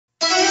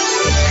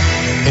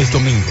Es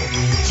domingo,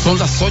 son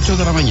las 8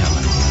 de la mañana.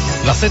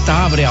 La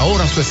Z abre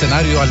ahora su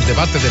escenario al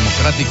debate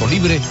democrático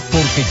libre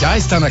porque ya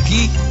están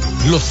aquí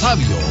los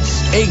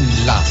sabios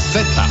en la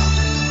Z.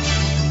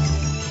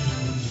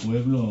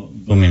 Pueblo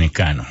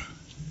dominicano,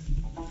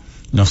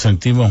 nos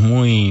sentimos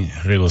muy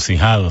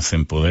regocijados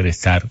en poder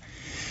estar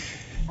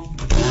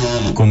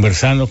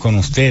conversando con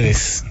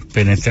ustedes,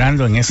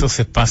 penetrando en esos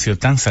espacios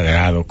tan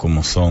sagrados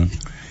como son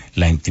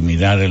la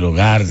intimidad del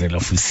hogar, de la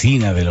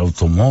oficina, del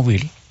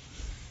automóvil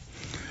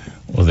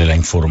o de la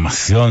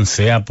información,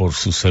 sea por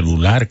su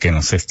celular que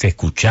nos esté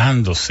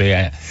escuchando,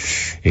 sea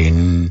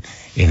en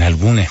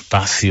algún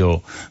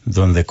espacio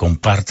donde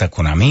comparta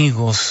con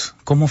amigos,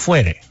 como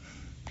fuere.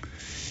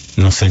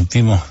 Nos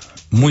sentimos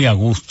muy a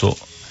gusto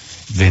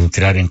de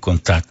entrar en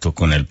contacto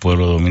con el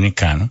pueblo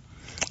dominicano,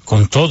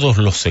 con todos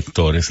los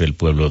sectores del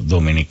pueblo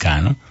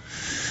dominicano.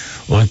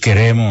 Hoy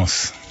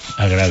queremos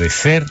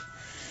agradecer,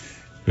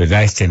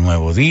 ¿verdad?, este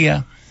nuevo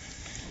día.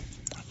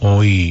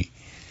 Hoy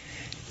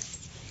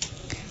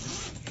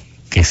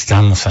que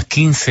estamos a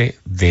 15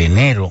 de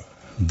enero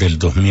del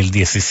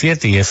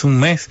 2017 y es un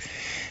mes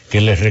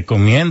que les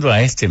recomiendo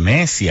a este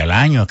mes y al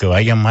año que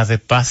vayan más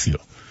despacio.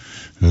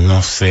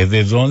 No sé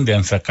de dónde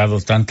han sacado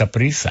tanta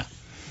prisa.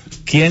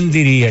 ¿Quién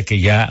diría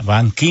que ya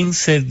van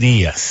 15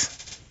 días?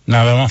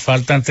 Nada más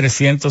faltan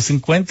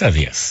 350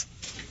 días.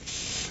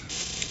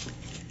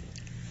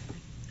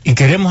 Y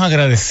queremos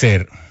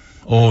agradecer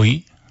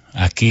hoy,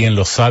 aquí en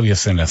Los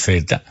Sabios en la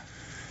Z,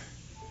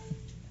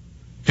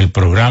 el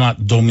programa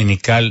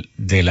dominical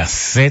de la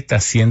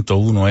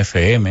Z101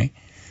 FM,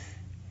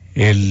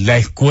 la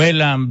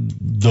escuela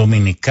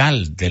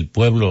dominical del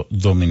pueblo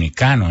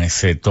dominicano,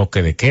 ese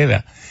toque de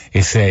queda,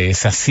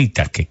 esa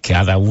cita que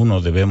cada uno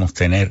debemos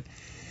tener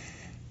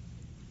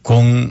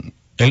con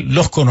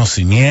los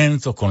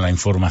conocimientos, con la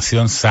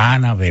información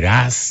sana,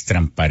 veraz,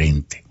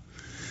 transparente.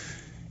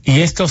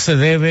 Y esto se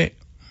debe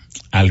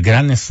al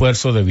gran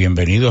esfuerzo de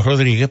Bienvenido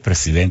Rodríguez,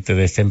 presidente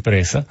de esta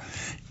empresa,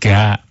 que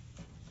ha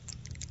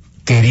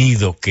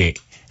querido que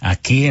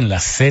aquí en la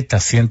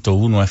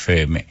Z101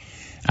 FM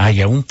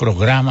haya un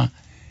programa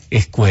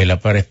escuela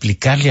para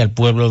explicarle al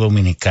pueblo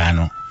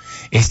dominicano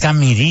esta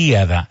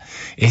miríada,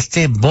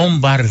 este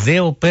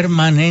bombardeo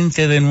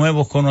permanente de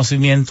nuevos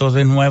conocimientos,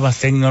 de nuevas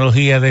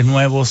tecnologías, de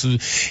nuevos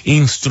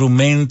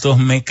instrumentos,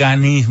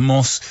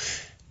 mecanismos.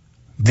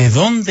 ¿De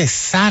dónde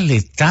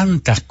sale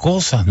tantas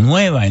cosas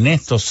nuevas en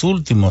estos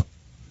últimos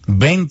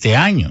 20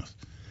 años?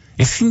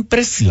 Es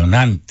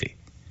impresionante.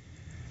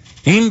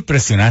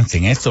 Impresionante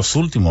en estos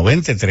últimos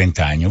 20,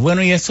 30 años.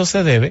 Bueno, y esto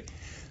se debe,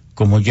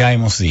 como ya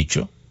hemos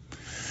dicho,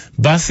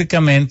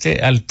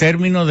 básicamente al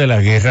término de la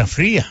Guerra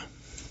Fría.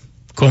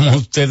 Como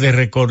ustedes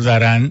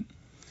recordarán,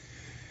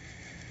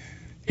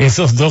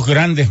 esos dos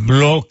grandes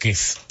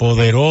bloques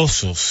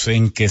poderosos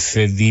en que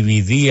se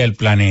dividía el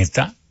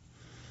planeta,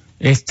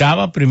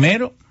 estaba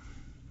primero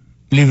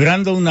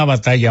librando una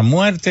batalla a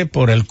muerte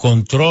por el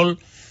control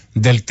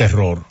del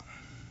terror,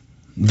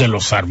 de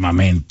los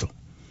armamentos,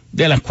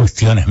 de las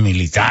cuestiones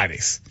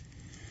militares.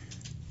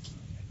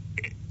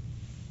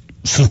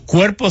 Sus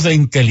cuerpos de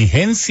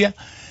inteligencia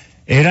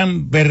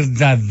eran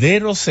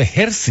verdaderos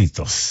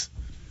ejércitos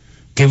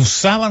que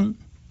usaban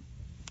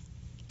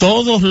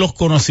todos los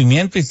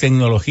conocimientos y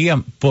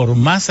tecnología, por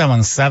más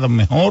avanzado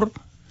mejor,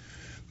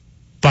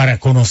 para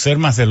conocer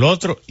más del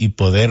otro y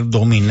poder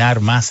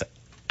dominar más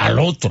al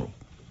otro.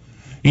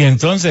 Y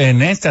entonces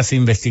en estas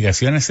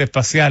investigaciones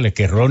espaciales,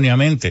 que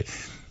erróneamente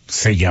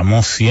se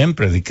llamó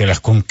siempre de que la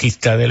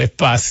conquista del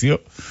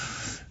espacio,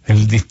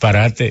 el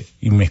disparate,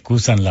 y me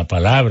excusan la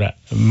palabra,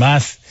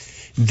 más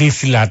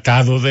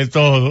dislatado de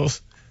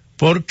todos,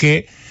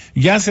 porque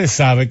ya se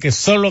sabe que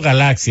solo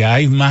galaxias,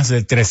 hay más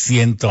de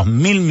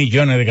 300,000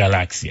 millones de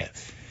galaxias,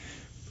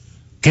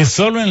 que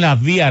solo en la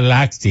Vía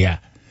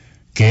Láctea,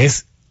 que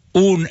es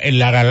en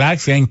la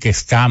galaxia en que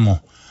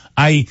estamos,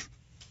 hay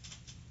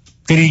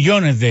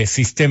trillones de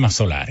sistemas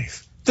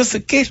solares.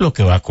 Entonces, ¿qué es lo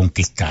que va a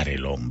conquistar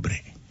el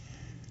hombre?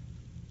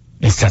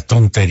 Esta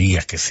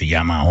tontería que se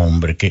llama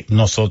hombre, que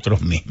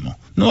nosotros mismos.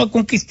 No va a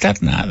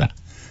conquistar nada.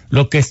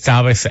 Lo que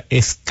estaba es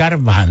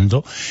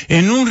escarbando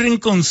en un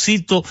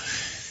rinconcito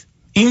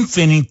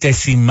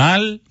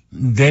infinitesimal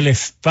del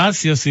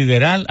espacio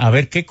sideral a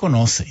ver qué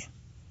conoce.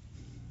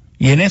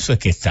 Y en eso es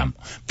que estamos.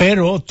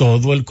 Pero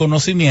todo el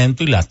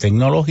conocimiento y la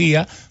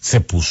tecnología se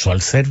puso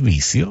al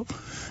servicio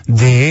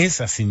de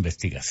esas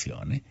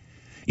investigaciones.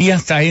 Y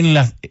hasta en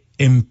las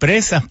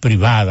empresas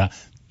privadas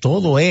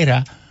todo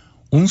era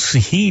un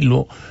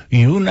sigilo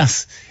y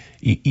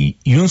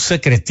un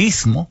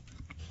secretismo.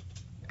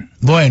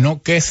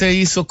 Bueno, ¿qué se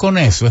hizo con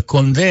eso?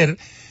 Esconder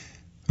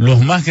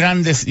los más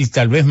grandes y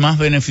tal vez más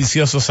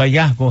beneficiosos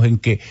hallazgos en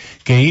que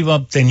iba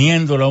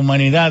obteniendo la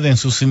humanidad en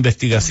sus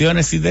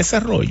investigaciones y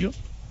desarrollo.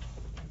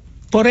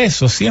 Por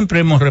eso siempre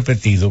hemos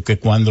repetido que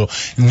cuando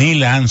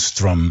Neil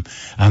Armstrong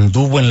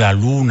anduvo en la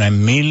Luna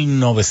en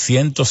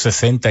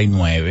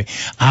 1969,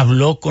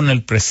 habló con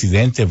el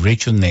presidente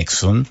Richard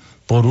Nixon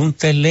por un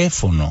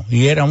teléfono,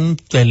 y era un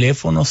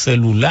teléfono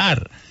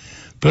celular.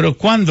 Pero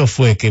 ¿cuándo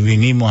fue que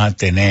vinimos a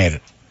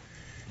tener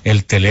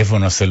el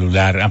teléfono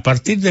celular a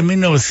partir de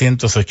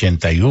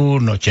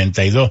 1981,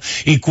 82,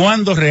 y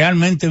cuando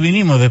realmente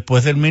vinimos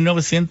después del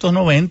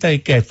 1990 y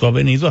que esto ha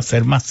venido a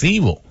ser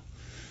masivo.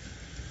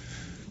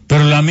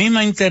 Pero la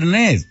misma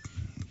Internet,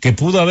 que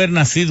pudo haber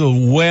nacido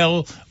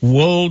World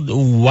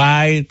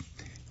Wide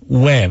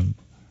Web,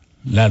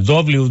 la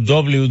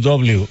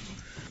WWW,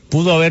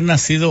 pudo haber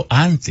nacido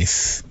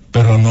antes,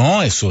 pero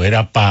no, eso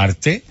era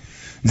parte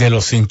de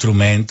los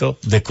instrumentos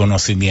de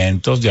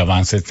conocimientos de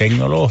avance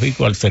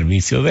tecnológico al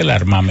servicio del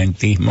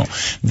armamentismo,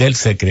 del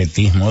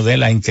secretismo, de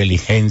la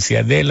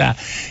inteligencia,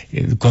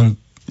 con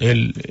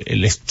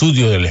el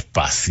estudio del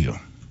espacio.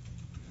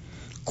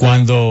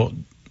 Cuando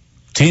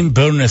Tim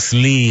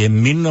Berners-Lee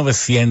en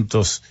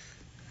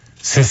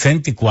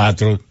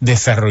 1964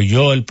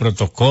 desarrolló el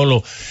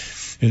protocolo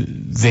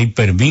de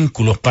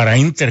hipervínculos para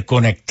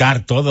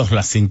interconectar todas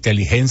las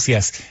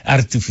inteligencias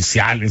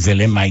artificiales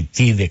del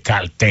MIT, de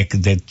Caltech,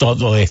 de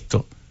todo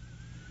esto,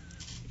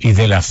 y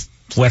de las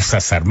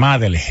Fuerzas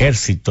Armadas, el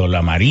Ejército,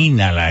 la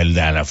Marina, el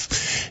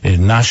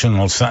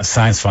National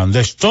Science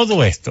Foundation,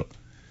 todo esto.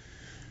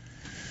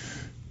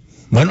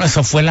 Bueno,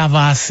 eso fue la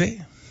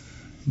base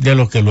de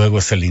lo que luego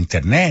es el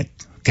Internet,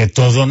 que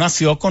todo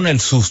nació con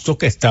el susto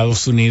que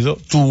Estados Unidos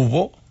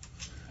tuvo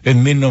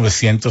en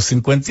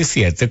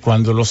 1957,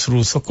 cuando los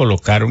rusos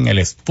colocaron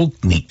el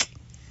Sputnik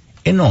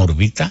en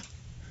órbita,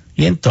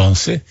 y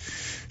entonces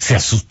se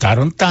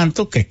asustaron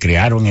tanto que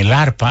crearon el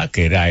ARPA,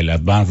 que era el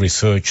Advanced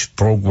Research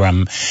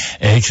Program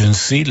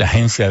Agency, la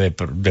agencia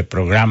de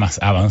programas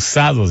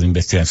avanzados, de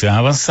investigación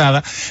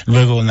avanzada.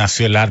 Luego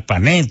nació el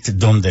ARPANET,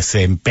 donde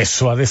se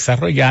empezó a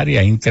desarrollar y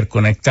a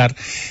interconectar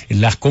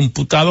las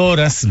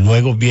computadoras.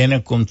 Luego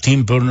viene con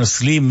Tim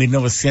Berners-Lee en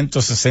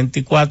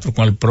 1964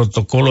 con el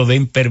protocolo de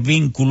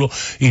hipervínculo,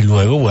 y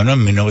luego, bueno,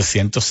 en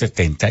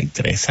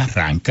 1973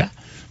 arranca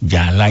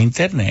ya la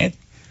Internet.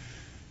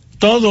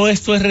 Todo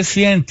esto es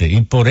reciente,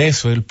 y por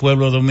eso el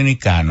pueblo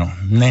dominicano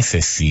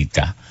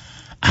necesita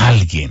a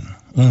alguien,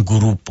 un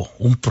grupo,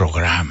 un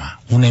programa,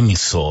 una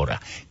emisora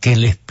que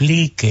le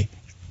explique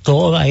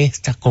toda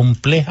esta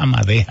compleja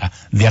madeja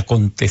de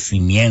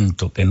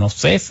acontecimiento que no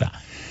cesa,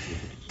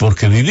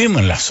 porque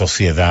vivimos en la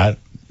sociedad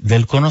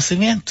del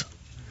conocimiento.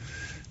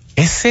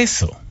 Es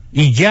eso,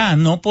 y ya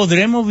no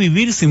podremos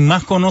vivir sin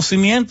más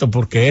conocimiento,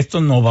 porque esto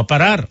no va a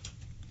parar.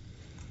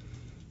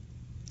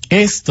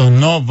 Esto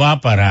no va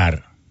a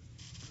parar.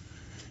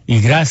 Y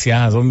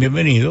gracias a don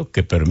Bienvenido,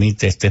 que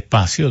permite este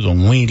espacio,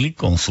 don Willy,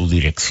 con su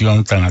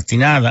dirección tan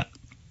atinada.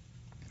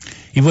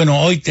 Y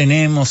bueno, hoy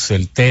tenemos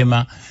el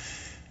tema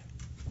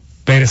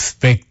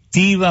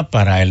Perspectiva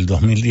para el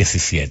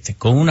 2017,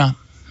 con una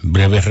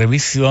breve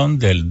revisión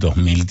del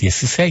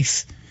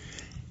 2016.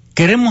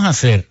 Queremos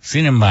hacer,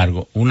 sin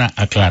embargo, una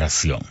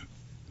aclaración.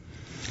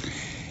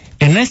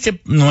 En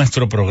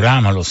nuestro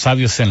programa, Los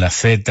Sabios en la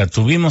Z,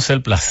 tuvimos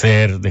el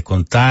placer de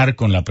contar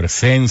con la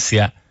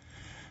presencia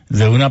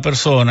de una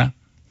persona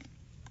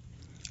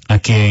a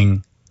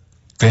quien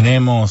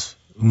tenemos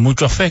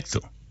mucho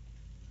afecto.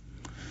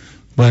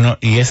 Bueno,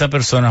 y esa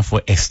persona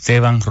fue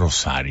Esteban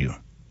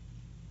Rosario.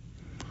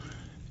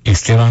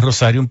 Esteban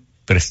Rosario, un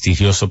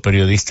prestigioso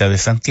periodista de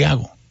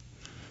Santiago,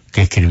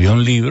 que escribió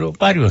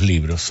varios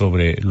libros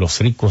sobre los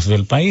ricos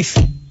del país.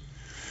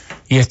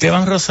 Y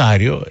Esteban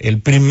Rosario,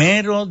 el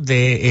 1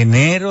 de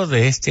enero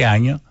de este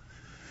año,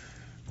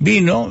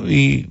 vino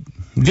y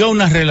dio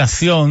una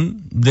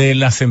relación de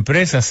las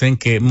empresas en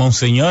que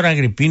Monseñor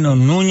Agripino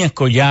Núñez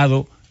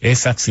Collado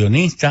es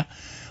accionista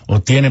o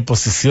tiene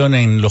posición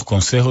en los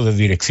consejos de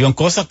dirección,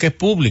 cosa que es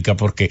pública,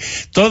 porque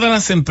todas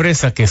las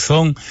empresas que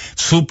son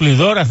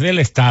suplidoras del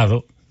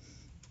Estado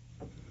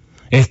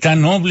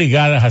están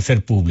obligadas a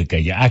ser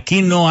públicas ya.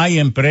 Aquí no hay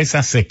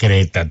empresa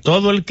secreta.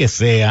 Todo el que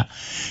sea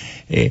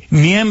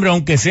miembro,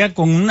 aunque sea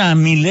con una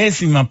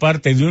milésima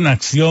parte de una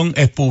acción,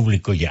 es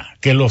público ya,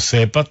 que lo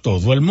sepa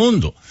todo el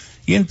mundo.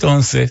 Y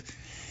entonces,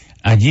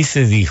 allí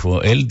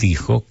él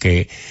dijo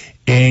que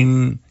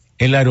en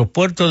el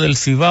aeropuerto del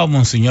Cibao,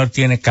 Monseñor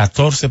tiene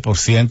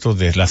 14%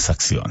 de las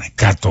acciones,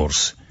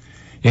 14.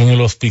 En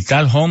el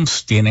Hospital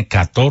Homs tiene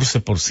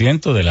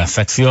 14% de las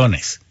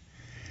acciones.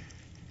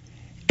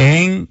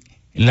 En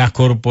la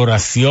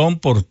Corporación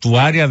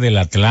Portuaria del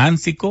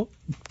Atlántico,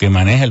 que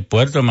maneja el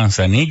puerto de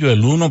Manzanillo,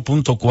 el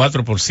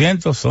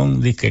 1.4%,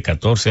 son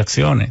 14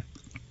 acciones.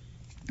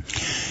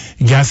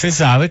 Ya se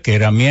sabe que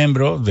era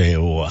miembro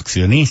o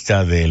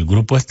accionista del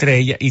Grupo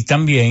Estrella, y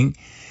también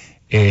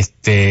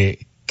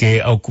que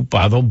ha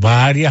ocupado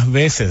varias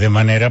veces de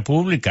manera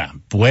pública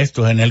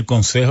puestos en el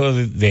Consejo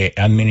de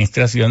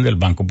Administración del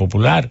Banco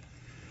Popular,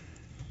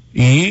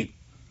 y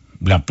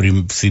la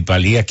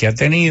principalía que ha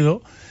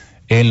tenido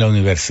en la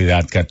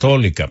Universidad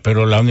Católica.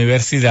 Pero la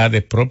universidad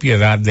es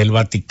propiedad del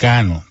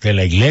Vaticano, de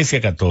la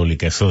Iglesia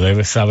Católica, eso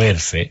debe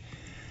saberse.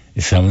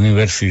 Esa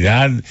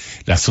universidad,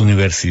 las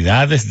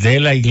universidades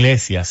de la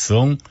Iglesia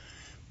son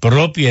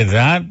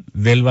propiedad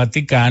del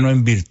Vaticano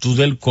en virtud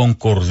del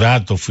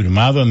concordato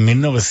firmado en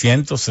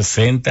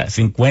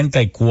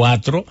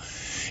 1954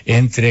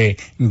 entre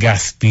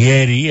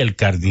Gaspieri, el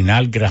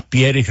cardenal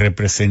Gaspieri,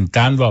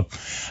 representando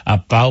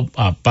a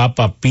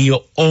Papa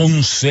Pío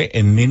XI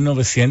en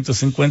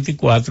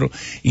 1954,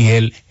 y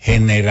el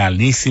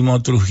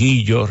generalísimo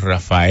Trujillo,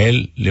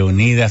 Rafael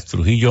Leonidas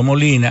Trujillo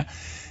Molina,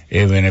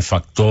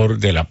 benefactor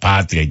de la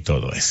patria y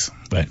todo eso.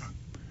 Bueno,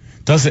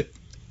 entonces,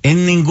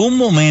 en ningún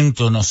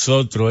momento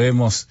nosotros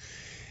hemos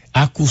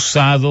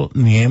acusado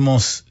ni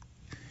hemos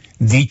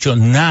dicho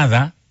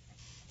nada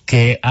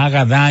que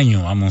haga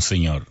daño a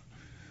Monseñor.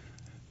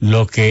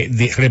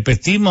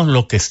 Repetimos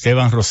lo que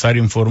Esteban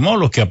Rosario informó,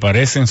 lo que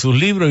aparece en sus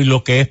libros y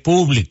lo que es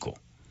público.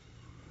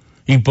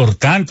 Y por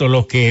tanto,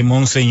 lo que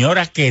Monseñor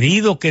ha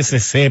querido que se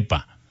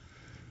sepa,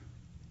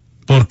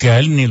 porque a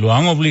él ni lo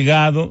han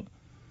obligado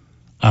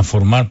a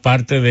formar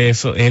parte de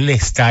eso, él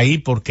está ahí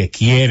porque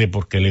quiere,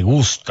 porque le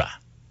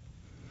gusta.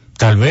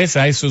 Tal vez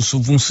a eso es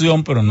su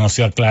función, pero no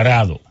se ha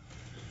aclarado.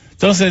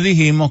 Entonces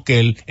dijimos que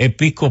el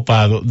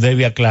episcopado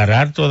debe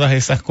aclarar todas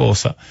esas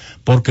cosas,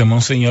 porque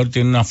Monseñor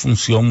tiene una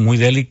función muy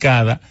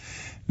delicada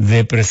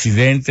de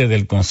presidente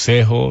del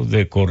Consejo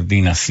de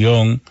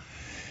Coordinación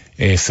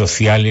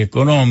Social y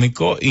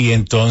Económico, y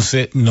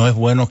entonces no es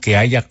bueno que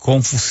haya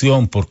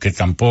confusión, porque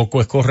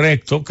tampoco es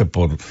correcto que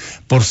por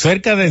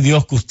cerca de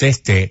Dios que usted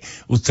esté,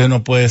 usted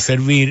no puede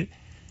servir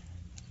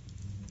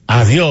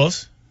a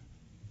Dios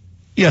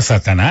y a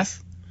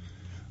Satanás.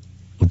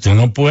 Usted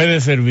no puede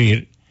ser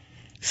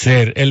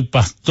el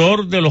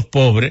pastor de los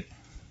pobres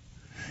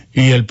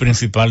y el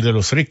principal de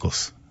los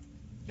ricos.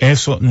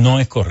 Eso no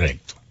es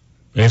correcto.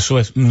 Eso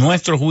es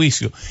nuestro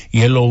juicio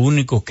y es lo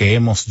único que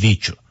hemos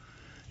dicho.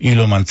 Y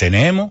lo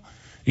mantenemos,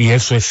 y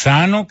eso es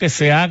sano que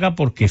se haga,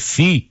 porque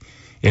sí,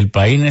 el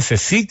país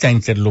necesita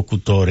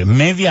interlocutores,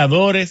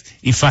 mediadores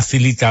y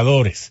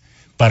facilitadores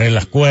para el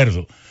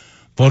acuerdo,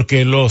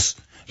 porque las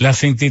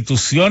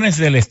instituciones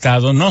del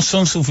Estado no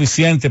son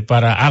suficientes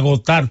para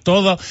agotar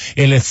todo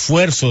el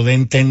esfuerzo de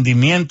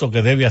entendimiento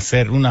que debe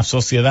hacer una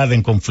sociedad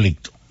en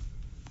conflicto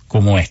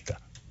como esta.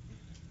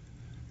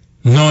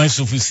 No es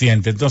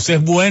suficiente. Entonces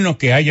es bueno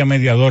que haya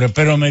mediadores,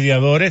 pero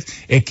mediadores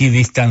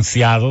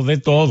equidistanciados de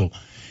todo,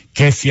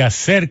 que se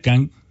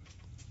acerquen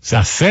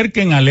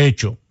al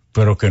hecho,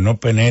 pero que no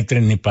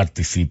penetren ni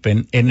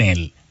participen en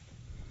él,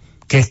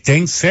 que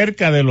estén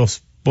cerca de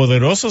los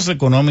poderosos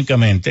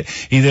económicamente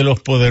y de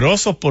los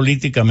poderosos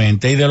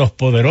políticamente y de los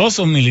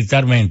poderosos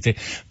militarmente,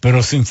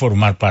 pero sin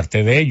formar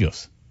parte de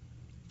ellos,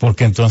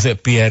 porque entonces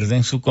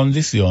pierden su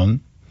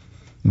condición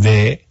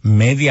de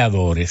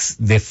mediadores,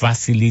 de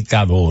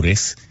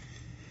facilitadores,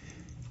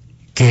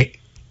 que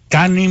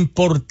tan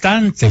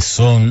importantes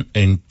son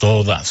en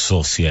toda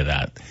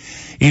sociedad.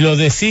 Y lo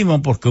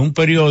decimos porque un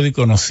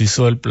periódico nos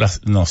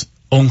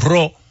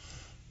honró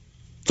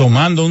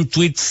tomando un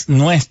tweet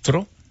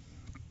nuestro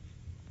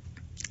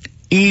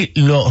y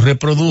lo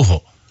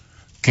reprodujo,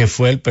 que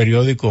fue el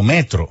periódico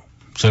Metro.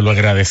 Se lo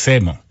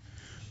agradecemos.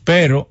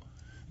 Pero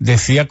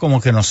decía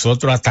como que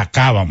nosotros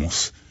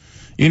atacábamos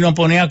y nos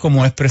ponía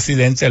como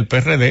expresidente del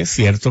PRD.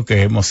 Cierto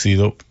que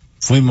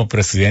fuimos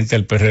presidente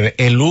del PRD,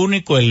 el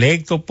único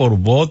electo por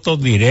voto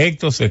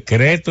directo,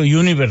 secreto y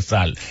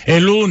universal,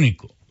 el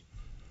único,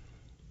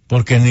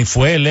 porque ni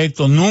fue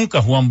electo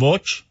nunca Juan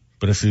Bosch,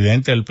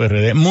 presidente del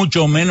PRD,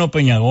 mucho menos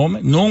Peña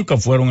Gómez, nunca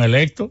fueron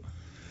electos,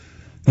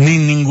 ni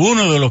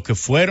ninguno de los que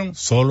fueron,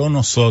 solo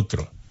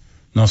nosotros,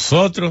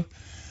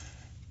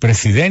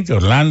 presidente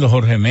Orlando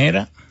Jorge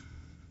Mera,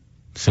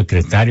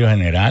 secretario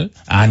general,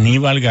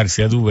 Aníbal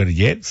García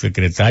Duverger,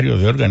 secretario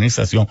de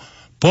organización,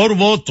 por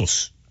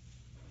votos.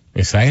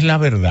 Esa es la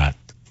verdad.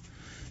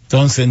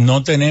 Entonces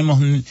no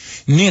tenemos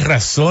ni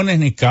razones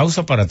ni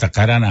causa para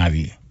atacar a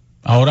nadie.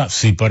 Ahora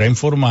sí, para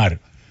informar,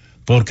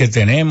 porque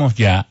tenemos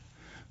ya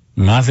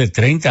más de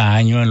 30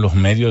 años en los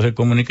medios de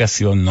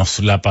comunicación, nos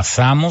la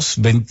pasamos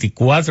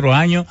 24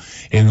 años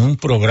en un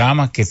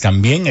programa que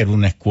también era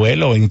una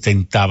escuela o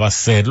intentaba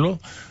hacerlo,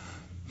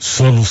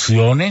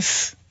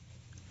 Soluciones,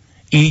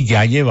 y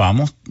ya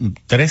llevamos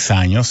 3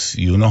 años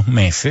y unos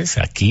meses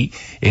aquí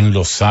en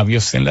Los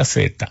Sabios en la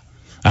Z,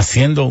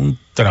 haciendo un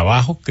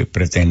trabajo que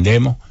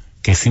pretendemos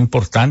que es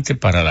importante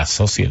para la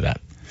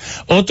sociedad.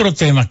 Otro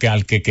tema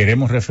al que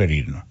queremos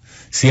referirnos: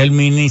 si el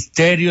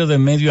Ministerio de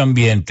Medio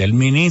Ambiente, el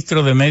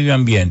ministro de Medio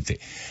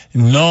Ambiente,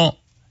 no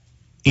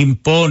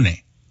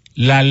impone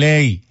la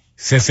ley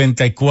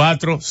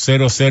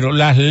 6400,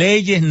 las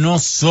leyes no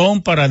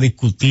son para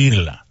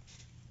discutirla.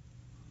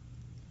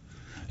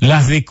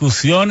 Las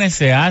discusiones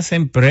se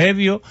hacen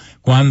previo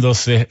cuando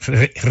se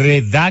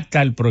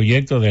redacta el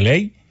proyecto de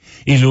ley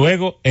y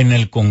luego en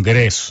el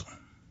Congreso.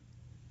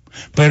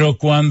 Pero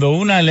cuando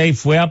una ley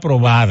fue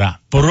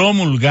aprobada,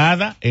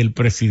 promulgada, el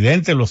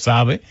presidente lo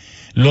sabe,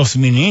 los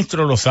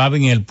ministros lo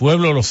saben y el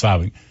pueblo lo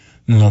sabe,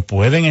 no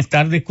pueden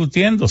estar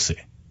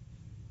discutiéndose.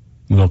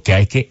 Lo que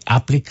hay que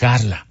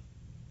aplicarla.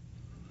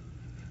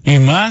 Y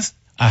más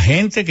a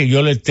gente que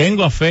yo le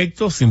tengo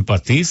afecto,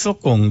 simpatizo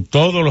con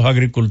todos los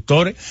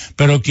agricultores,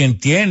 pero quien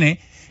tiene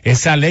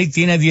Esa ley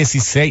tiene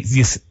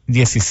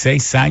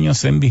 16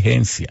 años en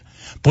vigencia.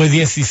 Pues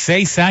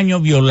 16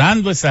 años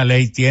violando esa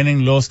ley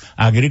tienen los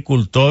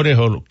agricultores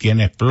o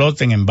quienes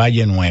exploten en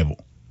Valle Nuevo.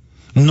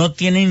 No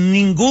tienen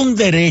ningún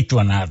derecho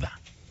a nada.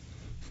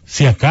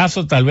 Si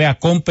acaso tal vez a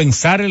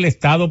compensar el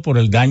Estado por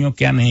el daño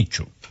que han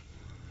hecho.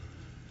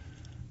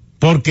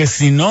 Porque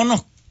si no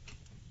nos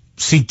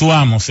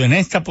situamos en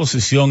esta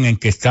posición en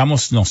que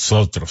estamos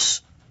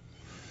nosotros,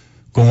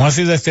 como ha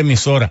sido esta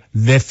emisora,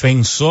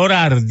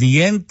 defensora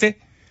ardiente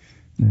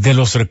de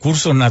los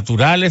recursos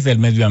naturales, del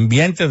medio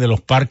ambiente, de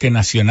los parques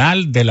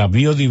nacionales, de la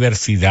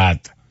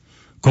biodiversidad,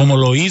 como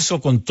lo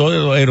hizo con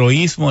todo el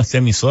heroísmo esta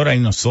emisora y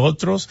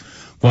nosotros,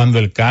 cuando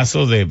el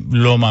caso de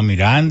Loma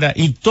Miranda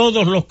y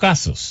todos los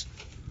casos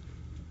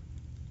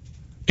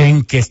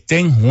en que esté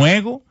en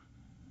juego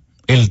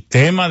el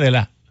tema de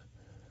la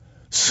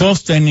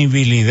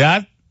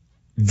sostenibilidad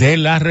de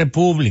la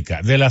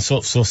República, de la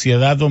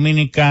sociedad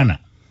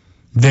dominicana,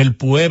 del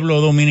pueblo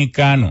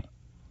dominicano.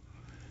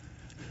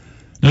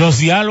 Los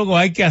diálogos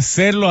hay que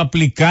hacerlo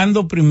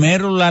aplicando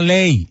primero la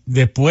ley,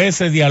 después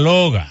se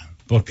dialoga,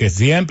 porque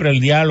siempre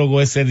el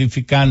diálogo es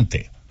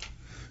edificante.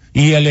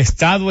 Y el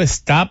Estado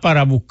está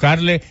para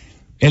buscarle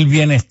el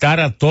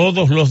bienestar a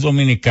todos los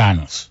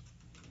dominicanos.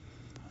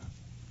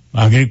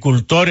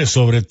 Agricultores,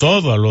 sobre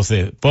todo a los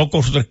de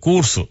pocos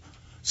recursos,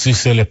 si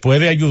se les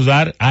puede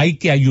ayudar, hay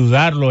que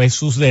ayudarlo, es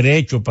sus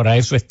derechos, para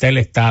eso está el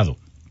Estado.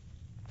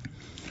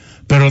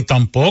 Pero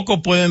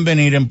tampoco pueden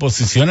venir en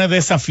posiciones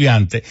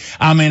desafiantes,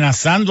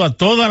 amenazando a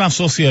toda la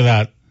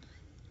sociedad,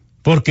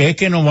 porque es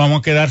que nos vamos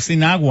a quedar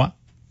sin agua,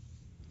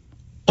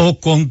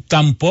 o con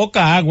tan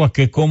poca agua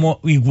que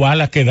como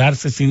igual a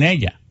quedarse sin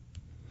ella,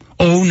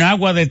 o un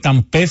agua de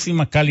tan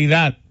pésima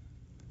calidad.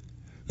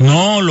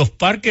 No, los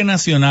parques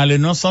nacionales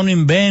no son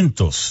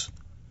inventos.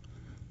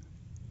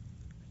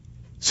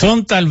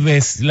 Son tal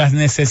vez las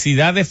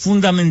necesidades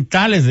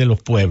fundamentales de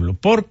los pueblos.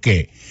 ¿Por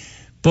qué?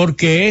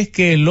 Porque es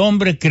que el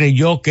hombre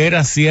creyó que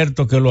era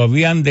cierto que lo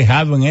habían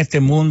dejado en este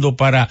mundo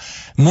para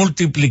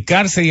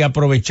multiplicarse y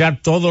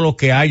aprovechar todo lo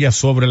que haya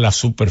sobre la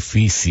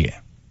superficie.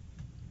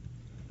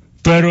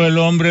 Pero el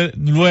hombre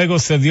luego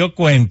se dio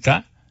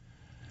cuenta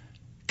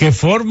que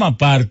forma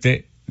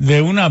parte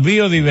de una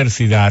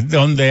biodiversidad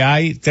donde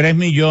hay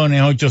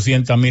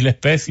 3.800.000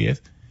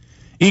 especies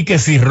y que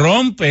si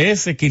rompe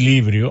ese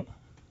equilibrio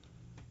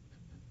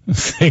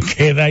se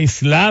queda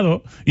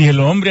aislado, y el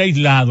hombre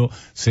aislado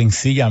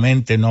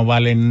sencillamente no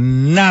vale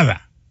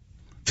nada.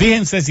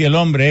 Fíjense si el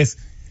hombre es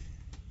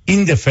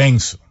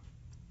indefenso,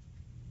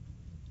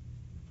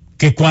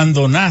 que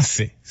cuando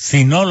nace,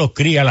 si no lo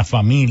cría la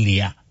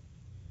familia,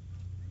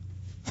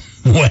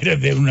 muere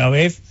de una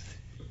vez.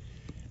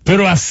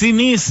 Pero así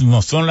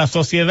mismo son las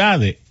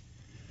sociedades.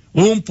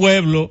 Un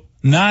pueblo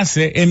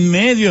nace en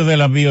medio de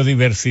la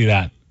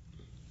biodiversidad.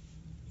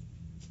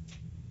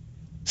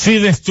 Si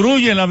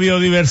destruye la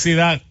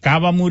biodiversidad,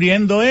 acaba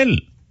muriendo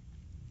él.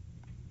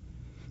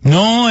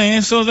 No,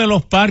 eso de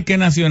los parques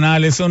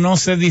nacionales, eso no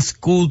se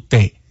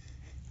discute.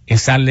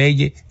 Esa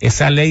ley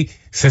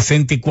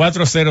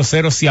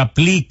 6400 se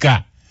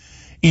aplica.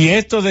 Y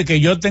esto de que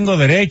yo tengo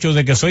derechos,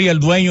 de que soy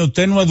el dueño,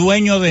 usted no es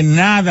dueño de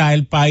nada.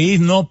 El país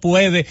no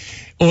puede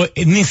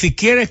ni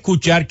siquiera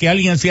escuchar que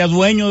alguien sea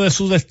dueño de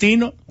su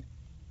destino.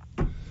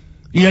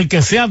 Y el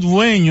que sea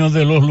dueño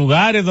de los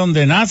lugares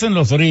donde nacen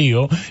los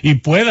ríos y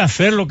pueda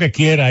hacer lo que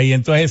quiera, y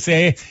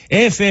entonces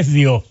ese es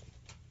Dios.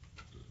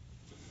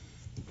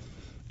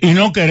 Y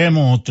no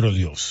queremos otro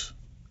Dios.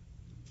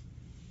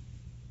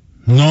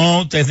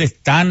 No, ustedes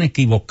están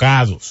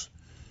equivocados.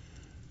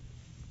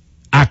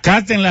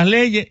 Acaten las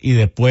leyes y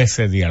después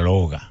se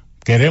dialoga.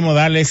 Queremos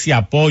darle ese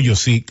apoyo,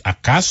 si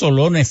acaso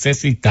lo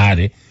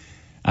necesitare,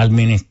 al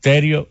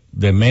Ministerio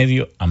de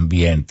Medio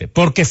Ambiente.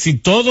 Porque si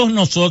todos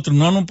nosotros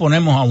no nos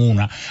ponemos a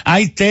una,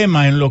 hay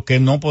temas en los que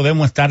no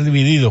podemos estar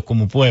divididos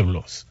como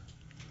pueblos.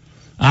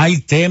 Hay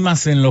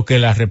temas en los que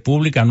la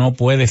República no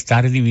puede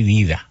estar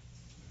dividida.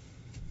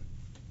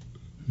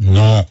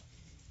 No.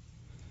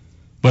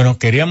 Bueno,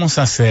 queríamos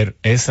hacer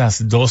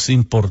esas dos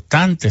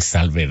importantes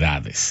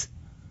salvedades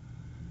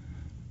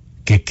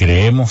que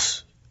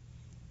creemos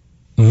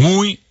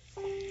muy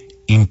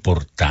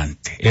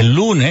importantes. El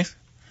lunes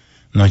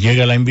nos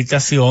llega la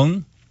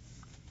invitación.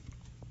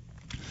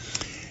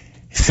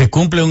 Se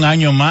cumple un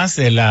año más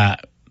de la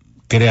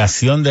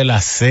creación de la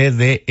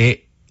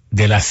CDE,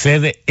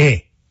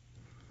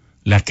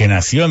 la que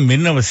nació en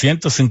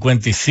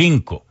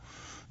 1955,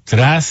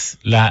 tras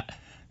la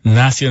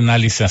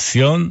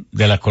nacionalización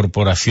de la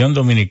Corporación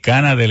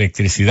Dominicana de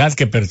Electricidad,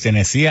 que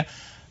pertenecía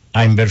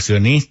a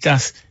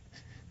inversionistas,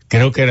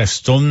 creo que era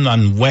Stone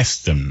and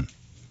Weston,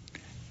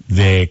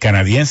 de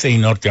canadienses y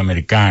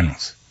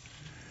norteamericanos.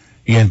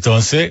 Y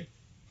entonces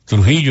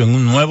Trujillo, en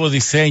un nuevo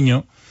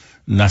diseño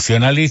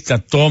nacionalista,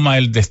 toma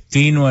el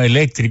destino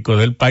eléctrico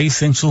del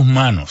país en sus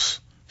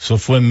manos. Eso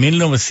fue en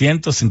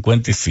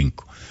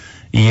 1955.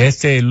 Y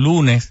este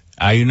lunes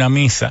hay una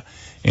misa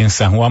en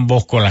San Juan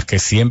Bosco a las que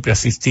siempre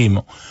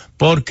asistimos,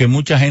 porque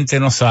mucha gente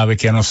no sabe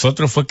que a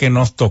nosotros fue que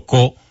nos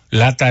tocó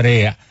la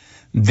tarea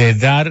de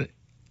dar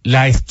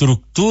la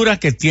estructura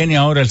que tiene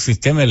ahora el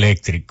sistema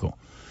eléctrico,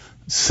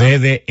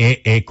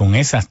 CDEE, con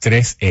esas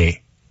 3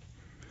 E,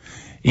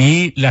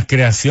 y la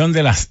creación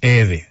de las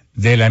EDE,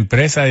 de la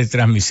empresa de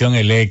transmisión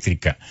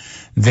eléctrica,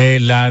 de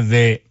la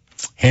de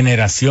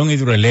generación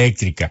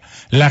hidroeléctrica,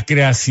 la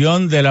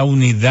creación de la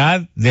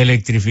unidad de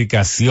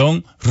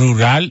electrificación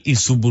rural y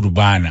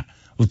suburbana.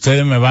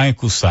 Ustedes me van a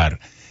excusar.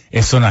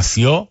 Eso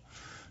nació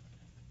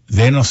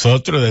de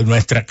nosotros, de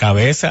nuestra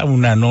cabeza,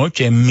 una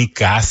noche en mi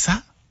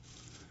casa,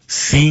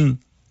 sin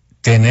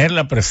tener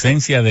la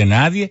presencia de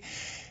nadie.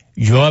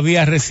 Yo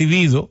había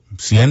recibido,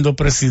 siendo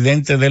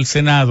presidente del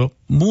Senado,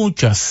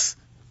 muchas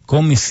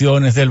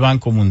comisiones del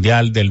Banco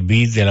Mundial, del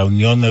BID, de la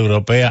Unión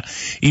Europea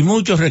y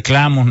muchos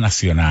reclamos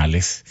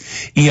nacionales.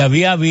 Y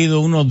había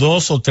habido unos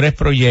 2 o 3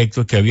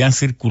 proyectos que habían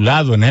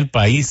circulado en el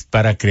país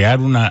para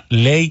crear una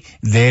ley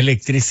de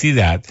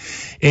electricidad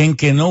en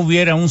que no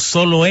hubiera un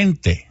solo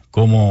ente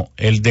como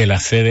el de la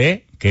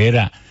CDE, que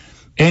era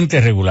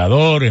ente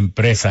regulador,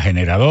 empresa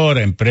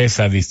generadora,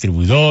 empresa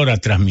distribuidora,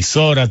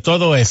 transmisora,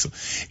 todo eso.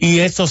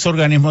 Y estos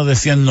organismos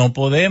decían, no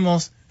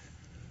podemos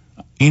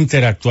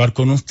interactuar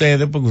con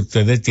ustedes porque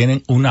ustedes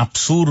tienen un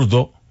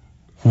absurdo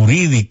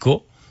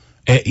jurídico,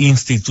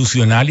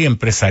 institucional y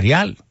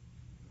empresarial.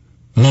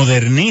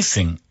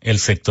 Modernicen el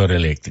sector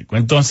eléctrico.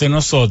 Entonces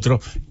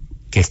nosotros,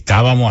 que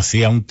estábamos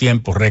hacía un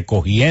tiempo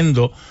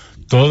recogiendo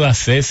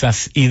todas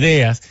esas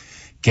ideas,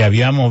 que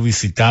habíamos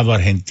visitado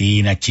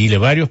Argentina, Chile,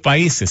 varios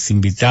países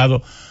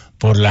invitados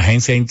por la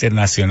Agencia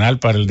Internacional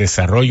para el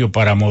Desarrollo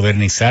para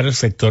modernizar el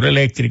sector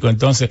eléctrico.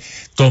 Entonces,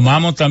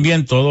 tomamos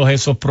también todos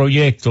esos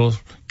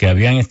proyectos que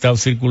habían estado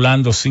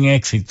circulando sin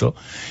éxito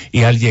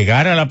y al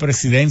llegar a la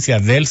presidencia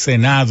del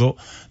Senado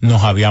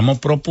nos habíamos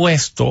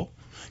propuesto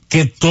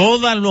que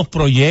todos los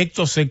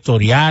proyectos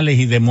sectoriales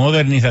y de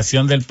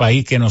modernización del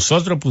país que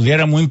nosotros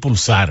pudiéramos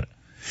impulsar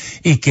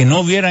y que no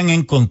hubieran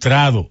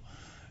encontrado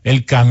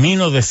el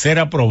camino de ser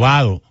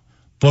aprobado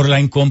por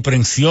la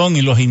incomprensión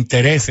y los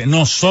intereses,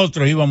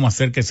 nosotros íbamos a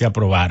hacer que se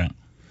aprobaran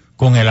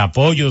con el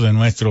apoyo de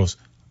nuestros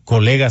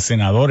colegas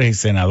senadores y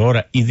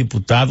senadoras y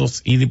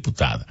diputados y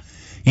diputadas.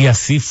 Y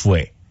así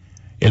fue.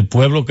 El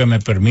pueblo que me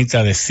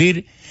permita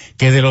decir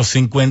que de los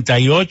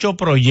 58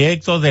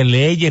 proyectos de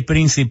leyes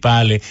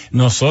principales,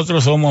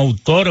 nosotros somos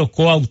autor o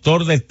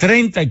coautor de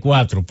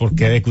 34,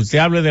 porque de que usted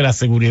hable de la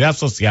seguridad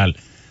social,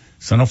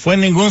 eso no fue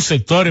ningún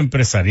sector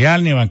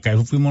empresarial ni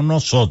bancario, fuimos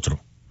nosotros.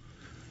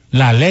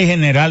 La Ley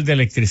General de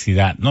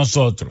Electricidad,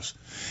 nosotros.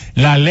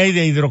 La Ley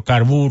de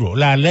Hidrocarburos,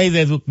 la Ley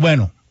de...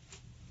 Bueno,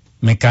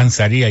 me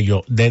cansaría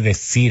yo de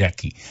decir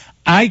aquí.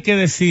 Hay que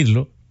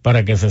decirlo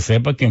para que se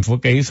sepa quién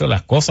fue que hizo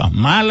las cosas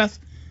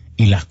malas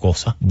y las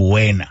cosas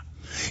buenas.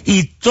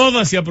 Y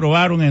todas se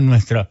aprobaron en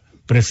nuestra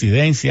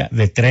presidencia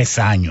de 3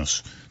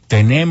 años.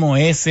 Tenemos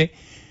ese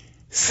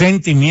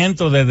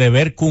sentimiento de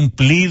deber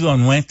cumplido a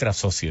nuestra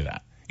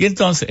sociedad. Y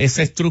entonces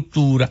esa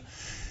estructura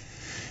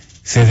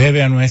se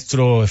debe a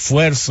nuestro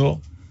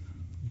esfuerzo.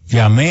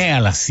 Llamé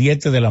a las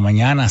 7 de la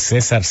mañana a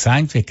César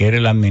Sánchez, que era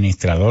el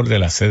administrador de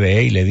la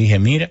CDE, y le dije,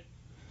 mira,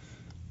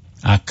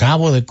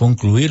 acabo de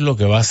concluir lo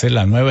que va a ser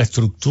la nueva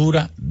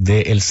estructura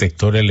del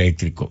sector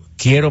eléctrico.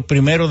 Quiero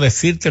primero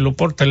decírtelo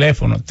por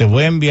teléfono, te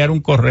voy a enviar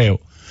un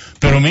correo,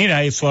 pero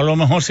mira, eso a lo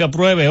mejor se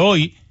apruebe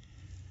hoy.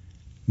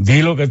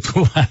 Di lo que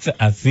tú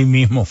así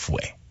mismo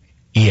fue.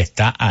 Y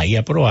está ahí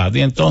aprobado.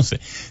 Y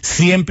entonces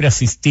siempre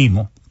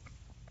asistimos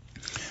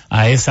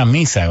a esa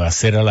misa, va a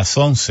ser a las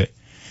 11,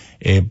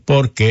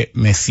 porque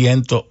me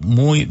siento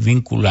muy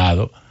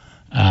vinculado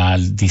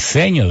al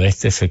diseño de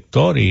este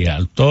sector y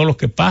a todo lo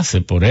que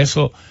pase. Por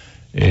eso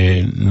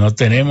no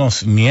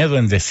tenemos miedo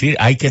en decir,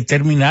 hay que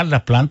terminar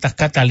las plantas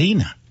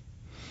catalinas.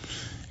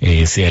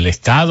 Si el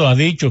Estado ha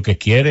dicho que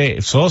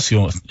quiere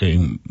socios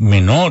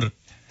menor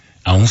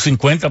a un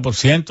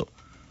 50%,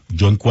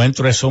 yo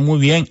encuentro eso muy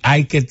bien.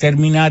 Hay que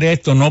terminar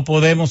esto. No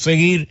podemos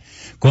seguir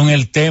con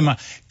el tema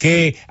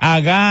que a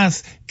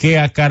gas, que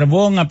a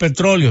carbón, a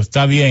petróleo.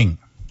 Está bien.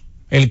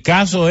 El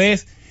caso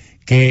es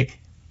que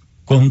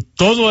con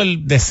todo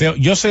el deseo,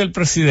 yo soy el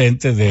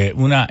presidente de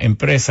una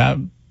empresa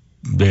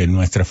de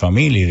nuestra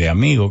familia y de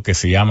amigos que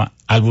se llama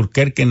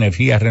Alburquerque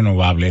Energía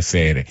Renovable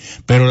SR,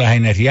 pero las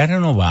energías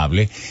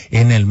renovables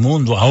en el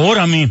mundo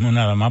ahora mismo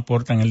nada más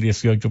aportan el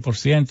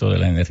 18% de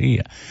la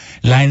energía.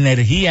 La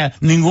energía,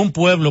 ningún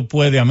pueblo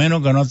puede, a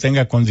menos que no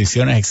tenga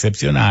condiciones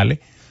excepcionales,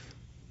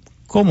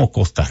 como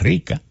Costa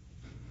Rica,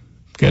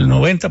 que el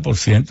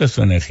 90% de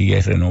su energía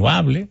es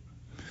renovable,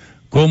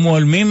 como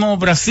el mismo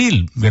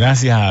Brasil,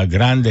 gracias a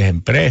grandes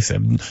empresas,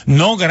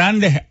 no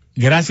grandes,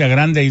 gracias a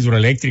grandes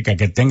hidroeléctricas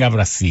que tenga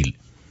Brasil,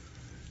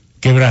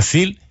 que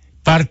Brasil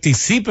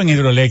participa en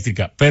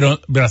hidroeléctrica, pero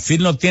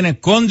Brasil no tiene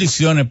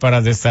condiciones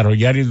para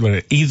desarrollar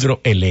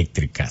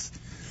hidroeléctricas,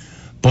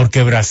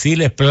 porque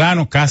Brasil es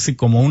plano casi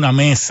como una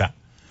mesa.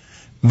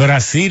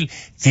 Brasil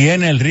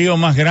tiene el río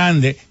más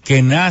grande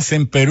que nace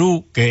en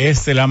Perú, que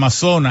es el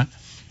Amazonas.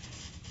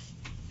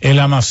 El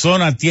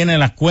Amazonas tiene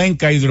la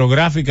cuenca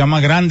hidrográfica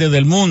más grande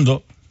del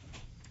mundo.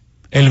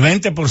 El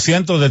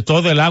 20% de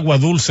todo el agua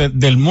dulce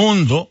del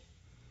mundo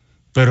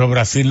pero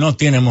Brasil no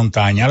tiene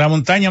montaña. La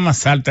montaña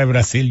más alta de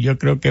Brasil, yo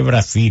creo que es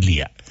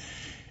Brasilia.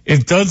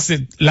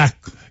 Entonces, las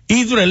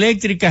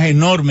hidroeléctricas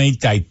enormes,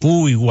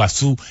 Itaipú,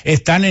 Iguazú,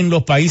 están en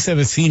los países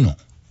vecinos.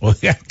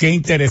 Oiga, qué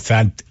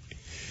interesante.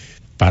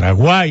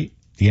 Paraguay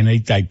tiene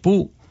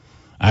Itaipú.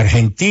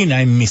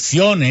 Argentina, en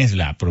Misiones,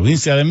 la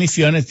provincia de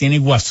Misiones, tiene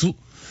Iguazú.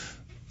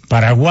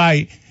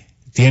 Paraguay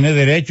tiene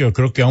derecho,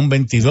 creo que a un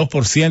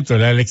 22% de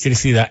la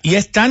electricidad. Y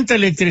es tanta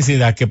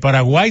electricidad que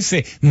Paraguay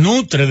se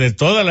nutre de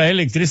toda la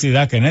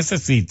electricidad que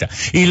necesita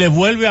y le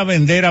vuelve a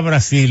vender a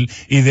Brasil,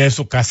 y de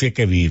eso casi es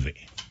que vive.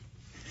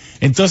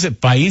 Entonces,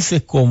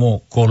 países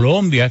como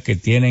Colombia, que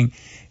tienen,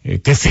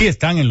 que sí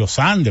están en los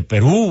Andes,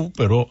 Perú,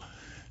 pero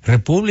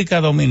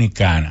República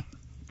Dominicana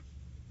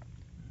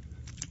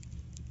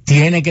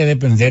tiene que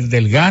depender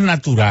del gas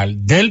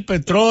natural, del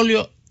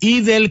petróleo y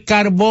del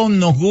carbón,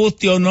 nos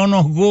guste o no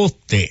nos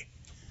guste.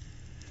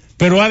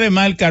 Pero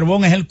además el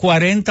carbón es el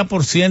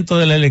 40%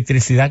 de la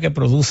electricidad que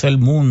produce el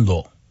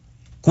mundo.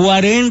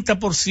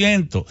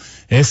 40%.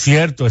 Es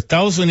cierto,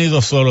 Estados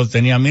Unidos solo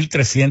tenía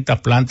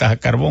 1.300 plantas a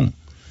carbón.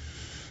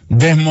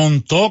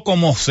 Desmontó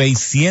como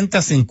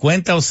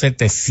 650 o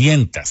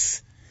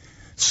 700.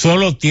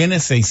 Solo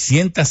tiene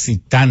 600 y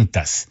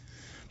tantas.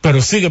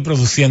 Pero sigue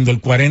produciendo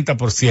el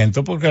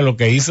 40%, porque lo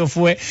que hizo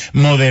fue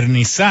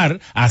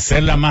modernizar,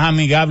 hacerla más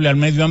amigable al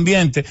medio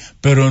ambiente,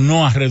 pero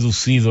no ha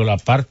reducido la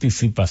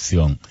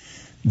participación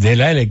de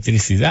la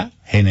electricidad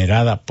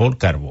generada por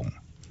carbón.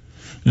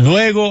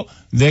 Luego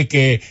de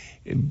que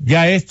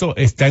ya esto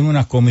está en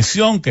una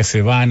comisión que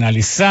se va a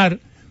analizar,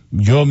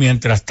 yo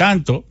mientras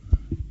tanto,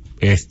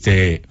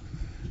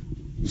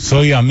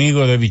 soy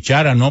amigo de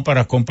Bichara, no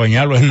para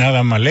acompañarlo en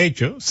nada mal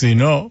hecho,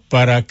 sino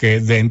para que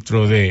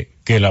dentro de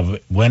que la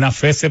buena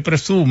fe se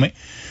presume,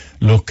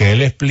 lo que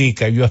él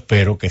explica, yo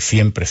espero que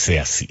siempre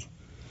sea así.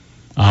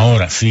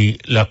 Ahora, si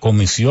la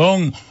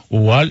comisión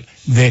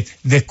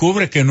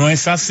descubre que no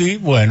es así,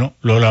 bueno,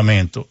 lo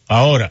lamento.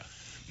 Ahora,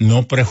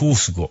 no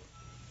prejuzgo,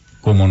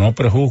 como no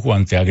prejuzgo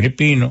ante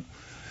Agripino,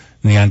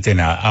 ni ante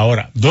nada.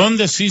 Ahora,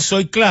 ¿dónde sí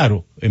soy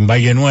claro? En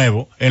Valle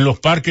Nuevo, en los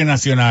parques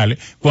nacionales,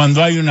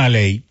 cuando hay una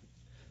ley,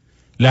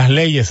 las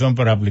leyes son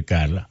para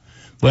aplicarlas.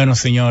 Bueno,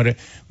 señores,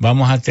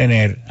 vamos a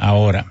tener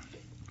ahora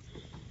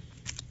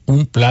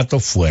un plato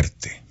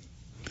fuerte,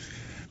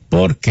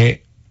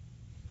 porque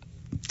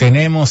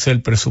tenemos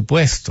el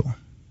presupuesto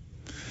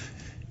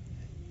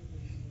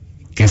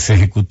que se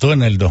ejecutó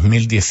en el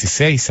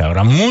 2016.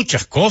 Habrá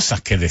muchas cosas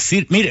que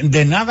decir. Miren,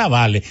 de nada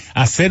vale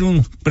hacer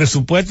un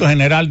presupuesto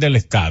general del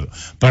Estado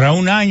para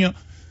un año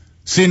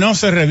si no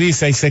se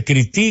revisa y se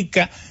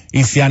critica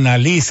y se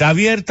analiza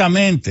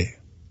abiertamente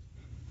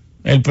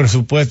el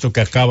presupuesto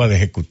que acaba de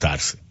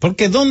ejecutarse.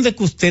 Porque ¿dónde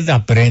que usted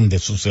aprende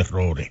sus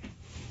errores?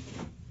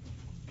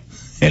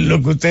 En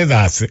lo que usted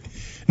hace,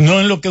 no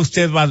en lo que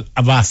usted va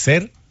a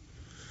hacer.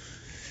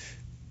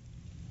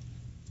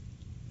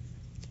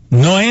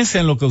 No es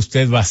en lo que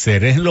usted va a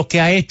hacer, es lo que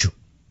ha hecho.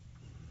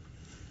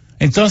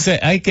 Entonces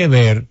hay que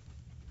ver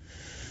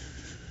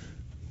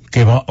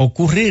qué va a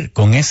ocurrir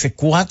con ese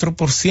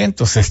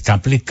 4%. ¿Se está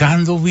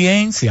aplicando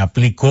bien? ¿Se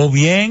aplicó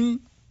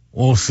bien?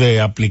 ¿O se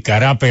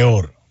aplicará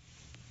peor?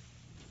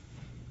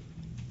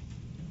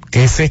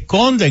 ¿Qué se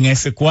esconde en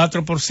ese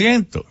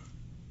 4%?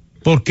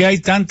 ¿Por qué hay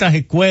tantas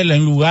escuelas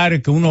en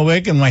lugares que uno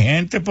ve que no hay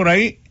gente por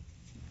ahí?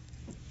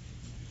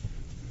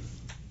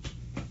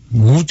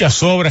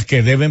 Muchas obras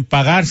que deben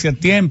pagarse a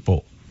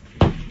tiempo.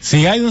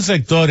 Si hay un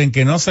sector en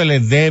que no se le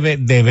debe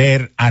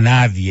deber a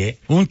nadie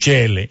un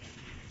chele,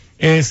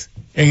 es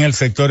en el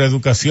sector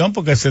educación,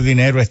 porque ese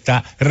dinero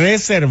está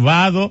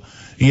reservado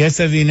y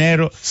ese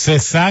dinero se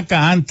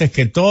saca antes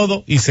que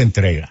todo y se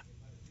entrega.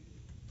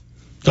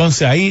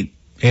 Entonces ahí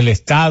el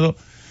Estado,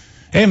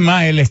 es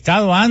más, el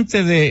Estado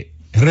antes de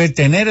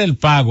retener el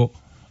pago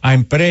a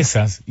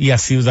empresas y a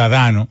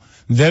ciudadanos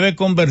debe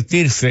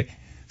convertirse,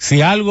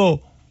 si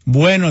algo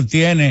bueno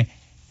tiene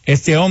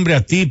este hombre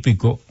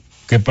atípico,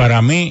 que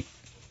para mí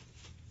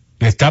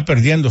está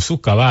perdiendo sus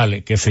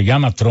cabales, que se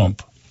llama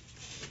Trump,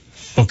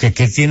 porque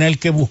 ¿qué tiene él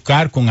que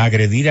buscar con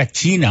agredir a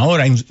China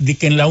ahora?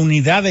 Que en la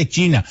unidad de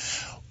China,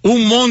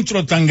 un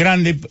monstruo tan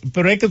grande,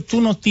 pero es que tú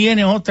no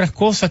tienes otras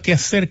cosas que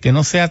hacer que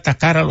no sea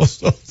atacar a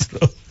los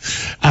otros,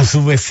 a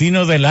su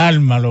vecino del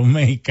alma, los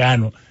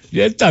mexicanos.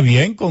 Ya está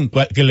bien con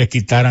que le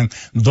quitaran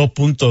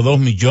 2.2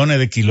 millones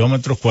de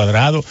kilómetros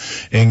cuadrados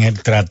en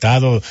el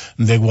Tratado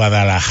de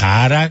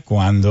Guadalajara,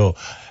 cuando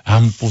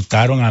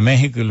amputaron a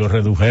México y lo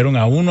redujeron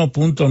a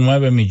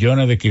 1.9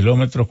 millones de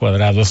kilómetros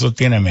cuadrados. Eso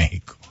tiene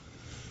México,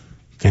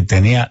 que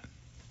tenía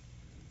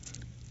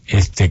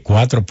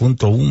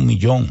 4.1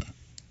 millón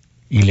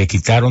y le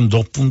quitaron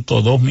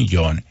 2.2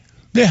 millones.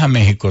 Deja a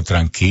México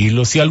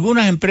tranquilo. Si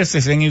algunas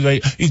empresas se han ido ahí,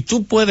 y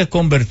tú puedes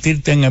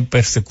convertirte en el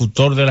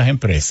persecutor de las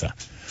empresas.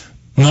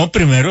 No,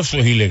 primero eso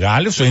es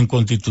ilegal, eso es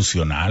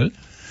inconstitucional.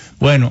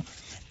 Bueno,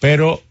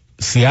 pero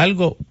si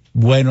algo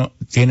bueno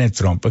tiene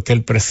Trump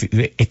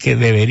es que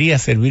debería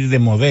servir de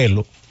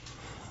modelo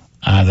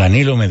a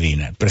Danilo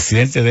Medina. El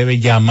presidente debe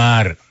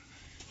llamar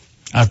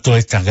a todas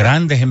estas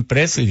grandes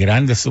empresas y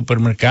grandes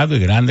supermercados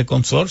y grandes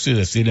consorcios y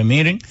decirle,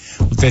 miren,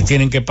 ustedes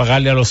tienen que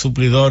pagarle a los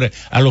suplidores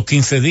a los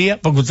 15 días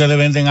porque ustedes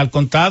venden al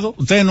contado,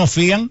 ustedes no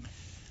fían.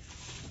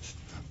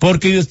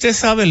 Porque usted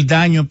sabe el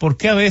daño,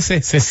 porque a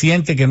veces se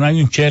siente que no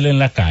hay un chele en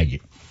la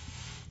calle.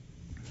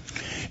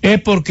 Es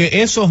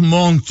porque esos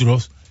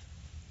monstruos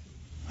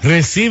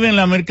reciben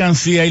la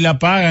mercancía y la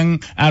pagan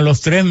a los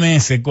 3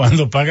 meses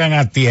cuando pagan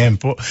a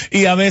tiempo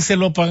y a veces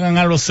lo pagan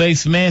a los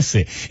 6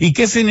 meses. ¿Y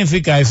qué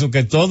significa eso?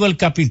 Que todo el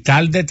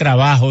capital de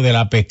trabajo de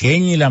la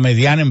pequeña y la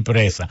mediana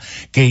empresa,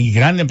 y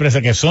grande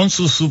empresa, que son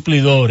sus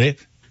suplidores,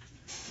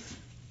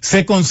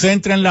 se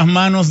concentra en las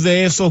manos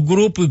de esos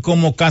grupos y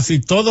como casi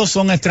todos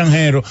son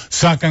extranjeros,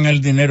 sacan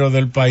el dinero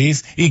del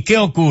país. ¿Y qué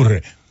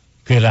ocurre?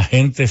 Que la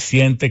gente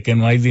siente que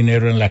no hay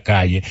dinero en la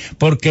calle,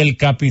 porque el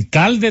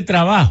capital de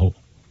trabajo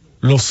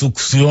lo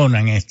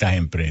succionan estas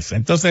empresas.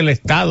 Entonces el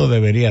Estado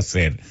debería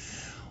ser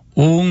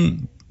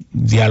un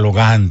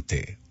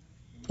dialogante,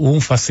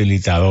 un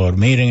facilitador.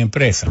 Miren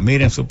empresas,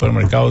 miren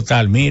supermercado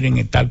tal,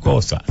 miren tal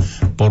cosa.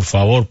 Por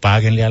favor,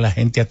 páguenle a la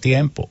gente a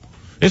tiempo.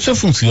 Eso es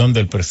función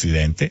del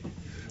presidente.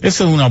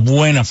 Eso es una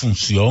buena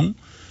función.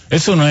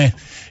 Eso no es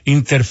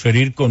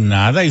interferir con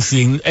nada. Y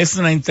si es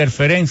una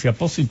interferencia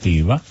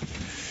positiva,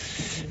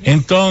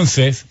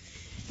 entonces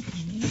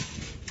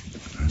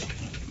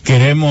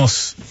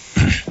queremos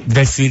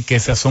decir que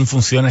esas son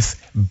funciones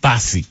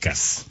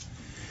básicas.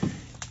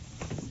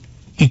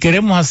 Y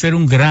queremos hacer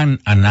un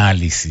gran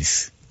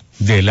análisis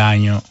del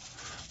año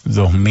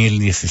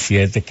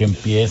 2017 que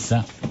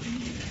empieza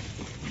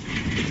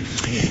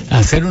a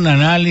hacer un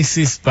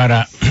análisis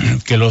para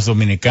que los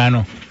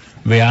dominicanos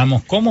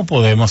veamos cómo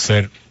podemos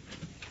ser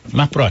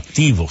más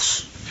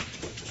proactivos.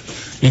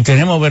 Y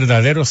tenemos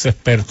verdaderos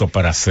expertos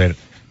para hacer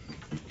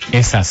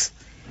esas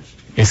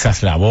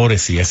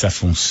labores y esas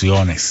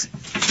funciones.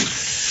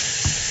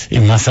 Y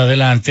más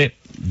adelante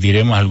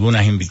diremos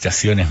algunas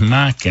invitaciones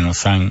más que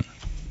nos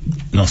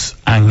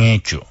han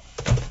hecho.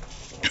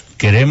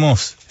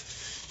 Queremos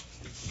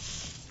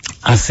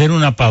hacer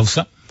una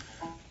pausa,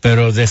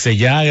 pero desde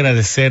ya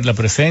agradecer la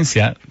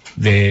presencia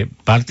de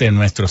parte de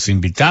nuestros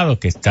invitados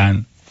que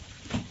están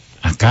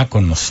acá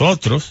con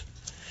nosotros.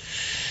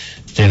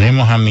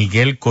 Tenemos a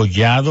Miguel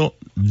Collado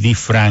Di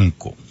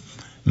Franco.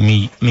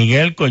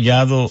 Miguel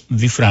Collado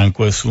Di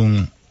Franco es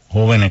un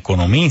joven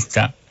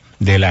economista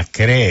de la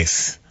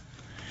CREES.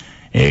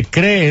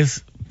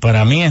 CREES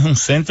para mí es un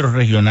centro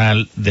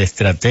regional de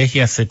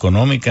estrategias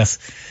económicas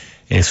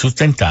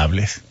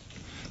sustentables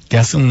que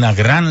hace una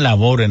gran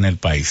labor en el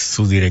país.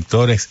 Su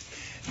director es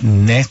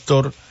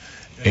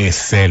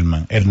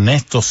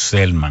Ernesto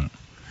Selman.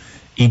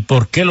 ¿Y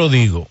por qué lo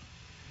digo?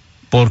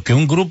 Porque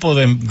un grupo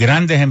de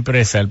grandes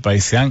empresas del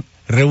país se han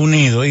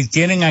reunido y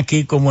tienen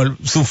aquí como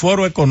su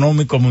foro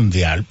económico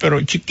mundial,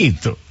 pero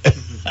chiquito.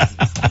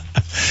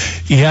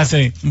 Y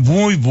hacen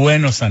muy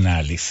buenos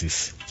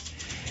análisis.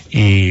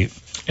 Y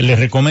les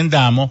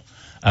recomendamos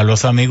a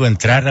los amigos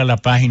entrar a la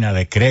página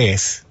de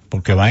CREES,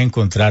 porque van a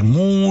encontrar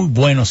muy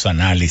buenos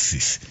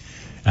análisis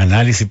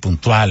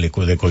puntuales,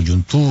 de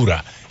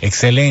coyuntura,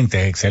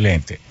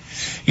 excelente.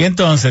 Y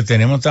entonces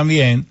tenemos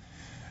también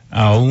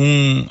a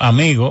un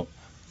amigo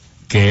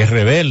que es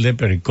rebelde,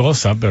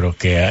 pericosa, pero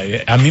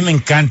que a mí me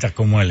encanta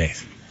como él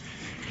es.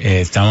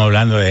 Estamos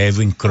hablando de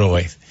Edwin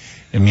Croes,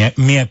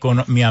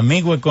 mi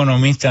amigo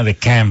economista de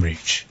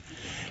Cambridge,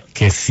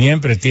 que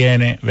siempre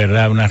tiene,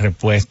 ¿verdad?, una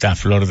respuesta a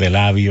flor de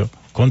labio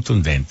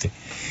contundente.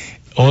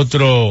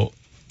 Otro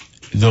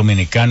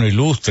dominicano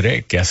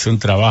ilustre que hace un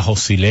trabajo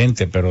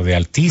silente pero de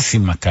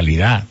altísima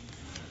calidad,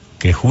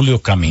 que es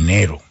Julio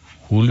Caminero,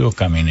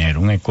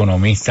 un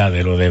economista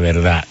de lo de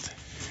verdad.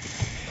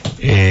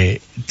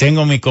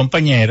 Tengo mi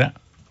compañera,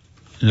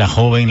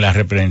 la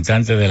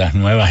representante de las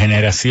nuevas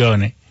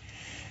generaciones,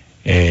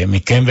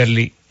 mi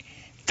Kimberly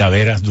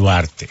Taveras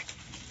Duarte.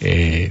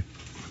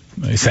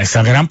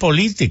 Esa gran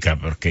política,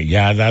 porque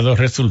ya ha dado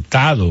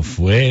resultados,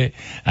 fue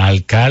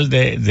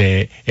alcalde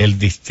del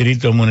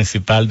distrito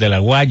municipal de La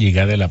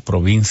Guayiga, de la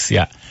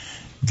provincia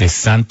de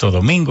Santo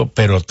Domingo,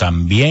 pero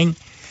también,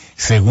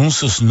 según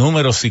sus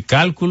números y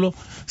cálculos,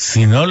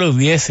 si no le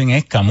hubiesen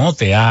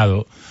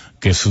escamoteado,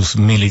 que sus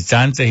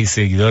militantes y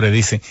seguidores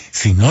dicen,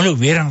 si no le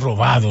hubieran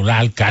robado la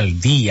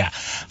alcaldía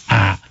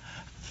a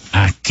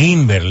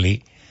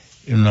Kimberly,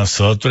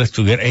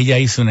 ella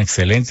hizo una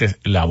excelente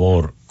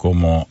labor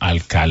como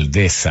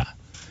alcaldesa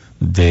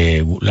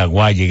de La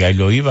Guayiga y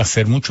lo iba a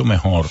hacer mucho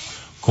mejor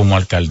como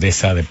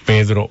alcaldesa de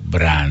Pedro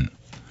Brán.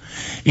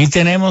 Y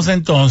tenemos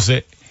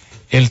entonces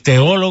el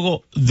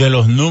teólogo de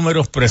los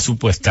números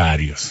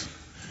presupuestarios,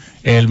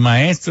 el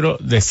maestro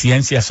de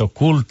ciencias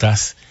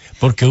ocultas,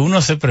 porque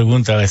uno se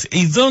pregunta a veces,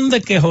 ¿y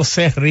dónde que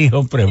José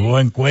Rijo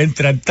Prevó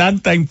encuentra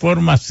tanta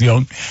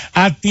información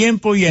a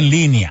tiempo y en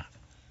línea?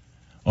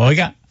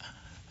 Oiga,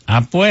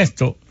 ha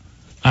puesto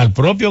al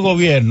propio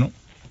gobierno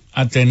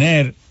a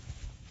tener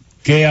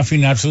que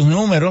afinar sus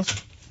números,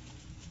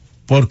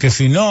 porque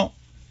si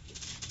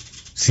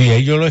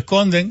ellos lo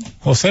esconden,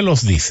 José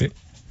los dice,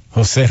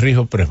 José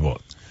Rijo Prevó,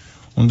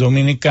 un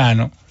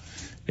dominicano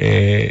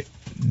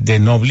de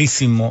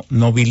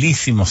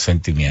nobilísimo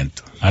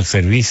sentimiento al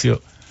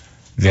servicio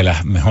de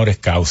las mejores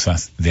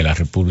causas de la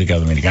República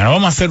Dominicana.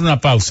 Vamos a hacer una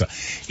pausa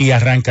y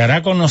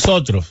arrancará con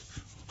nosotros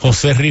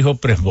José Rijo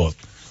Presbot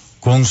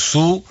con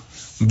su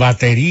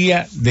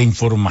batería de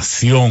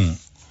información,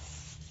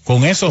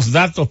 con esos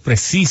datos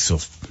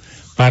precisos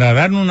para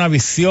darnos una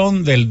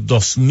visión del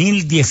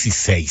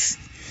 2016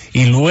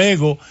 y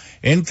luego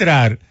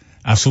entrar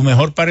a su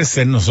mejor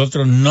parecer.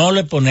 Nosotros no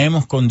le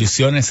ponemos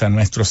condiciones a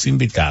nuestros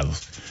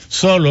invitados,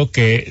 solo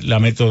que la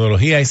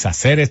metodología es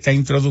hacer esta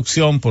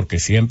introducción porque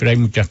siempre hay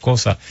muchas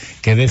cosas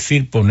que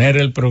decir, poner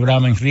el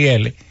programa en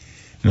rieles.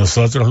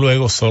 Nosotros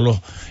luego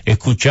solo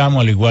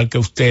escuchamos al igual que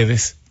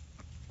ustedes,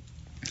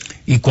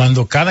 y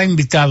cuando cada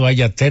invitado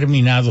haya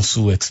terminado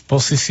su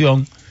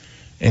exposición,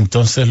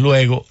 entonces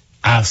luego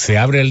se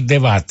abre el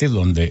debate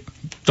donde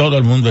todo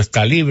el mundo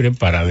está libre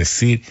para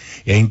decir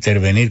e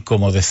intervenir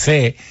como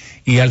desee,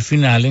 y al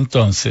final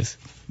entonces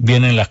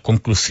vienen las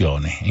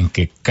conclusiones en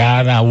que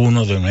cada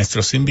uno de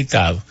nuestros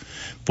invitados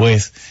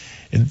pues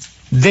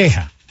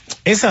deja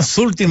esas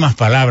últimas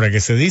palabras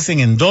que se dicen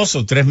en 2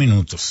 o 3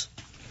 minutos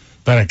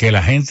para que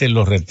la gente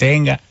lo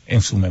retenga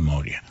en su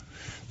memoria.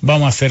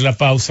 Vamos a hacer la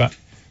pausa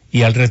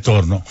y al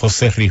retorno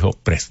José Rijo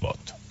Presbot.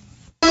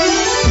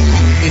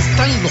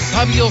 Están los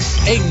sabios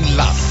en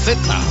la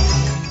Z.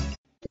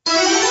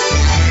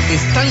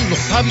 Están los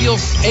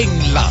sabios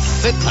en la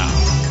Z.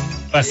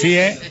 Así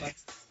es.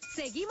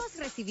 Seguimos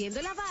recibiendo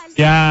el aval.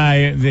 Ya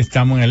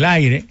estamos en el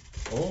aire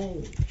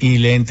y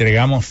le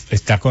entregamos,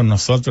 está con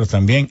nosotros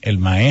también el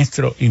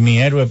maestro y mi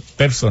héroe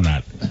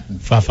personal,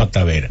 Fafa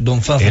Tavera.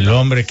 Don Fafa. El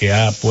hombre que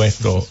ha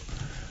puesto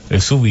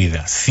su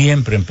vida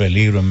siempre en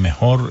peligro,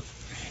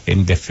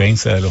 en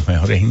defensa de los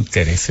mejores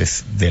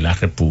intereses de la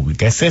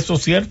República. ¿Es eso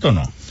cierto o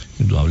no?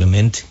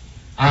 Indudablemente.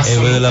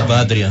 Héroe de la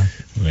patria.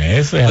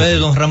 Eso es así.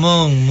 Don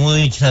Ramón,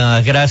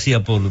 muchas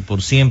gracias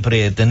por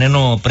siempre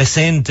tenernos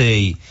presente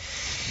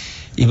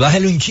y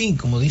bájale un chin,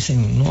 como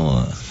dicen, ¿no?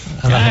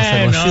 A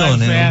las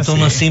observaciones. No, Esto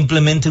no es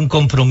simplemente un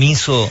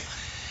compromiso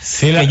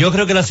que yo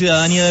creo que la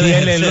ciudadanía debe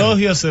ejercer. Si el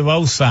elogio se va a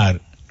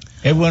usar,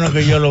 es bueno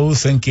que yo lo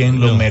use en quien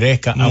lo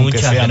merezca, aunque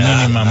sea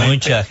mínimamente.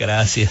 Muchas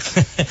gracias.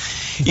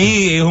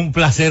 Y es un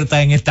placer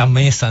estar en esta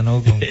mesa,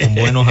 ¿no? Con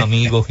buenos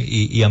amigos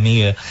y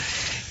amigas.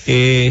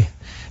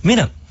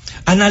 Mira,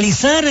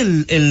 analizar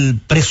el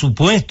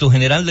presupuesto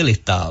general del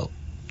Estado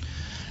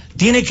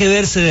tiene que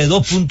verse de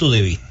 2 puntos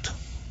de vista.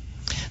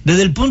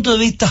 Desde el punto de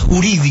vista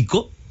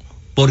jurídico,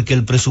 porque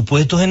el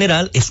presupuesto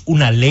general es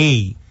una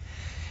ley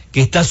que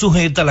está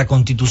sujeta a la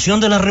Constitución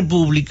de la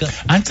República.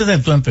 Antes de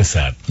tú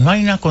empezar, no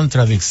hay una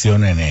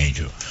contradicción en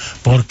ello,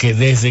 porque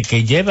desde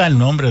que lleva el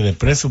nombre de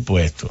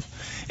presupuesto,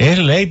 es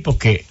ley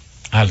porque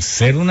al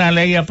ser una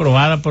ley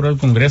aprobada por el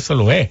Congreso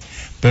lo es,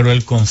 pero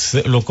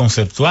lo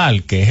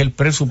conceptual, que es el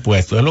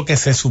presupuesto, es lo que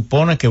se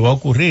supone que va a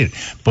ocurrir.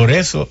 Por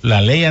eso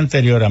la ley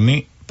anterior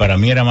para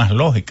mí era más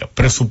lógica,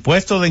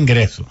 presupuesto de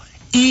ingresos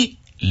y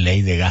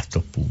ley de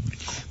gastos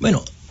públicos.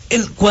 Bueno,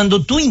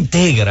 cuando tú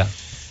integras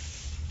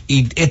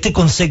y este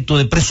concepto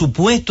de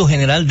presupuesto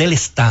general del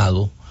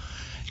Estado,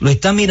 lo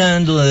está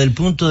mirando desde el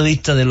punto de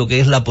vista de lo que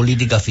es la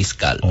política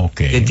fiscal,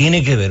 que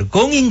tiene que ver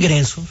con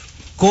ingresos,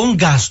 con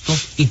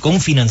gastos y con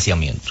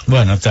financiamiento.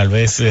 Bueno, tal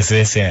vez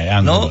desde ese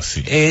ángulo, ¿no?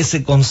 Sí.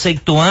 Ese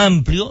concepto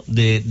amplio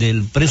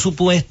del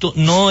presupuesto,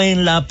 no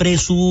en la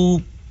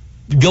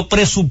yo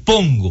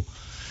presupongo.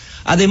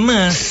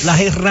 Además, las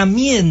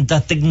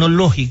herramientas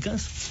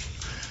tecnológicas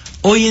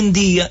hoy en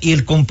día y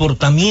el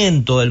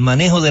comportamiento, el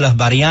manejo de las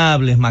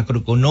variables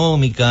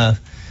macroeconómicas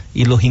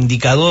y los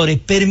indicadores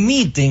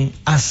permiten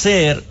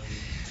hacer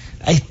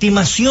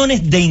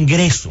estimaciones de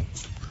ingreso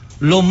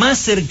lo más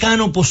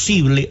cercano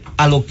posible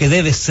a lo que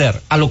debe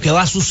ser, a lo que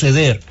va a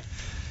suceder.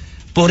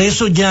 Por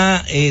eso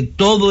ya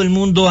todo el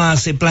mundo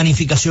hace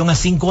planificación a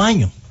 5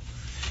 años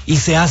y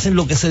se hacen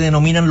lo que se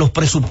denominan los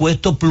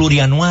presupuestos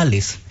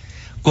plurianuales,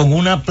 con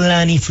una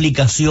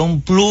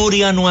planificación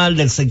plurianual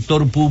del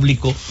sector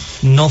público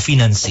no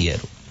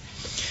financiero.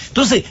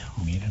 Entonces,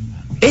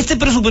 este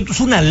presupuesto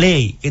es una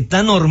ley que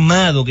está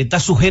normado, que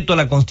está sujeto a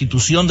la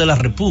Constitución de la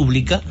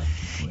República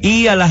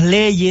y a las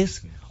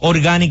leyes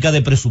orgánicas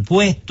de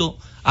presupuesto,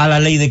 a la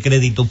ley de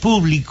crédito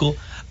público,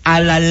 a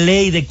la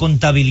ley de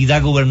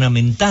contabilidad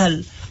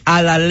gubernamental,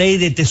 a la ley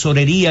de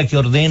tesorería que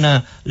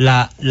ordena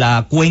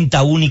la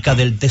cuenta única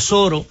del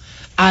Tesoro,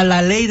 a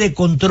la ley de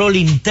control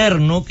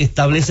interno que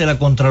establece la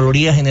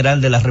Contraloría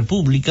General de la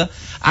República,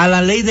 a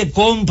la ley de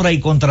compra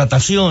y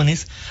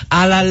contrataciones,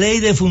 a la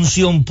ley de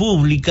función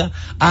pública,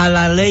 a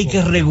la ley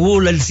que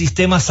regula el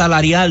sistema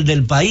salarial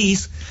del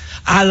país,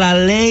 a la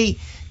ley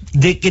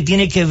que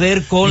tiene que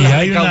ver con la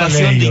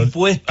recaudación de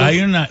impuestos. Hay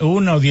una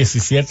o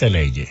 17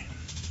 leyes.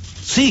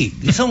 Sí,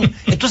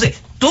 entonces,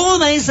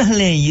 todas esas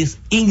leyes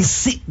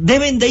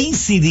deben de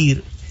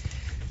incidir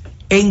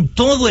en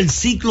todo el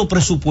ciclo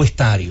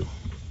presupuestario,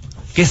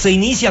 que se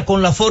inicia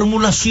con la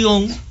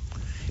formulación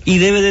y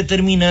debe de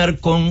terminar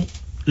con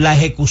la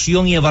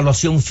ejecución y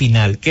evaluación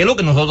final, que es lo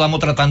que nosotros estamos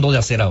tratando de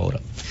hacer ahora.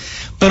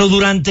 Pero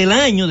durante el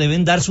año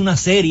deben darse una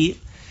serie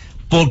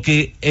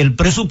porque el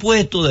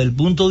presupuesto, desde el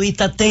punto de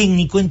vista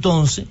técnico,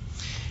 entonces,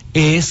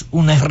 es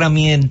una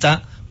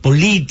herramienta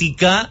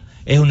política,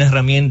 es una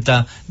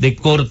herramienta de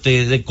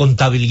corte de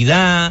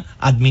contabilidad,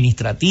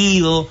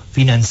 administrativo,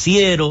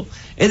 financiero.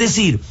 Es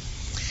decir,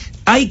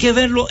 hay que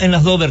verlo en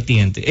las dos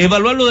vertientes,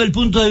 evaluarlo desde el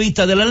punto de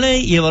vista de la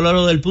ley y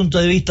evaluarlo desde el punto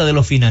de vista de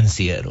lo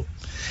financiero.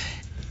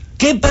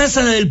 ¿Qué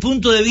pasa desde el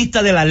punto de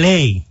vista de la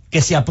ley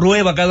que se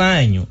aprueba cada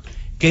año?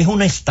 Que es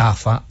una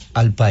estafa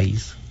al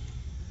país.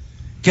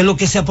 Que lo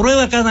que se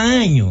aprueba cada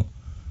año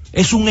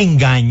es un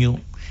engaño,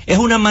 es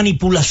una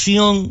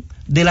manipulación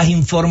de las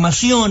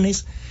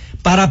informaciones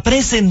para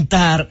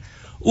presentar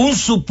un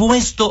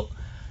supuesto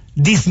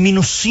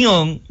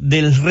disminución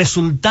del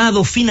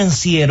resultado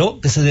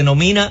financiero que se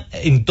denomina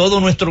en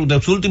todos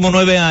los últimos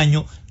 9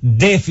 años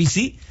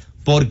déficit,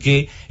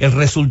 porque el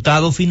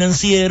resultado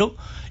financiero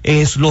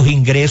es los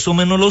ingresos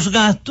menos los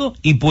gastos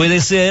y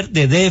puede ser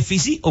de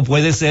déficit o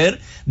puede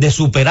ser de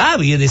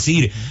superávit, es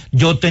decir,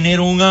 yo tener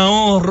un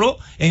ahorro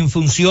en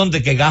función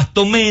de que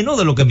gasto menos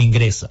de lo que me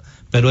ingresa.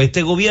 Pero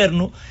este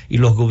gobierno y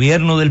los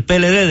gobiernos del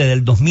PLD desde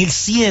el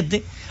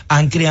 2007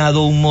 han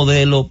creado un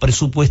modelo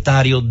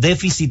presupuestario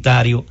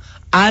deficitario,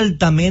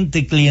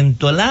 altamente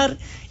clientelar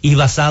y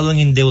basado en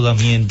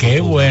endeudamiento.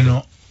 Qué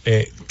bueno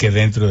que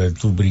dentro de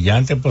tu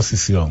brillante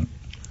posición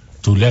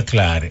tú le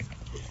aclares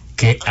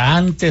que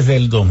antes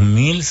del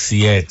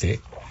 2007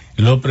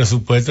 los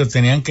presupuestos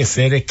tenían que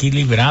ser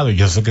equilibrados.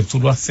 Yo sé que tú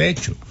lo has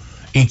hecho.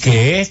 Y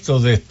que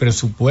estos de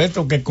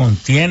presupuestos que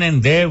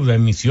contienen deuda,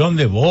 emisión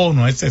de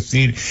bonos, es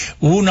decir,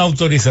 una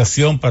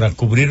autorización para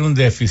cubrir un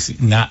déficit,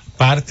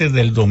 parte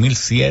del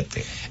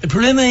 2007. El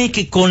problema es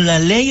que con la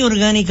ley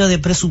orgánica de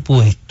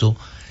presupuesto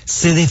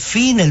se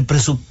define el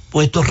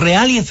presupuesto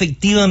real y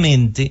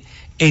efectivamente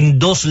en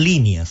 2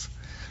 líneas.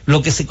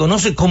 Lo que se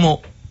conoce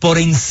como por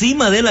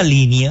encima de la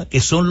línea, que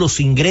son los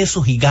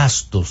ingresos y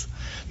gastos,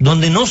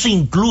 donde no se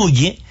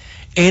incluye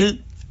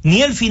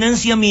ni el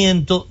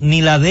financiamiento,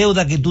 ni la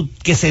deuda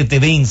que se te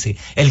vence,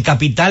 el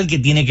capital que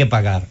tiene que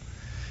pagar.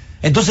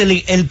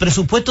 Entonces el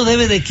presupuesto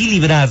debe de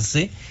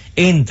equilibrarse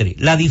entre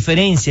la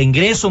diferencia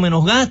ingreso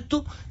menos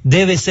gasto,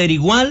 debe ser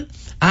igual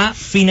a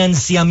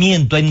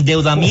financiamiento,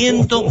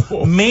 endeudamiento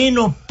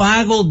menos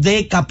pago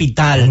de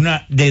capital,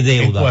 una de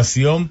deuda.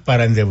 Ecuación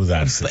para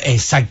endeudarse.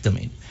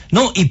 Exactamente.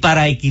 No, y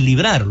para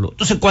equilibrarlo.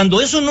 Entonces, cuando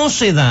eso no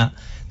se da,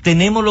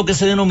 tenemos lo que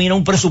se denomina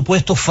un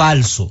presupuesto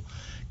falso,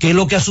 que es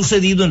lo que ha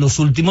sucedido en los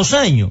últimos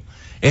años.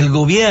 El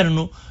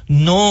gobierno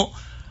no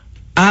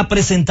ha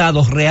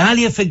presentado real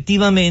y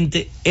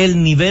efectivamente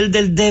el nivel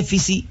del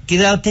déficit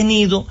que ha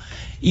tenido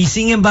y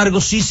sin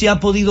embargo sí se ha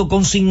podido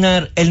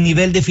consignar el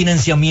nivel de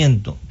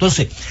financiamiento.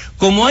 Entonces,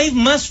 como hay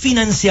más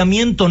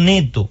financiamiento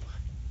neto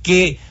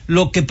que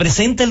lo que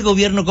presenta el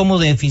gobierno como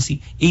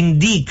déficit,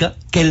 indica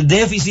que el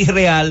déficit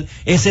real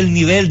es el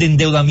nivel de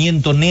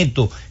endeudamiento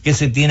neto que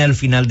se tiene al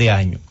final de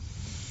año.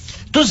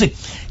 Entonces,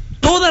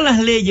 todas las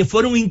leyes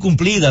fueron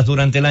incumplidas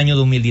durante el año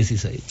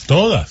 2016.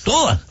 Todas.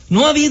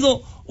 No ha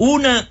habido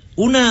un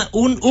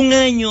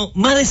año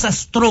más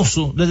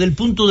desastroso desde el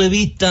punto de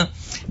vista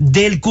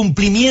del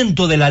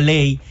cumplimiento de la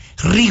ley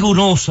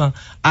rigurosa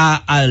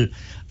al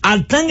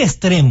tan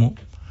extremo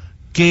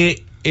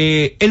que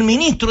el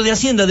ministro de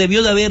Hacienda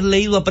debió de haberle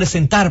ido a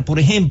presentar, por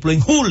ejemplo,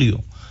 en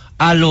julio,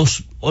 a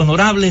los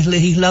honorables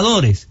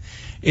legisladores,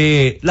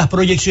 las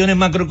proyecciones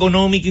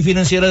macroeconómicas y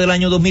financieras del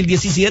año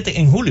 2017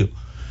 en julio.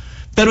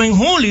 Pero en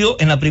julio,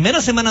 en la primera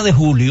semana de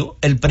julio,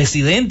 el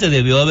presidente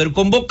debió haber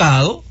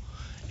convocado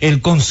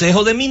el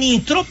Consejo de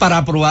Ministros para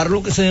aprobar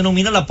lo que se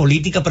denomina la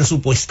política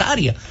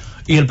presupuestaria.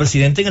 Y el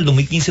presidente en el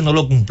 2015 no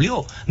lo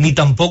cumplió, ni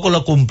tampoco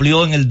lo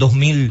cumplió en el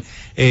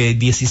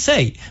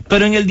 2016.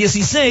 Pero en el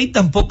 16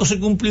 tampoco se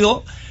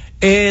cumplió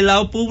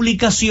la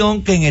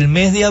publicación que en el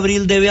mes de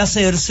abril debe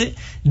hacerse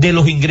de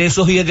los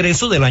ingresos y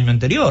egresos del año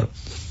anterior.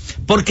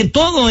 Porque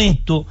todo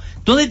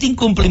este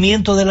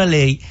incumplimiento de la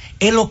ley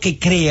es lo que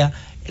crea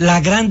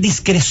la gran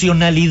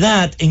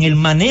discrecionalidad en el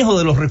manejo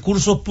de los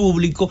recursos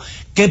públicos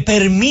que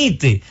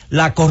permite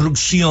la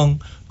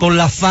corrupción por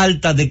la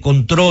falta de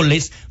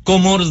controles,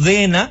 como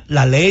ordena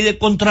la Ley de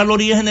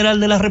Contraloría General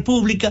de la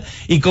República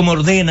y como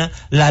ordena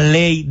la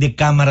Ley de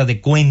Cámara de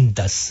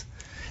Cuentas.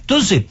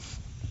 Entonces,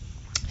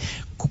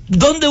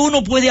 ¿dónde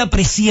uno puede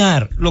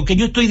apreciar lo que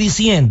yo estoy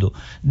diciendo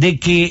de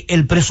que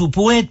el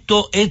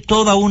presupuesto es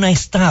toda una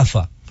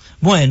estafa?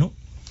 Bueno,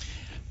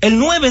 el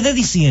 9 de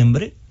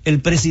diciembre el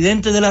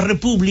presidente de la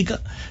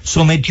República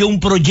sometió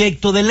un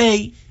proyecto de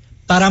ley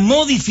para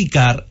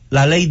modificar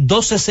la ley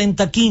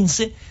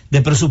 26015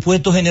 de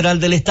Presupuesto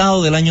General del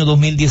Estado del año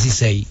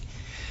 2016.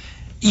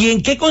 ¿Y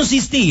en qué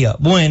consistía?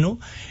 Bueno,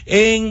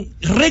 en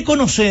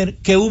reconocer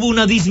que hubo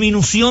una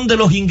disminución de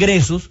los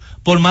ingresos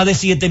por más de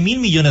 7,000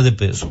 millones de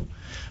pesos.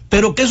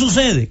 Pero ¿qué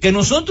sucede? Que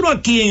nosotros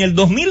aquí en el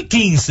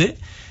 2015,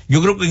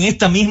 yo creo que en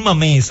esta misma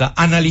mesa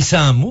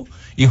analizamos,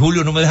 y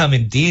Julio no me deja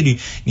mentir,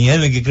 ni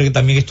Edwin, que creo que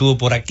también estuvo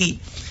por aquí,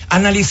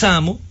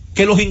 analizamos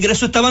que los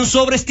ingresos estaban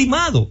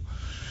sobreestimados,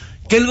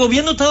 que el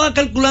gobierno estaba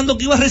calculando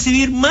que iba a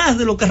recibir más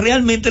de lo que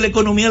realmente la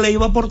economía le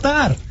iba a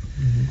aportar.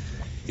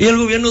 Y el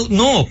gobierno,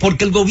 no,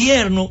 porque el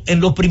gobierno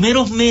en los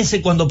primeros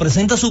meses, cuando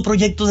presenta su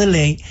proyecto de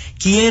ley,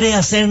 quiere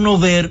hacernos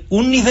ver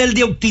un nivel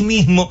de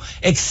optimismo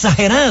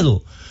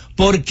exagerado,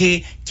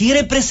 porque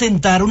quiere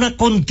presentar una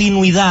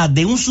continuidad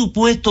de un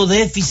supuesto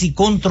déficit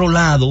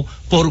controlado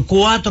por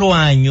 4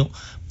 años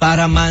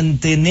para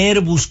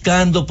mantener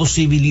buscando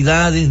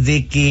posibilidades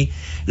de que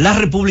la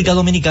República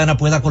Dominicana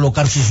pueda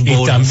colocar sus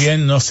bonos. Y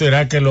también, ¿no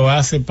será que lo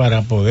hace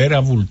para poder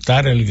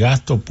abultar el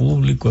gasto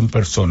público en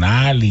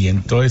personal y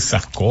en todas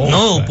esas cosas?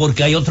 No,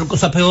 porque hay otra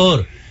cosa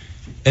peor.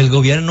 El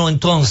gobierno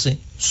entonces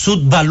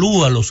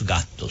subvalúa los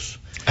gastos.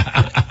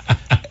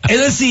 Es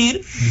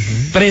decir,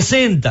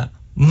 presenta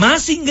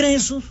más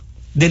ingresos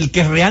del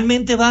que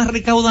realmente va a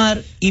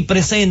recaudar y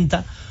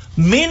presenta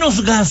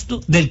menos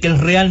gasto del que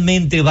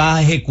realmente va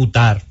a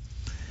ejecutar.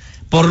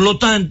 Por lo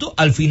tanto,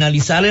 al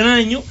finalizar el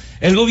año,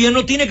 el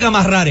gobierno tiene que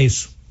amarrar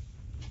eso.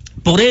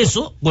 Por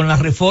eso, con la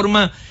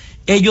reforma,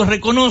 ellos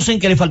reconocen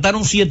que le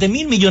faltaron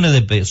 7,000 millones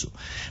de pesos.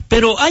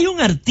 Pero hay un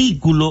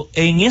artículo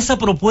en esa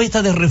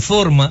propuesta de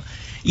reforma,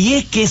 y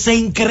es que se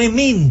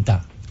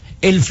incrementa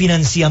el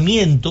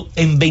financiamiento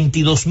en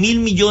 22,000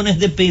 millones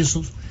de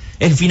pesos,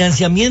 el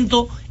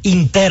financiamiento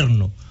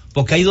interno,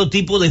 porque hay 2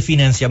 tipos de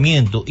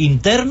financiamiento,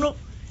 interno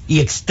y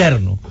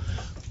externo.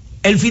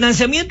 El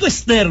financiamiento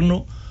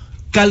externo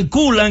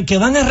calculan que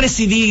van a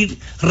recibir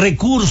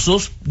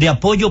recursos de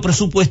apoyo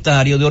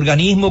presupuestario de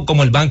organismos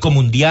como el Banco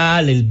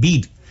Mundial, el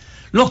BID,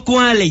 los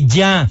cuales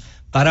ya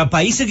para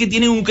países que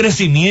tienen un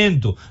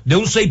crecimiento de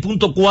un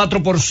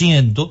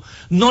 6.4%,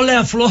 no le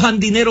aflojan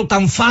dinero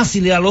tan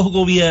fácil a los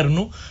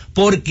gobiernos,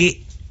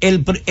 porque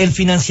el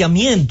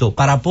financiamiento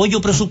para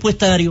apoyo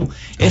presupuestario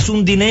es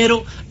un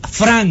dinero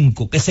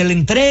franco que se le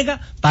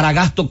entrega para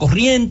gasto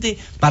corriente,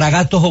 para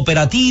gastos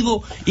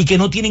operativos, y que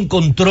no tienen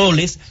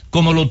controles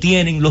como lo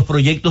tienen los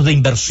proyectos de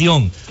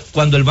inversión.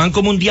 Cuando el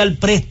Banco Mundial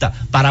presta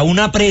para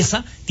una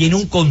presa, tiene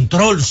un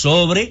control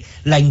sobre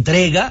la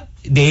entrega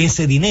de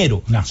ese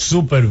dinero. Una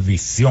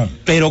supervisión.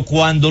 Pero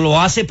cuando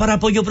lo hace para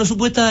apoyo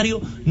presupuestario,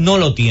 no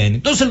lo tiene.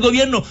 Entonces el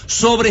gobierno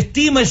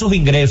sobreestima esos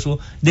ingresos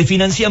de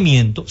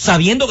financiamiento,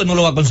 sabiendo que no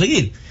lo va a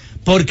conseguir,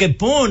 porque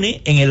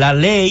pone en la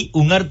ley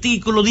un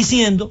artículo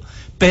diciendo: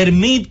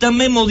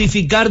 permítanme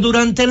modificar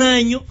durante el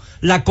año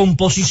la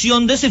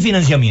composición de ese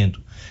financiamiento.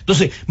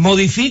 Entonces,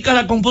 modifica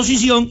la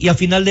composición y a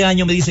final de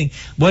año me dicen,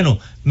 bueno,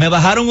 me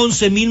bajaron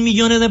 11,000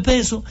 millones de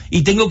pesos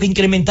y tengo que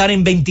incrementar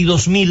en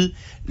 22,000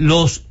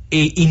 los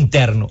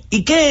internos.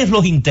 ¿Y qué es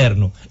los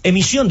internos?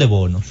 Emisión de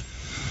bonos.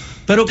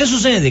 Pero ¿qué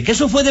sucede? Que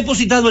eso fue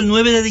depositado el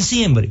 9 de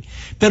diciembre,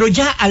 pero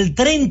ya al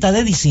 30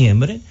 de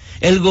diciembre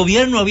el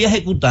gobierno había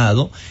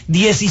ejecutado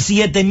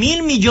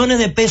 17,000 millones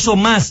de pesos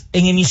más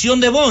en emisión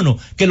de bonos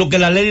que lo que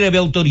la ley le había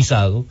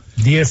autorizado.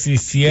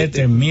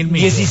 17,000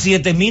 millones.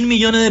 17,000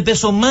 millones de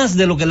pesos más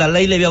de lo que la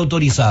ley le había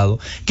autorizado.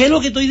 ¿Qué es lo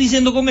que estoy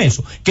diciendo con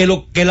eso? Que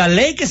la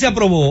ley que se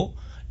aprobó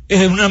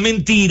es una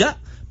mentira,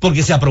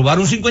 porque se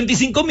aprobaron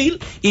 55,000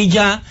 y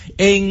ya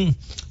en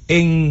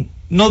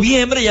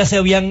noviembre ya se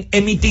habían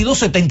emitido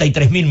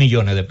 73,000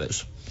 millones de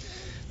pesos.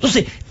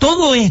 Entonces,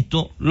 todo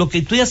esto, lo que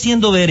estoy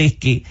haciendo ver es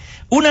que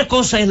una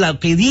cosa es lo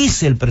que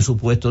dice el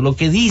presupuesto, lo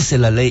que dice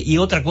la ley, y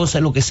otra cosa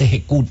es lo que se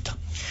ejecuta.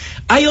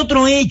 Hay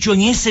otro hecho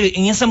en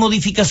esa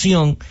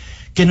modificación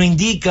que nos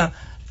indica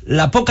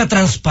la poca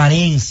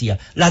transparencia,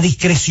 la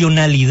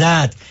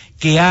discrecionalidad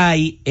que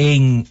hay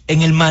en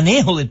el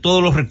manejo de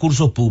todos los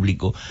recursos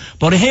públicos.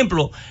 Por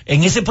ejemplo,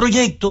 en ese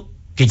proyecto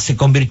que se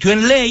convirtió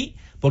en ley,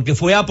 porque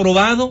fue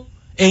aprobado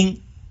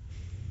en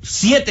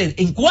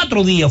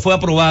 4 días fue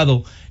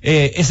aprobado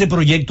ese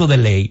proyecto de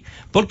ley,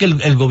 porque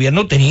el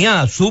gobierno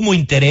tenía sumo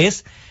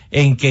interés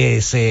en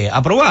que se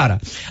aprobara.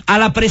 A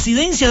la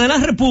presidencia de la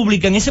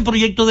República, en ese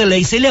proyecto de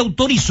ley, se le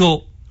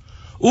autorizó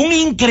un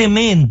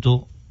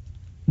incremento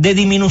de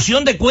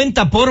disminución de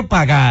cuenta por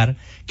pagar,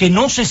 que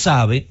no se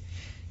sabe,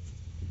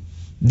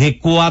 de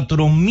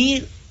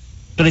 4,000,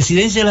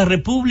 presidencia de la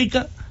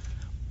República,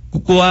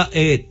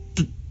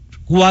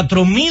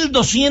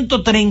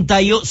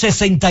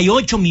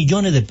 4,268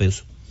 millones de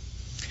pesos.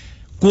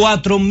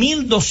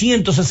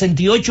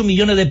 4,268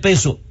 millones de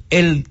pesos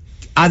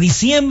a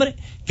diciembre,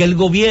 que el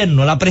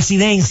gobierno, la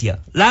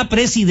presidencia, la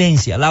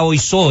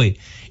OISOE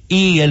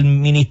y el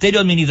Ministerio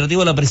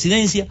Administrativo de la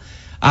Presidencia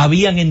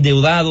habían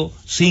endeudado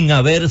sin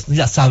haber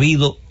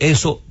sabido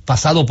eso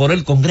pasado por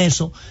el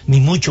Congreso, ni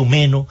mucho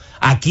menos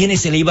a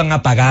quienes se le iban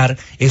a pagar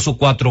esos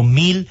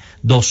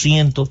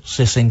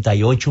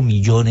 4,268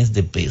 millones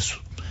de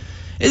pesos.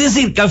 Es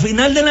decir, que al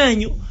final del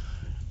año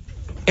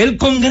el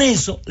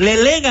Congreso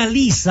le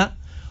legaliza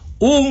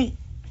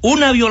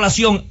una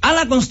violación a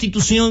la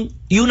Constitución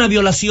y una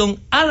violación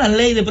a la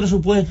ley de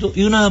presupuesto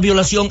y una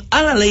violación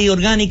a la ley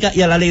orgánica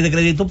y a la ley de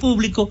crédito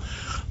público,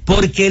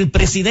 porque el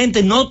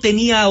presidente no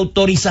tenía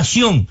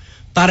autorización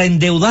para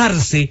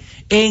endeudarse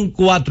en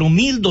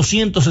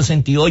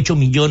 4,268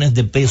 millones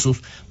de pesos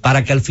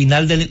para que al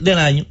final del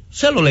año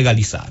se lo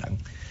legalizaran.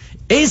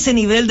 Ese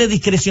nivel de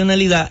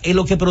discrecionalidad es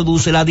lo que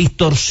produce la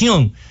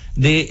distorsión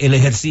del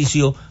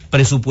ejercicio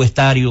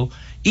presupuestario.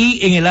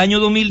 Y en el año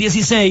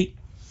 2016,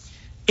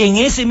 en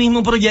ese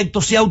mismo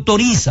proyecto se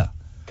autoriza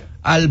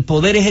al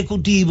Poder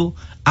Ejecutivo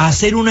a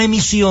hacer una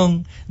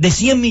emisión de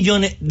 100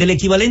 millones, del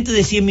equivalente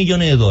de 100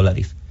 millones de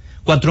dólares,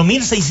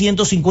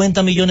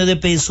 4.650 millones de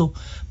pesos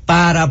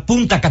para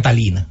Punta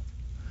Catalina,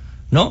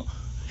 ¿no?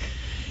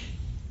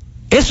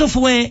 Eso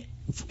fue,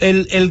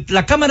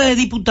 la Cámara de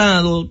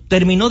Diputados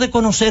terminó de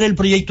conocer el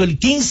proyecto el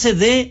 15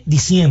 de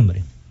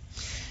diciembre,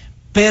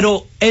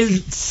 pero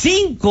el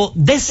 5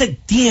 de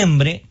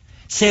septiembre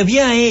se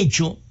había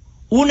hecho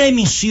una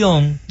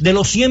emisión de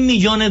los 100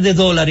 millones de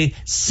dólares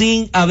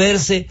sin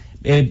haberse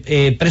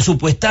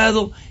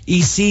presupuestado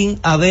y sin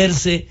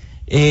haberse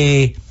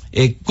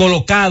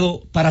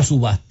colocado para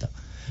subasta.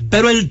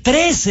 Pero el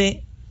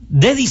 13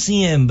 de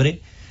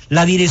diciembre,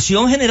 la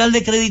Dirección General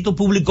de Crédito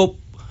Público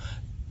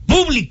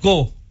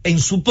publicó en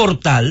su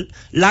portal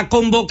la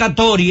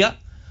convocatoria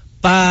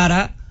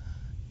para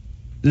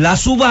la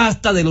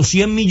subasta de los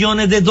 100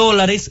 millones de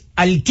dólares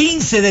al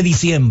 15 de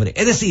diciembre.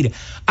 Es decir,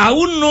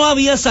 aún no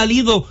había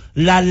salido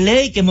la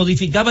ley que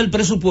modificaba el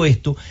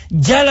presupuesto,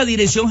 ya la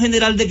Dirección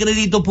General de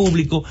Crédito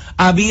Público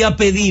había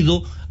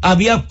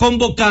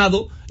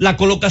convocado la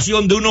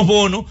colocación de unos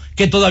bonos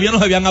que todavía no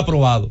se habían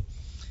aprobado.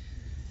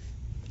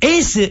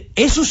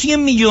 Esos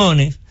 100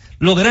 millones,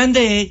 lo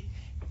grande es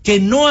que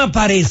no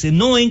aparece,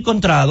 no he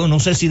encontrado, no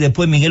sé si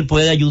después Miguel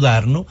puede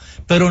ayudarnos,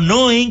 pero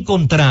no he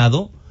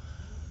encontrado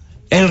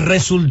el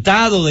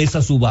resultado de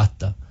esa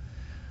subasta.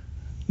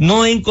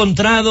 No he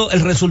encontrado el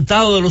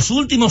resultado de los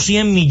últimos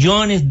 100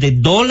 millones de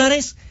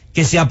dólares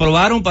que se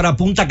aprobaron para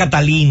Punta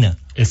Catalina.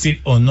 Es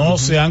decir, o no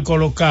se han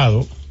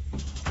colocado,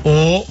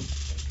 o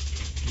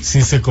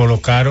si se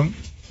colocaron,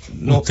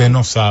 usted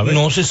no sabe.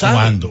 No se sabe.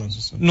 ¿Cuándo?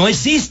 No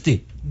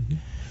existe.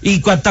 Y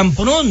tan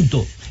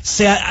pronto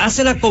se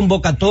hace la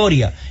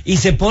convocatoria y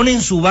se pone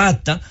en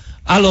subasta,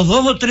 a los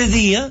 2 o 3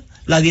 días,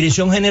 la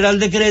Dirección General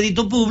de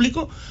Crédito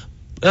Público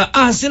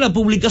hace la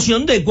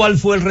publicación de cuál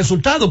fue el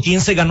resultado,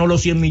 quién se ganó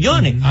los 100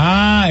 millones.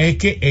 Es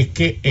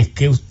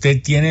que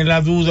usted tiene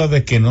la duda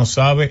de que no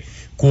sabe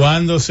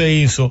cuándo se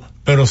hizo,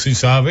 pero sí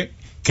sabe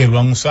que lo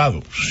han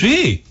usado.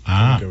 Sí.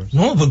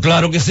 No, pues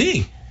claro que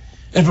sí.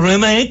 El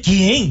problema es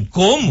quién,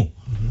 cómo.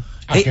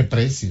 ¿A qué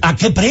precio? ¿A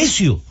qué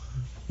precio?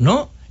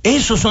 ¿No?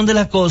 Esos son de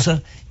las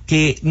cosas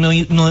que nos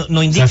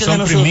indican, o sea,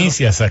 son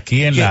primicias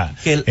aquí en la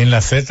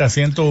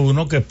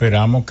Z101, que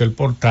esperamos que el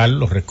portal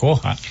los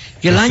recoja.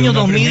 Que el año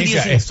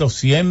 2010 estos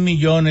 100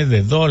 millones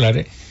de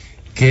dólares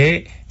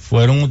que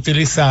fueron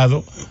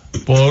utilizados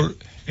por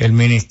el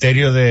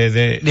Ministerio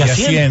de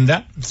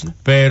Hacienda,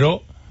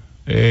 pero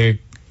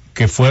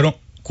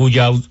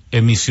cuya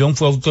emisión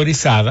fue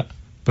autorizada,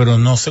 pero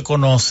no se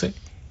conoce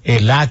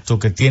el acto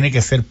que tiene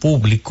que ser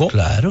público,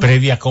 claro,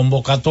 previa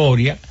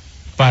convocatoria,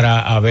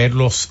 para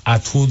haberlos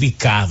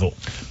adjudicado.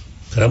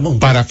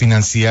 Para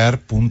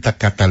financiar Punta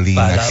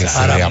Catalina, que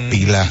se le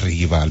apila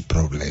arriba al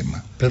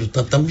problema. Pero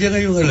también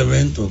hay un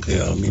elemento que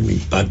a mí me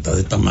impacta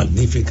de esta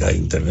magnífica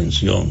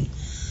intervención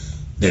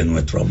de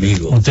nuestro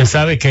amigo. Usted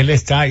sabe que él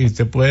está, y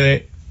usted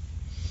puede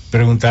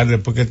preguntar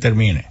después que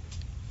termine.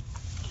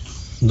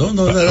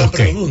 No era la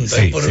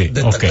pregunta, es por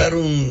destacar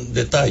un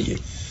detalle.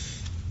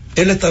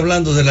 Él está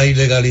hablando de la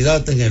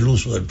ilegalidad en el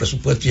uso del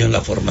presupuesto y en la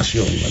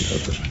formación del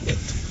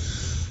presupuesto.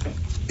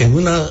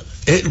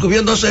 El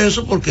gobierno hace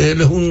eso porque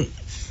él es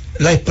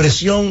la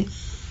expresión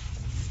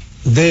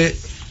de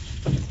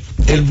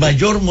el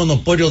mayor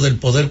monopolio del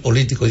poder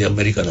político de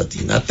América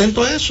Latina.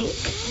 Atento a eso.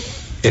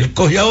 Él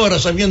coge ahora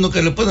sabiendo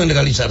que le pueden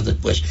legalizar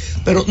después,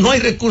 pero no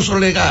hay recursos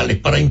legales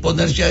para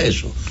imponerse a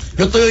eso.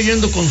 Yo estoy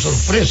oyendo con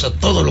sorpresa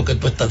todo lo que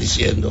tú estás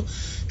diciendo.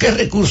 ¿Qué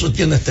recursos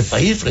tiene este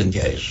país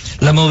frente a eso?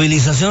 La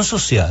movilización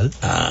social.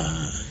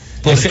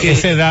 Porque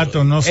ese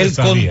dato no se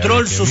sabía. El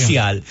control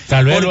social.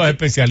 Tal vez los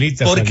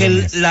especialistas.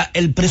 Porque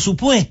el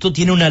presupuesto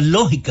tiene una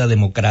lógica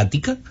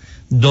democrática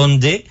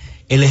donde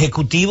el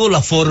Ejecutivo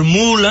la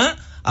formula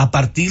a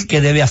partir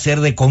que debe hacer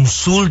de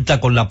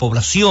consulta con la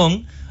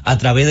población a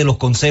través de los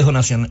consejos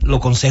nacionales, los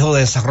consejos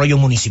de desarrollo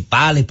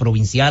municipales,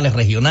 provinciales,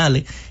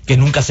 regionales, que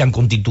nunca se han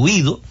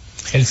constituido.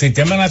 El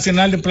Sistema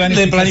Nacional de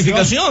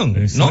Planificación.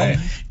 ¿No?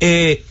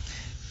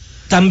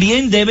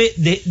 También debe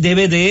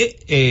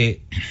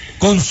de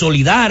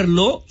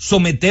consolidarlo,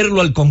 someterlo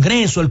al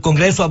Congreso, el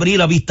Congreso abrir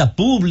la vista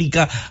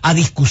pública, a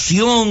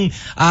discusión,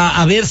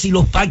 a ver si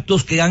los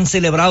pactos que han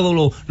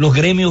celebrado los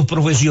gremios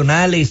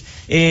profesionales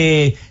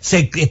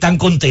están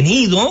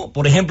contenidos,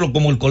 por ejemplo,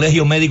 como el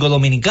Colegio Médico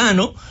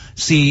Dominicano,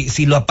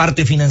 si la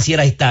parte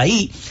financiera está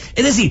ahí.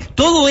 Es decir,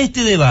 todo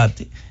este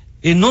debate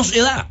no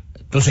se da.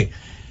 Entonces,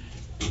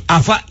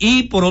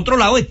 y por otro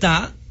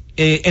un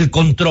el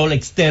control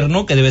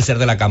externo que debe ser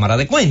de la Cámara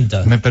de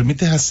Cuentas. ¿Me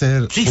permites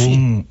hacer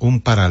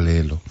un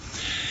paralelo?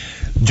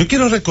 Yo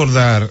quiero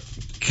recordar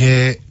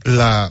que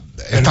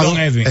Perdón,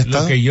 Edwin,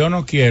 lo que yo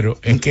no quiero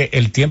es que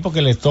el tiempo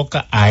que le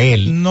toca a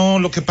él... No,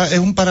 lo que pasa es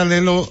un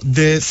paralelo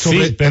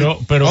sobre... Sí, pero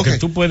okay, que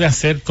tú puedes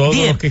hacer todo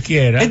lo que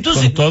quieras.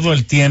 Entonces, con todo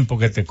el tiempo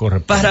que te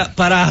corresponde.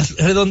 Para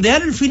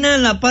redondear el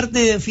final, la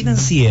parte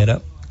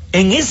financiera,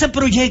 en ese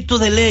proyecto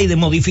de ley de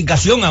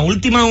modificación a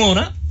última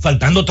hora,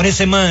 faltando 3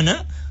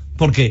 semanas,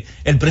 porque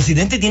el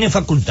presidente tiene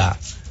facultad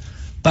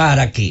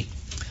para que,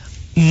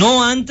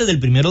 no antes del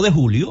 1 de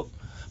julio,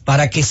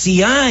 para que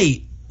si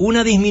hay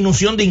una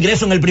disminución de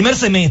ingresos en el primer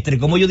semestre,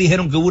 como ellos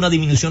dijeron que hubo una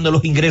disminución de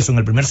los ingresos en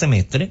el primer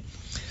semestre,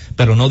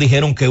 pero no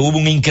dijeron que hubo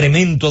un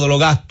incremento de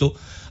los gastos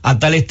a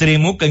tal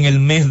extremo que en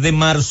el mes de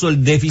marzo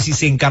el déficit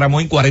se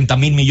encaramó en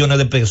 40,000 millones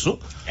de pesos.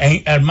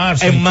 En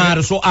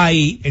marzo,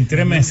 ahí. En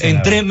 3 meses.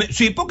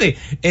 Sí, porque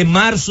en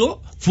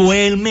marzo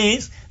fue el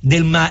mes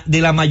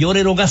de la mayor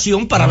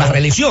erogación para la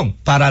reelección,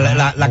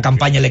 para la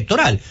campaña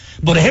electoral.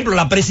 Por ejemplo,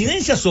 la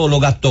presidencia solo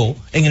gastó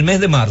en el mes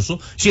de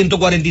marzo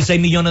 146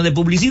 millones de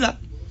publicidad.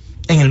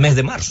 En el mes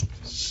de marzo.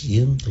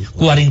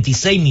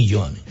 46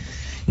 millones.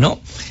 ¿No?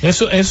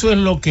 Eso es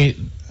lo que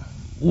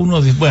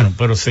uno dice. Bueno,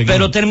 pero seguimos.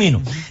 Pero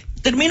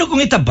termino con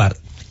esta parte.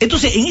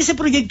 Entonces, en ese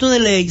proyecto de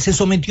ley se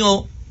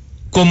sometió,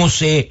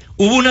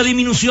 hubo una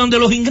disminución de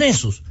los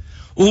ingresos,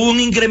 hubo un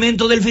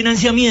incremento del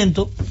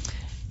financiamiento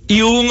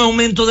y hubo un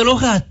aumento de los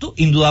gastos,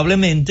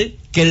 indudablemente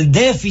que el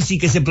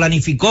déficit que se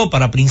planificó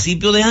para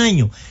principios de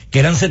año, que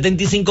eran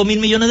 75,000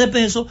 millones de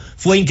pesos,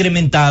 fue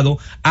incrementado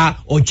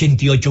a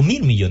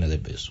 88,000 millones de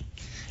pesos.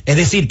 Es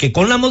decir, que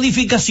con la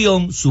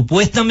modificación,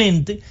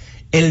 supuestamente,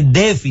 el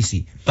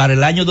déficit para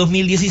el año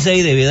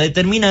 2016 debe de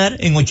terminar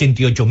en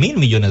 88,000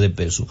 millones de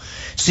pesos.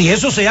 Si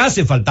eso se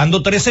hace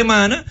faltando 3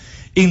 semanas,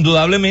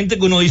 indudablemente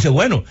que uno dice,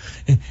 bueno,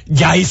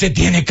 ya ahí se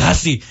tiene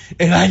casi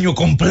el año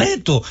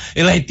completo.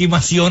 Las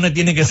estimaciones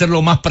tienen que ser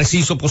lo más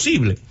preciso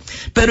posible.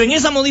 Pero en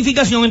esa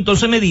modificación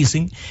entonces me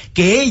dicen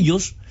que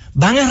ellos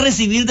van a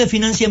recibir de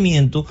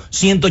financiamiento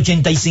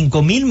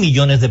 185,000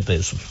 millones de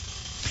pesos.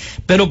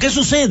 Pero ¿qué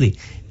sucede?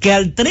 Que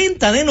al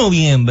 30 de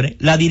noviembre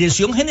la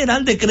Dirección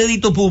General de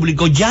Crédito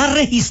Público ya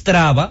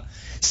registraba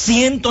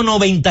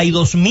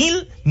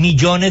 192,000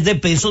 millones de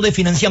pesos de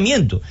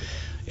financiamiento.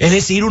 Es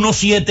decir, unos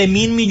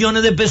 7,000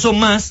 millones de pesos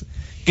más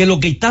que lo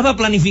que estaba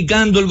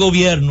planificando el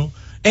gobierno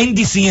en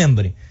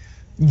diciembre.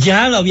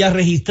 Ya lo había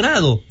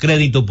registrado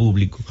Crédito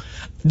Público.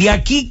 De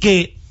aquí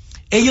que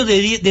ellos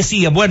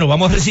decían, bueno,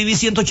 vamos a recibir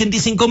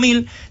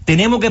 185,000,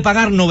 tenemos que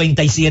pagar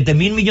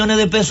 97,000 millones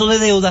de pesos de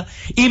deuda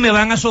y me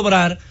van a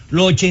sobrar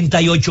los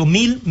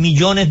 88,000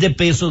 millones de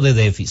pesos de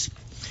déficit.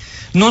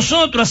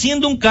 Nosotros,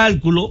 haciendo un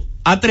cálculo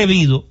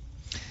atrevido,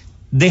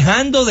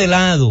 dejando de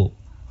lado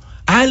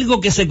algo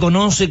que se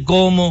conoce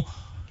como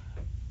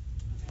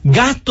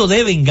gasto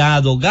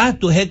devengado,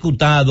 gasto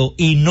ejecutado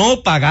y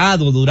no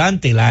pagado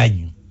durante el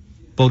año,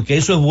 porque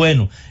eso es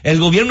bueno. El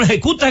gobierno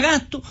ejecuta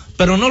gasto,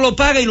 pero no lo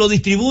paga y lo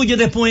distribuye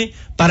después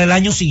para el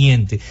año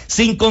siguiente.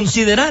 Sin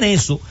considerar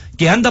eso,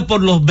 que anda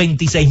por los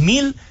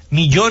 26,000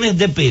 millones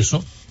de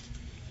pesos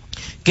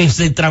que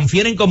se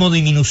transfieren como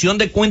disminución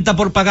de cuenta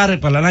por pagar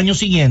para el año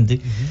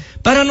siguiente.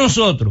 Para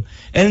nosotros,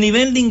 el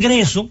nivel de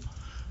ingreso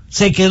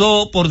se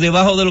quedó por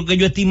debajo de lo que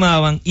ellos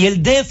estimaban y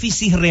el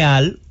déficit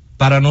real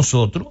para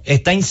nosotros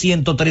está en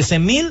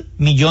 113,000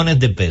 millones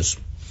de pesos.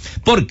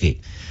 ¿Por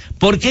qué?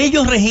 Porque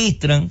ellos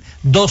registran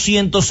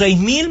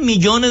 206,000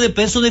 millones de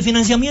pesos de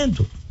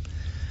financiamiento.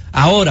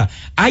 Ahora,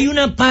 hay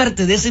una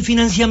parte de ese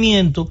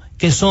financiamiento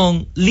que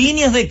son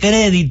líneas de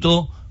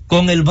crédito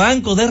con el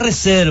Banco de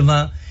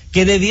Reserva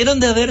que debieron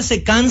de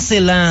haberse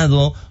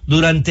cancelado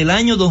durante el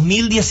año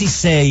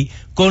 2016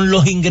 con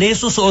los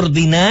ingresos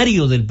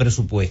ordinarios del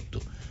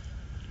presupuesto.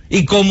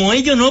 Y como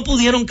ellos no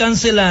pudieron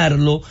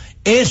cancelarlo,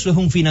 eso es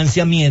un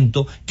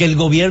financiamiento que el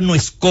gobierno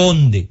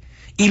esconde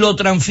y lo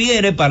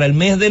transfiere para el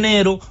mes de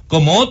enero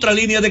como otra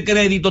línea de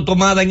crédito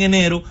tomada en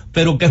enero,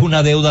 pero que es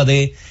una deuda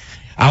de...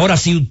 Ahora,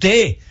 si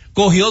usted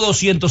cogió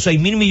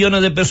 206,000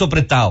 millones de pesos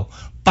prestados,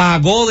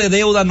 pagó de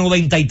deuda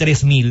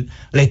 93,000,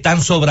 le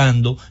están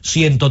sobrando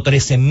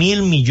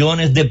 113,000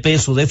 millones de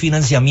pesos de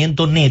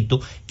financiamiento neto,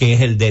 que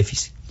es el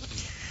déficit.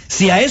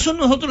 Si a eso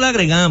nosotros le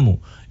agregamos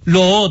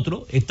lo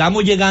otro,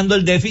 estamos llegando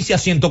el déficit a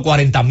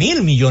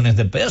 140,000 millones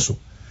de pesos,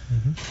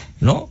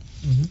 ¿no?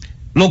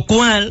 Lo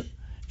cual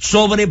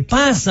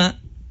sobrepasa,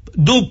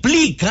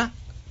 duplica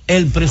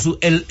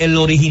el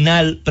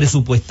original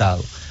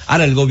presupuestado.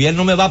 Ahora, el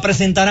gobierno me va a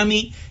presentar a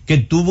mí que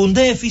tuvo un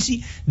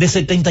déficit de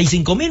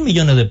 75,000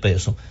 millones de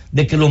pesos,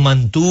 de que lo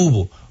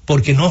mantuvo,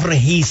 porque no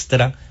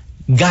registra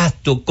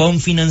gasto con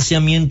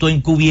financiamiento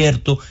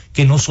encubierto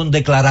que no son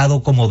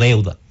declarados como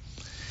deuda.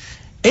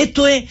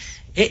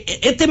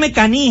 Este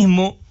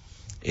mecanismo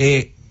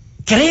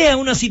crea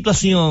una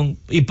situación,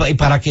 y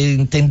para que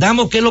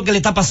entendamos qué es lo que le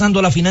está pasando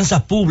a las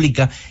finanzas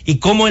públicas y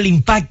cómo el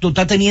impacto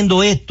está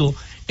teniendo esto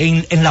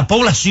en la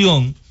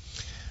población,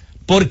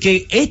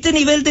 porque este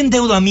nivel de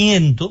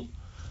endeudamiento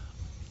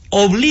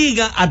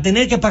obliga a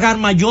tener que pagar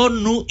mayor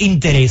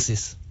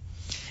intereses.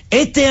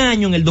 Este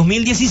año, en el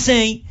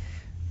 2016,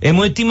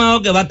 hemos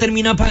estimado que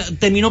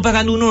terminó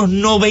pagando unos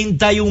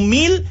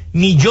 91,000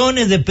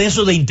 millones de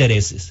pesos de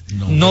intereses.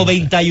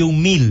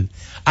 91,000.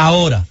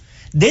 Ahora,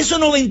 de esos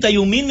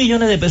 91,000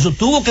 millones de pesos,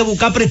 tuvo que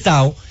buscar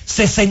prestado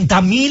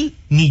 60,000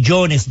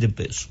 millones de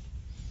pesos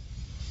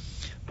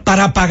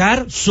para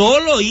pagar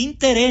solo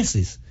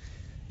intereses,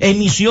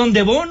 emisión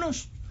de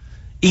bonos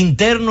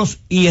internos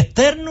y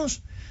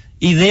externos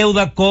y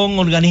deuda con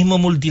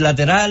organismos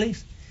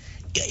multilaterales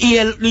Y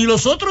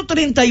los otros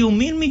 31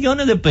 mil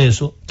millones de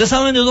pesos, ¿ustedes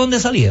saben de dónde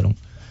salieron?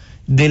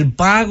 Del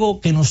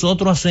pago que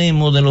nosotros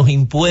hacemos de los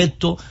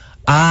impuestos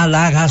a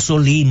la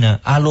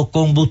gasolina, a los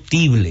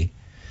combustibles,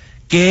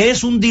 que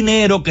es un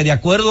dinero que de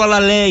acuerdo a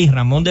la ley,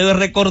 Ramón debe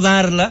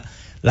recordarla,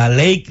 la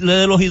ley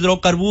de los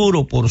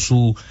hidrocarburos por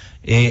su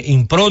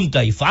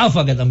impronta y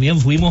FAFA, que también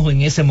fuimos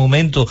en ese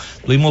momento,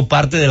 tuvimos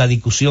parte de la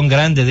discusión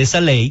grande de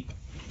esa ley,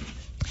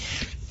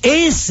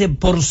 ese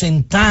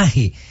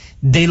porcentaje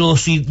de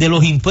los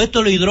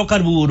impuestos a los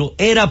hidrocarburos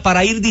era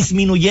para ir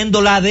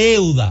disminuyendo la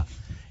deuda,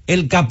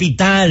 el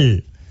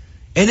capital.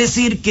 Es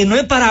decir, que no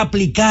es para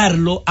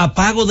aplicarlo a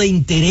pago de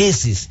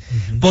intereses,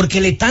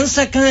 porque le están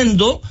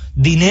sacando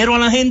dinero a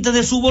la gente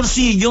de su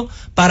bolsillo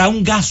para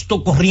un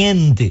gasto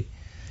corriente.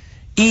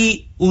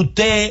 Y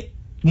usted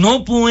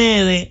no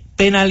puede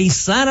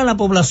penalizar a la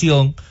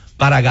población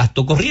para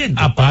gasto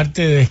corriente.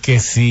 Aparte de que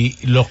si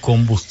los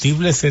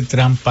combustibles se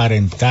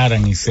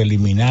transparentaran y se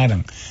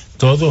eliminaran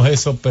todos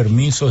esos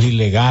permisos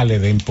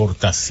ilegales de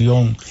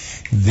importación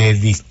de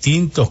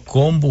distintos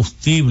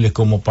combustibles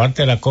como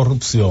parte de la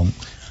corrupción,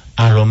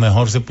 a lo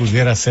mejor se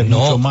pudiera hacer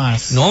mucho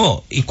más.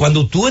 No, y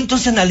cuando tú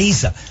entonces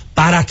analizas,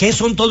 ¿para qué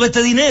son todo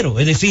este dinero?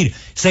 Es decir,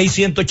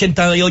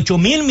 688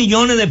 mil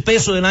millones de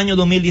pesos del año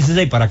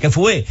 2016, ¿para qué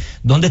fue?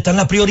 ¿Dónde están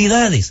las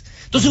prioridades?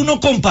 Entonces uno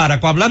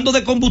compara, hablando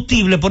de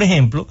combustible, por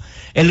ejemplo,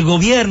 el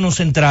gobierno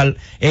central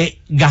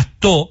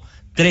gastó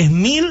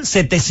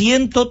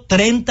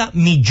 3.730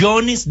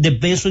 millones de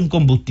pesos en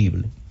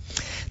combustible.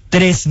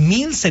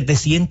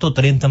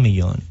 3.730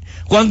 millones.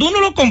 Cuando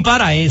uno lo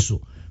compara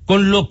eso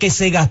con lo que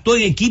se gastó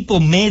en equipo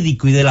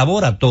médico y de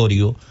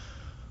laboratorio,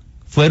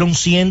 fueron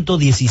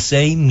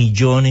 116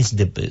 millones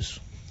de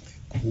pesos.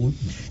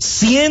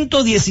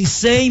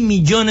 116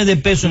 millones de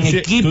pesos en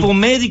equipo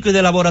médico y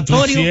de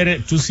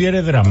laboratorio. Tú sí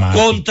eres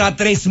dramático. Contra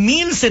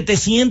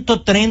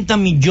 3.730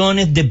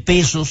 millones de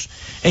pesos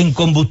en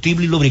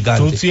combustible y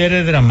lubricante. Tú sí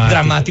eres dramático.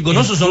 Dramático,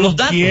 no, esos son los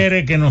datos.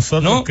 Quiere que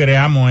nosotros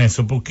creamos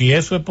eso, porque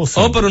eso es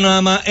posible. Oh, pero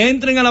nada más,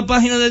 entren a la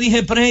página de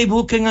DGPRE y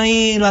busquen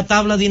ahí la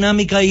tabla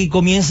dinámica y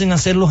comiencen a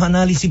hacer los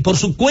análisis por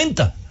su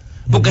cuenta,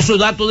 porque eso es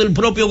dato del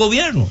propio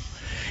gobierno.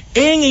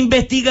 En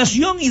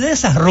investigación y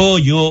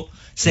desarrollo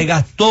se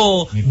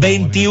gastó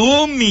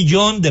 21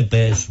 millones de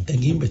pesos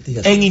en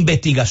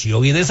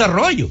investigación y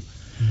desarrollo.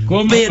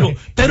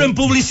 Pero en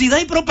publicidad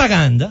y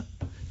propaganda,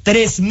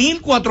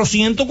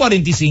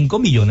 3.445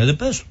 millones de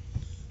pesos.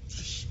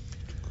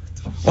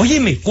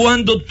 Óyeme,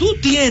 cuando tú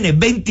tienes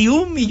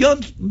 21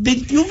 millones de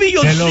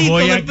pesos. Te lo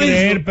voy a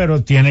creer,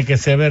 pero tiene que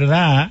ser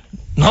verdad.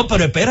 No,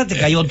 pero espérate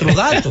que hay otro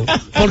dato,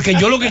 porque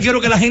yo lo que quiero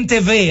que la gente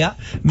vea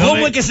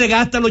cómo es que se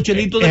gastan los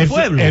chelitos del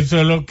pueblo.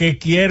 Eso es lo que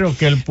quiero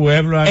que el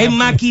pueblo haga. En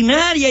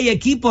maquinaria y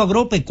equipo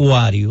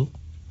agropecuario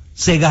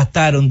se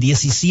gastaron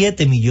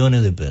 17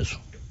 millones de pesos.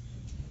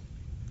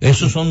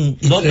 Esos son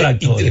dos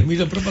tractores. Y 3.000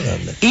 de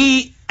propaganda.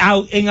 Y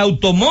en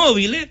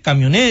automóviles,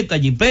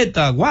 camionetas,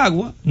 jipetas,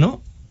 guagua,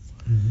 ¿no?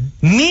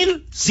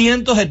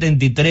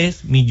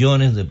 1.173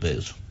 millones de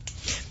pesos.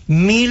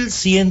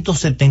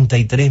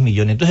 1.173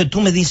 millones. Entonces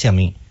tú me dices a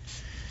mí,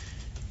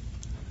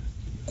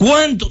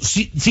 ¿cuánto?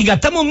 Si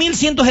gastamos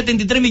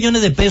 1.173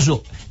 millones de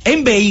pesos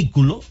en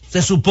vehículos,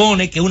 se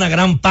supone que una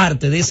gran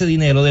parte de ese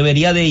dinero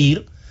debería de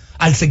ir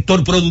al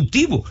sector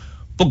productivo,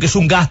 porque es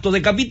un gasto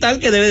de capital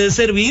que debe de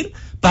servir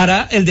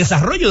para el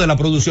desarrollo de la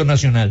producción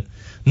nacional.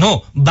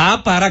 No,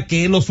 va para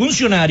que los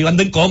funcionarios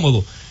anden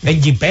cómodos,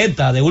 en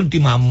jipeta de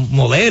última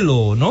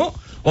modelo, ¿no?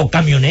 O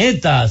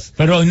camionetas.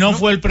 Pero no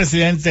fue el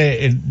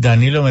presidente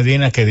Danilo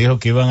Medina que dijo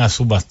que iban a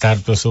subastar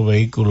todos esos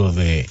vehículos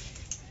de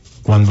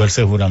cuando él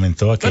se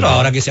juramentó aquí. Pero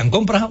ahora que se han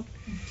comprado,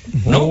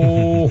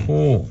 ¿no?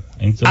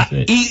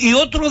 Entonces... y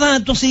otro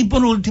dato, sí,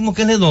 por último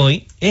que le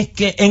doy, es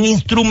que en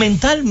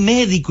instrumental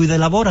médico y de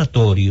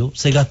laboratorio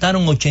se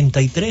gastaron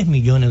 83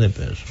 millones de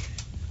pesos.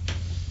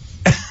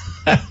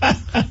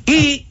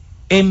 Y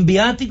en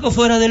viático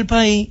fuera del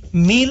país,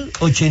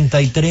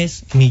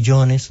 1.083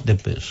 millones de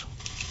pesos.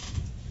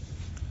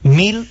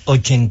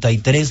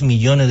 1.083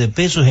 millones de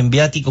pesos en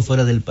viático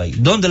fuera del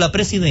país, donde la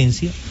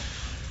presidencia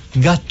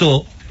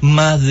gastó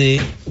más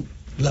de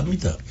la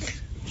mitad.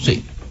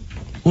 Sí,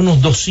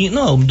 unos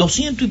 200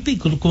 y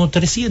pico, como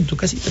 300,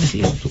 casi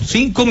 300,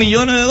 5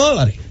 millones de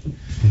dólares.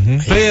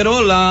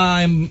 Pero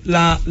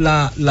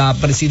la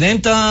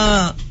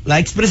presidenta, la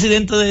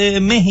expresidenta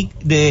de México,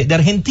 de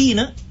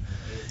Argentina,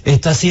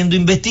 está siendo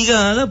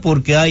investigada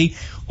porque hay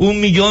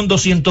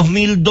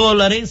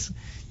 1.200.000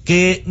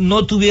 que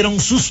no tuvieron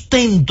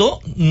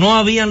sustento, no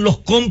habían los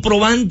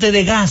comprobantes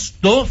de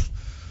gastos,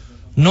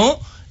 ¿no?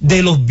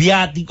 De los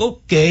viáticos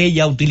que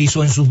ella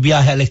utilizó en sus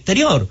viajes al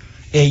exterior,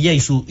 ella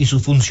y su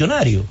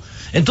funcionario.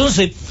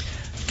 Entonces,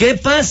 ¿qué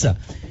pasa?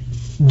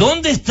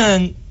 ¿Dónde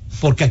están?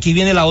 Porque aquí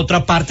viene la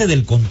otra parte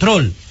del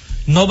control.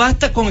 No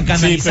basta con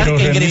canalizar sí, pero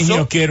que Remigio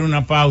ingresó. quiere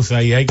una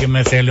pausa y hay que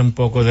meterle un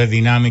poco de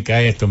dinámica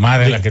a esto, más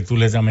de la que tú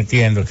le estás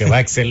metiendo, que va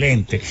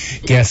excelente,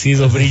 que ha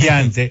sido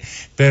brillante,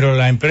 pero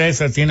la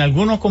empresa tiene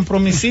algunos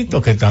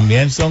compromisitos que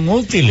también son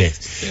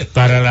útiles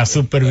para la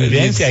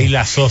supervivencia y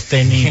la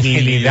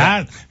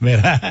sostenibilidad,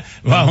 ¿verdad?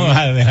 Vamos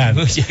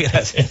adelante. Muchas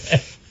gracias.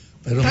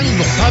 Están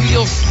los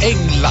sabios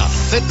en la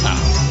Z.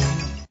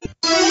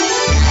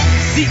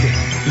 Sigue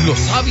los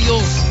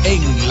sabios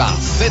en la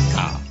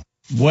Z.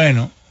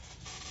 Bueno,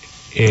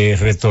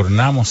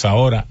 retornamos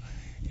ahora.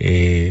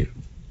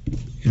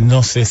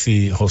 No sé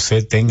si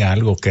José tenga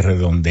algo que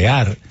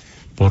redondear,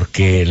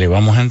 porque le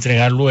vamos a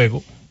entregar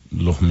luego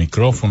los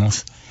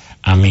micrófonos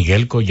a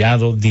Miguel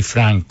Collado Di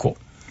Franco.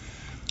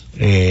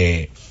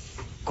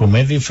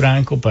 Come Di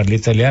Franco parla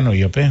italiano,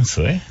 yo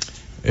penso,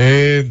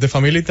 De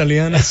familia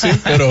italiana, sì,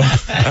 però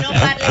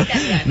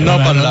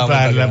non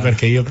parla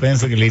perché io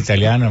penso che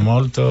l'italiano è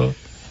molto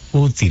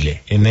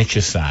utile e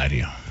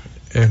necessario.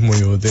 Es muy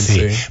útil,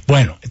 Sí. sí.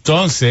 Bueno,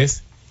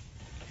 entonces,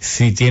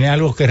 si tiene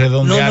algo que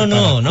redondear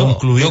para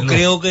concluir. Yo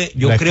creo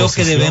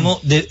que debemos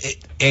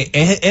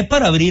es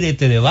para abrir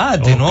este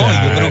debate, ¿no?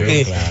 Claro, yo creo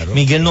que claro.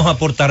 Miguel nos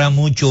aportará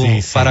mucho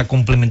para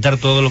complementar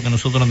todo lo que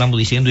nosotros estamos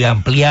diciendo y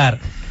ampliar,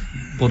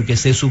 porque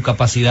sé su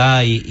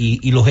capacidad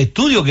y los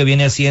estudios que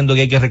viene haciendo,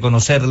 que hay que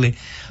reconocerle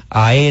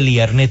a él y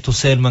a Ernesto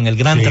Serman, el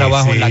gran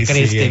trabajo en la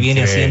CRES que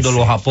viene haciendo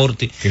los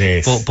aportes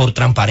por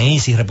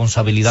transparencia y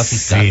responsabilidad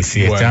fiscal.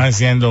 Sí, están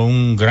haciendo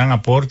un gran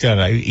aporte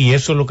y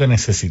eso es lo que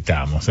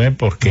necesitamos,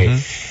 porque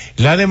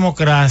la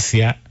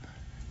democracia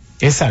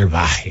es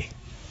salvaje.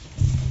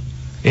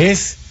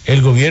 Es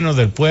el gobierno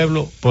del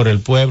pueblo, por el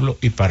pueblo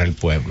y para el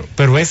pueblo.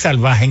 Pero es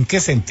salvaje, ¿en qué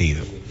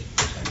sentido?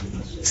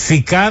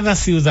 Si cada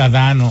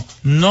ciudadano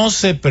no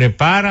se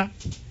prepara,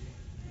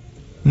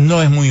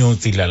 no es muy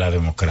útil a la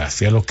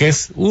democracia, lo que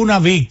es una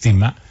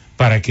víctima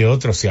para que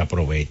otros se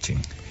aprovechen.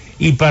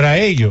 Y para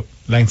ello,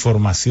 la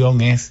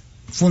información es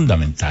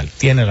fundamental.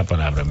 Tiene la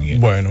palabra, Miguel.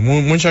 Bueno,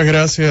 muchas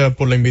gracias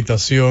por la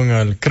invitación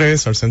al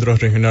CRES, al Centro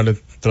Regional de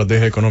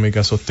Estrategias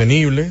Económicas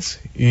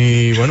Sostenibles.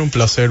 Y bueno, un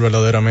placer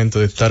verdaderamente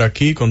de estar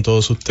aquí con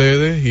todos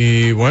ustedes.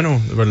 Y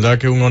bueno, de verdad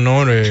que un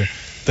honor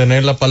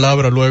tener la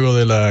palabra luego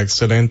de la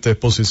excelente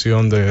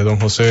exposición de don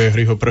José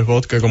Rijo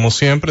Presbot, que como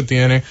siempre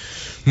tiene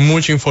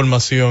mucha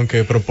información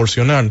que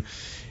proporcionar.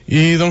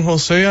 Y don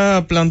José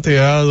ha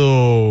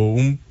planteado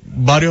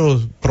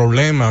varios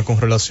problemas con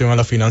relación a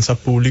las finanzas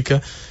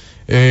públicas.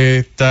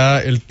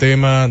 Está el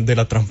tema de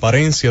la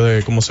transparencia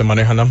de cómo se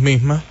manejan las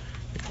mismas,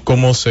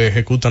 cómo se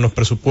ejecutan los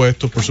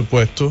presupuestos, por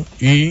supuesto,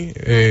 y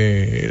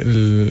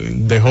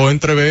dejó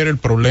entrever el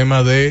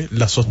problema de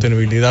la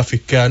sostenibilidad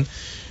fiscal,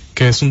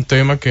 que es un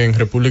tema que en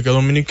República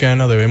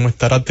Dominicana debemos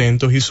estar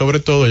atentos y sobre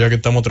todo, ya que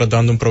estamos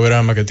tratando un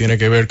programa que tiene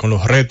que ver con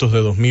los retos de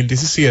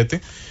 2017,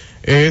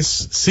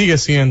 sigue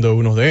siendo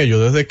uno de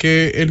ellos. Desde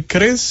que el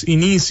CRES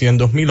inicia en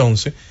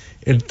 2011,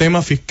 el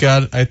tema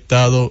fiscal ha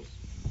estado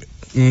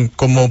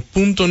como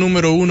punto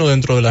número 1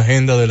 dentro de la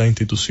agenda de la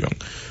institución,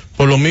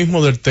 por lo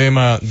mismo del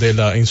tema de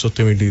la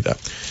insostenibilidad.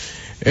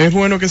 Es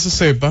bueno que se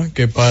sepa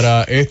que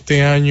para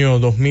este año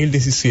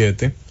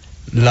 2017,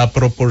 la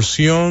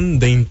proporción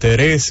de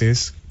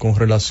intereses con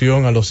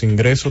relación a los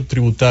ingresos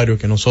tributarios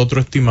que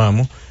nosotros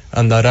estimamos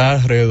andará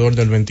alrededor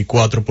del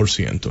 24%.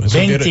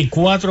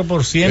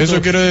 24%,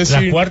 eso quiere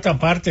decir la cuarta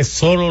parte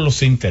solo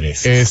los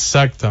intereses.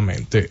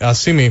 Exactamente.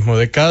 Asimismo,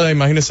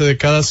 imagínese de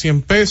cada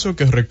 100 pesos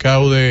que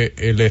recaude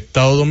el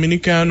Estado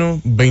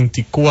Dominicano,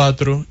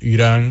 24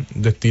 irán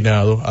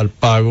destinados al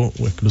pago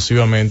o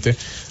exclusivamente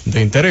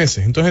de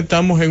intereses. Entonces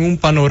estamos en un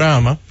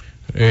panorama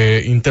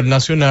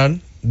internacional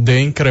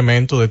de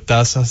incremento de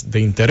tasas de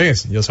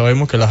interés. Ya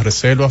sabemos que la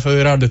Reserva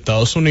Federal de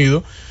Estados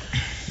Unidos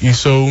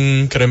hizo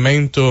un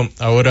incremento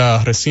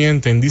ahora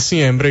reciente en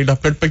diciembre y las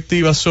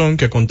perspectivas son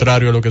que,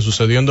 contrario a lo que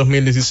sucedió en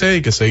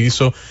 2016, que se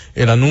hizo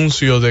el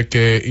anuncio de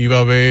que iba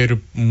a haber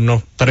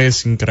unos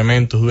 3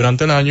 incrementos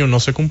durante el año, no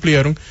se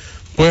cumplieron,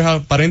 pues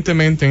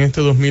aparentemente en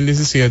este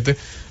 2017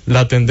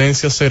 la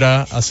tendencia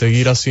será a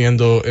seguir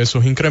haciendo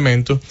esos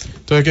incrementos.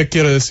 Entonces, ¿qué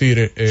quiere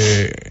decir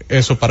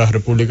eso para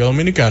República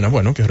Dominicana?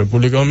 Bueno, que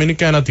República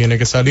Dominicana tiene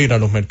que salir a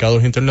los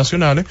mercados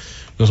internacionales,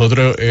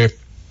 nosotros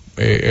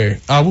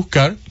a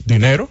buscar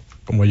dinero,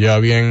 como ya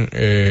bien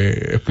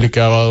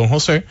explicaba don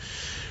José.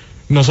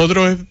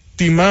 Nosotros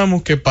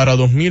estimamos que para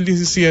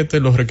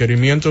 2017 los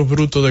requerimientos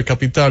brutos de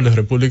capital de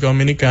República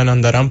Dominicana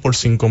andarán por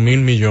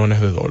 5,000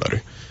 millones de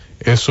dólares.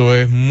 Eso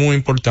es muy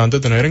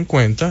importante tener en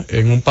cuenta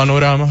en un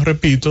panorama,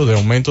 repito, de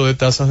aumento de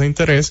tasas de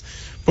interés,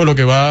 por lo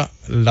que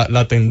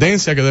la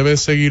tendencia que debe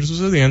seguir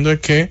sucediendo es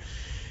que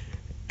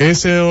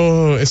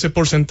ese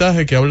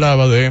porcentaje que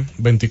hablaba de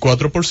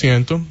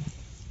 24%,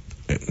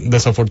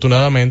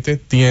 desafortunadamente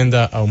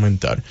tienda a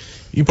aumentar.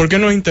 ¿Y por qué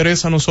nos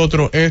interesa a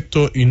nosotros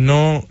esto y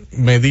no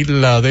medir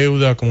la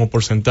deuda como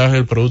porcentaje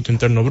del Producto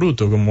Interno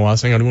Bruto, como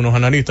hacen algunos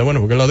analistas? Bueno,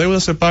 porque la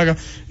deuda se paga,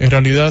 en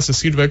realidad se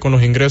sirve con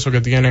los ingresos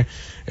que tiene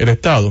el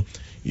Estado.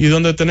 Y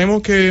donde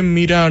tenemos que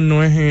mirar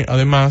no es,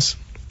 además,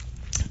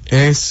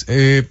 es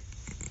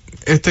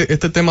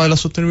este tema de la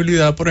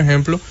sostenibilidad, por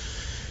ejemplo,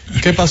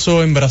 ¿Qué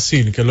pasó en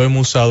Brasil? Que lo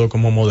hemos usado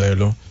como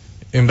modelo.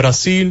 En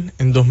Brasil,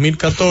 en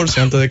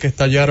 2014, antes de que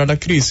estallara la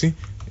crisis,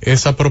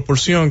 esa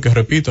proporción, que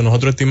repito,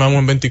 nosotros estimamos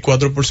en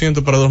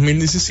 24% para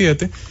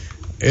 2017,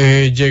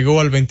 llegó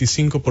al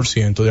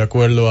 25%, de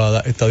acuerdo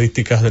a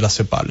estadísticas de la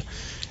CEPAL.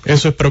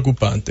 Eso es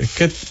preocupante.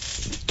 Que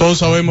todos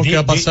sabemos que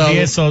ha pasado. Y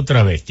eso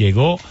otra vez,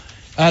 llegó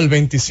al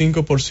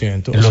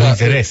 25%. En los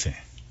intereses.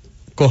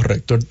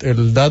 Correcto.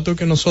 El dato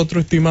que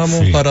nosotros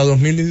estimamos para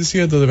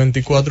 2017 de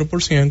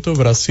 24%,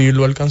 Brasil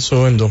lo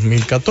alcanzó en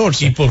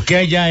 2014. ¿Y por qué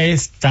allá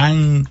es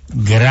tan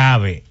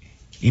grave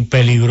y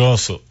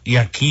peligroso y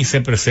aquí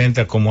se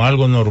presenta como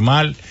algo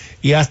normal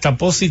y hasta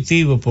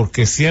positivo?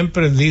 Porque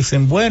siempre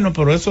dicen, bueno,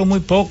 pero eso es muy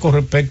poco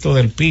respecto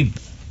del PIB.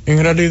 En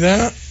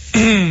realidad,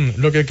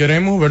 lo que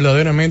queremos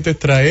verdaderamente es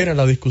traer a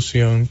la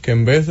discusión que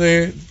en vez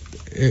de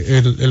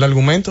el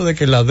argumento de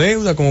que la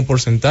deuda como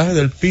porcentaje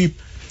del PIB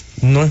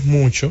no es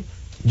mucho,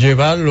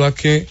 llevarlo a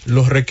que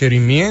los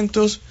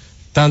requerimientos,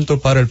 tanto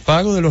para el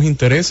pago de los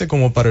intereses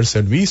como para el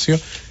servicio,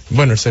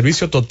 bueno, el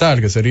servicio total,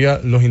 que sería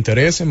los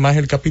intereses más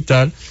el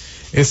capital,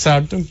 es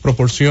alto en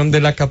proporción de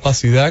la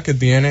capacidad que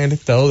tiene el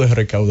Estado de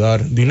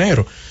recaudar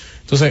dinero.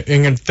 Entonces,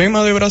 en el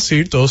tema de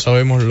Brasil, todos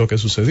sabemos lo que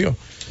sucedió.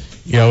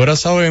 Y ahora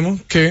sabemos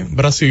que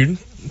Brasil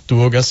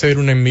tuvo que hacer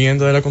una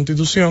enmienda de la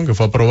Constitución, que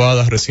fue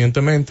aprobada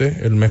recientemente,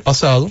 el mes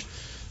pasado,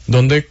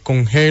 donde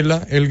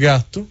congela el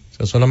gasto. O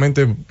sea,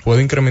 solamente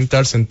puede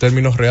incrementarse en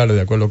términos reales,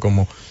 de acuerdo a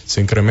cómo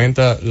se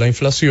incrementa la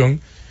inflación,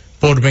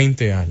 por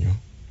 20 años.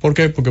 ¿Por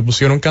qué? Porque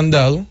pusieron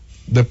candado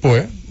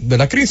después de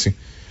la crisis.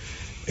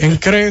 En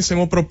CRES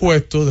hemos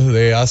propuesto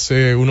desde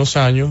hace unos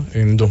años,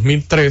 en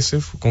 2013,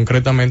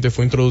 concretamente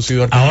fue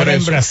introducido al Congreso. Ahora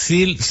en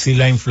Brasil, si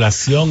la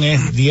inflación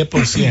es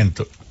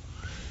 10%,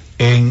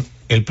 en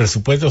el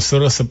presupuesto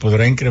solo se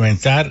podrá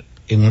incrementar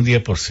en un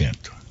 10%.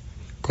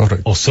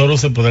 Correcto. O solo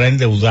se podrá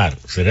endeudar,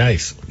 ¿será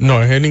eso?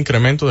 No, es el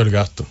incremento del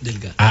gasto.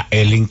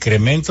 El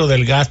incremento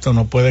del gasto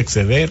no puede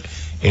exceder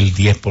el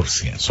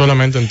 10%.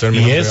 Solamente en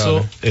términos reales. Y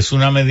eso es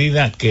una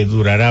medida que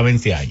durará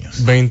 20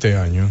 años. 20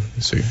 años,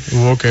 sí.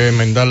 Hubo que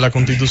enmendar la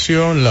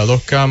Constitución, las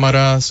dos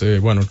cámaras,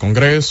 el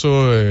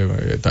Congreso,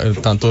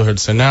 tanto el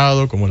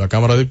Senado como la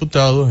Cámara de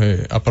Diputados,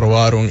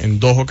 aprobaron en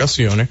 2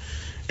 ocasiones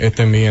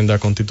esta enmienda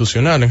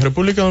constitucional. En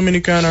República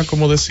Dominicana,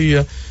 como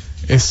decía,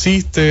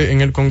 existe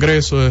en el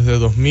Congreso desde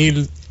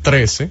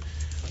 2013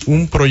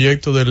 un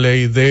proyecto de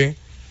ley de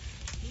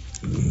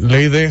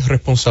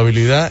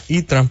responsabilidad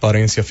y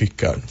transparencia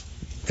fiscal.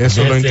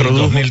 Eso lo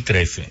introdujo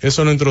 2013.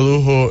 Eso lo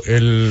introdujo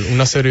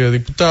una serie de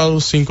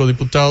diputados, 5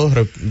 diputados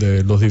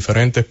de los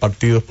diferentes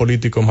partidos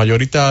políticos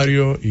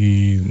mayoritarios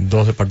y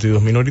 2 de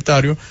partidos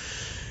minoritarios,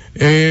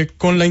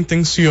 con la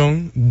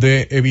intención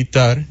de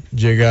evitar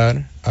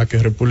llegar a que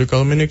República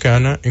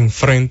Dominicana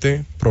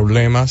enfrente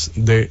problemas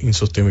de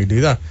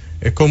insostenibilidad.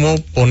 Es como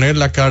poner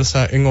la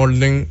casa en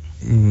orden,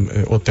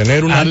 o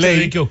tener una ley antes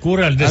de que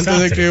ocurra el desastre,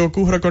 antes de que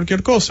ocurra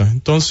cualquier cosa.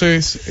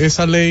 Entonces,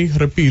 esa ley,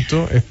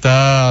 repito,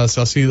 ha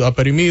sido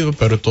aprimido,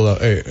 pero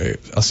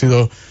ha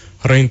sido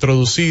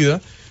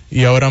reintroducida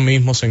y ahora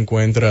mismo se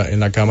encuentra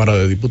en la Cámara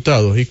de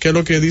Diputados. ¿Y qué es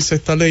lo que dice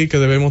esta ley que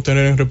debemos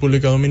tener en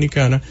República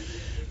Dominicana?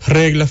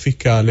 Reglas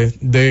fiscales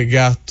de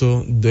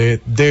gasto,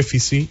 de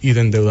déficit y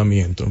de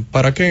endeudamiento.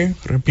 ¿Para qué?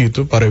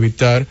 Repito, para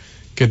evitar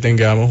que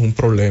tengamos un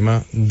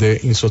problema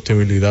de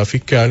insostenibilidad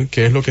fiscal,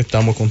 que es lo que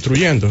estamos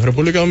construyendo. En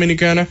República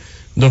Dominicana,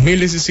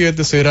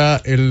 2017 será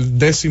el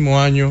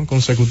 10º año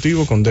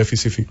consecutivo con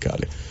déficit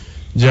fiscales.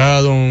 Ya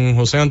don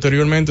José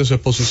anteriormente en su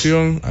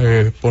exposición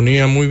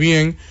ponía muy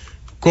bien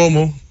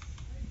cómo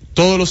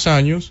todos los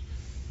años,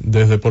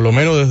 por lo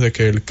menos desde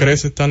que el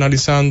CRES está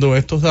analizando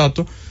estos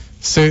datos,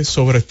 se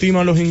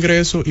sobreestiman los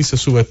ingresos y se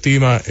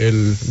subestima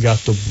el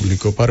gasto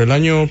público. Para el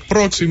año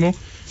próximo,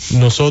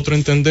 nosotros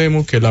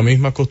entendemos que la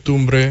misma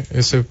costumbre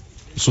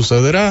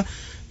sucederá.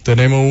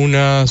 Tenemos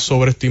una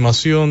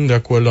sobreestimación, de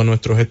acuerdo a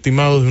nuestros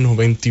estimados, de unos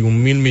 21.000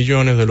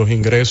 millones de los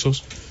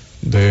ingresos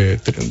de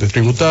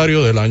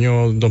tributarios del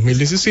año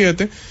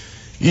 2017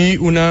 y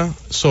una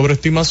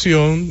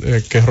sobreestimación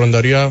que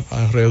rondaría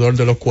alrededor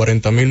de los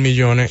 40.000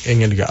 millones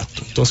en el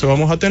gasto. Entonces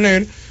vamos a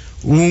tener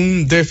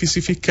un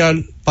déficit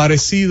fiscal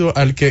parecido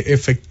al que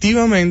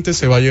efectivamente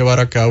se va a llevar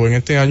a cabo en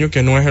este año,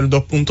 que no es el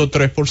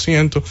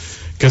 2.3%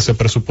 que se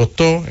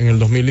presupuestó en el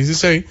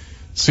 2016,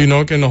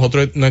 sino que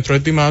nuestros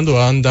estimados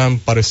andan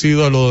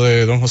parecido a lo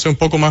de don José, un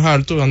poco más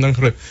alto, andan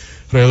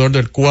alrededor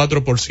del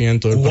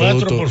 4%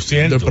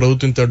 del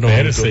Producto Interno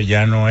Bruto.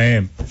 Ya no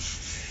es...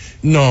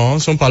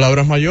 No, son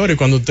palabras mayores.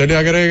 Cuando usted le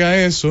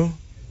agrega eso,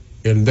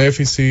 el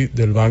déficit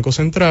del Banco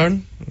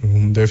Central,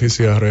 un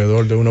déficit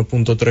alrededor de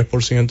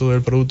 1.3%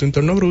 del Producto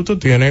Interno Bruto,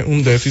 tiene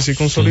un déficit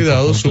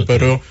consolidado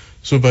superior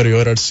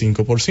al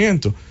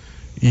 5%.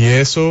 Y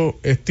esos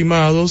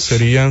estimados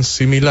serían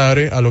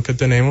similares a lo que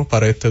tenemos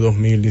para este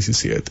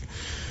 2017.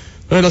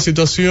 Entonces, la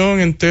situación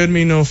en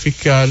términos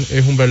fiscal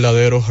es un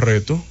verdadero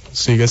reto,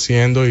 sigue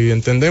siendo, y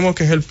entendemos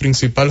que es el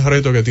principal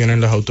reto que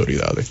tienen las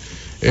autoridades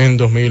en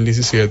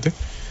 2017.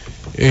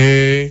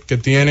 Que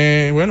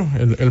tiene,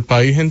 el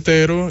país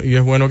entero, y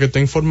es bueno que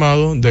esté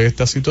informado de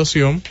esta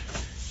situación,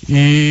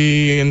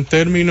 Y en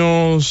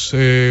términos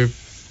de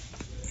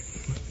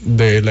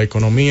la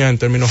economía, en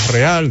términos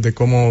real, de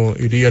cómo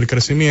iría el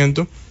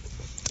crecimiento,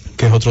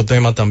 que es otro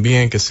tema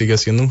también que sigue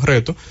siendo un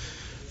reto,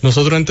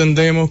 nosotros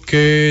entendemos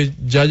que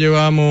ya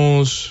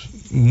llevamos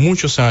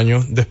muchos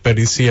años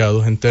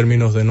desperdiciados en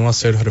términos de no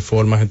hacer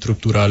reformas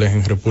estructurales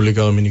en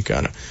República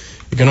Dominicana.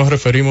 ¿Y qué nos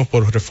referimos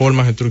por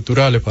reformas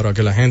estructurales para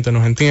que la gente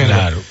nos entienda?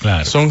 Claro,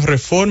 claro. Son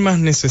reformas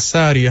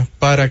necesarias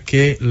para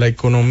que la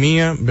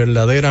economía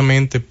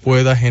verdaderamente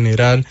pueda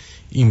generar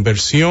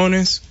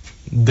inversiones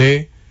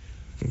de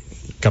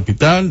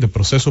capital, de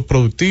procesos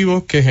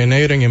productivos que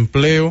generen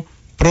empleo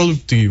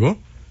productivo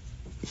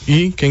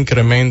y que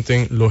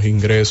incrementen los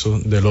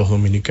ingresos de los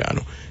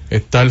dominicanos.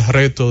 Está el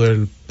reto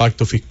del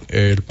pacto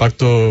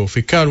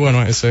fiscal,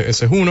 bueno, ese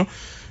es uno,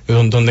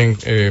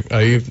 donde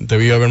ahí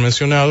debía haber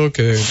mencionado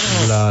que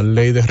la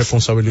ley de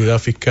responsabilidad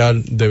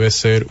fiscal debe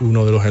ser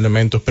uno de los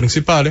elementos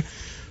principales,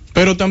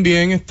 pero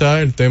también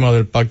está el tema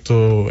del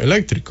pacto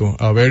eléctrico,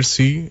 a ver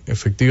si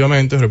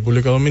efectivamente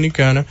República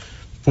Dominicana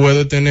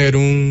puede tener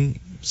un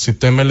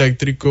sistema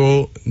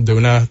eléctrico de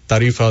una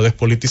tarifa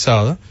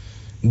despolitizada,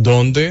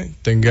 donde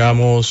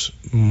tengamos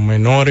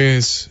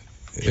menores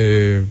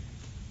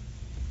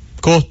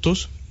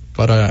costos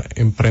para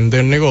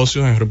emprender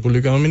negocios en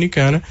República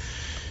Dominicana,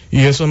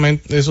 y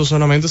eso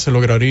solamente se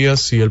lograría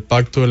si el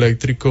pacto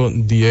eléctrico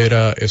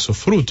diera esos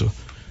frutos.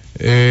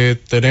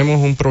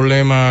 Tenemos un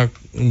problema,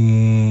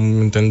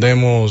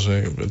 entendemos,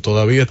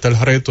 todavía está el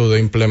reto de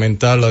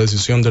implementar la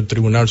decisión del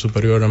Tribunal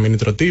Superior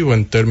Administrativo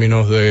en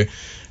términos de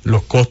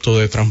los costos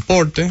de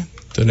transporte.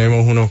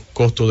 Tenemos unos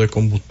costos de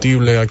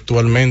combustible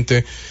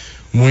actualmente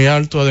muy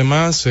altos.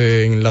 Además,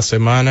 en la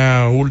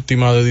semana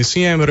última de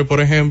diciembre,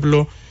 por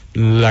ejemplo,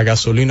 la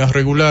gasolina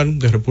regular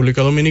de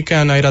República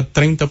Dominicana era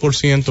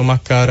 30%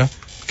 más cara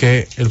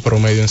que el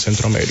promedio en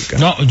Centroamérica.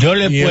 No, yo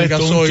le he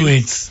puesto un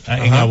tweet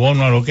en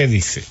abono a lo que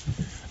dice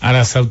a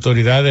las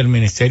autoridades del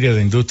Ministerio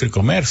de Industria y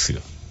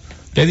Comercio.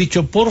 Le he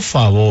dicho, por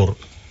favor,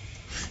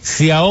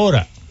 si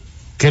ahora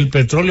que el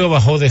petróleo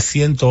bajó de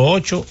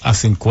 108 a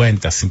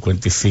 50,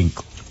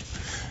 55,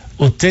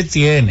 usted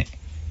tiene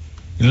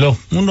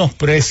unos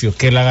precios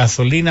que la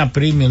gasolina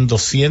premium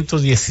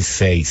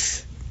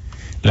 216,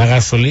 la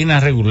gasolina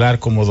regular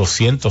como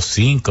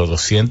 205,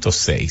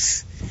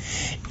 206,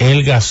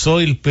 el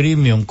gasoil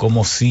premium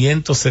como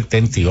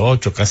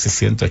 178, casi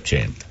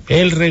 180,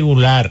 el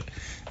regular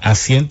a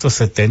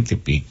 170 y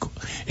pico,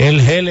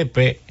 el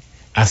GLP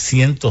a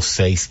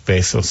 106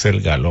 pesos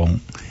el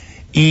galón,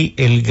 y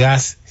el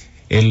gas,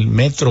 el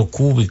metro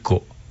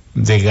cúbico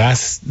de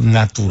gas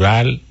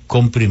natural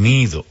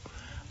comprimido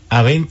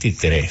a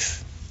 23.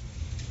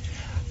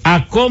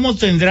 ¿A cómo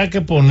tendrá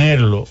que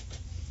ponerlo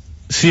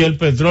si el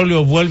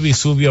petróleo vuelve y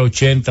sube a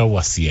 80 o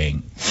a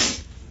 100?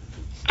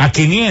 A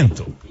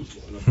 500.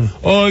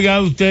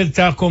 Oiga, usted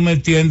está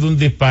cometiendo un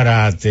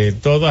disparate.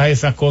 Todas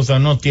esas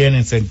cosas no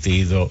tienen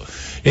sentido.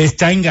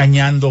 Está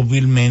engañando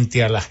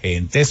vilmente a la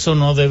gente. Eso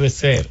no debe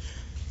ser.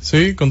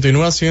 Sí,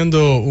 continúa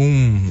siendo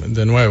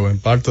de nuevo, en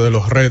parte de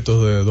los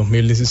retos de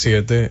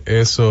 2017,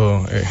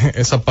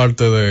 esa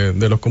parte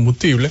de los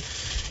combustibles.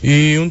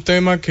 Y un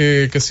tema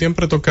que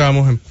siempre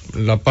tocamos en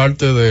la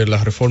parte de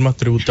las reformas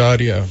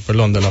tributarias,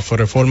 de las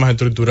reformas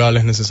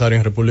estructurales necesarias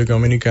en República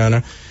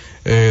Dominicana,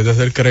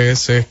 desde el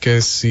CRES, es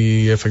que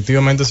si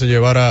efectivamente se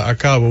llevara a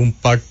cabo un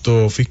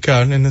pacto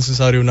fiscal, es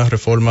necesaria una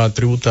reforma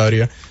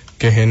tributaria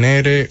que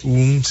genere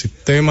un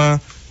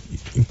sistema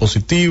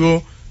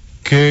impositivo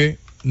que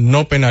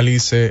no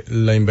penalice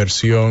la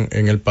inversión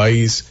en el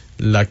país,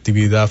 la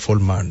actividad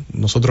formal.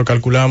 Nosotros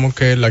calculamos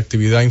que la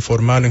actividad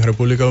informal en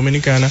República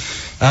Dominicana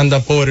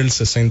anda por el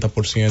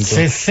 60%.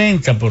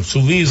 60 por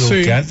subido,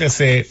 sí. Que antes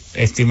se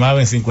estimaba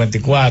en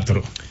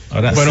 54.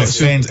 Ahora bueno,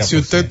 60%. Si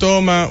usted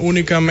toma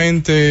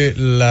únicamente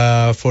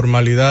la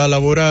formalidad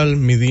laboral,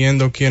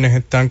 midiendo quienes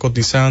están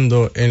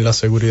cotizando en la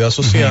seguridad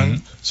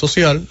social,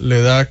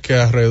 le da que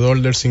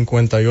alrededor del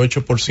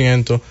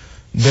 58%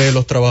 de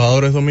los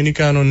trabajadores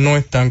dominicanos no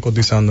están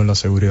cotizando en la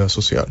seguridad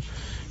social.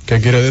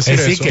 ¿Qué quiere decir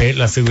eso? Es decir, que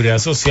la seguridad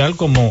social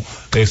como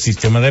el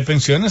sistema de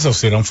pensiones o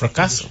será un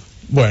fracaso.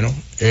 Bueno,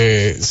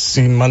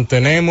 si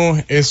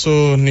mantenemos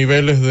esos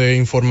niveles de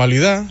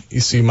informalidad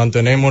y si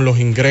mantenemos los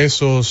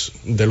ingresos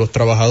de los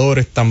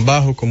trabajadores tan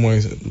bajos como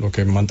es lo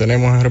que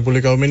mantenemos en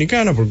República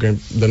Dominicana, porque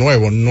de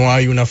nuevo no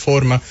hay una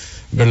forma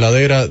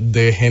verdadera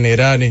de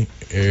generar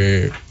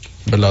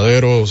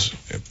verdaderos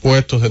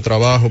puestos de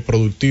trabajo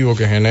productivos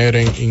que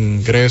generen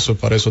ingresos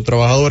para esos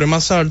trabajadores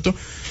más altos,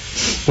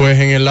 pues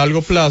en el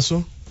largo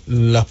plazo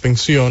las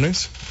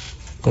pensiones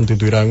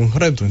constituirán un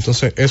reto.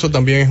 Entonces eso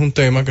también es un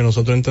tema que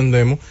nosotros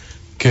entendemos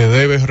que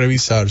debe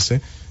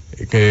revisarse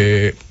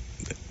que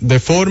de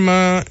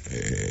forma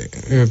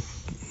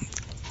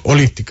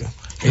holística,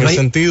 en el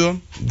sentido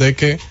de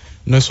que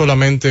no es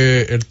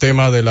solamente el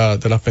tema de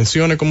las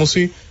pensiones como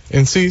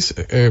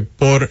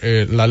por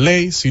la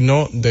ley,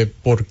 sino de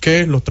por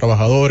qué los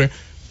trabajadores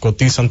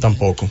cotizan tan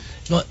poco.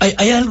 No,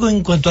 hay algo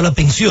en cuanto a las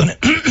pensiones,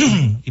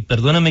 y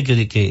perdóname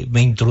que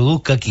me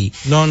introduzca aquí.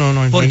 No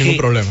hay ningún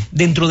problema.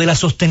 Dentro de la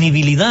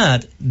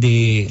sostenibilidad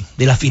de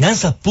las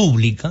finanzas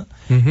públicas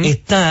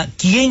está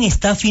quién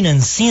está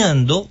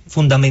financiando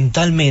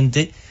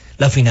fundamentalmente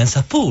las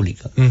finanzas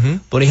públicas.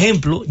 Por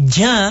ejemplo,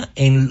 ya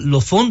en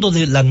los fondos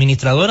de la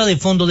administradora de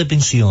fondos de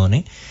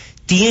pensiones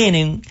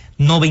tienen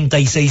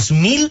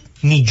 96.000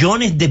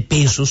 millones de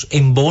pesos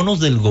en bonos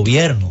del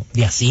gobierno,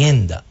 de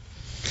Hacienda.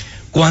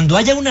 Cuando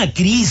haya una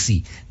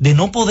crisis de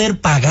no poder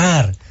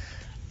pagar,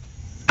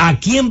 ¿a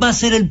quién va a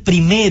ser el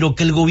primero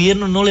que el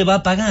gobierno no le va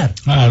a pagar?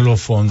 A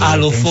los fondos. A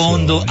los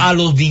fondos, a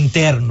los de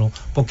internos,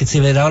 porque se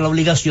verá la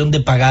obligación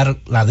de pagar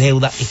la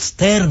deuda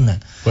externa.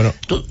 Bueno,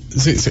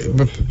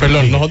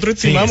 perdón, nosotros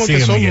estimamos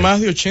que son Miguel. Más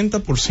de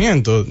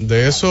 80%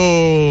 de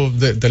eso,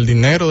 del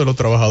dinero de los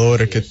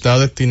trabajadores que está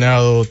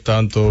destinado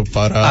tanto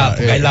para...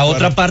 la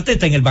otra parte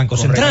está en el Banco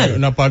Central.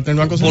 Una parte en el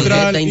Banco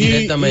Central.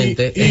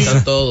 Indirectamente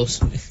están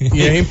todos.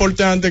 Y es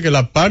importante que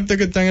la parte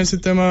que está en el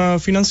sistema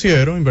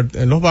financiero,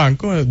 en los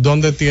bancos,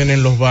 donde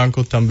tienen los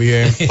bancos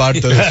también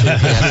parte de su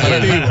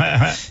activo,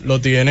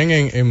 lo tienen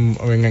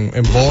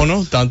en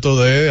bonos,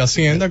 tanto de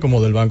Hacienda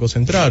como del Banco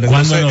Central.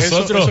 Entonces, cuando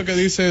nosotros eso que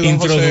dice don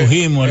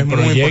introdujimos José, el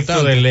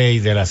proyecto de ley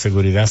de la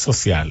seguridad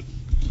social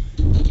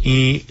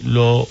y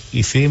lo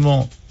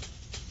hicimos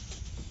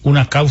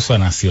una causa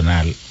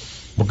nacional,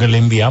 porque le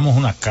enviamos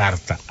una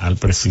carta al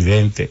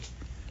presidente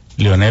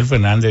Leonel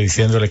Fernández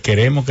diciéndole: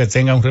 queremos que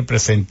tenga un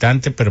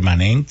representante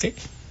permanente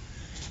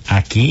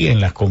aquí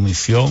en la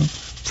comisión.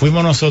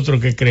 Fuimos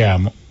nosotros que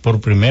creamos por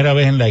primera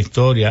vez en la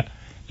historia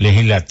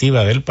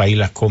legislativa del país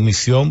la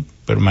Comisión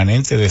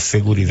Permanente de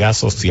Seguridad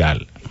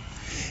Social.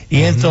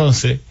 Y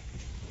entonces,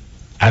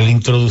 al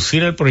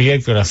introducir el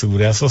proyecto de la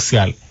seguridad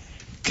social,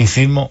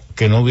 quisimos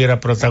que no hubiera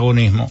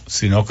protagonismo,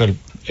 sino que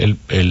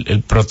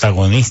el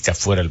protagonista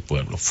fuera el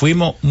pueblo.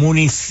 Fuimos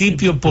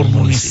municipio por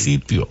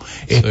municipio,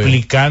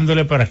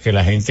 explicándole para que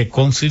la gente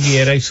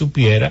concibiera y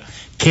supiera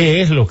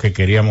qué es lo que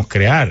queríamos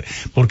crear.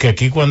 Porque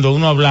aquí cuando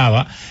uno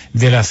hablaba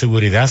de la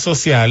seguridad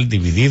social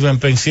dividido en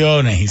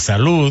pensiones y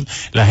salud,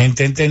 la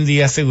gente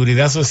entendía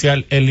seguridad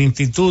social el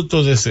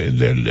instituto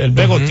del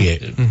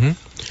Begotier.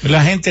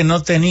 La gente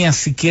no tenía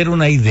siquiera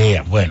una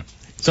idea. Bueno,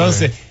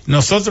 entonces,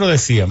 nosotros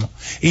decíamos,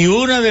 y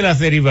una de las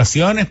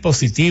derivaciones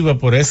positivas,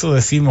 por eso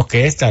decimos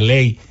que esta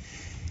ley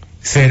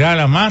será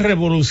la más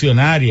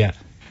revolucionaria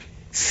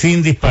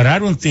sin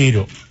disparar un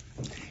tiro,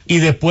 y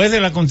después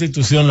de la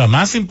Constitución la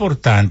más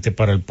importante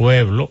para el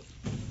pueblo,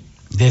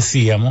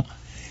 decíamos,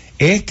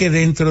 es que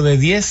dentro de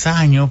 10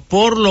 años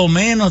por lo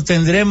menos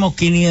tendremos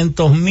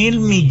 500,000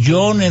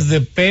 millones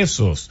de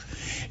pesos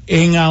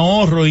en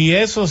ahorro, y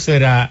eso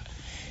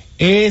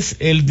es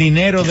el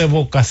dinero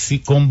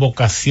con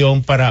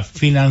vocación para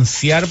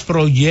financiar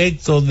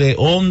proyectos de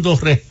hondo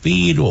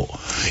respiro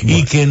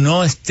y que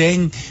no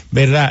estén,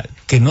 ¿verdad?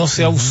 Que no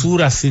sea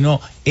usura, sino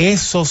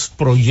esos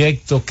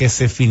proyectos que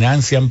se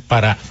financian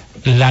para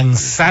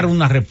lanzar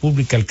una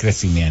república al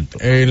crecimiento.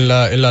 En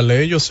la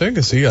ley yo sé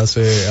que sí,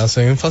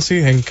 hace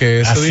énfasis en que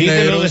ese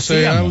dinero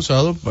sea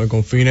usado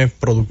con fines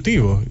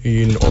productivos.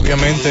 Y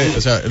obviamente,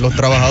 o sea, los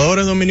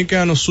trabajadores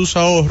dominicanos, sus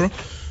ahorros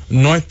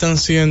no están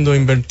siendo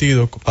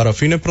invertidos para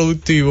fines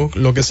productivos,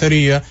 lo que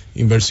sería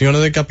inversiones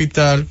de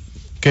capital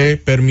que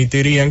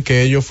permitirían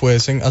que ellos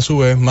fuesen a su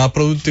vez más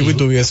productivos y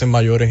tuviesen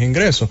mayores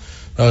ingresos.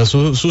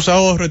 Sus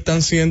ahorros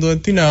están siendo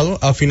destinados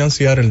a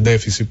financiar el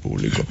déficit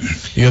público.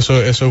 Y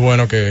eso es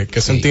bueno que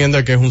se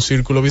entienda que es un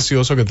círculo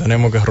vicioso que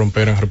tenemos que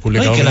romper en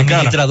República Dominicana. Que la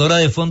administradora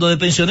de fondos de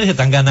pensiones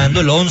están ganando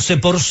el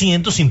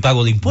 11% sin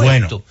pago de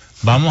impuestos. Bueno,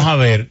 vamos a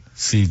ver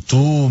si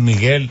tú,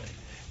 Miguel,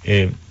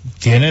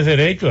 tienes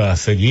derecho a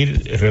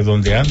seguir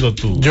redondeando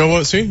tu... Yo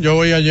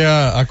voy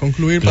allá a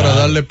concluir, para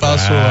darle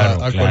paso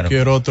a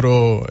cualquier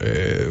otro,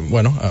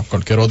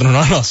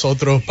 a los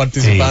otros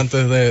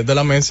participantes de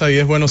la mesa, y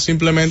es bueno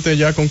simplemente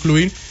ya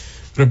concluir.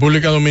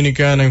 República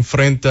Dominicana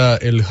enfrenta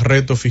el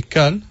reto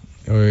fiscal,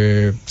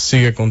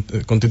 sigue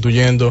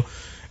constituyendo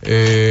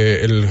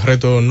el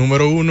reto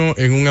número 1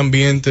 en un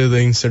ambiente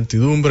de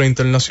incertidumbre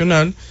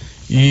internacional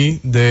y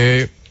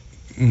de,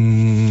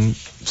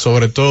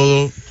 sobre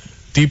todo,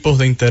 tipos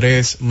de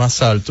interés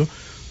más altos,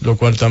 lo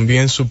cual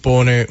también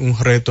supone un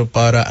reto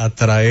para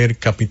atraer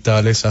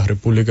capitales a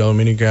República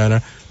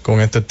Dominicana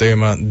con este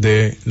tema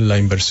de la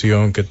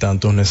inversión que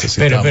tantos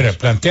necesitamos. Pero,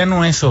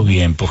 planteanos eso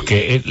bien,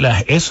 porque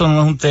eso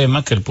no es un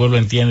tema que el pueblo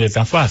entiende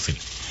tan fácil.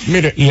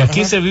 Mire, y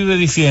aquí se vive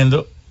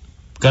diciendo,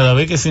 cada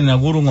vez que se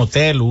inaugura un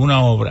hotel o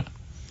una obra,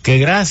 que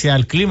gracias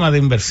al clima de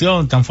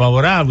inversión tan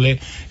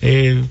favorable,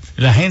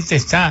 la gente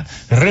está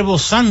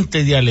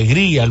rebosante de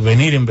alegría al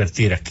venir a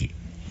invertir aquí.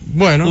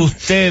 Bueno,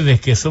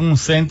 ustedes que son un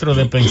centro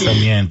de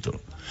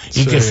pensamiento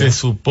y que se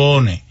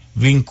supone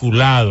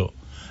vinculado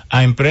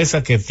a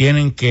empresas que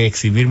tienen que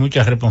exhibir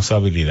mucha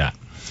responsabilidad,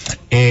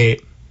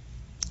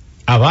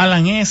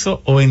 ¿avalan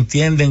eso o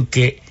entienden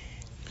que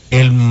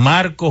el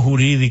marco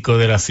jurídico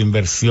de las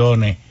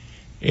inversiones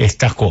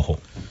está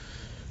cojo?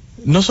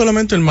 No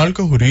solamente el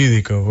marco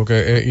jurídico,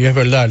 porque, y es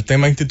verdad, el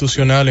tema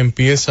institucional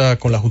empieza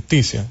con la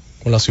justicia,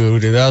 con la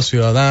seguridad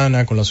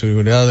ciudadana, con la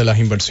seguridad de las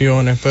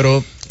inversiones,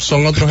 pero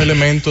son otros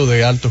elementos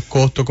de altos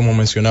costos, como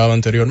mencionaba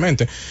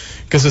anteriormente.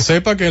 Que se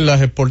sepa que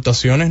las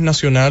exportaciones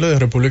nacionales de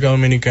República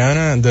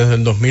Dominicana desde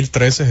el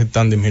 2013 se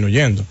están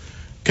disminuyendo.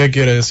 ¿Qué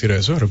quiere decir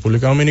eso?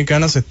 República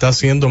Dominicana se está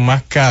haciendo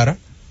más cara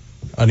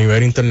a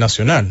nivel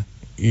internacional.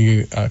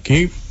 Y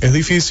aquí es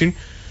difícil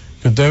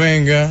que usted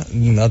venga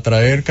a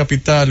traer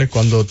capitales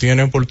cuando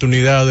tiene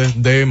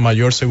oportunidades de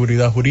mayor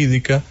seguridad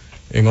jurídica.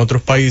 En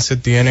otros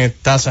países tiene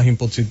tasas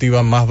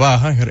impositivas más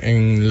bajas.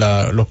 En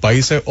los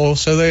países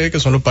OCDE, que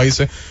son los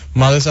países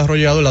más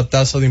desarrollados, la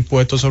tasa de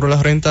impuestos sobre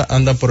la renta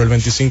anda por el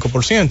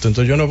 25%.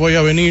 Entonces yo no voy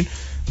a venir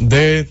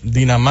de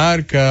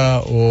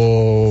Dinamarca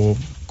o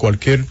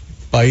cualquier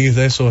país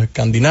de esos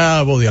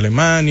escandinavos, de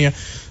Alemania,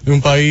 de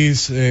un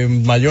país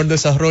mayor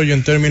desarrollo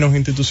en términos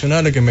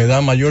institucionales que me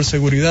da mayor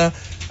seguridad,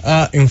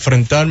 a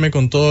enfrentarme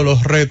con todos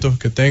los retos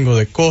que tengo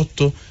de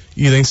costo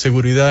y de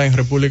inseguridad en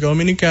República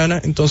Dominicana.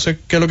 Entonces,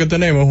 ¿qué es lo que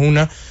tenemos?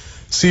 Una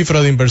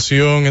cifra de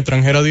inversión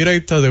extranjera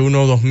directa de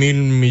unos 2.000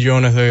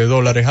 millones de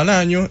dólares al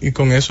año, y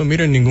con eso,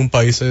 miren, ningún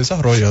país se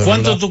desarrolla.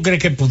 ¿Cuánto tú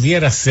crees que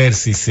pudiera ser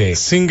si se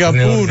Singapur,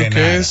 reordenara?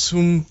 que es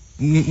un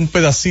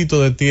pedacito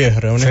de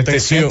tierra, una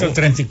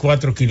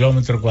 734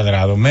 kilómetros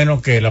cuadrados,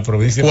 menos que la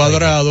provincia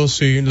cuadrados,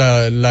 sí,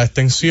 la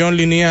extensión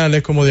lineal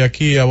es como de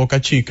aquí a Boca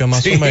Chica,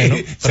 más o menos.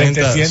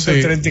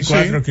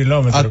 734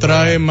 kilómetros.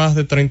 Atrae más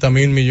de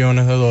 30.000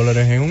 millones de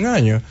dólares en un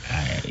año.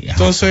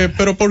 Entonces,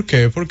 ¿pero por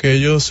qué? Porque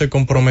ellos se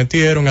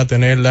comprometieron a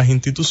tener las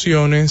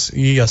instituciones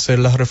y hacer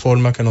las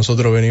reformas que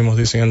nosotros venimos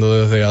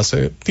diciendo desde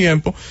hace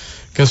tiempo,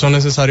 que son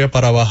necesarias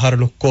para bajar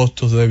los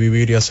costos de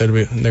vivir y hacer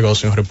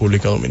negocio en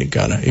República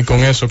Dominicana. Y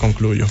con eso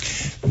concluyo.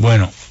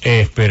 Bueno,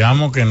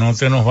 esperamos que no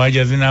te nos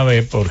vayas de una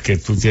vez, porque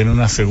tú tienes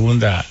una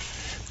segunda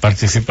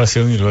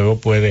participación y luego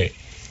puede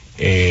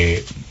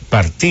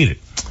partir.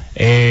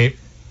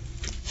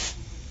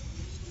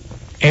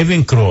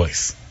 Edwin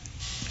Cruz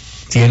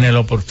tiene la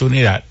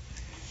oportunidad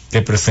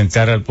de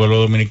presentar al pueblo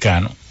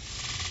dominicano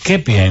qué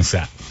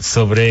piensa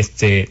sobre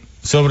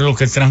lo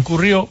que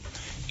transcurrió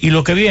y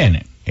lo que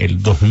viene,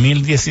 el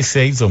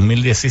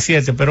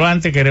 2016-2017, pero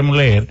antes queremos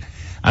leer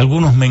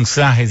algunos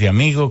mensajes de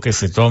amigos que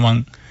se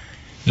toman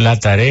la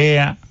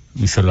tarea,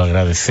 y se lo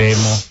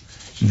agradecemos,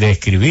 de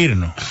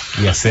escribirnos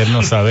y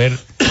hacernos saber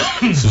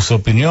sus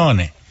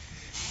opiniones.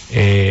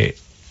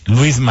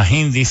 Luis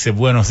Magín dice: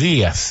 buenos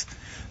días,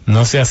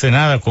 no se hace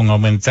nada con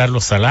aumentar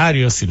los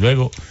salarios y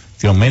luego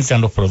te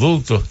aumentan los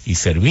productos y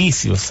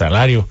servicios,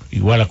 salario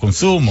igual a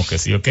consumo, que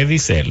sé yo, ¿qué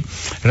dice él?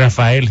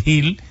 Rafael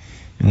Gil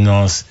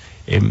nos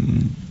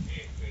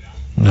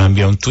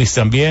envió un tuit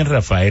también.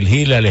 Rafael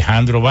Gil,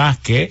 Alejandro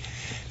Vázquez,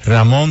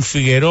 Ramón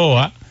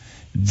Figueroa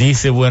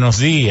dice: buenos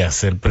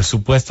días, el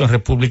presupuesto en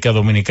República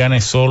Dominicana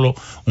es solo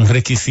un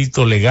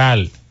requisito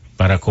legal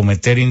para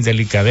cometer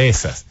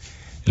indelicadezas,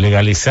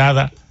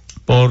 legalizada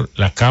por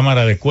la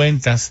Cámara de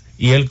Cuentas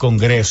y el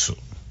Congreso,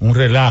 un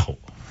relajo.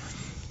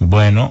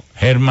 Bueno,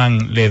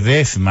 Germán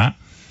Ledesma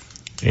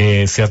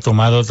se ha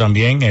tomado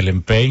también el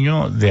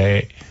empeño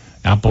de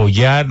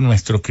apoyar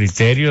nuestro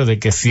criterio de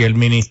que si el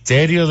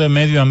Ministerio de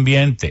Medio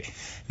Ambiente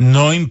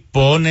no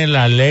impone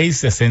la ley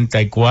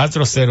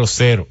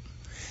 6400,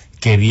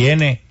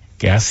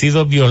 que ha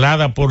sido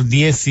violada por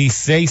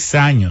 16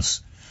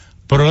 años,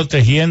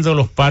 protegiendo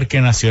los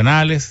parques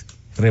nacionales,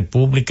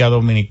 República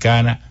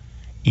Dominicana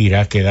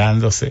irá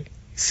quedándose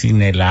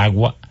sin el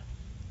agua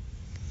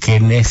que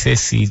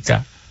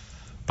necesita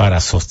para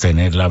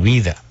sostener la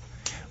vida.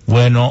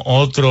 Bueno,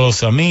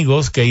 otros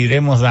amigos que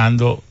iremos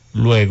dando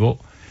luego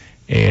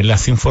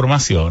las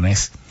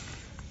informaciones.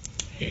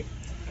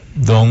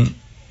 Don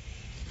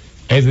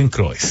Edwin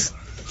Cruz.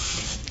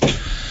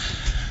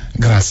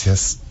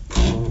 Gracias.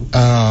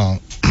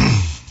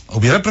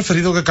 Hubiera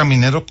preferido que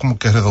Camineros como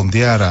que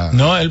redondeara.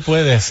 No, él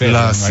puede hacer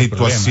la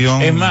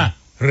situación. Es más,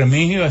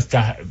 Remigio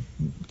está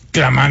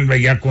clamando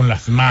ya con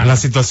las manos. La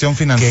situación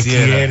financiera. Que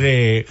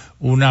quiere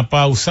una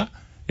pausa.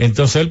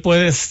 Entonces él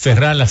puede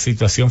cerrar la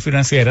situación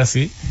financiera,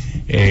 sí,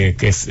 que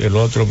es el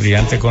otro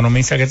brillante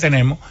economista que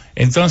tenemos.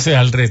 Entonces,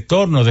 al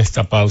retorno de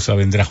esta pausa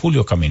vendrá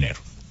Julio Caminero.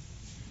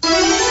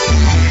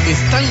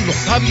 Están los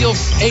sabios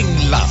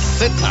en la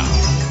Z.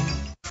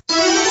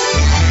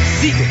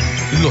 Sigue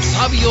los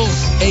sabios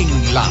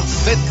en la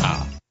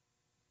Z.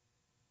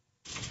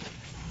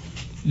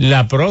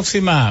 La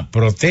próxima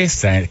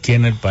protesta aquí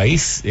en el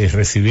país,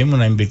 recibimos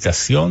una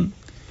invitación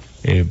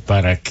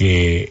para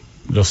que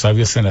los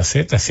sabios en la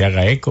Z se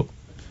haga eco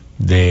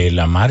de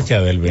la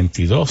marcha del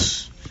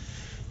 22.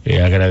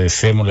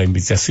 Agradecemos la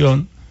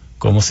invitación.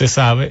 Como se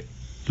sabe,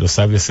 los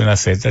sabios en la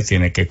Z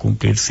tienen que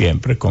cumplir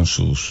siempre con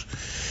sus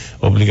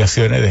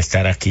obligaciones de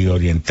estar aquí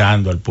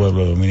orientando al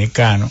pueblo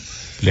dominicano.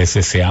 Les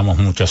deseamos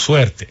mucha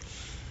suerte.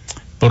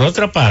 Por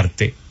otra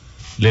parte,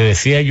 le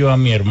decía yo a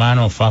mi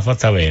hermano Fafa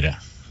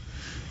Tavera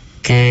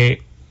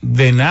que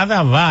de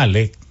nada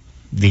vale,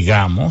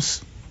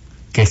 digamos,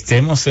 que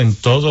estemos en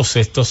todos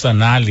estos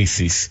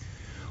análisis,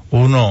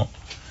 uno,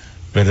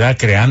 ¿verdad?,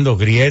 creando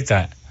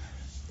grieta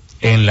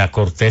en la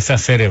corteza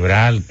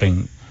cerebral,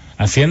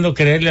 haciendo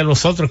creerle a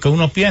los otros que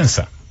uno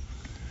piensa,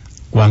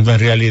 cuando en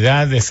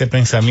realidad ese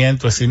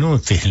pensamiento es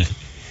inútil.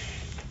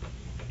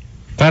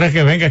 Para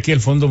que venga aquí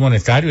el Fondo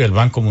Monetario, el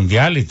Banco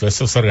Mundial y todos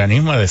esos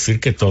organismos a decir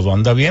que todo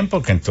anda bien,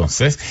 porque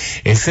entonces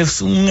ese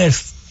es un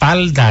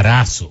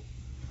espaldarazo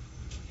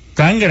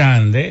tan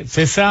grande.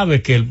 Se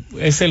sabe que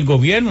es el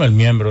gobierno el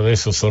miembro de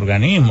esos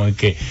organismos y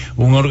que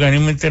un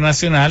organismo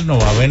internacional no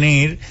va a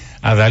venir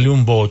a darle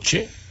un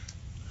boche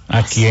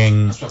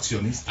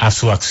a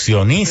su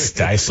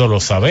accionista, eso lo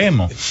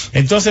sabemos.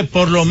 Entonces,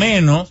 por lo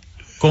menos,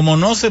 como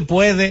no se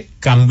puede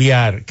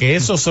cambiar que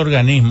esos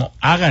organismos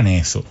hagan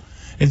eso,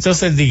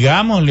 entonces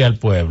digámosle al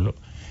pueblo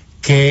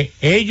que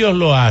ellos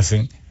lo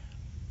hacen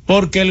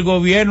porque el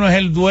gobierno es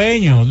el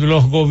dueño,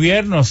 los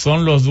gobiernos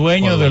son los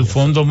dueños del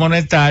Fondo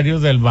Monetario,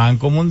 del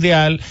Banco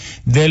Mundial,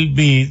 del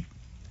BID.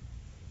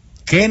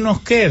 ¿Qué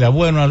nos queda?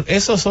 Bueno,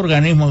 esos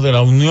organismos de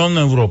la Unión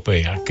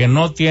Europea que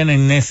no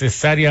tienen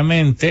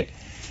necesariamente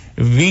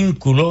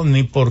vínculo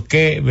ni por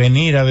qué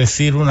venir a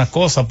decir una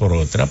cosa por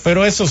otra,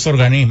 pero esos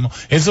organismos,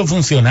 esos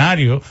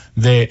funcionarios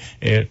de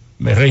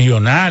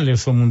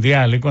regionales o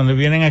mundiales, cuando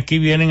vienen aquí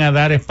vienen a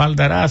dar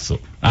espaldarazo,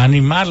 a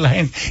animar a la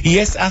gente, y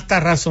es hasta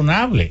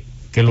razonable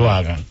que lo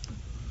hagan,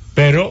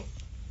 pero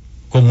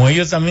como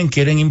ellos también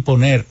quieren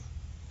imponer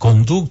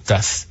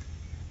conductas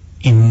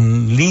y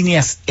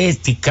líneas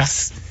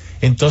éticas,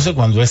 entonces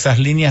cuando esas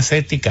líneas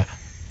éticas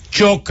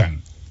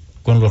chocan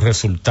con los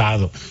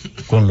resultados,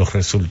 con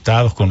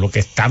lo que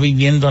está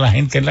viviendo la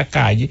gente en la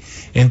calle,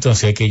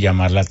 entonces hay que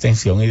llamar la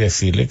atención y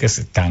decirle que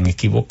se están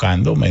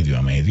equivocando medio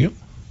a medio.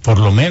 Por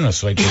lo menos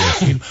eso hay que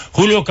decir.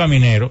 Julio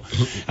Caminero,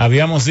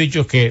 habíamos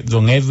dicho que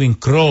don Edwin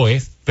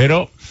Croes,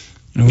 pero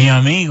mi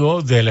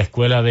amigo de la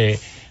escuela de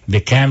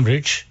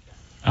Cambridge,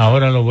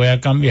 ahora lo voy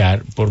a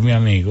cambiar por mi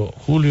amigo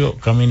Julio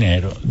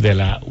Caminero de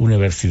la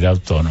Universidad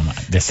Autónoma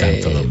de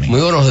Santo Domingo.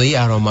 Muy buenos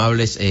días,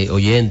 amables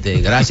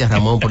oyentes. Gracias,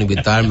 Ramón, por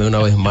invitarme una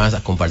vez más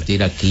a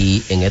compartir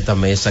aquí en esta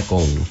mesa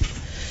con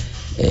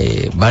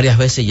varias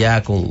veces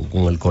ya con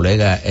el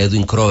colega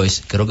Edwin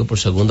Croes, creo que por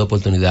segunda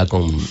oportunidad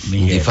con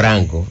Di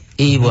Franco.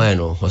 Y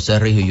bueno, José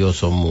Rijo y yo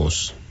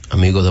somos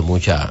amigos de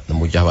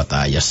muchas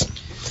batallas.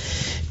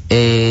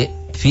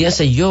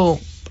 Fíjense,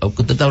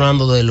 aunque usted está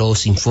hablando de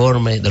los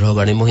informes de los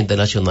organismos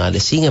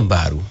internacionales, sin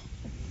embargo,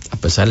 a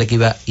pesar de que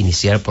iba a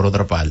iniciar por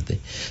otra parte,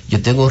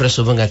 yo tengo un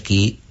resumen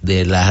aquí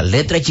de la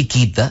letra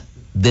chiquita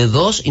de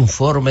dos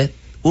informes,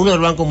 uno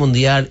del Banco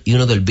Mundial y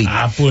uno del BID.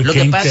 Pues lo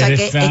que pasa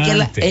es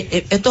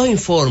que estos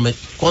informes,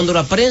 cuando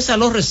la prensa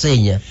los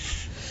reseña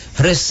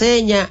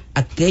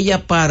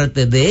aquella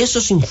parte de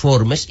esos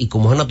informes, y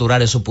como es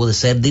natural, eso puede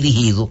ser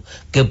dirigido,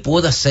 que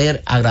pueda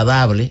ser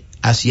agradable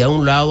hacia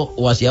un lado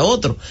o hacia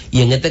otro,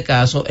 y en este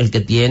caso el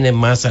que tiene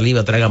más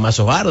saliva traga más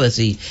hojardes,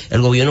 y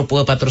el gobierno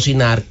puede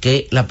patrocinar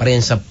que la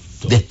prensa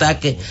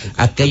destaque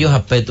aquellos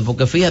aspectos,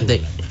 porque fíjate,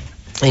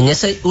 en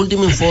ese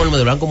último informe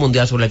del Banco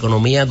Mundial sobre la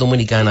economía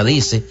dominicana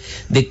dice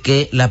de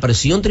que la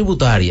presión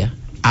tributaria,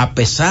 la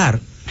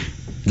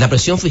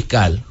presión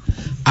fiscal,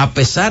 a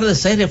pesar de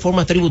 6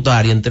 reformas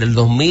tributarias entre el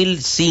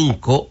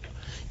 2005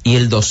 y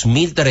el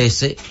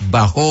 2013,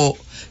 bajó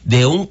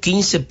de un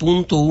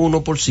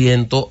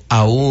 15.1%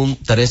 a un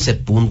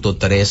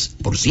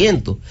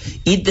 13.3%,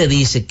 y te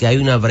dice que hay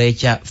una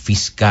brecha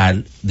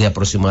fiscal de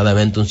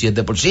aproximadamente un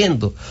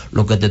 7%.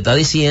 Lo que te está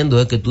diciendo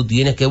es que tú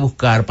tienes que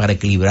buscar, para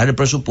equilibrar el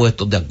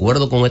presupuesto, de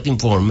acuerdo con este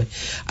informe,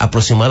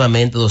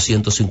 aproximadamente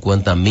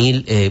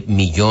 250,000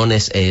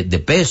 millones de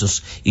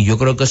pesos, y yo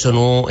creo que eso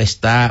no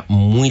está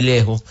muy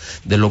lejos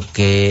de lo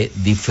que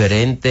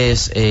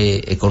diferentes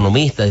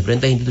economistas,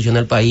 diferentes instituciones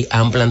del país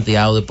han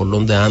planteado de por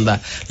dónde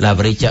anda la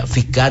brecha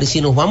fiscal. Y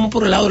si nos vamos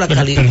por el lado de la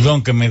calidad.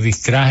 Perdón, que me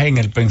distraje en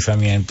el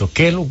pensamiento.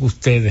 ¿Qué es lo que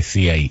usted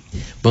decía ahí?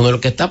 Bueno,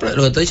 lo que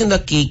estoy diciendo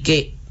aquí,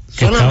 que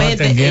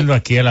solamente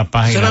aquí a la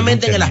página,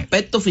 solamente en el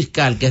aspecto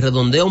fiscal, que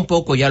redondea un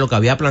poco ya lo que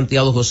había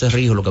planteado José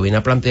Rijo, lo que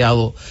había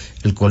planteado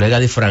el colega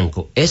Di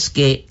Franco, es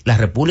que la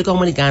República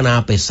Dominicana,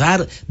 a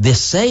pesar de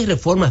 6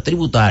 reformas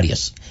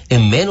tributarias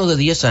en menos de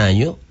 10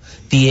 años,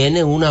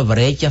 tiene una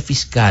brecha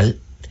fiscal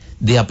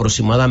de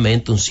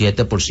aproximadamente un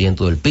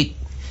 7% del PIB.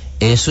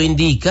 Eso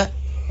indica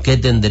que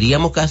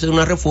tendríamos que hacer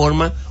una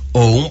reforma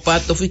o un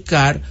pacto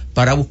fiscal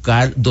para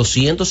buscar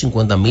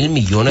 250,000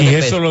 millones de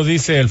pesos. Y eso lo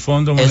dice el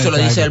Fondo Monetario.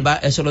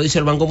 Eso lo dice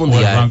el Banco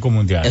Mundial. El Banco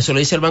Mundial. Eso lo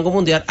dice el Banco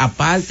Mundial,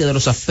 aparte de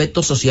los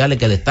aspectos sociales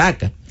que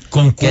destaca.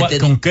 ¿Con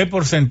qué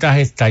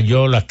porcentaje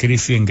estalló la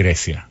crisis en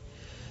Grecia?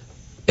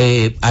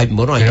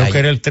 Creo que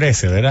era el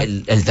 13, ¿verdad?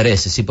 El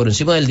 13, sí, por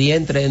encima del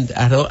 10,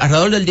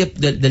 alrededor del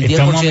 10%.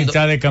 Estamos a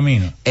mitad de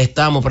camino.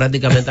 Estamos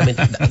prácticamente a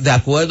mitad, de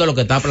acuerdo a lo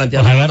que está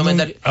planteando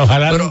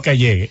ojalá nunca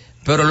llegue.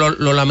 Pero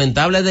lo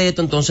lamentable de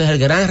esto, entonces, es el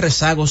gran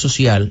rezago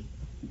social,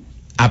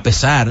 a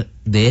pesar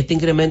de este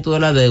incremento de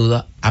la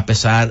deuda, a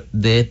pesar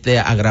de este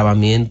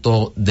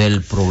agravamiento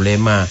del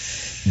problema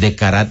de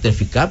carácter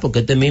fiscal, porque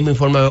este mismo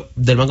informe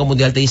del Banco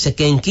Mundial te dice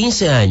que en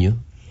 15 años,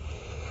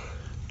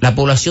 la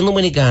población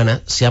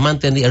dominicana se ha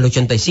mantenido, el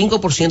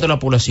 85% de la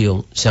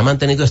población se ha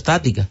mantenido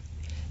estática.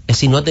 es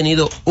decir, no ha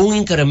tenido un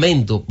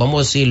incremento, vamos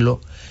a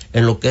decirlo,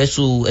 en lo que es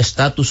su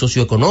estatus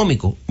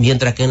socioeconómico,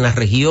 mientras que en la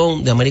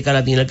región de América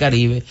Latina y el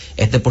Caribe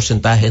este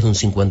porcentaje es de un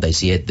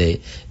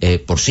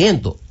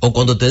 57%. O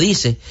cuando te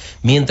dice,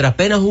 mientras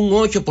apenas un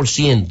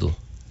 8%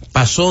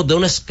 pasó de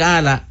una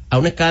escala a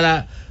una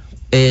escala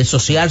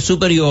social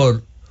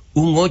superior,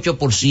 un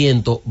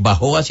 8%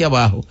 bajó hacia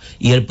abajo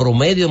y el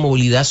promedio de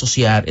movilidad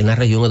social en la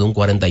región es de un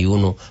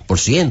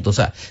 41%. O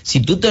sea,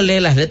 si tú te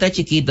lees las letras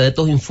chiquitas de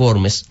estos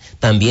informes,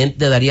 también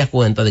te darías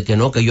cuenta de que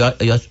no, que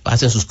ellos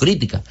hacen sus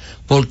críticas.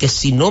 Porque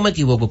si no me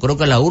equivoco, creo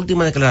que la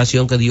última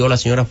declaración que dio la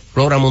señora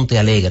Flora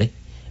Montealegre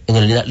en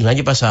el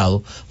año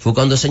pasado fue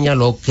cuando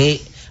señaló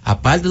que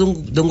aparte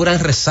de un gran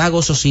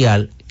rezago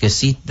social que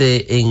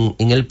existe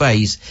en el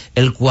país,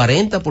 el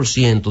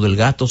 40% del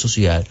gasto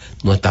social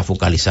no está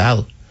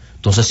focalizado.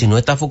 Entonces, si no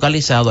está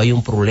focalizado, hay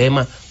un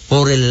problema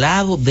por el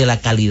lado de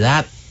la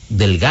calidad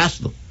del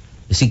gasto.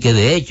 Es decir, que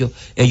de hecho,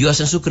 ellos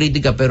hacen su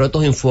crítica, pero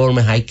estos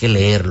informes hay que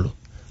leerlos.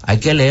 Hay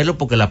que leerlos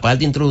porque la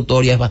parte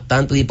introductoria es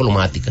bastante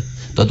diplomática.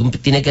 Entonces, tú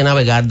tienes que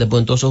navegar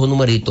después de todos esos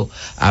numeritos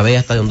a ver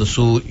hasta donde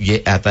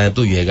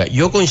tú llegas.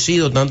 Yo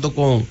coincido tanto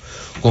con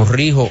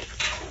Rijo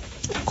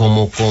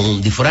como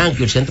con Di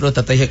Franco, el Centro de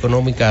Estrategia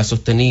Económica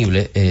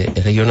Sostenible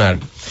regional,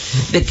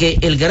 de que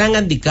el gran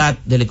handicap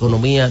de la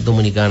economía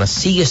dominicana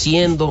sigue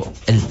siendo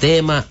el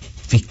tema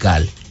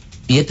fiscal.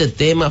 Y este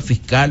tema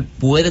fiscal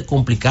puede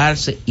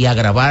complicarse y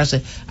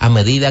agravarse a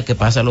medida que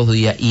pasan los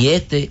días. Y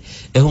este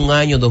es un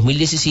año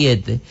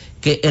 2017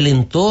 que el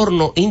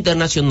entorno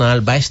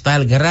internacional va a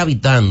estar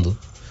gravitando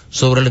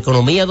sobre la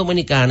economía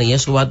dominicana y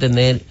eso va a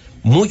tener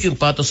mucho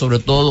impacto, sobre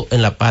todo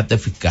en la parte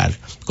fiscal.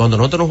 Cuando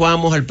nosotros nos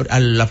vamos a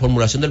la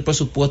formulación del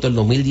presupuesto del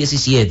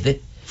 2017,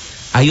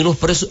 hay unos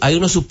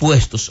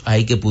supuestos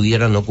ahí que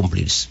pudieran no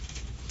cumplirse.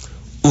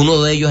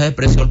 Uno de ellos es el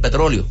precio del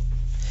petróleo.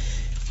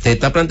 Se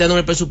está planteando en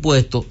el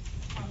presupuesto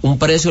un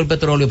precio del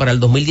petróleo para el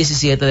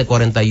 2017 de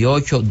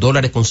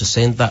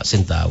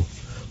 $48.60.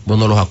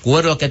 Bueno, los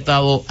acuerdos que ha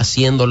estado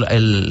haciendo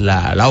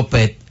la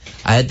OPEP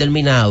ha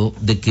determinado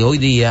de que hoy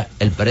día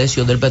el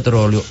precio del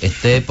petróleo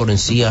esté por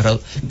encima,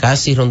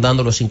 casi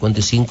rondando los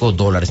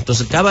 $55.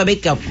 Entonces, cada vez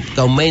que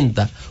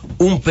aumenta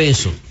un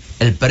peso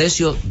el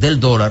precio del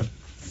dólar,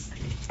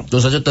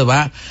 entonces eso te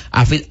va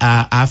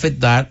a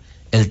afectar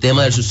el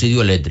tema del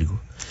subsidio eléctrico.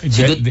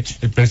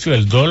 ¿El precio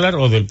del dólar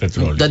o del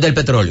petróleo? Del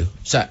petróleo.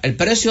 O sea, el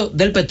precio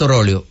del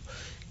petróleo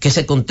que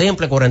se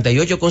contempla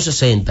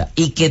 48,60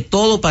 y que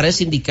todo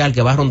parece indicar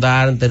que va a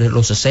rondar entre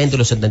los 60 y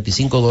los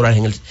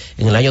 $75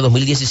 en el año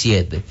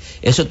 2017,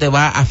 eso te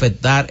va a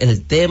afectar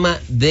el tema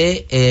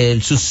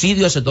del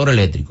subsidio al sector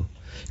eléctrico,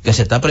 que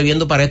se está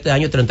previendo para este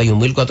año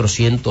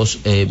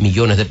 31.400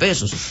 millones de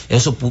pesos.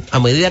 Eso,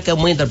 a medida que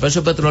aumenta el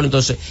precio del petróleo,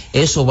 entonces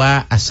eso va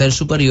a ser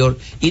superior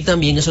y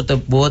también eso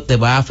te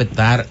va a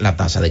afectar la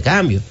tasa de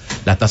cambio.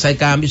 La tasa de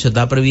cambio se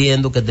está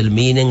previendo que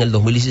termine en el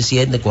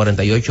 2017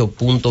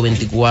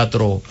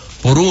 48.24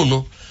 por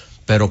 1,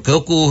 pero ¿qué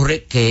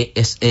ocurre? Que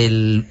es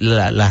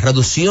la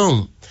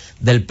reducción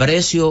del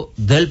precio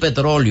del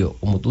petróleo,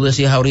 como tú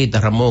decías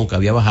ahorita, Ramón, que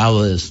había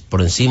bajado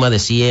por encima de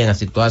 100,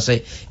 así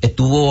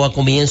estuvo a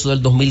comienzo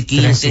del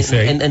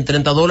 2015 en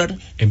 $30.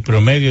 En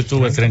promedio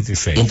estuvo a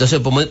 36.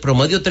 Entonces,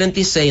 promedio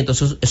 36,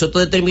 entonces eso te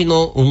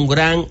determinó un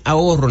gran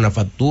ahorro en la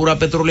factura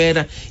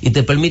petrolera y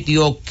te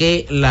permitió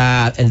que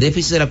el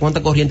déficit de la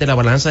cuenta corriente de la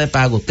balanza de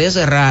pago te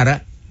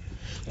cerrara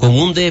con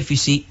un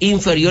déficit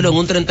inferior en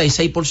un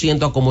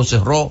 36% a como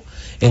cerró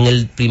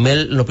en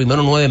los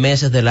primeros 9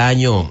 meses del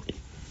año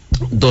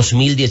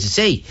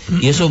 2016,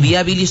 y eso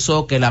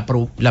viabilizó que la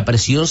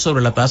presión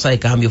sobre la tasa de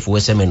cambio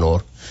fuese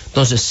menor.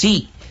 Entonces,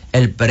 sí,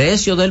 el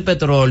precio del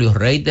petróleo,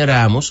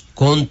 reiteramos,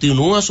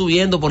 continúa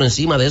subiendo por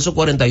encima de esos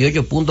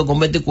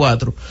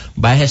 48.24,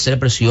 va a ejercer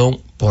presión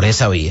por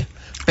esa vía.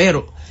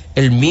 Pero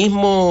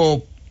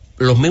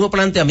los mismos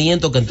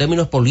planteamientos que en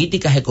términos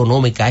políticas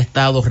económicas ha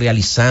estado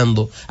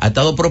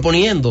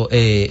proponiendo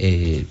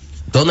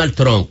Donald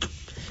Trump,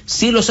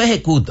 si los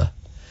ejecuta.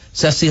 O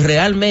sea, si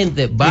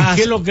realmente va ¿Y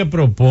qué es lo que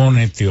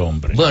propone este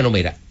hombre? Bueno,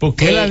 mira.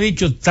 Porque él ha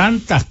dicho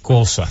tantas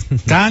cosas,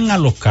 tan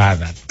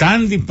alocadas,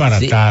 tan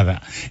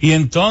disparatadas. Sí. Y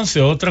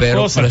entonces otra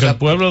cosa que el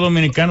pueblo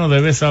dominicano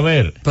debe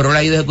saber. Pero la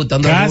ha ido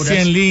ejecutando casi algunas.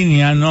 En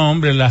línea, no,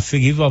 hombre, la ha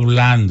seguido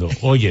hablando.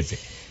 Óyete.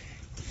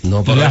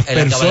 No, pero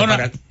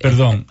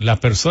las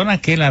personas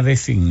que él ha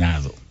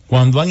designado,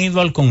 cuando han ido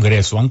al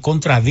Congreso, han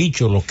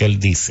contradicho lo que él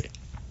dice.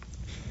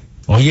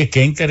 Oye,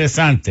 qué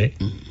interesante.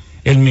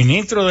 El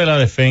ministro de la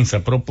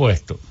Defensa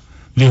propuesto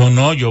dijo,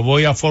 no, yo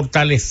voy a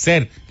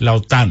fortalecer la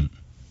OTAN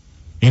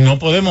y no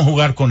podemos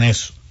jugar con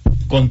eso,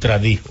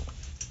 contradijo.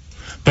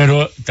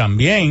 Pero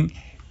también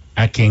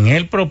a quien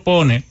él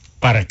propone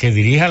para que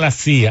dirija la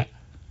CIA,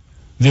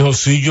 dijo,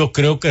 sí, yo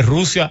creo que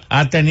Rusia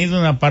ha tenido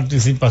una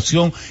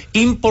participación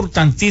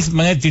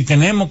importantísima en esto y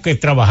tenemos que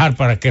trabajar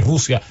para que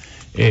Rusia,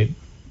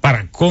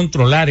 para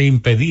controlar e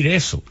impedir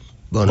eso.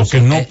 Bueno,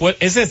 porque no puede,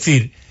 es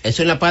decir,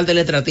 eso es la parte de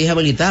la estrategia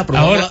militar, pero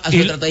ahora, a su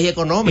estrategia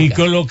económica. Y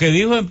con lo que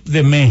dijo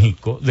de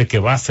México, de que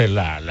va a ser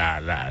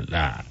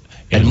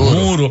el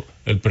muro,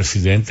 el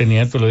presidente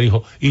Nieto le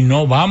dijo, y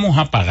no vamos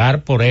a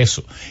pagar por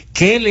eso.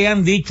 ¿Qué le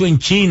han dicho en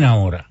China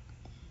ahora?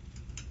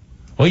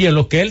 Oye,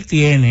 lo que él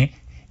tiene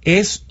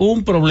es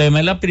un problema.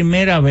 Es la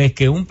primera vez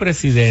que un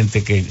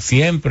presidente que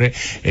siempre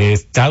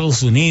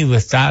Estados Unidos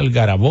está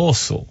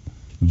algaraboso,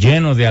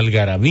 lleno de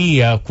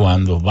algarabía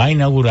cuando va a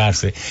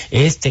inaugurarse,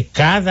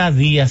 cada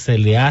día se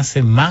le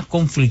hace más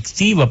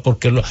conflictiva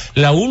porque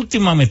la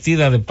última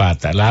metida de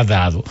pata la ha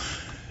dado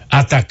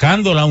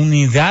atacando la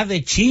unidad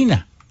de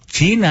China.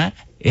 China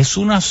es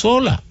una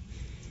sola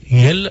y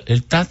él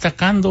está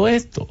atacando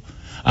esto.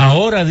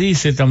 Ahora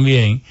dice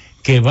también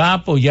que va a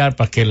apoyar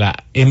para que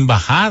la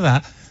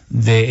embajada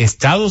de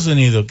Estados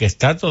Unidos, que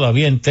está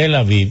todavía en Tel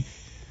Aviv,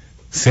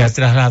 sea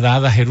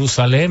trasladada a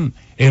Jerusalén,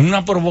 en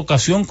una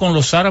provocación con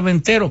los árabes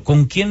enteros.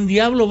 ¿Con quién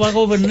diablo va a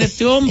gobernar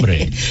este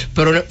hombre?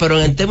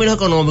 pero en términos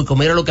económicos,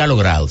 mira lo que ha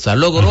logrado. O sea,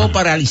 logró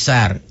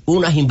paralizar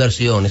unas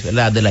inversiones,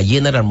 ¿verdad?, de la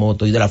General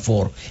Motors y de la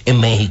Ford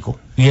en México.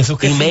 ¿Y eso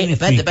qué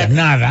significa?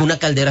 Nada. Una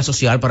caldera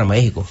social para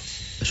México.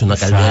 Es una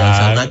caldera, o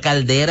sea, una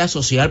caldera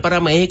social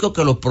para México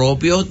que los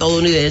propios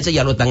estadounidenses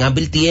ya lo están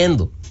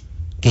advirtiendo.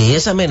 Que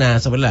esa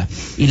amenaza, ¿verdad?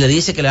 Y le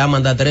dice que le va a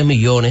mandar 3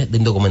 millones de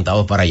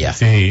indocumentados para allá.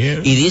 Sí.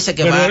 Y dice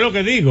que pero es lo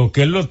que digo,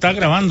 que él lo está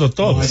grabando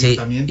todo. Los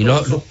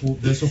ayuntamientos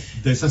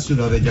de esas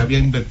ciudades ya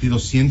habían invertido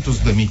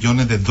cientos de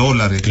millones de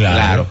dólares.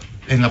 Claro.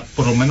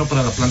 Por lo menos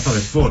para la planta de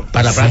Ford.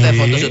 Para la planta de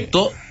Ford.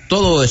 Entonces,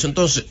 todo eso,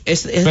 entonces,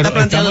 está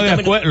planteando.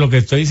 Lo que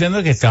estoy diciendo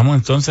es que estamos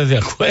entonces de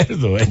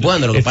acuerdo.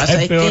 Bueno, lo que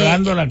pasa es que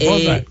la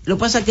cosa. Lo que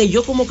pasa es que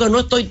yo como que no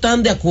estoy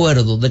tan de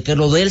acuerdo de que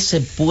lo de él se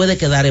puede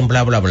quedar en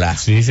bla bla bla.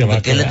 Sí, se va a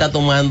porque quedar. él está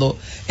tomando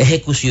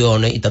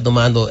ejecuciones y está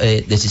tomando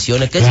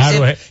decisiones que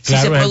si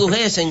se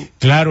produjesen.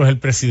 Claro, es el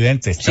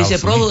presidente. Si se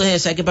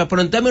produjesen,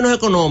 pero en términos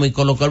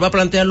económicos, lo que él va a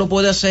plantear lo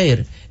puede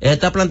hacer. Él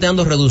está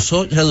planteando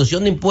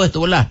reducción de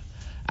impuestos, ¿verdad?,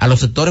 a los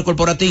sectores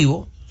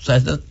corporativos. O sea,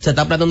 se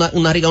está planteando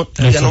una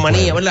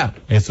riganomanía, ¿verdad?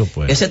 Eso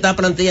puede. Él se está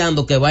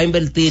planteando que va a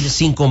invertir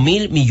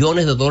 5,000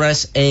 millones de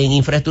dólares en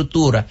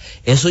infraestructura.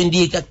 Eso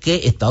indica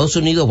que Estados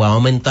Unidos va a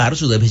aumentar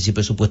su déficit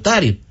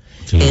presupuestario.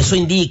 Sí. Eso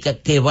indica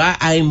que va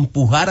a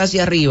empujar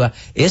hacia arriba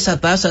esa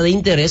tasa de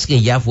interés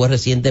que ya fue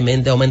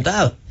recientemente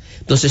aumentada.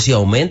 Entonces, si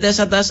aumenta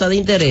esa tasa de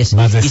interés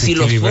y si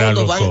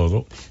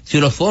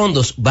los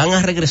fondos van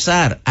a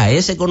regresar a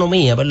esa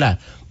economía, ¿verdad?,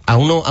 a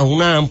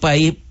un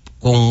país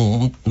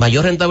con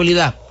mayor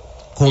rentabilidad,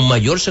 con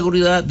mayor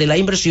seguridad de la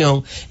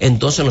inversión,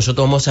 entonces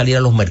nosotros vamos a salir a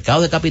los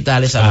mercados de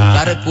capitales a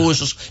buscar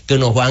recursos que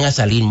nos van a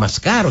salir más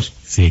caros.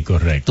 Sí,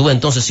 correcto.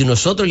 Entonces, si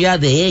nosotros ya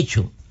de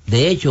hecho,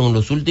 en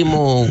los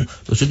últimos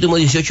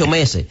 18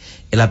 meses,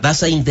 la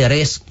tasa de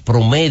interés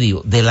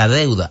promedio de la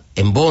deuda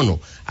en bono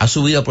ha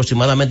subido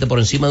aproximadamente por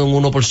encima de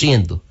un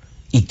 1%.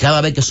 Y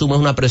cada vez que sumas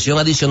una presión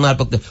adicional,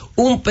 porque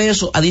un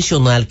peso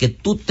adicional que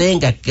tú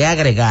tengas que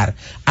agregar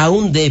a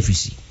un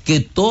déficit que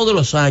todos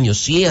los años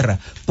cierra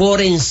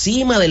por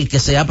encima del que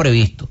se ha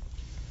previsto.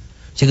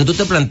 O sea que tú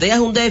te planteas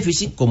un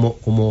déficit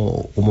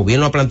como bien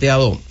lo ha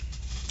planteado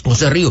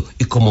José Río,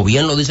 y como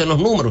bien lo dicen los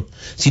números.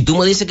 Si tú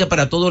me dices que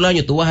para todo el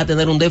año tú vas a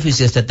tener un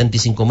déficit de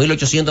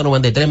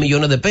 75.893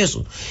 millones de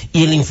pesos,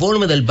 y el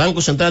informe del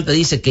Banco Central te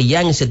dice que ya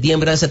en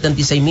septiembre era de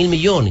 76,000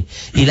 millones,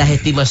 y las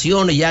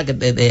estimaciones ya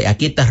que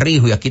aquí está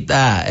Rijo y aquí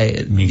está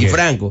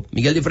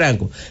Miguel Di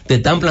Franco, te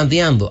están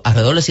planteando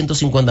alrededor de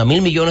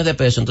 150,000 millones de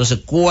pesos. Entonces,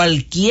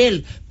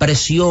 cualquier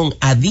presión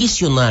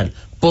adicional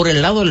por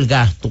el lado del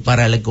gasto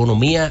para la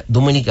economía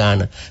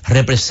dominicana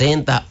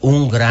representa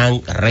un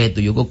gran reto.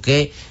 Yo creo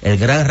que el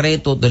gran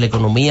reto de la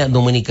economía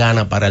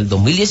dominicana para el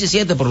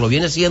 2017, por lo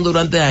viene siendo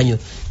durante años,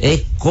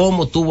 es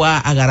cómo tú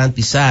vas a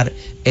garantizar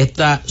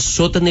esta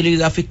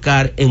sostenibilidad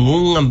fiscal en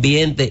un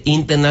ambiente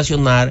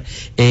internacional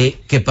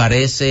que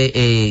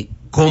parece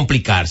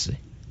complicarse.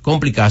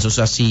 O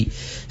sea, si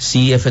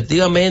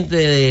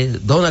efectivamente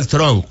Donald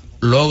Trump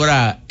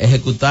logra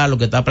ejecutar lo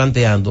que está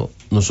planteando,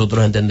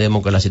 nosotros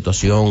entendemos que la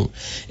situación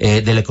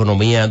de la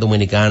economía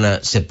dominicana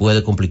se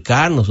puede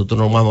complicar. Nosotros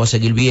no vamos a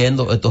seguir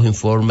viendo estos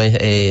informes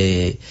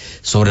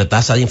sobre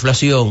tasa de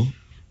inflación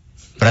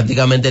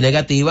prácticamente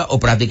negativa o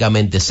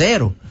prácticamente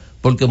cero,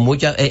 porque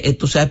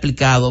esto se ha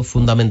explicado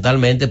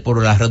fundamentalmente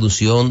por la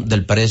reducción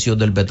del precio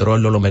del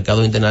petróleo en los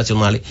mercados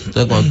internacionales.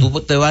 Entonces, cuando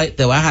tú te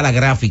vas a la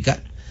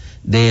gráfica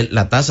de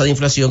la tasa de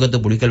inflación que te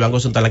publica el Banco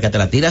Central, la que te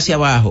la tira hacia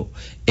abajo,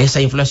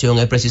 esa inflación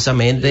es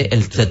precisamente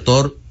el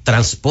sector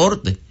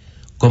transporte,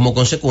 como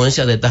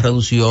consecuencia de esta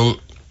reducción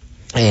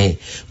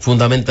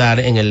fundamental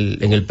en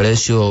el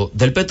precio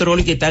del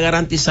petróleo, y que está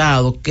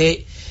garantizado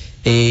que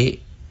el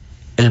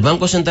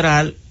Banco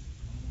Central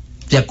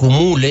te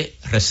acumule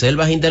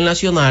reservas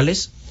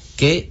internacionales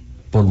que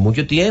por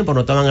mucho tiempo no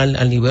estaban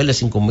al nivel de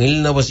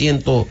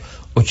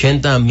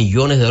 5.980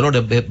 millones de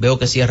dólares. Veo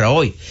que cierra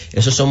hoy.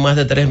 Esos son más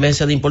de 3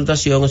 meses de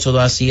importación. Eso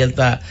da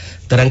cierta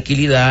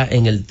tranquilidad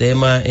en el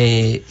tema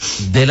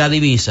de la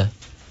divisa,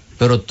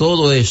 pero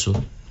todo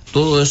eso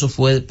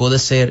puede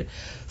ser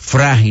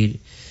frágil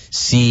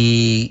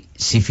si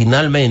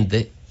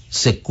finalmente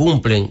se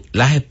cumplen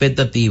las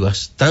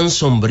expectativas tan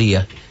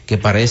sombrías que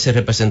parece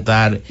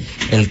representar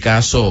el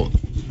caso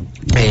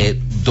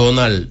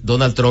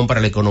Donald Trump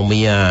para la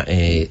economía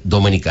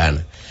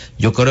dominicana.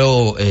 Yo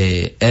creo,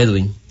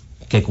 Edwin,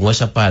 que con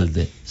esa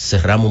parte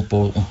cerramos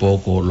un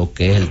poco lo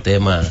que es el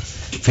tema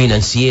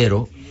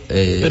financiero.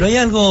 Pero hay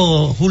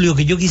algo, Julio,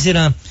 que yo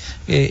quisiera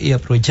y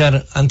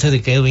aprovechar antes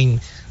de que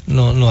Edwin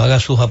nos haga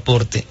sus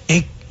aportes.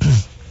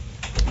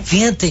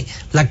 Fíjate,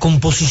 la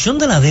composición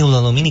de la deuda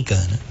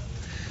dominicana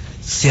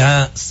se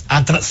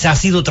ha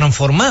sido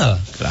transformada.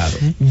 Claro.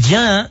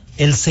 Ya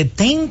el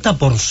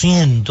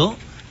 70%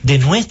 de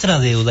nuestra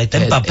deuda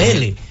está en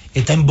papeles,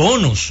 está en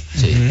bonos,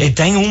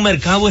 está en un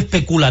mercado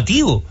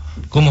especulativo,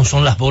 como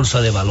son las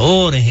bolsas de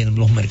valores, en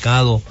los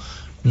mercados,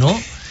 ¿no?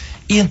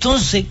 Y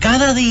entonces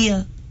cada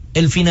día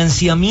el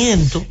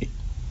financiamiento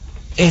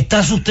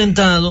está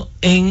sustentado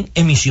en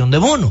emisión de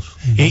bonos.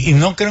 ¿Y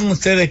no creen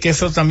ustedes que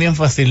eso también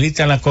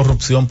facilita la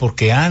corrupción?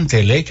 Porque antes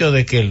el hecho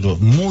de que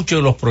muchos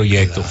de los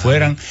proyectos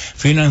fueran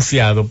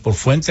financiados por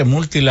fuentes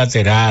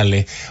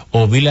multilaterales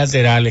o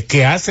bilaterales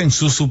que hacen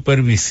su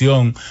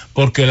supervisión,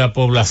 porque la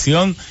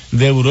población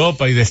de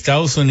Europa y de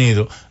Estados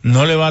Unidos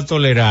no le va a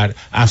tolerar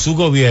a su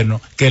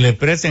gobierno que le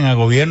presten a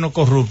gobiernos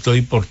corruptos,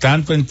 y por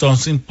tanto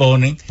entonces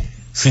imponen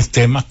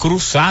sistemas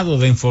cruzados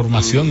de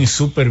información y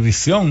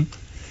supervisión.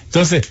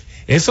 Entonces,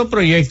 esos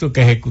proyectos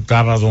que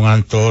ejecutaba don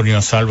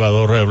Antonio,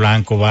 Salvador de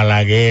Blanco,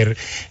 Balaguer,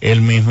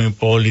 el mismo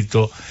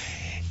Hipólito,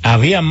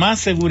 había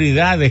más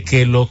seguridad de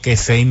que lo que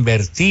se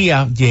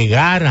invertía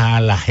llegara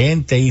a la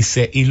gente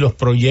y los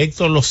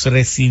proyectos los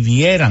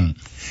recibieran,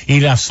 y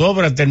las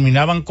obras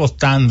terminaban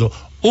costando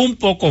un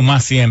poco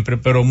más siempre,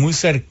 pero muy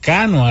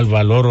cercano al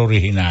valor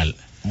original.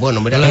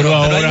 Bueno, mira, pero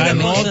ahora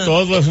no,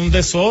 todo es un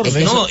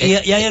desorden. No, y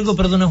hay algo,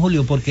 perdona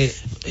Julio, porque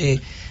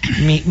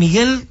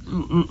Miguel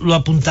lo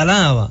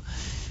apuntalaba.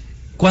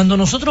 Cuando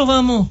nosotros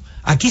vamos,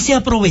 aquí se ha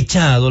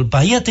aprovechado, el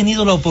país ha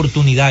tenido la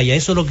oportunidad, y a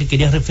eso es lo que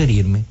quería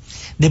referirme,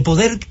 de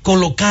poder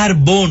colocar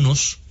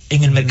bonos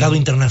en el mercado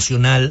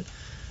internacional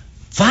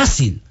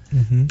fácil.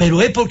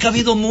 Pero es porque ha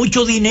habido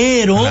mucho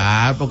dinero,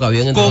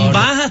 con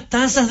bajas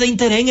tasas de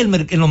interés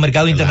en los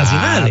mercados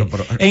internacionales.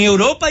 Pero en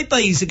Europa hay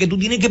países que tú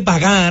tienes que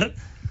pagar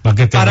para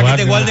que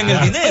te guarden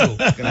el dinero.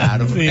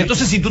 Claro. Sí.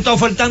 Entonces, si tú estás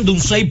ofertando un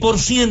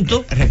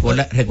 6%,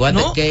 recuerda,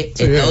 ¿no?, que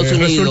sí, Estados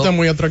Unidos resulta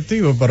muy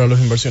atractivo para los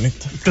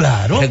inversionistas.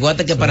 Claro.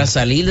 Recuerda que para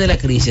salir de la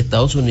crisis,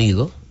 Estados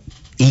Unidos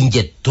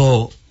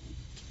inyectó,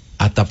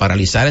 hasta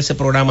paralizar ese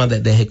programa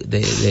de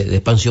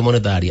expansión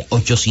monetaria,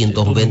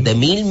 820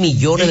 mil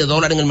millones de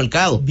dólares en el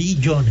mercado.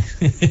 Billones.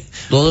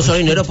 Todo ese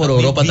dinero por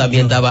Europa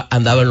también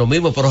andaba en lo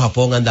mismo, por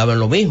Japón andaba en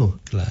lo mismo.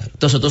 Claro.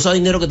 Entonces, todo ese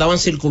dinero que estaban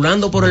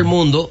circulando por el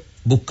mundo,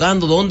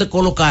 buscando dónde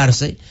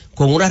colocarse,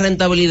 con una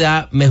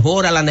rentabilidad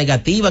mejor a la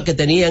negativa que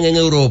tenían en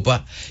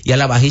Europa y a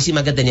la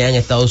bajísima que tenían en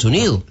Estados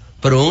Unidos.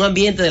 Pero en un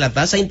ambiente de la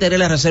tasa de interés de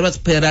la Reserva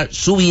Federal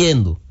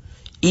subiendo,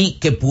 y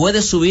que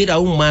puede subir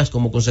aún más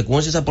como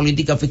consecuencia de esa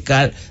política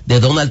fiscal de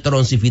Donald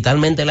Trump, si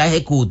finalmente la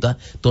ejecuta,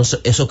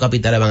 entonces esos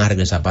capitales van a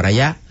regresar para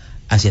allá,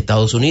 hacia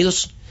Estados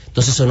Unidos.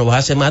 Entonces eso nos va a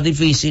hacer más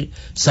difícil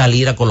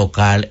salir a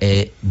colocar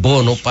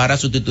bonos para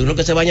sustituir lo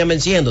que se vayan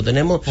venciendo.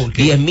 Tenemos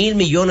 10 mil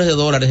millones de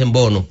dólares en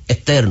bonos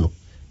externos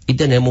y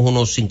tenemos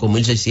unos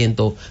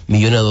 5.600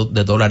 millones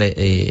de dólares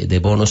de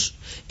bonos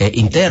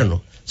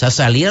internos. O sea,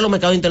 salir a los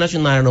mercados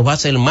internacionales nos va a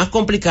ser más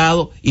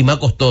complicado y más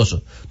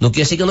costoso. No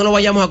quiere decir que no lo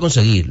vayamos a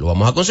conseguir, lo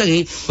vamos a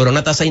conseguir, pero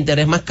una tasa de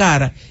interés más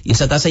cara, y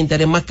esa tasa de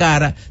interés más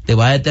cara te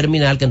va a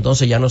determinar que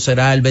entonces ya no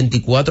será el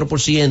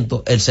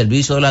 24% el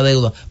servicio de la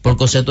deuda por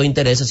concepto de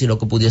intereses, sino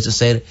que pudiese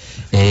ser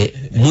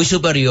muy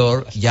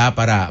superior ya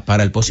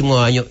para el próximo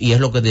año, y es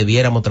lo que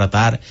debiéramos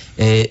tratar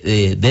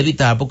de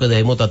evitar, porque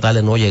debemos tratar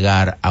de no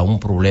llegar a un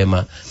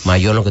problema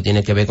mayor en lo que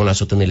tiene que ver con la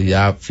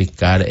sostenibilidad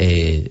fiscal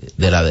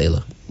de la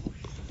deuda.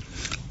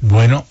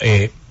 Bueno,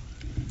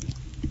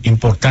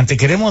 importante.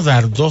 Queremos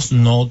dar dos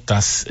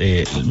notas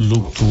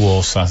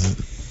luctuosas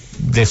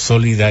de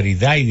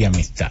solidaridad y de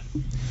amistad.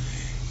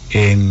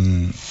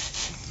 En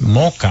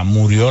Moca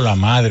murió la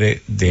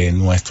madre de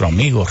nuestro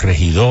amigo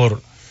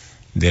regidor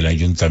del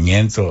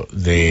ayuntamiento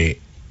de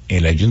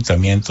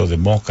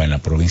Moca, en la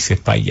provincia de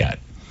Espaillat,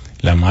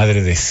 la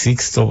madre de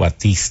Sixto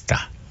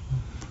Batista,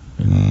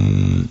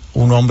 un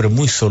hombre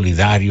muy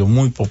solidario,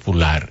 muy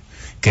popular.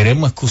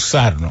 Queremos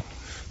excusarnos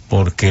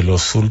porque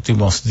los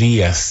últimos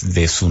días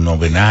de su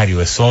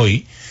novenario es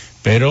hoy,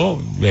 pero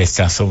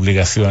estas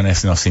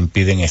obligaciones nos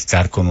impiden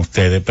estar con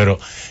ustedes, pero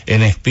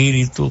en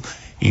espíritu,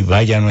 y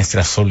vaya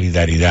nuestra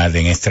solidaridad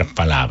en estas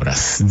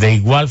palabras. De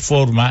igual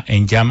forma,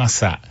 en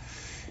Yamasá,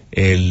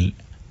 el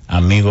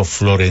amigo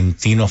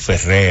Florentino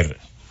Ferrer,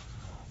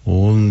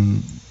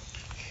 un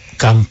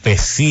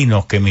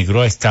campesino que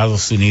emigró a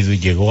Estados Unidos y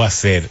llegó a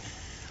ser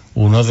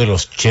uno de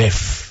los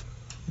chefs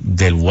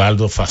del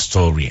Waldorf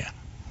Astoria.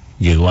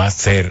 Llegó a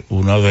ser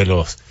uno de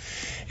los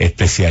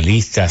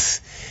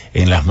especialistas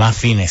en las más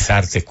finas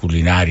artes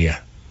culinarias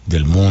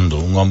del mundo,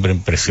 un hombre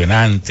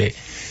impresionante.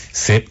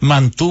 Se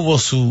mantuvo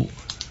su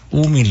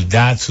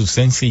humildad, su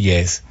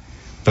sencillez,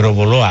 pero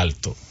voló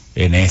alto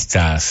en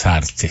estas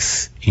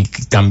artes, y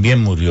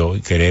también murió,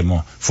 y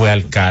fue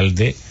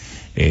alcalde.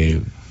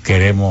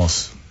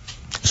 Queremos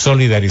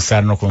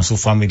solidarizarnos con sus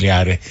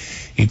familiares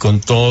y con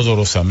todos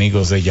los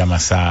amigos de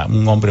Yamasá,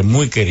 un hombre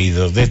muy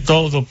querido, de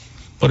todo,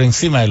 por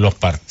encima de los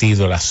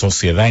partidos, la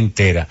sociedad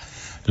entera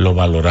lo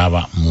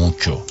valoraba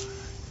mucho.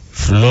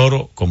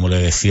 Floro, como le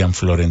decían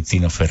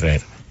Florentino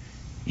Ferrer,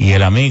 y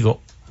el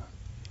amigo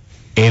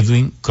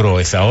Edwin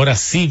Croes, ahora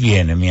sí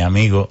viene mi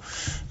amigo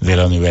de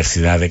la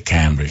Universidad de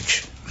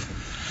Cambridge.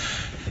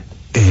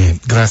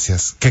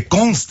 Gracias. Que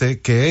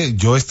conste que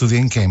yo estudié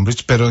en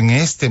Cambridge, pero en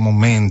este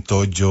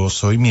momento yo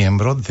soy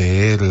miembro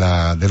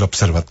del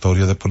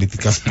Observatorio de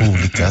Políticas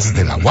Públicas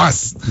de la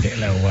UAS. De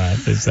la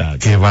UAS, exacto.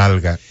 Que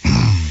valga.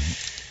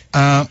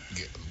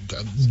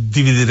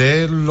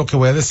 Dividiré lo que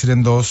voy a decir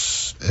en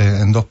dos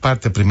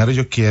partes. Primero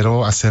yo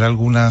quiero hacer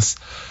algunas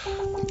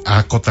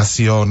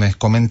acotaciones,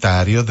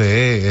 comentarios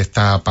de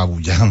esta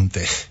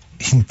apabullante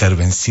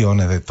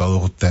intervenciones de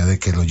todos ustedes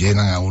que lo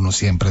llenan a uno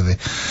siempre de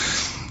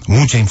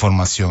mucha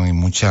información y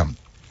muchos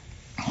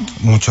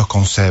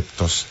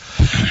conceptos.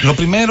 Lo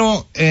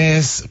primero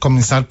es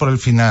comenzar por el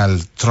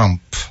final,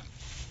 Trump.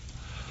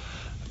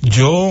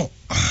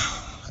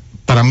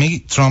 Para mí,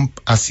 Trump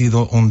ha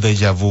sido un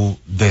déjà vu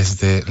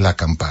desde la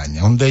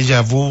campaña. Un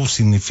déjà vu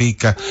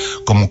significa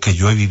como que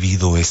yo he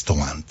vivido esto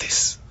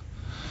antes.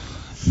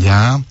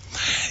 ¿Ya?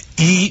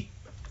 Y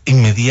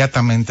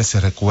inmediatamente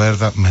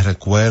me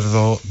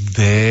recuerdo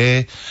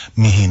de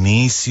mis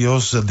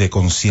inicios de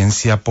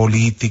conciencia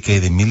política y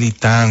de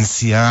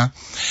militancia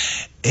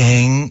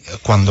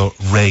cuando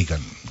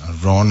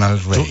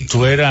Ronald Reagan.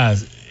 Tú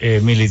eras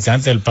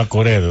militante del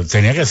Pacoredo,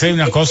 tenía que ser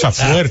una cosa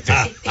fuerte.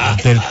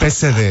 Del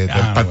PCD,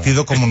 del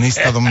Partido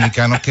Comunista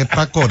Dominicano, que es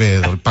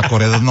Pacoredo. El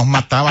Pacoredo nos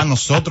mataba a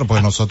nosotros,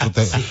 porque nosotros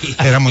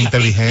éramos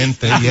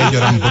inteligentes y ellos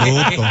eran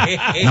brutos.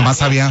 Nada más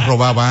sabían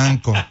robar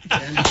bancos.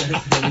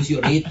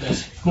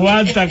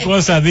 Cuántas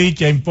cosas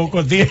dichas en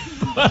poco tiempo.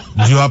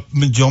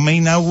 Yo me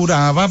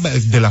inauguraba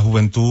de la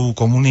juventud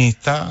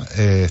comunista,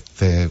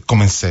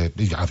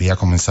 había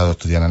comenzado a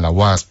estudiar en la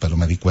UAS, pero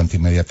me di cuenta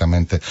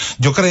inmediatamente.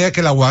 Yo creía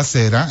que la UAS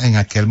era, en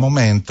aquel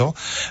momento,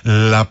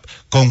 la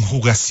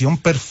conjugación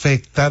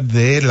perfecta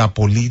de la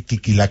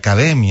política y la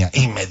academia.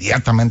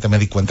 Inmediatamente me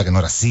di cuenta que no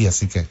era así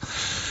que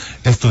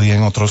estudié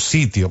en otro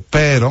sitio.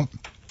 Pero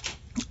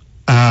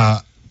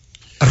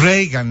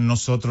Reagan,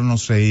 nosotros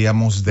nos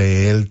reíamos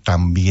de él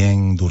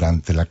también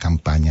durante la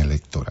campaña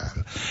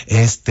electoral.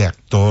 Este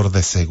actor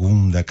de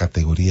segunda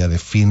categoría de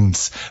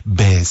films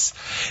B's,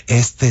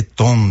 este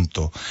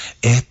tonto,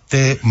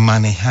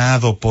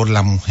 manejado por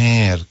la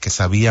mujer que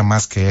sabía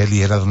más que él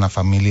y era de una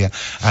familia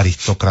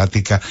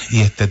aristocrática, y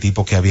este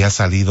tipo que había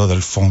salido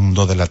del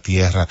fondo de la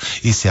tierra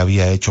y se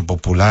había hecho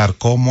popular.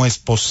 ¿Cómo es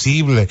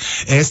posible?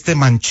 Este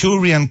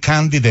Manchurian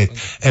Candidate,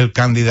 el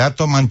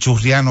candidato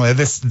manchuriano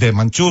de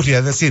Manchuria,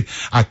 es decir,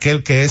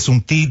 aquel que es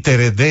un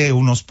títere de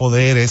unos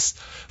poderes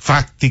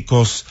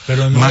fácticos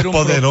más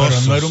poderosos.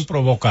 Pero no era un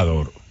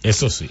provocador,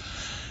 eso sí.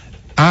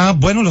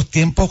 Bueno, los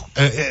tiempos,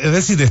 es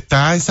decir,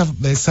 está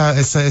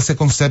ese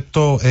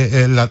concepto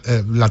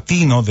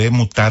latino de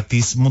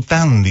mutatis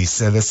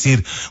mutandis, es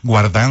decir,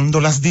 guardando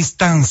las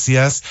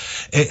distancias,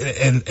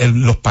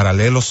 los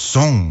paralelos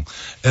son,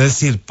 es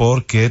decir,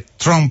 porque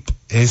Trump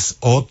es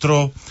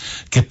otro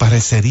que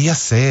parecería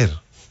ser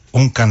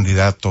un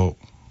candidato,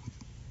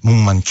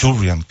 un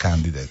Manchurian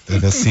Candidate,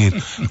 es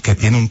decir, que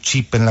tiene un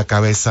chip en la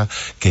cabeza,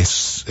 que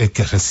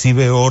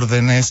recibe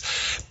órdenes,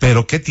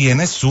 pero que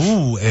tiene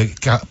su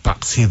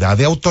capacidad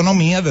de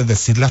autonomía de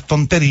decir las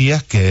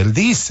tonterías que él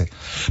dice.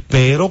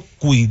 Pero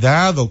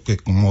cuidado, que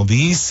como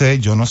dice,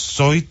 yo no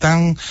soy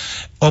tan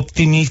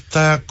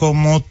optimista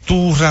como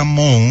tú,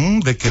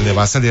 Ramón, de que le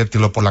va a salir el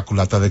tiro por la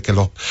culata, de que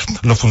los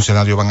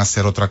funcionarios van a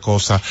hacer otra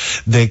cosa,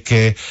 de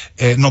que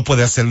no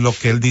puede hacer lo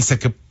que él dice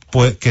que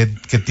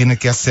tiene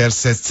que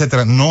hacerse,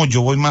 etcétera. No,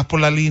 yo voy más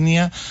por la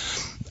línea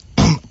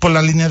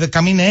de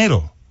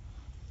caminero.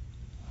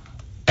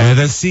 Es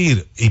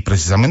decir, y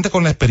precisamente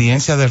con la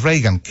experiencia de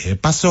Reagan, ¿qué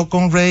pasó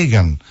con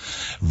Reagan?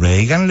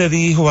 Reagan le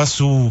dijo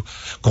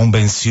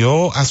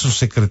convenció a su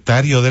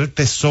secretario del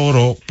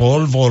Tesoro,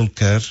 Paul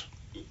Volcker,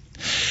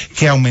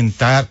 que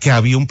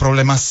había un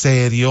problema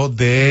serio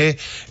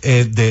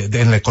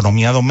en la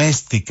economía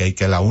doméstica, y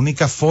que la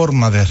única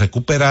forma de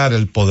recuperar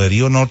el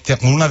poderío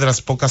una de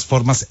las pocas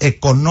formas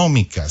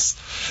económicas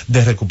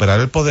de recuperar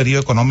el poderío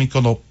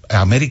económico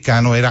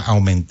americano era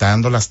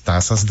aumentando las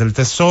tasas del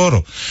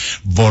tesoro.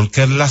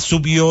 Volcker las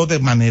subió de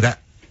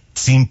manera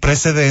sin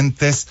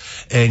precedentes.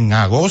 En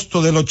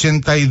agosto del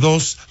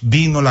 82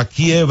 vino la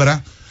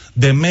quiebra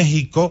de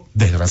México,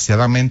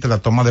 desgraciadamente la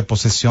toma de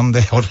posesión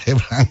de Jorge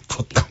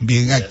Blanco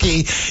también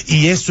aquí,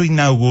 y eso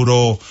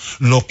inauguró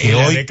lo que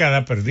hoy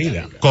década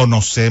perdida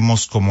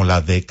conocemos como la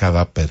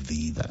década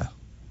perdida.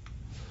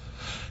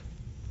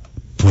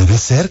 Puede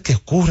ser que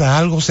ocurra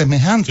algo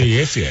semejante. Sí,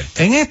 es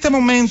cierto. En este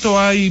momento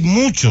hay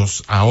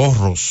muchos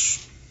ahorros,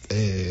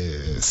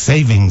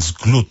 savings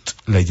glut,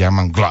 le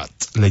llaman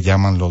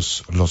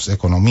los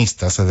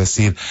economistas, es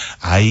decir,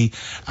 hay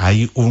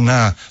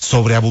una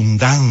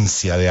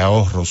sobreabundancia de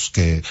ahorros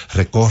que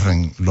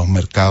recorren los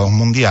mercados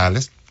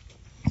mundiales,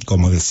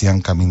 como decían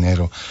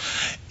Caminero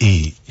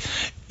y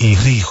y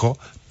Rijo,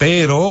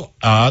 pero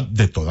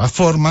de todas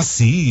formas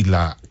sí,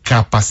 la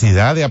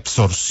capacidad de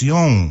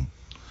absorción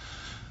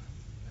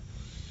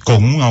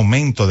con un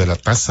aumento de la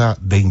tasa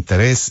de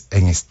interés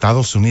en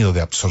Estados Unidos de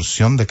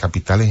absorción de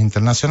capitales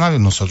internacionales,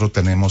 nosotros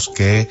tenemos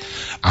que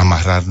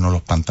amarrarnos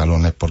los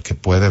pantalones porque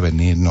puede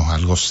venirnos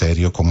algo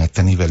serio con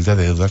este nivel de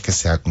deuda que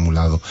se ha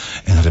acumulado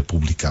en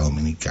República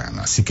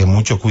Dominicana. Así que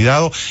mucho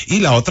cuidado.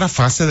 Y la otra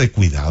fase de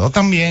cuidado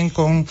también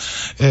con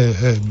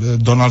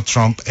Donald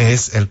Trump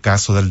es el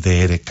caso del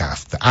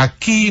DR-CAFTA.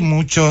 Aquí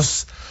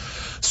muchos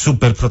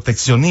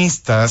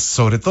superproteccionistas,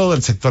 sobre todo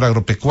del sector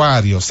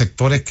agropecuario,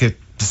 sectores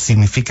que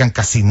significan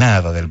casi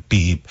nada del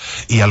PIB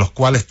y a los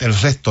cuales el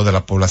resto de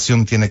la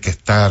población tiene que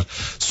estar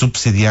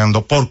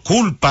subsidiando por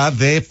culpa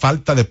de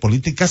falta de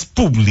políticas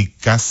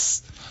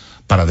públicas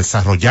para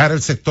desarrollar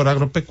el sector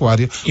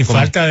agropecuario. Y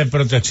falta de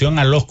protección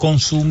a los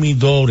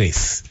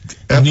consumidores.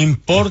 No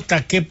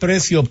importa qué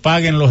precio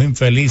paguen los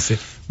infelices,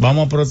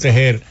 vamos a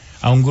proteger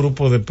a un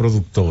grupo de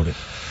productores.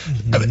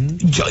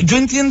 Yo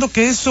entiendo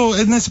que eso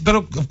es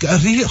necesario, pero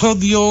Rijo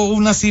dio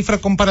una cifra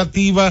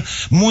comparativa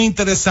muy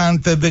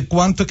interesante de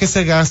cuánto es que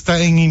se gasta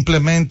en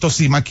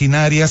implementos y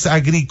maquinarias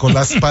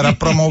agrícolas para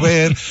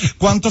promover,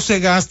 cuánto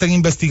se gasta en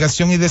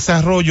investigación y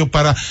desarrollo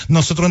para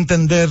nosotros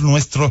entender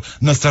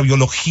nuestra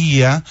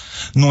biología,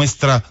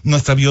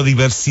 nuestra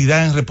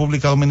biodiversidad en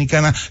República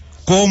Dominicana,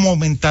 cómo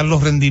aumentar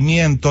los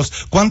rendimientos,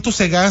 cuánto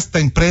se gasta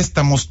en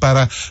préstamos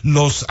para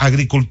los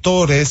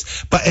agricultores,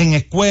 en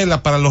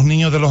escuela para los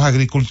niños de los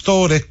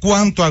agricultores,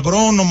 cuánto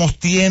agrónomos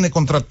tiene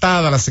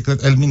contratada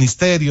el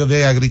Ministerio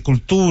de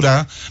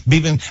Agricultura,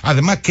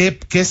 además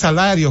qué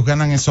salarios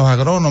ganan esos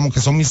agrónomos que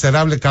son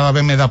miserables. Cada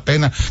vez me da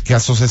pena que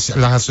las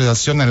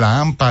asociaciones, la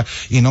AMPA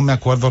y no me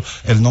acuerdo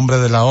el nombre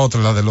de la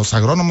otra, la de los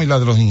agrónomos y la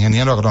de los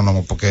ingenieros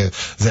agrónomos, porque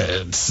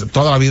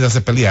toda la vida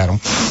se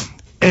pelearon.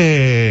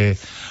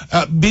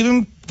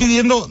 Viven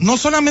pidiendo no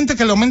solamente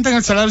que le aumenten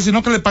el salario,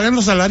 sino que le paguen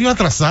los salarios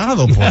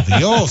atrasados. Por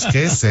Dios,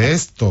 ¿qué es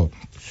esto?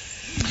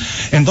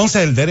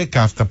 Entonces el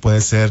DR-CAFTA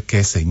puede ser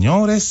que,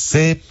 señores,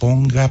 se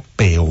ponga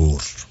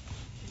peor.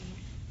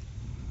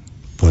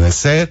 Puede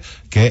ser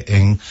que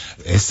en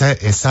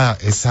esa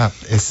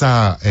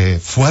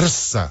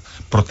fuerza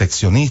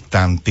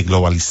proteccionista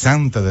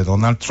antiglobalizante de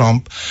Donald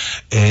Trump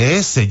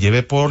se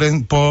lleve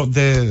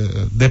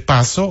de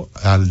paso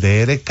al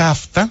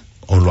DR-CAFTA,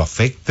 o lo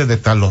afecte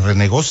lo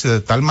renegocie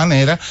de tal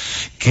manera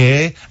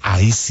que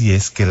ahí sí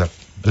es que la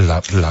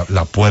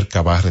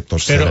puerca va a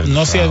retorcer. Pero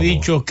no se ha rabo.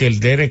 dicho que el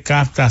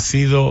DR-CAFTA ha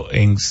sido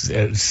en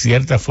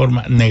cierta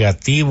forma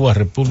negativo a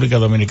República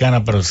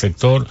Dominicana para el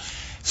sector,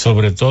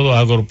 sobre todo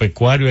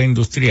agropecuario e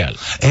industrial.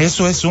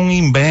 Eso es un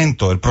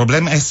invento. El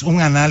problema es un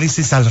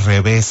análisis al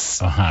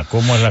revés. Ajá,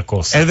 ¿cómo es la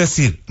cosa? Es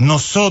decir,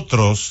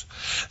 nosotros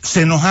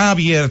se nos ha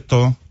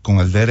abierto con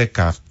el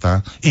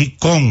DR-CAFTA y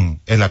con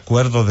el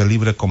acuerdo de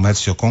libre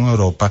comercio con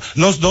Europa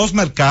los dos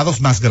mercados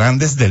más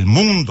grandes del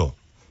mundo.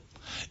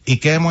 ¿Y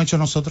qué hemos hecho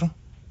nosotros?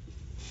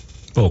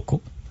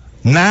 Poco.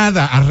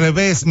 Nada, al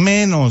revés,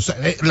 menos.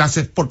 Las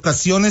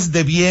exportaciones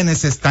de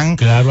bienes están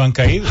han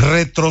caído,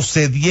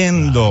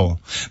 retrocediendo.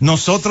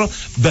 Nosotros,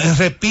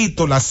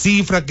 repito, la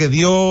cifra que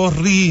dio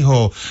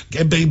Rijo,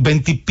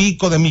 20 y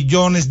pico de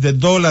millones de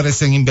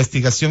dólares en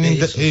investigación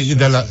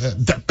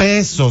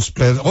pesos,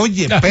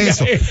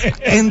 pesos.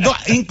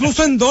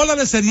 Incluso en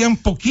dólares serían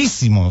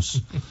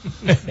poquísimos,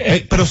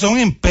 pero son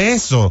en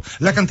pesos.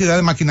 La cantidad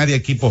de maquinaria,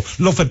 equipo,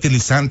 los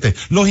fertilizantes,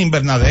 los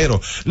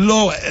invernaderos,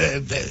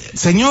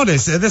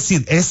 señores, es decir,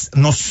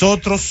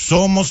 nosotros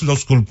somos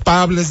los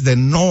culpables de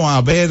no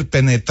haber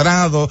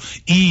penetrado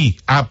y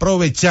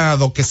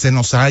aprovechado que se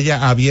nos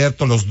haya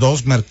abierto los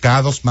dos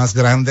mercados más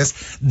grandes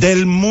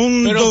del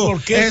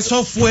mundo.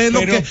 Eso fue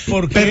lo que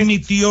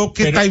permitió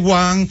que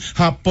Taiwán,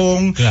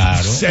 Japón,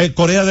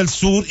 Corea del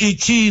Sur y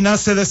China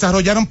se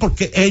desarrollaron,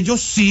 porque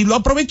ellos sí lo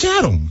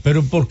aprovecharon.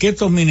 Pero ¿por qué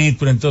estos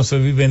ministros entonces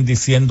viven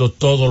diciendo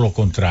todo lo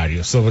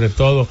contrario? Sobre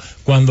todo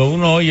cuando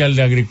uno oye al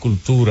de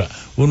agricultura,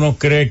 uno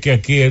cree que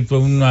aquí esto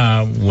es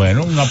una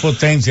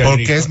potencia.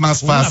 Porque agrícola, es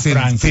más fácil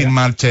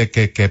firmar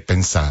cheque que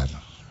pensar.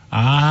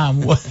 Ah,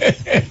 bueno.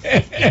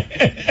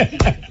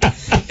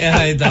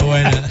 Ahí está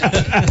buena.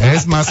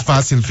 Es más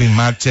fácil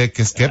firmar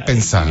cheques que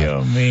pensar.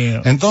 Dios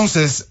mío.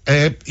 Entonces,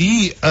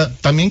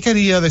 también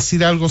quería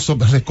decir algo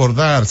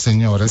recordar,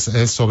 señores,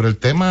 sobre el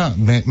tema.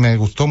 Me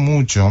gustó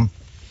mucho,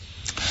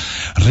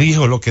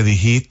 Rijo, lo que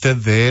dijiste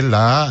de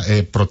la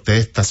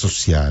protesta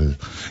social,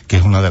 que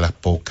es una de los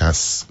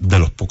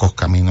pocos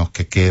caminos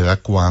que queda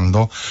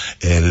cuando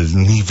el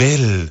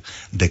nivel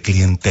de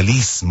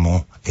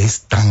clientelismo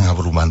es tan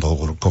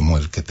abrumador como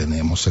el que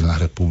tenemos en la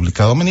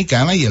República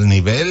Dominicana, y el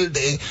nivel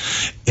de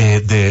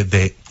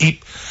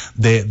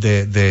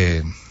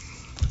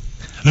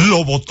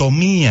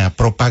lobotomía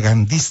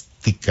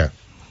propagandística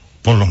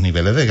por los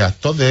niveles de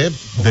gasto de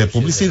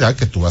publicidad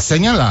que tú has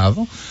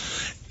señalado,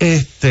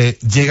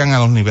 llegan a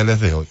los niveles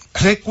de hoy.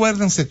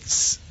 Recuérdense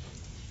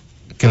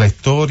que la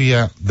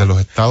historia de los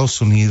Estados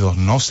Unidos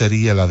no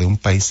sería la de un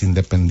país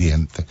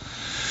independiente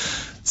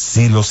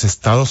si los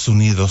Estados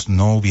Unidos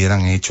no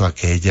hubieran hecho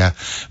aquella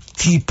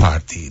Tea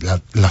Party,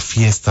 la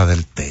fiesta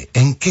del té.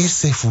 ¿En qué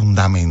se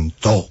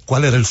fundamentó?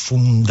 ¿Cuál era el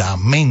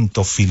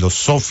fundamento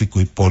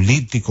filosófico y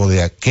político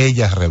de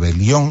aquella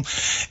rebelión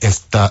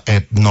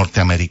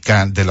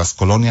norteamericana, de las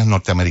colonias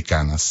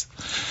norteamericanas?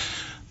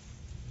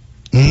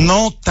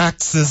 No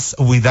taxes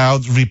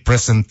without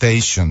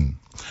representation.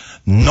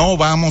 No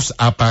vamos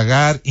a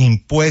pagar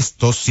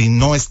impuestos si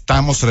no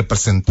estamos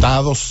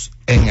representados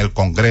en el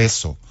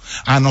Congreso.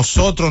 A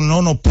nosotros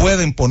no nos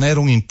pueden poner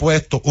un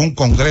impuesto, un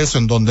Congreso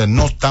en donde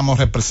no estamos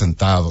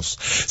representados.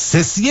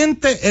 ¿Se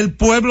siente el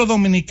pueblo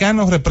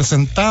dominicano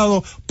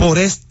representado por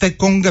este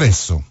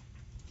Congreso?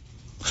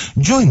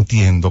 Yo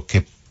entiendo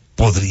que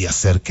podría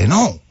ser que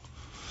no.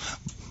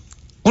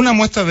 Una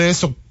muestra de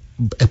eso,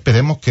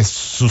 esperemos que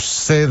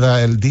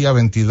suceda el día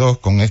 22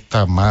 con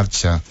esta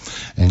marcha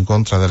en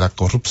contra de la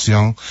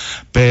corrupción,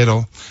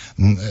 pero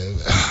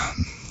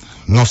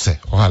no sé,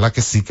 ojalá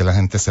que sí, que la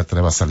gente se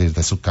atreva a salir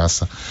de su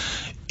casa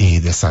y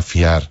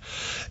desafiar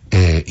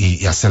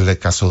y hacerle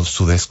caso a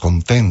su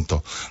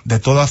descontento. De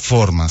todas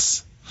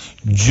formas,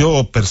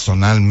 yo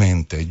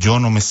personalmente, yo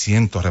no me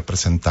siento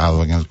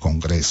representado en el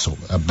Congreso,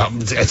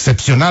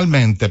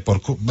 excepcionalmente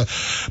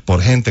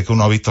por gente que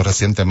uno ha visto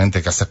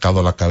recientemente que ha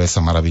sacado la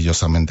cabeza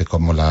maravillosamente,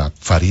 como la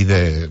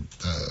Farideh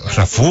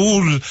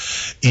Raful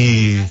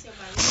y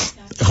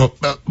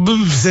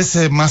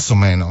ese más o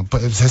menos,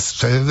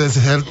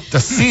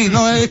 sí,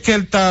 no es que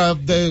él está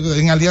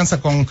en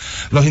alianza con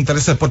los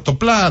intereses de Puerto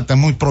Plata, es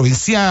muy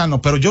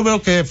provinciano, pero yo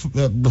veo que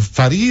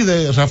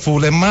Farideh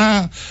Raful es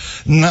más,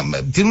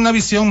 tiene una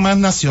visión más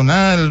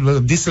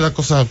nacional, dice la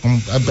cosa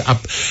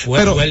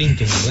pero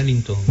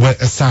Wellington.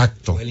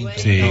 Exacto.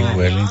 Sí,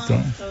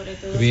 Wellington.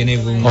 Viene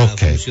con una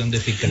función de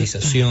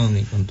fiscalización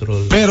y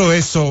control. Pero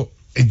eso,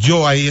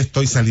 yo ahí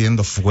estoy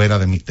saliendo fuera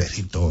de mi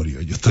territorio,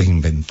 yo estoy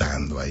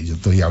inventando ahí, yo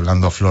estoy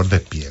hablando a flor de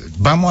piel.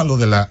 Vamos a lo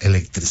de la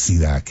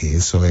electricidad, que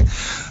eso es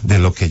de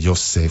lo que yo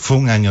sé. Fue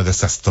un año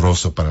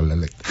desastroso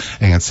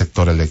en el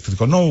sector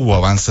eléctrico, no hubo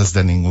avances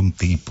de ningún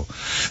tipo.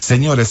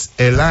 Señores,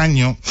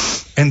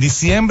 en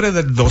diciembre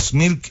del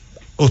 2000,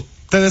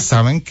 ustedes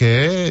saben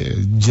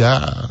que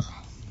ya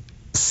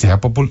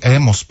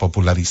hemos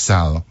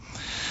popularizado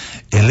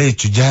el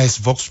hecho, ya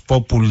es Vox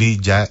Populi,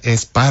 ya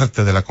es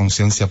parte de la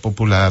conciencia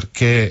popular,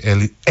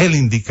 que el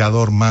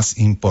indicador más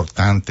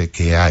importante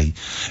que hay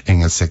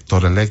en el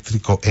sector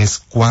eléctrico es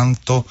cuál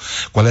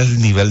es el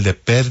nivel de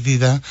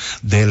pérdida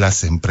de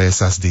las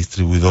empresas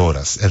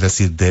distribuidoras, es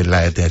decir, de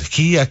la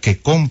energía que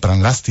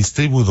compran las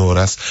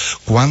distribuidoras,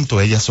 cuánto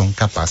ellas son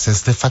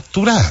capaces de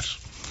facturar,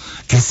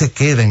 que se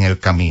queda en el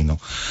camino.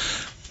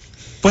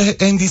 Pues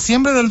en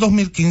diciembre del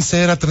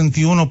 2015 era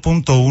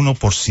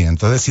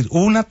 31.1%, es decir,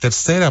 una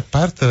tercera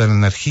parte de la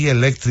energía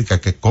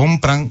eléctrica que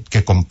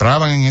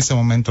compraban en ese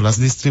momento las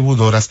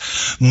distribuidoras,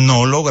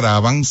 no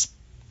lograban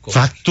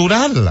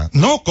facturarla,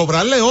 no,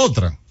 cobrarle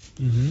otra.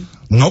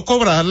 No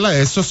cobrarla,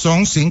 esos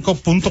son 5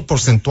 puntos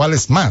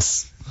porcentuales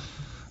más.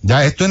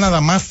 Ya esto es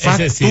nada más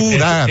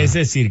facturar. Es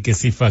decir, que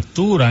si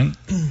facturan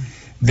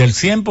del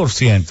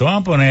 100%,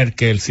 vamos a poner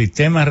que el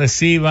sistema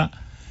reciba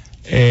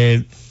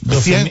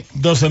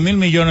 12 mil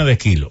millones de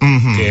kilos,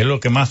 que es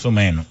lo que más o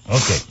menos.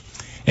 Okay.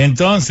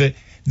 Entonces,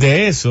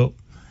 de eso,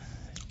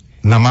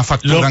 nada más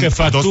facturan lo que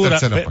factura,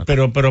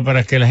 pero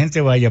para que la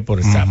gente vaya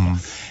por etapa.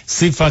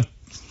 Si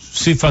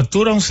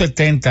factura un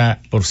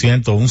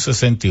 70%, un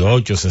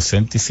 68,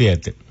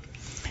 67,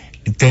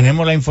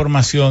 tenemos la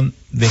información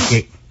de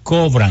que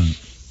cobran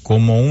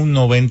como un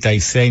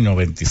 96,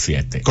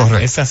 97. Correcto.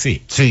 ¿Es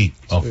así? Sí.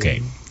 Ok.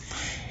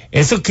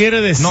 Eso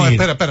quiere decir... No,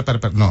 espera.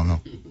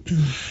 No.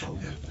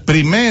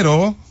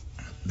 Primero...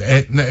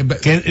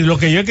 que lo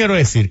que yo quiero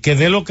decir, que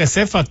de lo que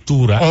se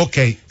factura,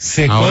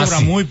 se ahora cobra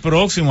sí, muy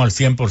próximo al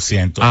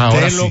 100%.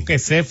 Ahora de sí, lo que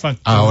se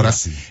factura. Ahora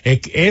sí.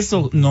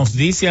 Eso nos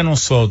dice a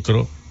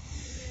nosotros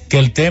que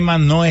el tema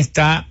no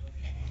está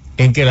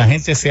en que la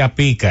gente sea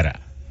pícara.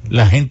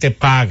 La gente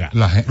paga.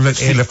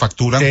 Si le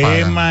facturan, pagan.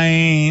 El tema pagan.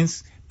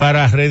 es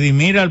para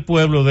redimir al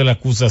pueblo de la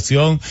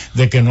acusación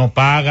de que no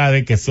paga,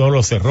 de que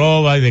solo se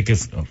roba y de que...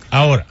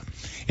 Ahora,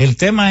 el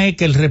tema es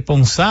que el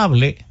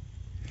responsable,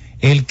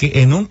 el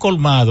que en un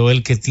colmado,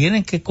 el que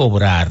tiene que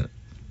cobrar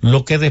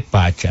lo que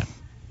despacha,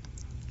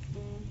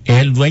 es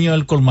el dueño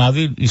del colmado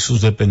y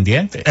sus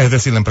dependientes. Es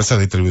decir, la empresa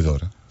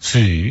distribuidora.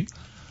 Sí.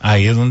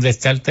 Ahí es donde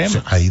está el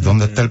tema. Ahí es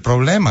donde está el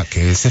problema,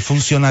 que ese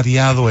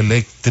funcionariado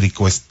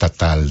eléctrico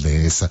estatal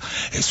eso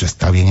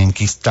está bien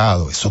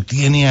enquistado, eso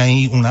tiene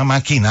ahí una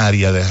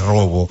maquinaria de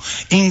robo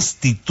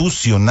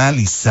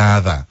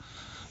institucionalizada,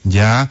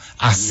 ya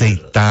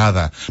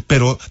aceitada,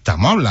 pero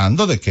estamos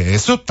hablando de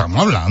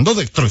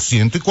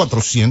 300 y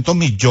 400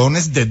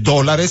 millones de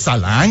dólares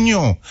al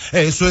año,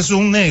 eso es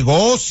un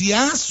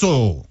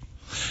negociazo.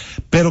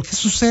 Pero ¿qué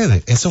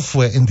sucede? Eso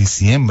fue en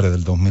diciembre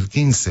del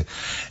 2015.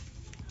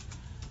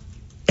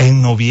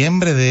 En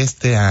noviembre de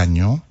este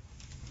año,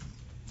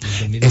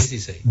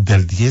 2016.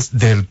 Del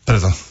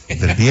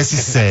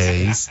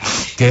 16,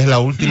 que es la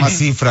última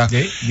cifra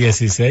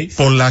 16,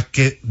 por la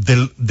que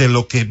de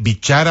lo que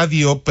Bichara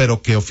dio,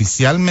 pero que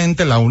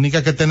oficialmente la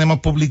única que tenemos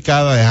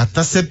publicada es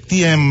hasta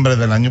septiembre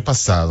del año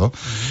pasado,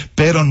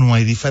 pero no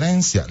hay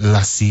diferencia.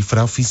 La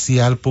cifra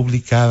oficial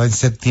publicada en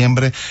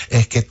septiembre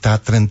es que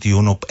estaba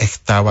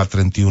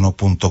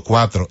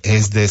 31.4,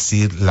 es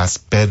decir, las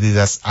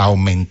pérdidas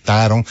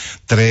aumentaron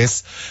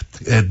 3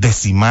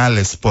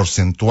 decimales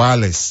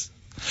porcentuales.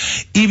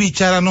 Y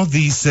Bichara nos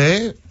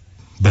dice,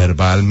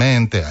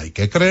 verbalmente, hay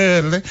que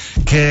creerle,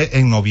 que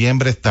en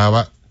noviembre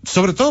estaba,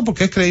 sobre todo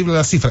porque es creíble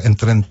la cifra, en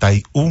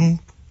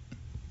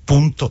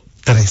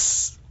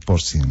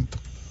 31.3%.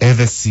 Es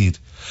decir,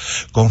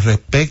 con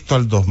respecto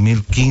al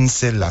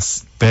 2015,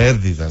 las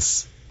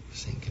pérdidas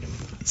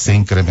se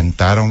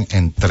incrementaron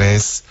en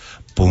 3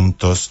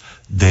 puntos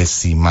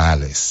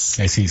decimales.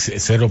 Es decir,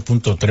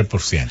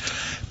 0.3%.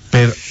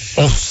 Pero,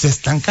 o se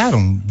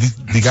estancaron,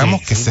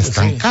 digamos que se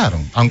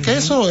estancaron. Aunque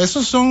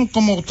eso son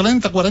como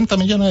 30, 40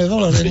 millones de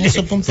dólares en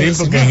esos puntos decimales.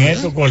 Sí, porque en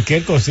esto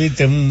cualquier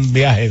cosita es un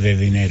viaje de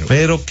dinero.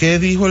 Pero, ¿qué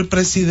dijo el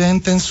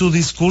presidente en su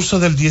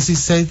discurso del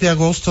 16 de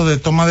agosto de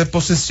toma de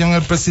posesión?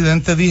 El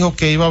presidente dijo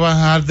que iba a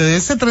bajar de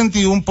ese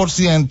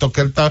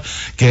 31%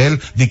 que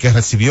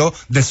recibió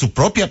de su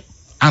propia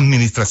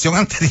administración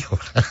anterior.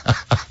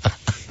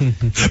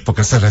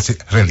 Porque se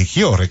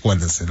religió,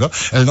 recuérdense, ¿no?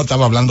 Él no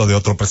estaba hablando de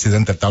otro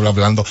presidente, estaba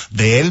hablando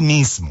de él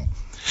mismo.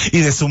 Y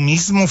de su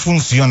mismo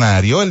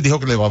funcionario, él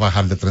dijo que le iba a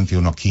bajar de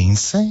 31 a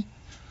 15.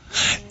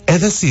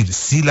 Es decir,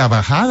 si la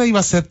bajada iba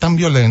a ser tan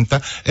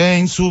violenta,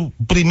 en sus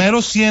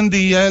primeros 100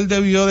 días él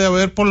debió de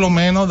haber por lo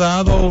menos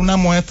dado una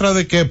muestra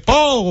de que,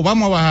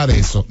 vamos a bajar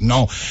eso.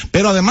 No.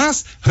 Pero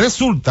además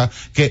resulta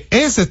que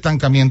ese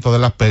estancamiento de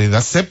las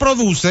pérdidas se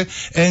produce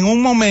en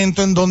un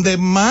momento en donde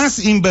más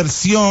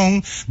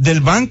inversión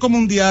del Banco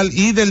Mundial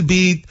y del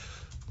BID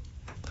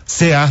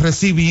se ha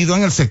recibido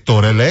en el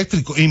sector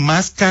eléctrico y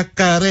más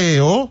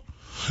cacareo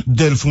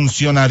del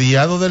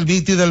funcionariado del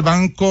BID y del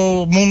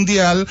Banco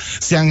Mundial.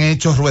 Se han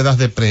hecho ruedas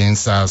de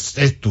prensa,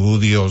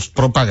 estudios,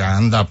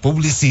 propaganda,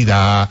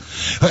 publicidad,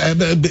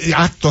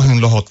 actos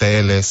en los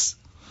hoteles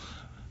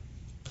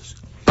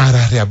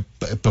para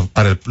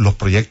los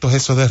proyectos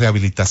esos de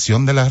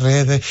rehabilitación de las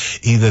redes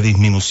y de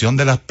disminución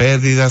de las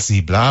pérdidas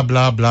y bla,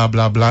 bla, bla,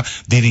 bla, bla,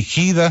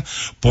 dirigida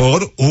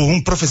por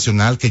un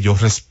profesional que yo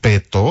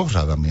respeto,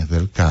 Radamés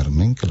del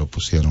Carmen, que lo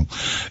pusieron,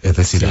 es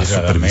decir, sí, a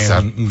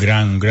supervisar, un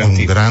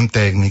gran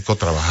técnico,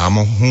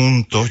 trabajamos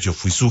juntos, yo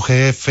fui su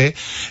jefe,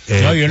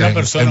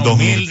 en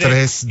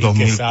 2003,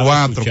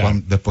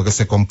 2004, después que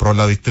se compró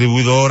la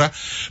distribuidora,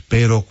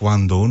 pero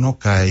cuando uno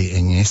cae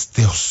en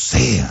este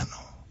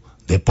océano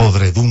de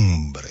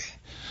podredumbre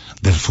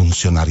del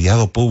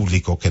funcionariado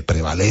público que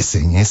prevalece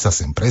en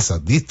esas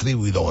empresas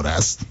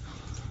distribuidoras,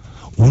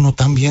 uno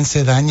también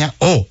se daña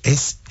o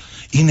es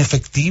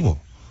inefectivo.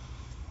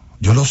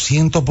 Yo lo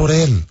siento por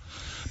él,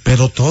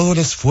 pero todo el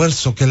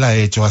esfuerzo que él ha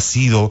hecho ha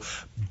sido,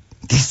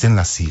 dicen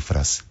las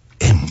cifras,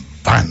 en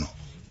vano.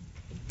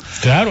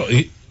 Claro,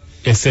 y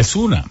esa es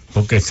una,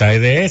 porque está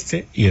de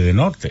este y de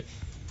norte.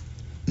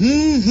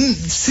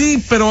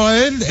 Sí, pero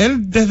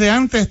él desde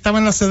antes estaba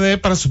en la CDE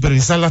para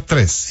supervisar las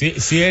 3. Sí,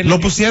 lo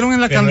pusieron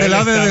en la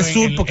Candelada de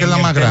Sur porque es la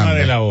más grande.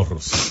 Del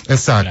ahorros.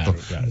 Exacto.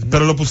 Claro.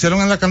 Pero lo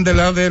pusieron en la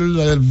Candelada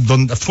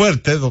donde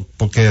fuerte,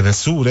 porque de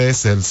Sur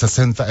es el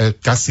 60,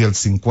 casi el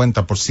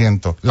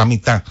 50%, la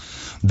mitad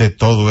de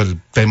todo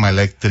el tema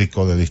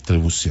eléctrico de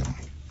distribución.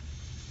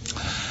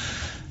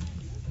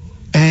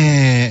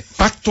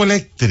 Pacto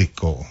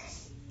eléctrico.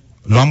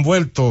 Lo han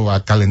vuelto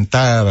a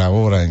calentar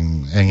ahora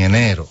en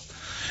enero.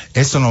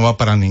 Eso no va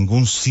para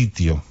ningún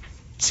sitio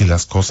si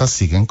las cosas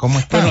siguen como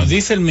están. Bueno,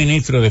 dice el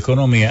ministro de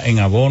Economía, en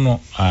abono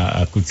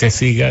a que usted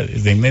siga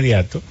de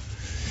inmediato,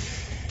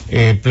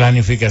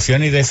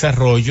 planificación y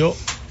desarrollo,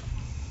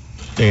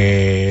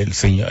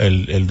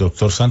 el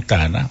doctor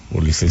Santana,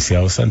 o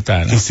licenciado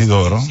Santana,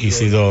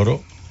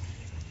 Isidoro,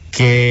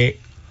 que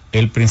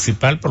el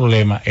principal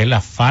problema es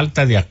la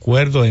falta de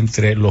acuerdo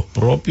entre los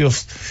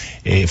propios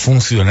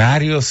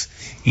funcionarios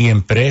y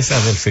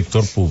empresas del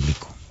sector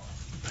público.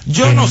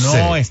 Yo no sé.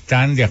 No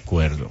están de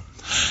acuerdo.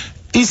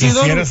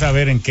 Quisiera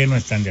saber en qué no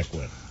están de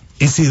acuerdo.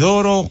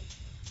 Isidoro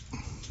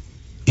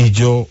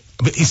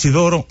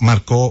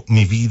marcó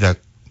mi vida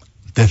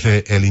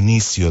desde el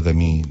inicio de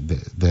mi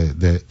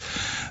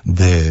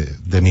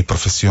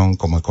profesión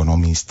como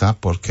economista,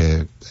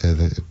 porque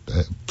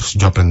pues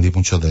yo aprendí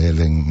mucho de él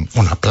en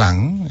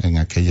UNAPLAN, en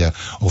aquella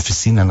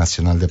Oficina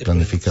Nacional de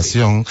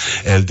Planificación.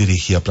 Él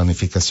dirigía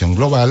planificación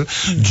global.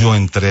 Yo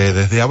entré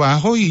desde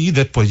abajo y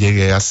después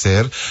llegué a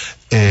ser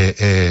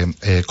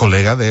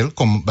colega de él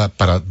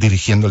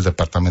dirigiendo el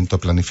departamento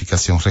de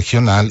planificación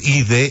regional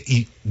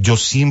y yo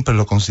siempre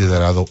lo he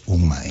considerado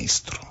un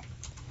maestro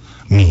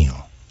mío.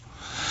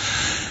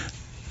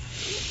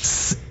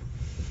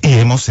 Y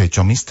hemos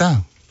hecho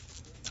amistad.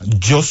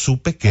 Yo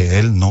supe que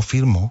él no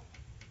firmó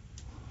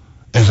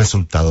el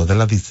resultado de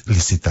la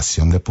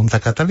licitación de Punta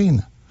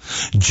Catalina.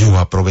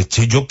 Yo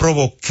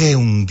provoqué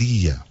un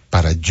día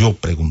para yo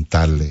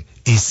preguntarle,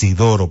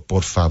 Isidoro,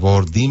 por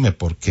favor, dime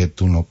por qué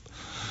tú no...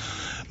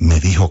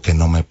 Me dijo que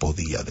no me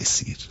podía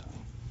decir.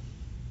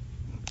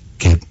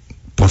 Que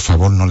por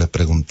favor no le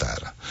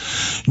preguntara.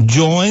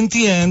 Yo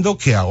entiendo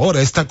que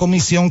ahora esta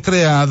comisión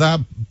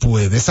creada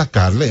puede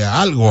sacarle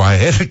algo a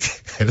él que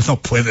él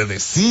no puede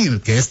decir,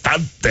 que es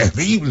tan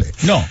terrible.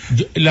 No,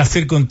 las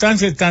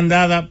circunstancias están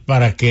dadas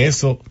para que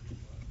eso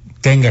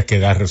tenga que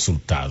dar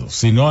resultados.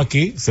 Si no,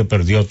 aquí se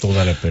perdió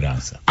toda la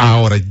esperanza.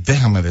 Ahora,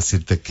 déjame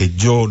decirte que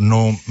yo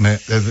no me...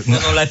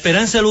 No, la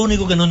esperanza es lo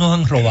único que no nos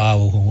han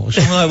robado.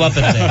 Eso no se va a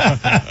perder.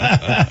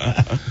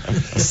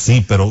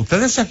 Sí, pero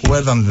ustedes se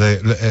acuerdan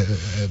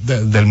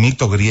del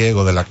mito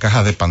griego de la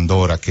caja de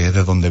Pandora, que es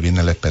de donde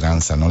viene la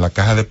esperanza, ¿no? La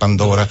caja de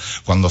Pandora,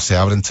 cuando se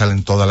abren,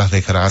 salen todas las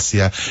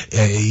desgracias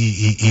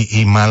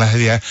y malas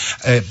ideas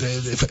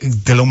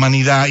de la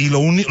humanidad, y lo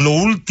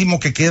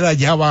último que queda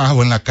allá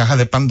abajo en la caja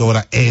de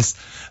Pandora es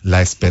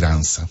la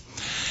esperanza.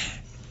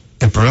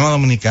 El problema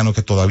dominicano es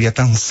que todavía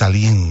están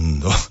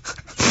saliendo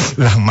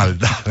las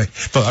maldades.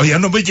 Todavía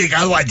no me he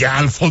llegado allá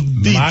al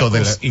fondito Macos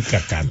de la... y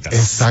cacatas.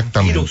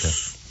 Exactamente.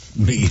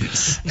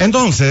 Virus.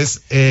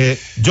 Entonces,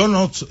 yo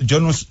no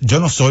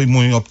soy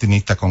muy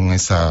optimista con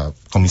esa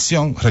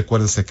comisión.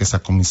 Recuérdese que esa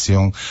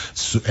comisión,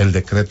 el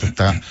decreto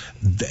está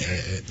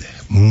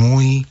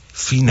muy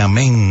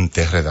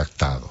finamente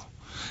redactado.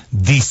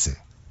 Dice,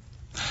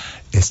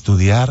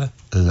 estudiar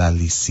la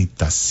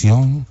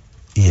licitación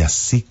y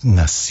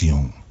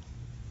asignación.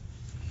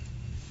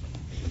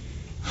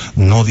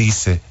 No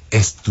dice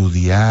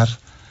estudiar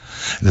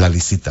la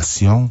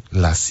licitación,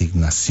 la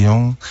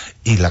asignación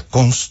y la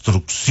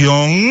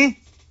construcción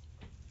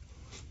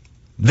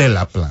de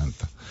la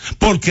planta.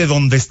 Porque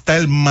donde está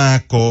el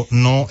maco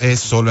no es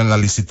solo en la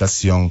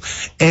licitación,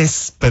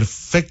 es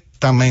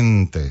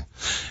perfectamente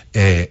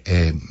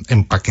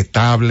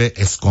empaquetable,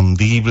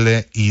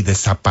 escondible y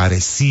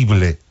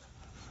desaparecible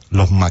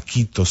los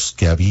maquitos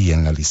que había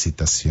en la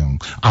licitación.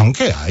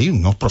 Aunque hay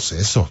unos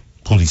procesos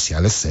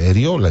judiciales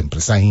serios, la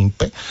empresa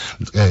Siempre,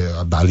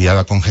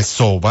 aliada con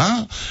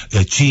GESOBA,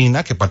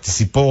 China, que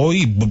participó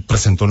y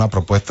presentó una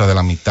propuesta de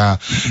la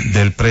mitad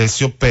del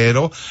precio,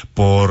 pero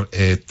por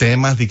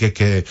temas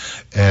de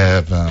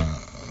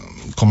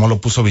como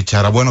lo puso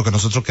Bichara, bueno, que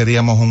nosotros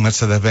queríamos un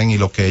Mercedes-Benz y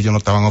lo que ellos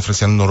nos estaban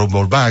ofreciendo era un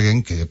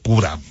Volkswagen, que es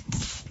pura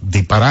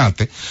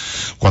disparate.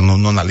 Cuando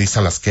uno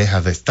analiza las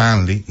quejas de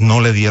Stanley,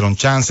 no le dieron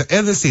chance.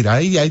 Es decir,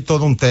 ahí hay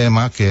todo un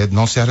tema que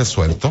no se ha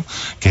resuelto,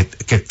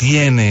 que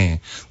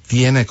tiene,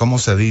 ¿cómo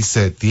se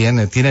dice?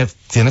 Tiene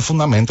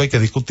fundamento, hay que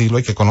discutirlo,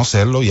 hay que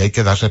conocerlo y hay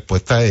que dar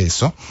respuesta a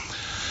eso.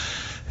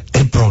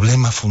 El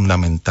problema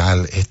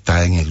fundamental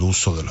está en el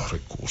uso de los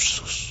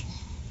recursos.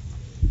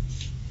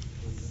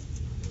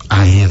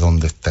 Ahí es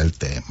donde está el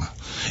tema.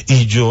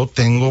 Y yo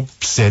tengo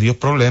serios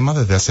problemas,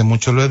 desde hace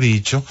mucho lo he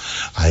dicho.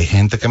 Hay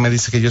gente que me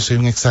dice que yo soy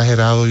un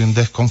exagerado y un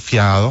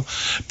desconfiado,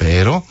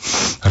 pero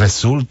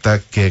resulta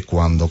que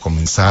cuando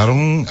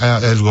comenzaron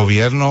el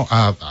gobierno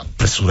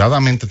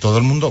apresuradamente, todo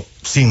el mundo,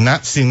 sin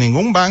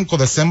ningún banco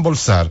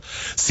desembolsar,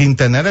 sin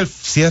tener el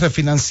cierre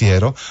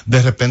financiero,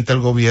 de repente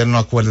el gobierno,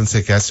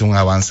 acuérdense que hace un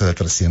avance de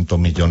 $300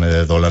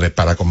 millones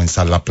para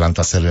comenzar la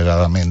planta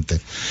aceleradamente,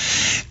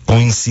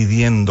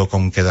 coincidiendo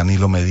con que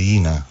Danilo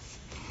Medina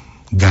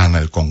gana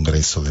el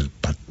Congreso del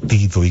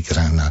partido y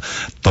gana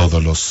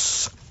todos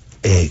los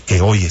que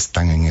hoy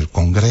están en el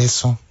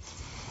Congreso,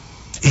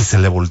 y se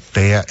le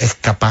voltea, es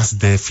capaz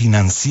de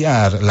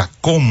financiar la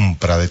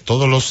compra de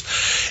todos los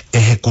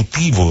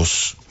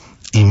ejecutivos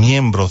y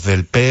miembros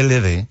del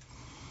PLD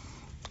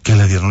que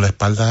le dieron la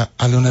espalda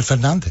a Leonel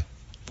Fernández.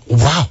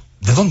 ¡Wow!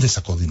 ¿De dónde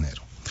sacó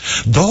dinero?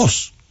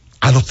 2.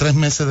 A los 3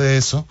 meses de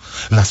eso,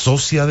 la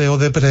socia de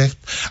Odebrecht,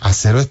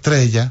 Acero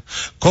Estrella,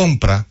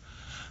 compra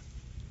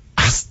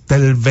hasta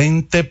el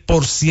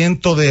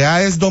 20% de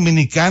AES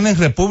Dominicana en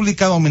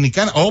República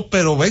Dominicana. Oh,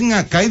 pero ven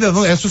acá, ¿y de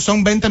dónde? Esos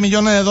son $20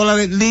 millones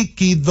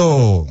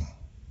líquido.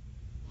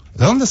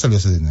 ¿De dónde salió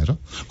ese dinero?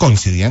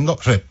 Coincidiendo,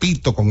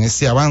 repito, con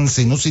ese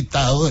avance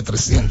inusitado de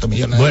 $300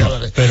 millones.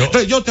 Pero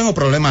entonces, yo tengo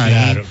problemas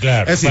ahí.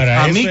 Claro. Es decir,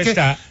 para a eso mí que,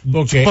 está,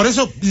 porque... por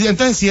eso,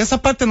 entonces, si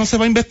esa parte no se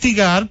va a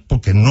investigar,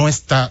 porque no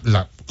está,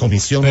 la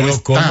comisión pero no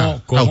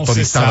está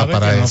autorizada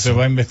para eso. No se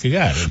va a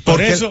investigar.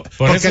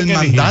 Porque el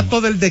mandato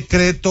del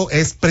decreto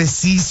es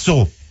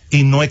preciso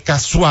y no es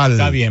casual.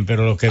 Está bien,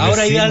 pero lo que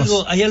ahora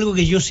decimos... hay algo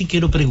que yo sí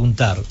quiero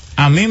preguntar.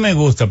 A mí me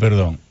gusta,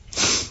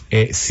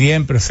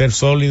 siempre ser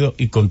sólido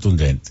y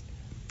contundente,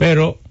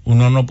 pero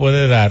uno no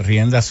puede dar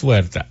rienda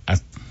suelta a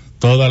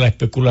toda la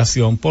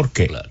especulación. ¿Por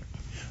qué? Claro.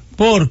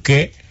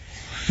 Porque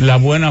la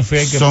buena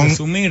fe hay que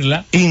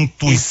presumirla.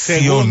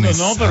 Intuiciones. Y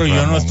segundo, pero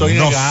yo no estoy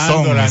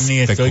negándola, ni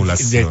estoy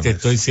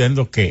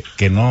diciendo que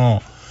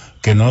no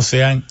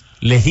sean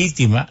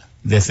legítimas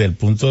desde el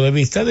punto de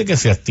vista de que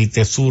si a ti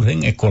te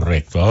surgen es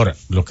correcto. Ahora,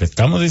 lo que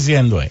estamos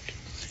diciendo es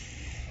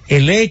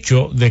el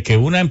hecho de que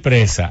una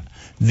empresa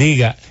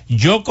diga,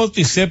 yo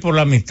coticé por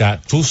la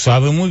mitad, tú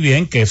sabes muy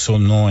bien que eso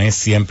no es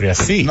siempre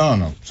así.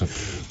 No.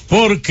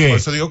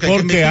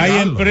 Porque hay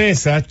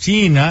empresas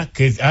chinas,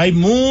 que hay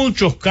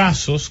muchos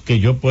casos que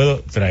yo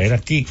puedo traer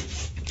aquí,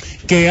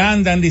 que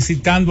andan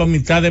licitando a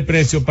mitad de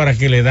precio para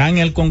que le dan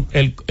el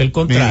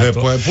contrato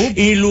después,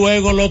 y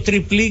luego lo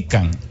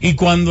triplican. Y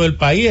cuando el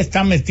país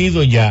está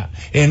metido ya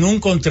en un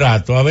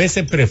contrato, a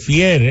veces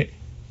prefiere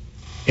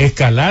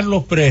escalar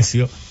los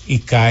precios y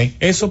caen.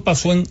 Eso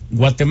pasó en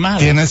Guatemala.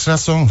 Tienes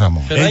razón,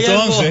 Ramón. Pero hay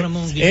Entonces, algo,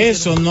 Ramón,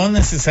 eso no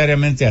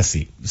necesariamente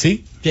así,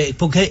 ¿sí?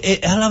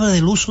 Porque habla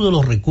del uso de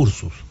los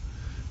recursos.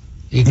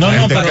 Y No,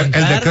 el, pero el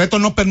decreto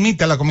no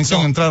permite a la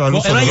comisión entrar al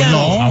uso pero de hay los...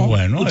 algo. No. Ah,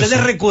 bueno, Ustedes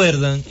eso.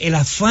 recuerdan el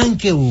afán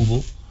que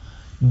hubo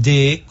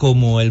de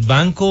como el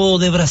Banco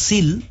de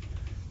Brasil,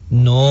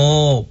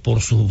 no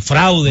por su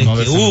fraude No que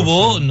desembolsó.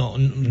 hubo, no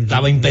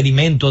daba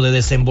impedimento de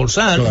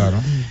desembolsar,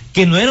 Claro.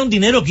 que no era un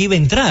dinero que iba a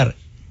entrar,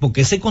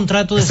 porque ese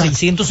contrato de Exacto.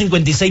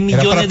 656 Era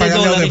para millones de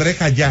pagarle a dólares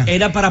Odebrecht allá.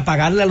 era para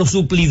pagarle a los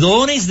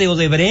suplidores de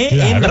Odebrecht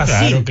Claro, en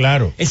Brasil.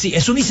 claro. Es decir,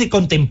 eso ni se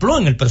contempló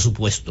en el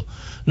presupuesto,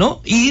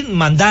 ¿no? Y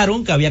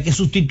mandaron que había que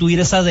sustituir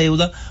esa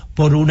deuda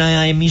por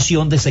una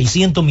emisión de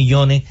 600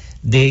 millones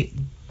de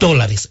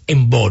dólares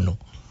en bono,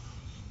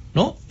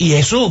 ¿no? Y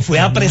eso fue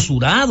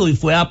apresurado y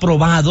fue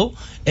aprobado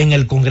en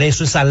el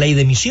Congreso, esa ley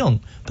de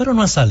emisión, pero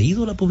no ha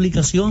salido la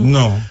publicación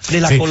No.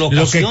 de la Sí,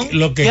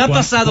 colocación. ¿Qué ha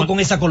pasado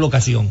con esa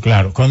colocación?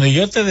 Claro, cuando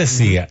yo te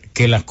decía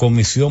que la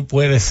comisión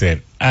puede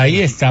ser, ahí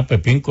está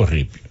Pepín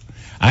Corripio,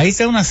 ahí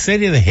está una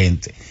serie de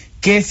gente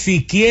que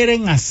si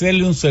quieren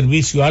hacerle un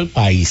servicio al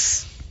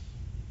país,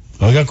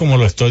 oiga como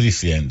lo estoy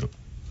diciendo,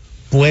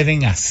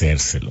 pueden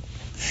hacérselo.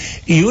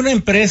 Y una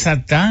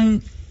empresa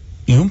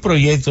y un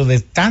proyecto de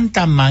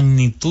tanta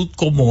magnitud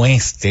como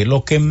este,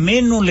 lo que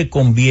menos le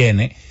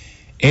conviene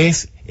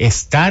es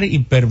estar y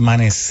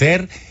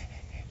permanecer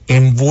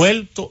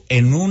envuelto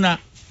en una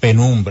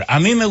penumbra. A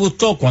mí me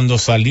gustó cuando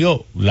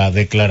salió la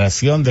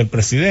declaración del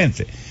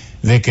presidente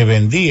de que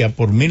vendía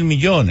por 1.000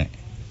 millones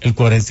el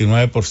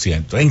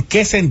 49%. ¿En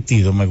qué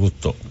sentido me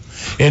gustó?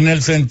 En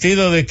el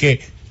sentido de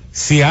que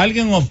si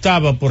alguien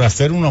optaba por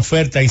hacer una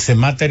oferta y se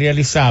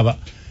materializaba,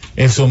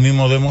 eso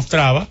mismo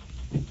demostraba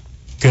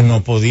que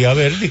no podía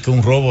haber ni que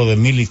un robo de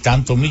 1.000 y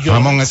tantos millones.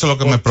 Ramón, eso lo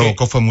que me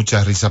provocó fue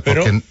mucha risa.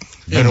 Porque,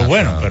 pero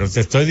bueno, pero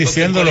te estoy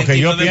diciendo lo que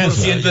yo pienso.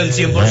 Del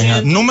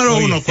 100%. Número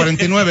Oye. uno,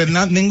 49.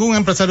 Ningún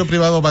empresario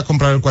privado va a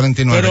comprar el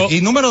 49. Pero-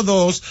 y número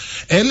dos,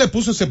 él le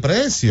puso ese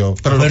precio.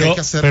 Pero lo que hay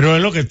que hacer... Pero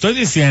es lo que estoy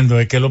diciendo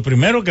es que lo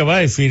primero que va a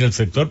decir el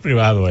sector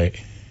privado es,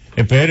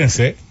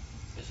 espérense,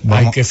 hay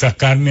Vamos. que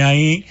sacarme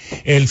ahí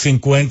el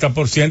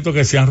 50%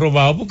 que se han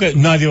robado porque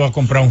nadie va a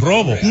comprar un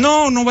robo.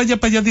 No vaya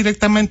para allá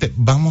directamente.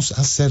 Vamos a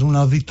hacer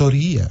una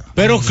auditoría.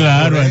 Pero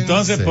claro, Forense.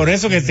 entonces por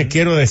eso que te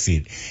quiero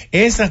decir,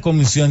 esa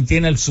comisión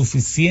tiene el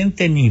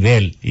suficiente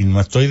nivel, y no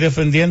estoy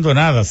defendiendo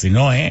nada,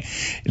 sino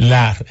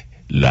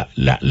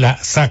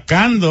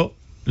sacando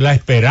la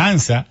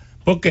esperanza,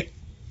 porque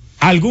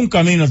algún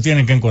camino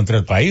tiene que encontrar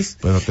el país.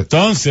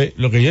 Entonces,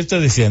 lo que yo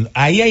estoy diciendo,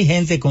 ahí hay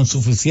gente con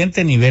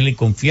suficiente nivel y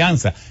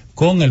confianza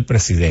con el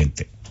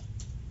presidente,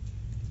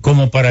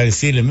 como para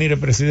decirle, mire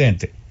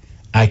presidente,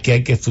 aquí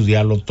hay que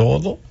estudiarlo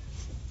todo.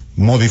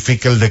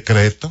 Modifica el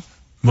decreto.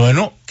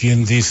 Bueno,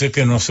 ¿quién dice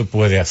que no se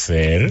puede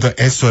hacer?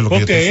 Eso es lo que yo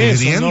Porque estoy eso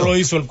sugiriendo. no lo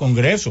hizo el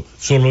Congreso,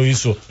 solo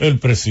hizo el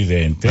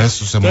presidente.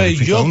 Eso se Entonces,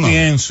 modifica yo uno.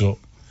 pienso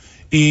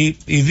y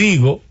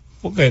digo,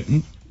 porque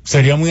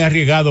sería muy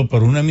arriesgado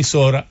para una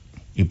emisora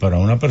y para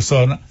una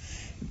persona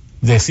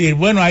decir,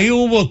 bueno, ahí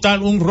hubo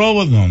un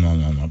robo.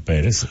 No,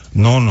 espérese.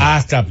 No.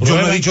 Hasta Yo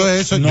prueba. no he dicho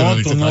eso. No, yo no he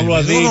dicho tú no que lo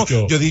has hay-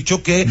 dicho. Yo he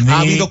dicho que Ni- ha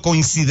habido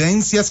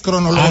coincidencias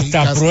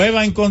cronológicas. Hasta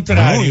prueba en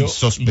contrario, muy yo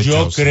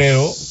sospechosas.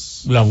 creo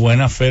la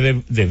buena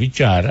fe de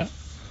Bichara.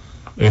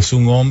 Es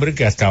un hombre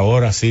que hasta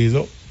ahora ha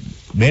sido,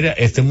 mira,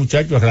 este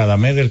muchacho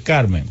Radamés del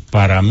Carmen,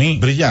 para mí,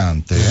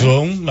 Brillante.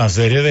 son una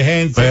serie de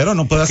gente Pero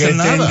no puede hacer que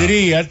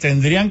nada.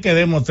 tendrían que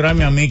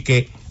demostrarme a mí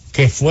que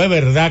fue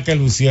verdad que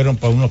lo hicieron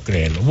para uno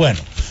creerlo. Bueno,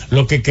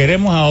 lo que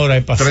queremos ahora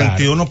es pasar.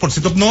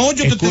 31%. No,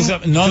 yo te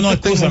tengo.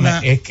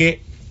 Escúchame, es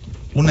que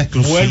una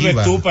exclusiva. vuelve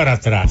tú para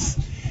atrás,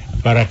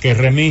 para que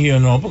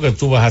Remigio no, porque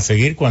tú vas a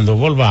seguir cuando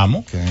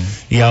volvamos. Okay.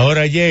 Y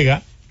ahora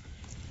llega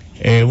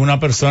una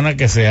persona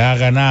que se ha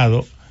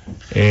ganado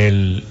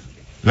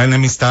la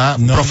enemistad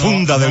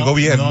profunda del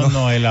gobierno.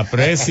 No, el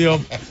aprecio,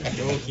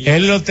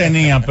 él lo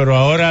tenía, pero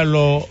ahora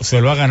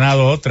se lo ha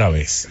ganado otra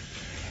vez,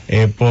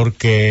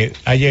 porque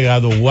ha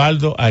llegado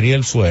Waldo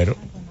Ariel Suero,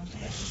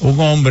 un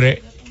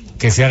hombre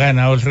que se ha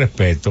ganado el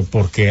respeto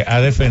porque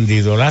ha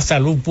defendido la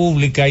salud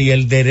pública y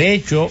el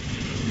derecho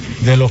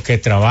de los que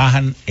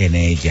trabajan en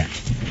ella.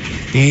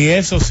 Y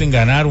eso sin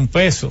ganar un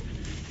peso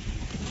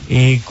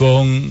y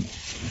con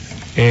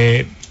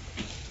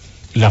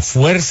la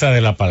fuerza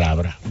de la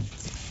palabra.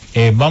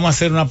 Vamos a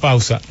hacer una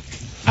pausa.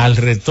 Al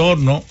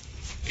retorno,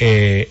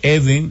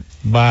 Edwin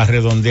va a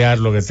redondear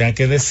lo que tenga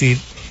que decir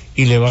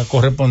y le va a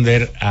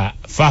corresponder a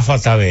Fafa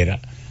Tavera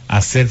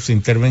hacer su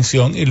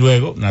intervención y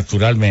luego,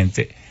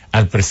 naturalmente,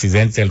 al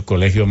presidente del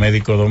Colegio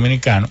Médico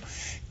Dominicano,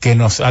 que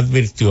nos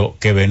advirtió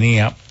que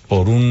venía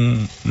por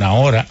una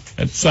hora.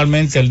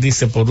 Usualmente él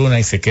dice por una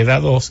y se queda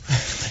 2,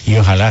 y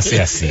ojalá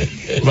sea así.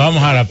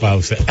 Vamos a la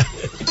pausa.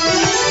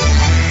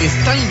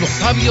 Están los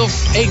sabios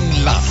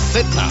en la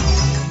Z.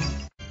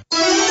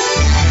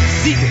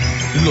 Sigue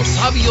Los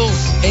Sabios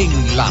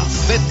en la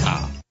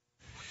Z.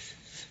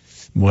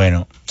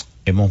 Bueno,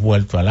 hemos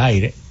vuelto al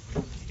aire.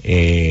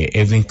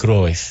 Edwin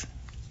Croes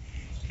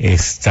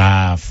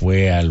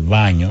fue al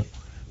baño,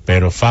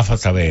 pero Fafa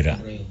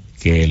Tavera,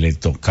 que le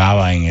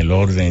tocaba en el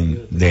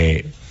orden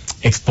de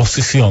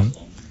exposición,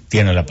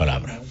 tiene la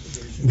palabra.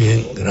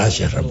 Bien,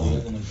 gracias,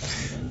 Ramón.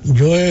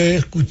 Yo he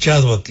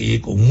escuchado aquí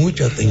con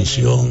mucha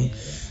atención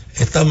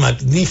esta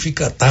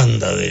magnífica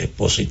tanda de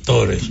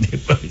expositores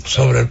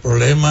sobre el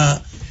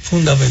problema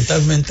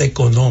fundamentalmente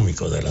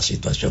económico de la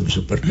situación y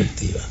su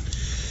perspectiva.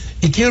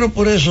 Y quiero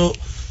por eso,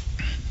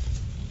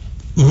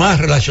 más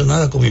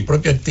relacionada con mi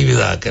propia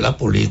actividad, que la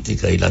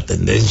política y la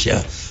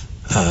tendencia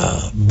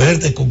a ver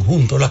de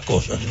conjunto las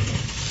cosas,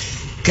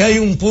 que hay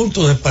un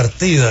punto de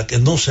partida que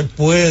no se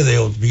puede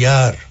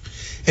obviar.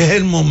 Es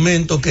el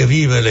momento que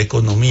vive la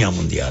economía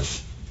mundial.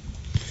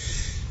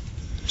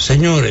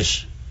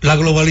 Señores, la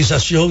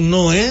globalización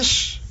no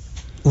es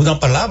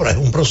una palabra, es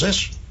un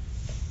proceso.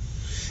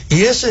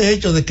 Y ese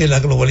hecho de que la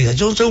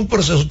globalización sea un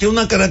proceso tiene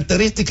una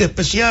característica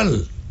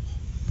especial.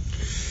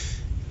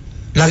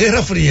 La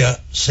Guerra Fría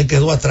se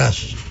quedó atrás,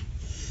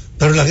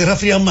 pero la Guerra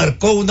Fría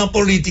marcó una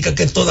política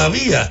que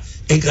todavía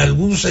en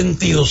algún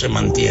sentido se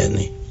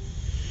mantiene.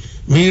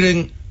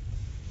 Miren,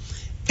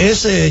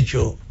 ese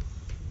hecho,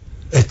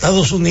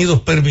 Estados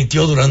Unidos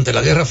permitió durante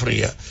la Guerra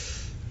Fría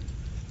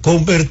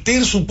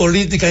convertir su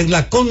política en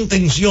la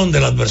contención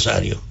del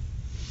adversario.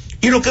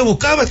 Y lo que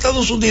buscaba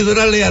Estados Unidos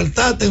era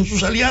lealtad en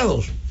sus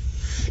aliados.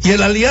 Y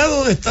el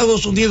aliado de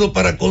Estados Unidos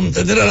para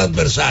contener al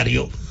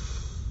adversario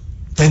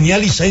tenía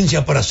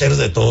licencia para hacer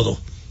de todo.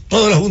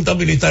 Toda la Junta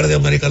Militar de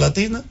América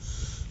Latina,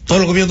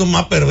 todos los gobiernos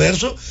más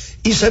perversos,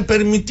 y se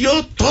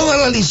permitió toda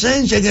la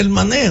licencia en el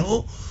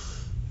manejo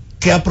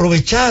que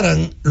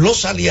aprovecharan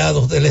los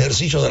aliados del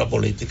ejercicio de la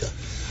política.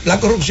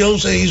 La corrupción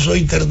se hizo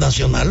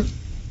internacional,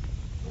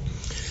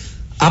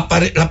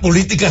 la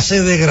política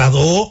se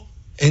degradó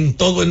en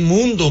todo el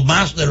mundo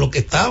más de lo que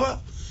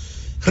estaba.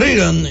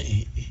 Reagan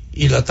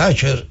y la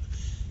Thatcher,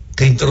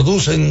 que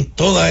introducen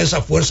toda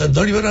esa fuerza del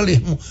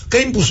neoliberalismo,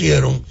 que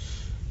impusieron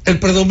el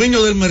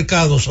predominio del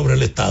mercado sobre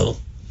el Estado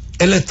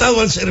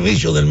al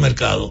servicio del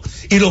mercado,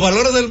 y los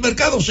valores del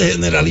mercado se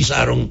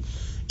generalizaron,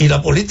 y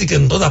la política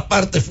en todas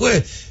partes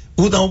fue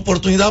una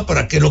oportunidad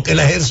para que los que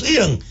la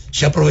ejercían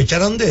se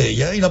aprovecharan de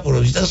ella, y la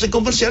política se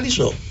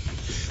comercializó.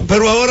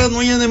 Pero ahora no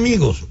hay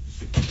enemigos.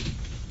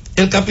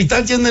 El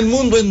capital tiene el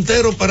mundo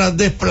entero para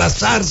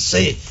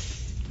desplazarse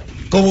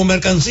como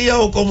mercancía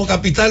o como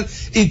capital,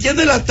 y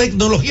tiene la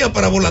tecnología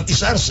para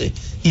volatilizarse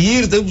y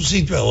ir de un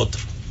sitio a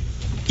otro.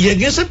 Y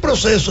en ese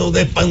proceso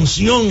de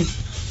expansión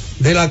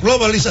de la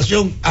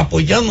globalización,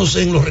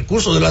 apoyándose en los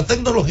recursos de la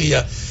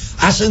tecnología,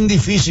 hacen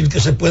difícil que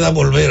se pueda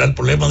volver al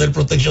problema del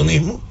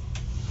proteccionismo.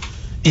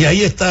 Y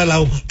ahí está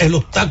el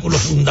obstáculo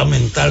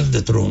fundamental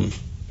de Trump,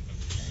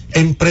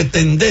 en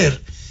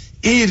pretender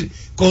ir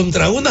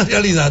contra una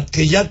realidad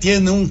que ya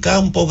tiene un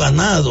campo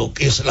ganado,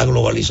 que es la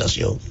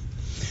globalización.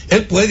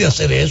 Él puede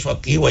hacer eso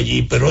aquí o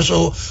allí, pero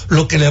eso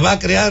lo que le va a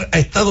crear a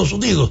Estados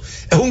Unidos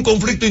es un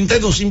conflicto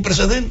interno sin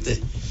precedentes.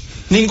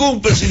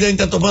 Ningún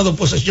presidente ha tomado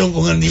posesión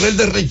con el nivel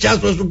de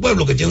rechazo de su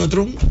pueblo que tiene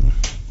Trump.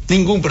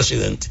 Ningún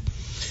presidente.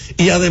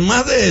 Y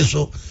además de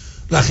eso,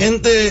 la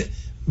gente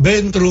ve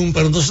en Trump,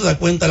 pero no se da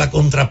cuenta de la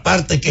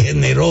contraparte que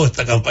generó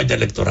esta campaña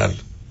electoral.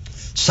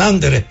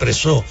 Sanders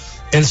expresó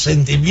el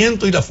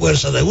sentimiento y la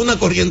fuerza de una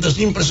corriente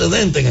sin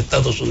precedente en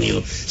Estados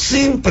Unidos,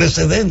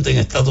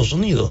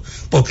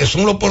 porque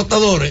son los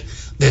portadores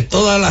de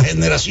toda la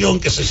generación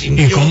que se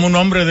sintió. ¿Y cómo un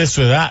hombre de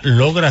su edad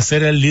logra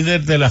ser el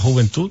líder de la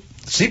juventud?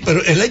 Sí,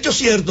 pero el hecho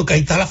cierto que ahí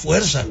está la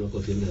fuerza.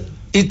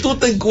 Y tú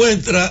te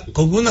encuentras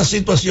con una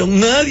situación,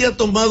 nadie ha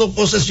tomado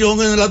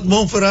posesión en la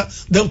atmósfera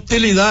de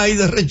hostilidad y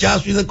de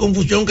rechazo y de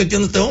confusión que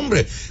tiene este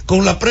hombre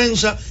con la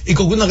prensa y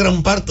con una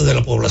gran parte de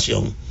la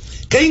población.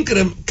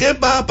 ¿Qué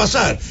va a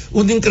pasar?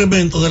 Un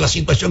incremento de la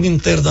situación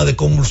interna de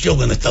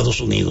convulsión en Estados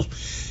Unidos.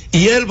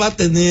 Y él va a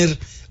tener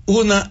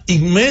una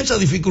inmensa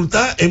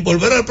dificultad en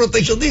volver al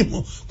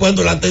proteccionismo,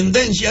 cuando la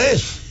tendencia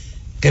es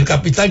que el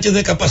capital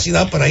tiene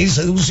capacidad para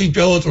irse de un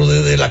sitio a otro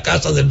desde la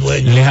casa del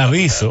dueño. Les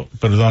aviso,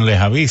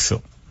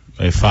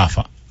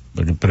 Fafa,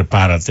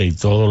 prepárate, y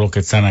todos los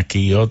que están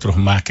aquí y otros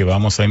más que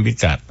vamos a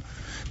invitar.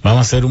 Vamos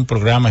a hacer un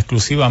programa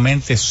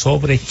exclusivamente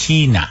sobre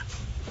China.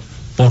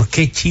 ¿Por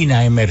qué China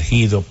ha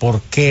emergido?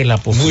 ¿Por qué la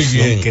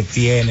posición que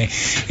tiene?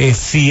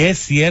 Si es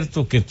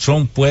cierto que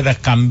Trump pueda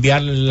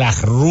cambiar la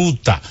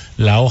ruta,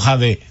 la hoja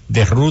de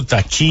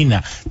ruta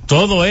China,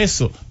 todo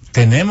eso,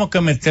 tenemos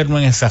que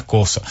meternos en esas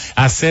cosas.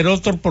 Hacer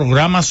otro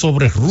programa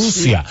sobre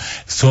Rusia,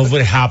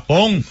 sobre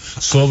Japón,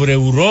 sobre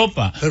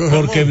Europa,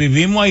 porque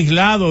vivimos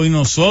aislados y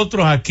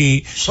nosotros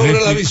aquí...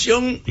 Sobre la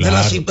visión de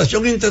la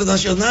situación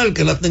internacional,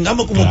 que la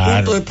tengamos como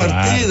punto de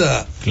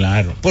partida.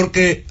 Claro.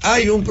 Porque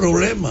hay un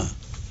problema.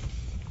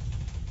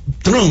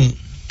 Trump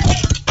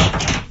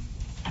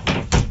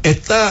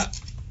está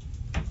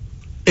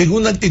en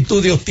una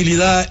actitud de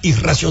hostilidad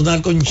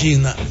irracional con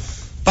China,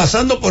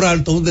 pasando por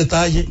alto un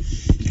detalle.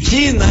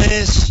 China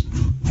es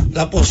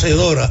la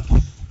poseedora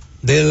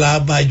de la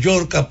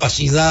mayor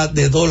capacidad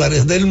de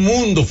dólares del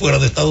mundo fuera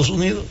de Estados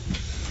Unidos.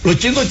 Los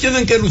chinos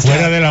tienen que luchar.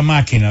 Fuera de la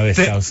máquina de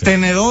Estados Unidos.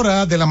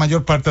 Tenedora de la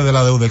mayor parte de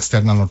la deuda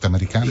externa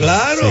norteamericana.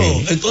 Claro,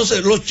 sí.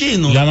 Entonces los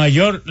chinos. La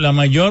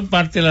mayor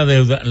parte de la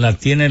deuda la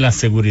tiene la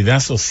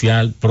seguridad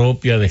social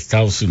propia de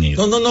Estados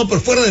Unidos. No,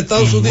 pero fuera de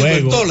Estados Unidos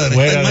el dólar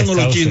está en manos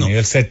de los chinos.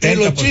 Unidos, el 70%. Y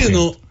los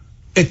chinos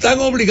están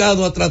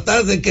obligados a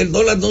tratar de que el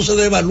dólar no se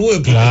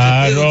devalúe.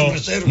 Claro,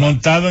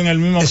 montado en el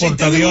mismo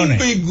portaaviones.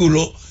 Tienen un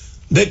vínculo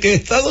de que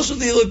Estados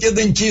Unidos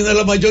tiene en China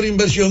la mayor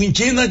inversión y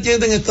China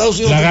tiene en Estados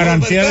Unidos la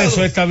garantía de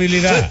su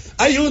estabilidad. O sea,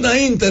 hay una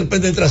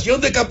interpenetración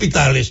de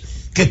capitales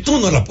que tú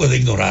no la puedes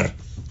ignorar.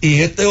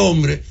 Y este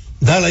hombre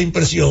da la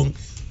impresión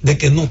de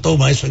que no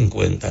toma eso en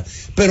cuenta.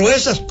 Pero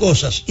esas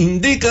cosas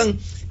indican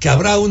que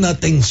habrá una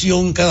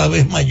tensión cada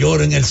vez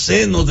mayor en el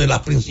seno de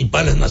las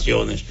principales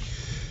naciones.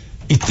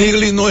 Y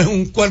Stiglitz no es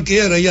un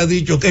cualquiera y ha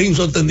dicho que es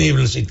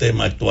insostenible el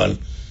sistema actual.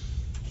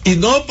 Y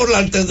no por la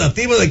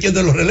alternativa de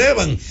quienes lo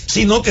relevan,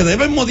 sino que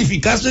deben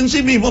modificarse en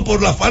sí mismos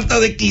por la falta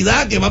de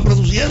equidad que va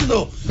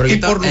produciendo. Pero y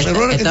por los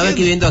errores que estaba tiene.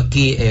 escribiendo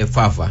aquí,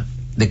 Fafa,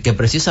 de que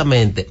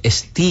precisamente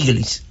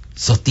Stiglitz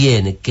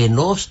sostiene que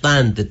no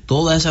obstante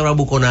toda esa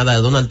bravuconada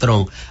de Donald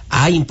Trump,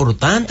 hay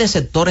importantes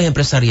sectores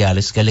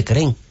empresariales que le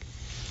creen.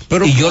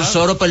 Pero y George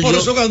Soros perdió. Por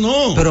eso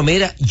ganó. Pero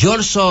mira,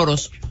 George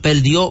Soros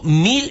perdió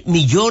 $1.000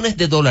 millones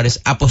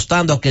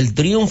apostando a que el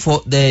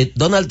triunfo de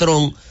Donald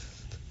Trump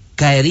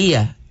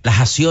caería las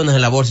acciones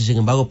en la bolsa y sin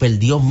embargo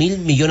perdió $1.000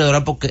 millones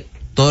porque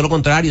todo lo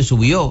contrario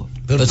subió.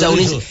 Pero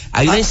entonces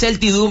hay una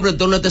incertidumbre en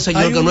torno a este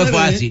señor que no es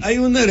fácil. Hay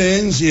una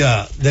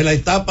herencia de la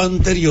etapa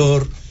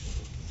anterior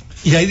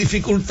y hay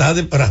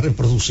dificultades para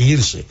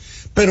reproducirse.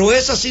 Pero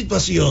esa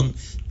situación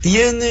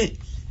tiene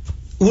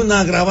un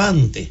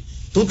agravante.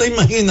 ¿Tú te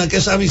imaginas que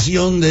esa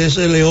visión de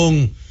ese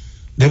león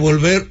de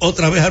volver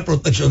otra vez al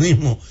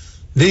proteccionismo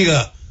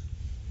diga,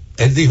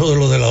 él dijo de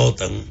lo de la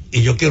OTAN,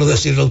 y yo quiero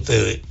decirle a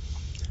ustedes,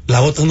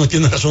 la OTAN no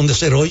tiene razón de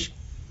ser hoy.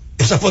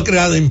 Esa fue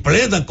creada en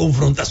plena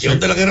confrontación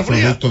de la Guerra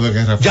Fría.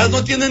 Ya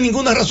no tiene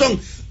ninguna razón.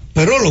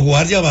 Pero los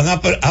guardias van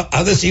a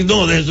decir,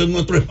 no, eso es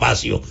nuestro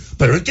espacio.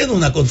 Pero él tiene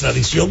una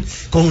contradicción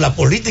con la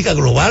política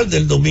global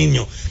del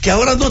dominio, que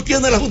ahora no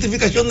tiene la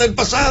justificación del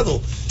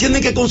pasado. Tiene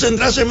que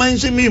concentrarse más en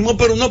sí mismo,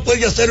 pero no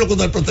puede hacerlo con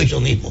el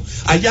proteccionismo.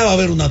 Allá va a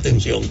haber una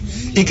tensión.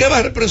 ¿Y qué va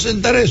a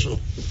representar eso?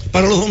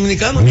 Para los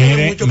dominicanos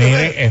tiene mucho que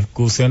ver.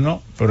 Excúsenos,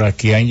 pero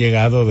aquí han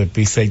llegado de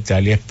Pizza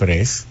Italia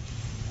Express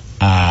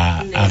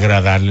a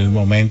agradarle el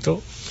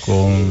momento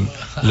con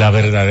la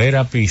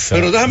verdadera pizza.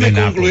 Pero déjame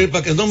de concluir Nápoles.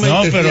 para que no me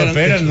No, pero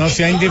espera, no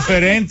sea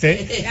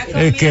indiferente,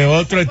 que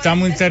otros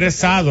estamos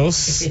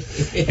interesados.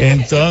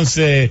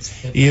 Entonces,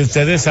 y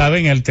ustedes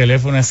saben, el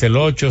teléfono es el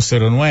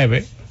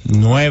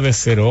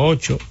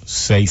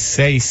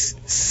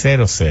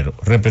 809-908-6600.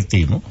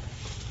 Repetimos,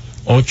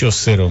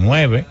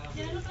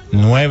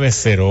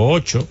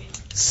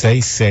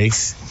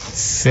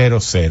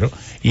 809-908-6600.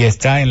 Y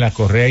está en la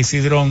Correa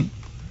Isidrón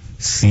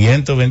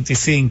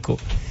 125,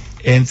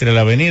 entre la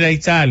Avenida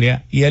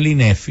Italia y el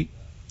INEFI,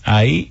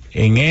 ahí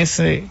en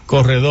ese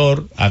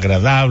corredor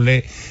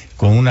agradable,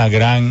 con una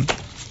gran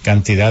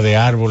cantidad de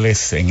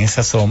árboles en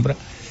esa sombra,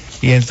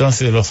 y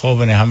entonces los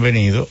jóvenes han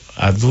venido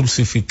a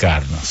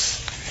dulcificarnos.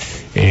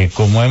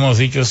 Como hemos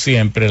dicho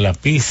siempre, la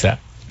pizza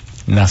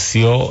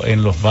nació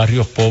en los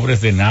barrios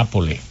pobres de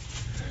Nápoles,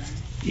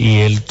 y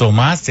el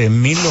tomate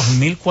en los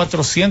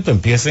 1400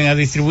 empiezan a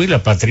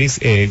distribuirla.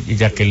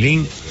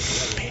 Jacqueline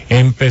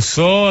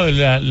empezó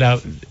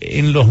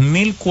en los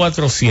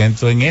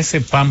 1400 en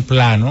ese pan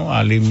plano,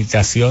 a la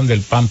imitación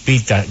del pan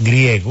pita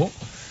griego,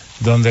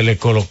 donde le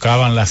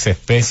colocaban las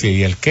especies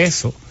y el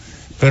queso,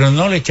 pero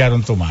no le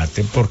echaron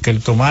tomate, porque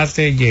el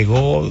tomate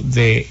llegó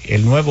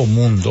del Nuevo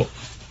Mundo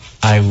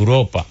a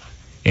Europa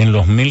en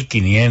los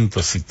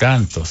 1500 y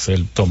tantos.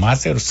 El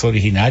tomate es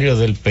originario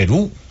del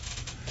Perú,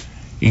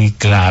 y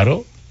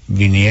claro,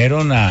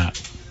 vinieron a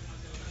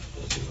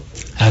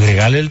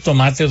agregarle el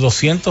tomate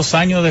 200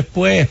 años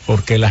después,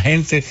 porque la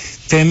gente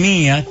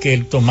temía que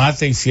el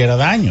tomate hiciera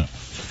daño.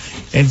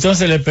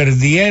 Entonces le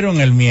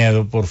perdieron el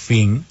miedo por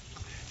fin,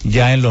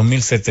 ya en los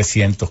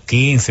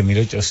 1715,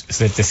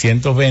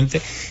 1720,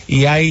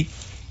 y hay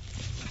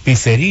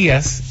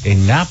pizzerías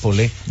en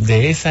Nápoles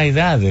de esa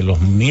edad, de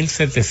los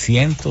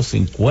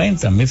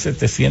 1750,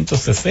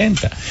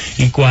 1760,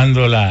 y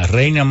cuando la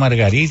reina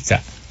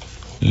Margarita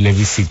le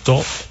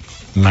visitó,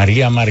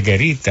 María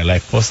Margarita, la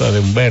esposa de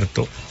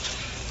Humberto,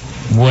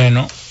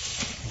 bueno,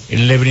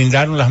 le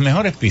brindaron las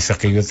mejores pizzas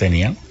que ellos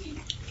tenían,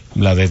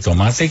 la de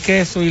tomate y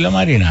queso y la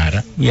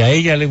marinara, y a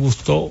ella le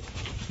gustó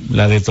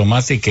la de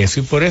tomate y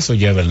queso, y por eso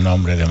lleva el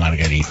nombre de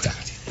Margarita.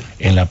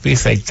 En la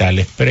Pizza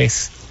Italia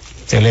Express,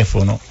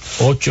 teléfono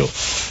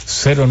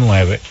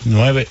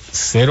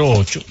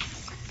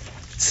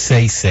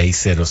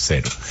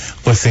 809-908-6600.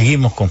 Pues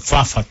seguimos con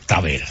Fafa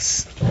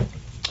Taveras.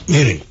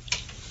 Miren,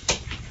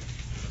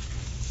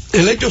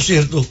 el hecho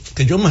cierto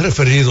que yo me he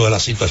referido a la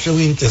situación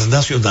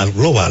internacional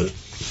global,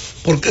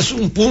 porque es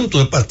un punto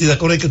de partida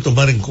que ahora hay que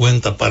tomar en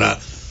cuenta para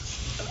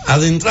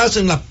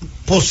adentrarse en las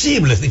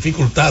posibles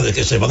dificultades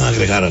que se van a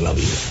agregar a la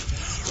vida.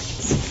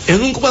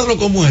 En un cuadro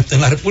como este,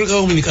 en la República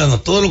Dominicana,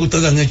 todo lo que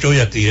ustedes han hecho hoy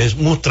aquí es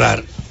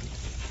mostrar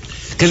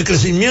que el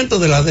crecimiento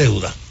de la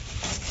deuda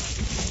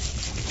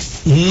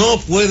no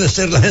puede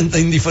ser la gente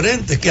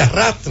indiferente, que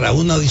arrastra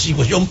una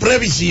situación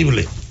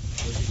previsible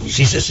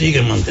si se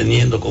sigue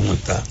manteniendo como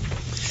está.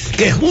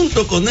 Que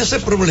junto con ese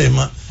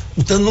problema,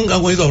 ustedes nunca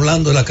han oído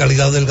hablando de la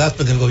calidad del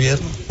gasto en el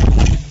gobierno,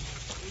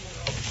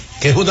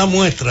 que es una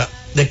muestra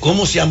de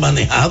cómo se ha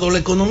manejado la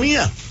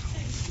economía,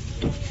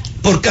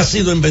 porque ha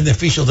sido en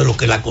beneficio de los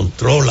que la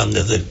controlan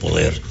desde el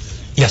poder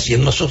y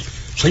haciendo eso.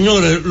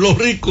 Señores, los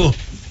ricos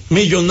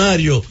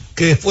millonarios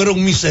que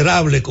fueron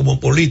miserables como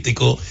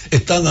políticos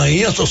están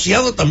ahí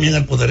asociados también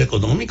al poder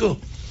económico.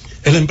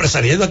 El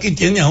empresariado aquí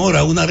tiene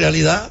ahora una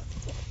realidad,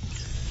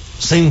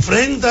 se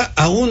enfrenta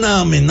a una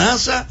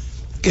amenaza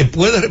que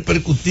puede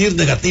repercutir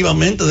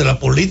negativamente de la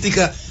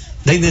política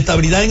de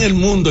inestabilidad en el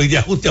mundo y de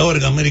ajuste ahora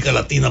en América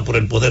Latina por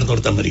el poder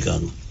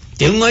norteamericano.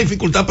 Tiene una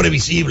dificultad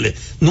previsible.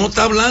 No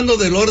está hablando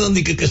del orden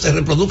de que se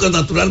reproduzca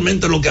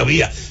naturalmente lo que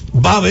había.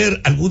 Va a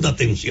haber alguna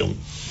tensión.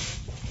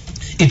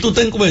 Y tú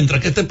te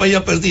encuentras que este país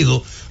ha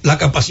perdido la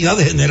capacidad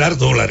de generar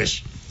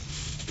dólares,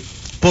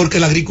 porque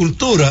la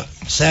agricultura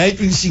se ha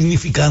hecho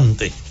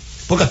insignificante,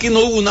 porque aquí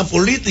no hubo una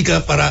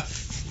política para,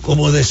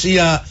 como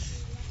decía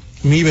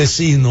mi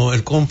vecino,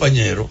 el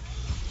compañero,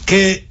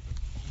 que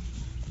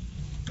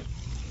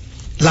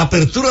la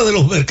apertura de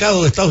los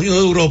mercados de Estados Unidos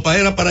y de Europa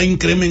era para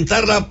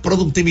incrementar la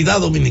productividad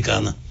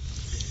dominicana.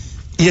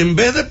 Y en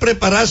vez de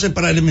prepararse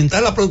para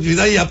alimentar la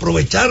productividad y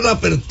aprovechar la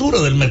apertura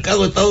del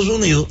mercado de Estados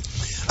Unidos,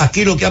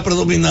 aquí lo que ha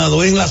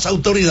predominado en las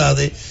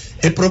autoridades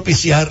es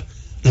propiciar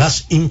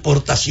las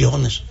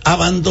importaciones,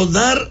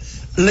 abandonar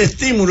el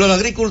estímulo a la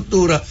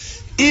agricultura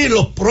y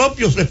los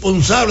propios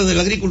responsables de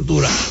la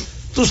agricultura.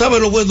 Tú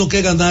sabes lo bueno que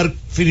es ganar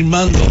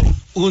firmando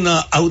una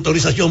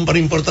autorización para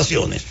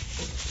importaciones,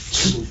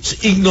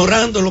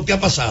 ignorando lo que ha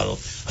pasado.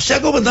 Se ha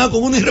gobernado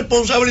con una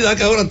irresponsabilidad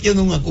que ahora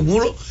tiene un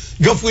acumulo.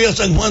 Yo fui a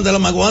San Juan de la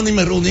Maguana y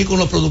me reuní con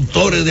los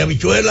productores de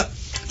habichuelas.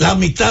 La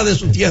mitad de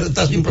su tierra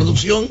está sin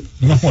producción.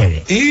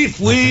 Y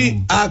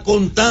fui a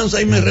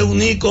Constanza y me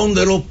reuní con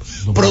de los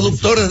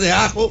productores de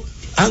ajo.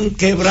 Han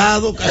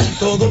quebrado casi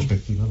todos.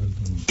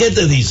 ¿Qué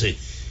te dice?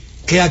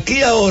 Que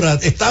aquí ahora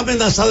está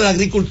amenazada la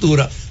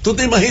agricultura. ¿Tú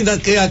te imaginas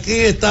que aquí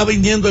está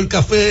viniendo el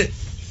café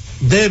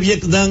de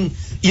Vietnam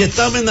y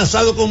está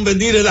amenazado con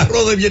venir el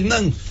arroz de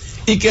Vietnam?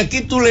 Y que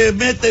aquí tú le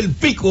metes el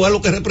pico a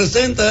lo que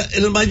representa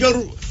el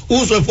mayor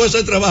uso de fuerza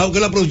de trabajo, que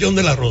es la producción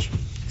del arroz.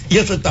 Y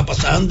eso está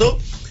pasando.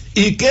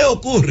 ¿Y qué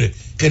ocurre?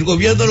 Que el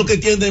gobierno lo que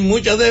tiene es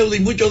mucha deuda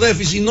y mucho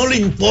déficit, no le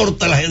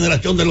importa la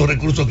generación de los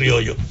recursos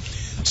criollos.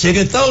 Si en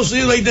Estados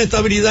Unidos hay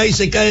inestabilidad y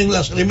se caen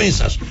las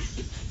remesas,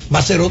 va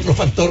a ser otro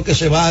factor que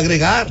se va a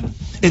agregar.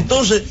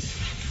 Entonces,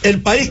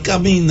 el país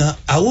camina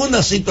a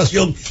una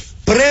situación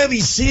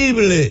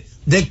previsible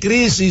de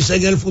crisis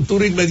en el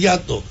futuro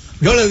inmediato.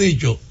 Yo le he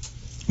dicho,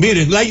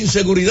 miren, la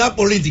inseguridad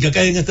política que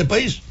hay en este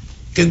país,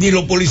 que ni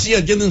los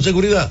policías tienen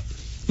seguridad,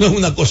 no es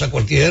una cosa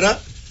cualquiera.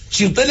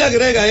 Si usted le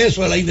agrega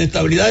eso a la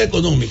inestabilidad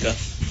económica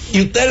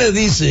y usted le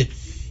dice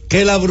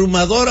que la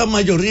abrumadora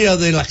mayoría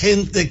de la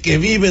gente que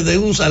vive de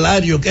un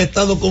salario que ha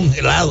estado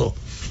congelado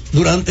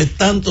durante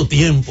tanto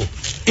tiempo,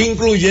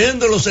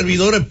 incluyendo los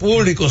servidores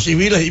públicos,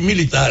 civiles y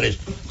militares,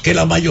 que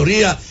la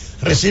mayoría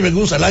reciben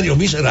un salario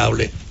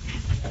miserable,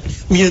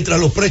 mientras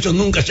los precios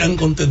nunca se han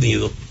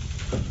contenido,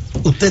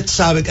 usted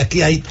sabe que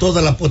aquí hay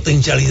toda la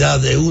potencialidad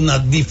de una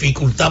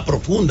dificultad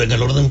profunda en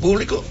el orden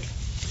público.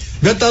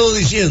 Yo he estado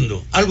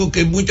diciendo algo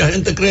que mucha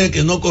gente cree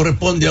que no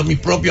corresponde a mi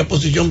propia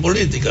posición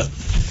política,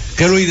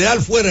 que lo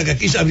ideal fuera que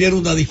aquí se abriera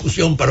una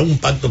discusión para un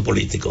pacto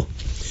político,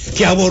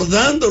 que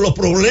abordando los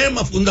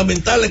problemas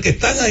fundamentales que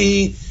están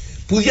ahí,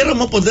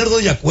 pudiéramos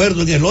ponernos de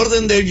acuerdo en el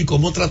orden de ello y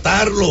cómo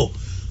tratarlo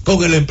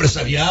con el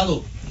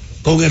empresariado,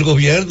 con el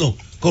gobierno,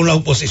 con la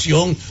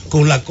oposición,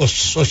 con la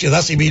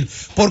sociedad civil,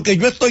 porque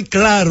yo estoy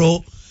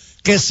claro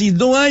que si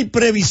no hay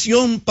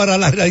previsión para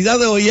la realidad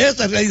de hoy,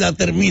 esa realidad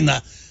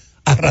termina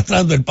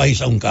arrastrando el país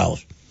a un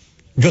caos.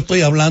 Yo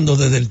estoy hablando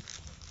desde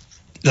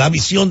la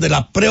visión de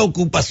la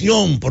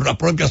preocupación por la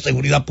propia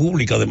seguridad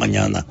pública de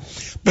mañana,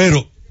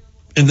 pero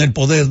en el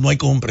poder no hay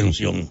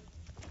comprensión.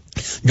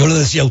 Yo le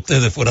decía a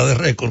ustedes fuera de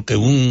récord que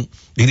un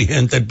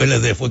dirigente del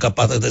PLD fue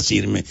capaz de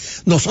decirme,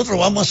 nosotros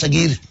vamos a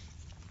seguir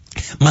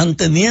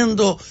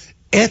manteniendo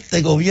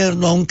este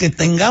gobierno aunque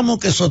tengamos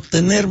que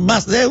sostener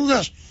más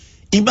deudas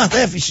y más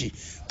déficit,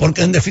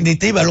 porque en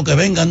definitiva lo que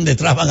vengan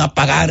detrás van a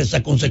pagar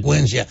esa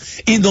consecuencia,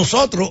 y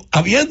nosotros,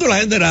 habiéndola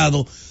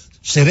generado,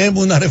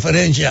 seremos una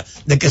referencia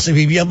de que se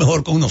vivía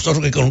mejor con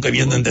nosotros que con los que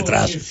vienen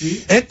detrás.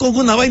 Es como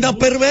una vaina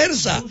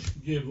perversa.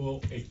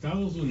 Llevó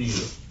Estados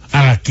Unidos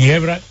a la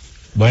quiebra,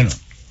 bueno,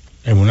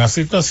 en una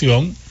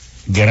situación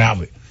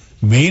grave.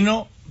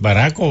 Vino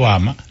Barack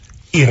Obama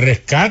y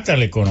rescata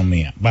la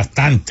economía,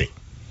 bastante.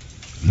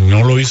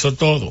 No lo hizo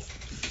todo.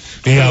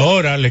 Y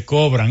ahora le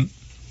cobran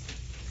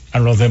a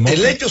los demás.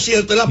 El hecho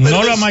cierto es la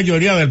no la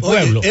mayoría del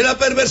pueblo. Oye, es la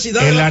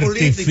perversidad de la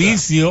política. El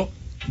artificio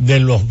de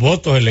los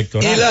votos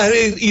electorales. Y la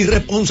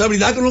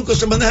irresponsabilidad con lo que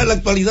se maneja en la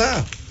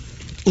actualidad.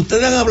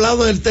 ustedes han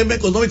hablado del tema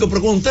económico,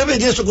 pero cuando ustedes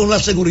ven eso con la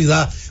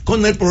seguridad,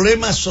 con el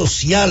problema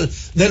social,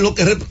 de lo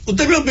que...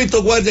 Ustedes me han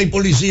visto guardia y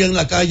policía en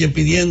la calle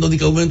pidiendo ni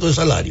que aumento de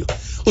salario.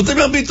 Ustedes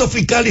me han visto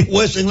fiscal y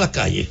jueces en la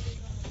calle.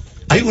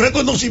 Hay un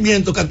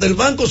reconocimiento que hasta el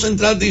Banco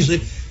Central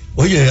dice,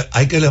 oye,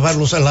 hay que elevar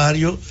los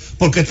salarios,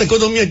 porque esta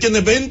economía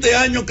tiene 20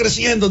 años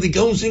creciendo, de que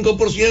un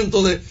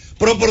 5% de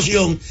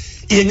proporción,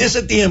 y en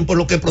ese tiempo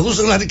los que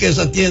producen la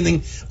riqueza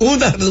tienen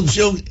una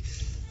reducción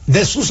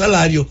de su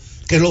salario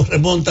que los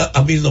remonta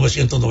a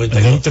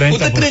 1992.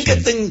 ¿Usted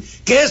cree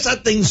que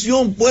esa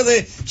tensión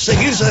puede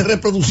seguirse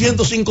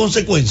reproduciendo sin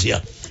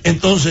consecuencia?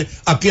 Entonces,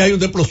 aquí hay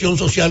una explosión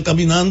social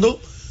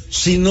caminando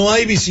si no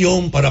hay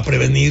visión para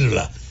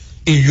prevenirla.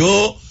 Y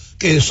yo,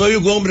 que soy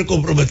un hombre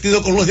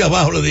comprometido con los de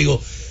abajo, le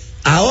digo,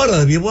 ahora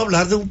debíamos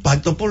hablar de un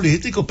pacto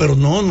político, pero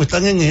no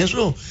están en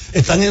eso,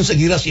 están en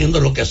seguir haciendo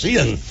lo que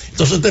hacían.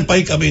 Entonces este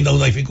país camina a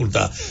una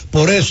dificultad.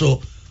 Por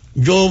eso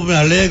yo me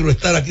alegro de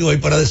estar aquí hoy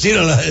para decir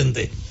a la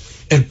gente,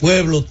 el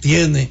pueblo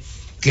tiene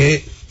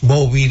que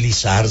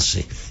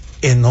movilizarse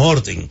en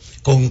orden,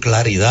 con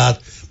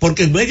claridad,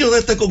 porque en medio de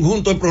este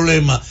conjunto de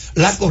problemas,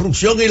 la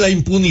corrupción y la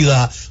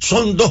impunidad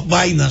son dos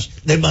vainas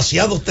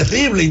demasiado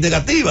terribles y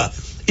negativas.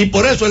 Y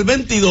por eso el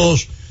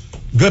 22,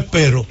 yo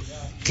espero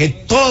que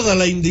toda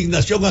la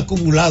indignación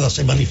acumulada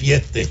se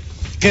manifieste,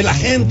 que la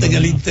gente en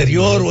el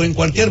interior o en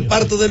cualquier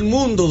parte del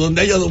mundo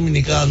donde haya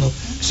dominicanos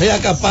sea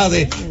capaz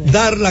de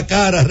dar la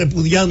cara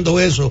repudiando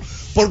eso,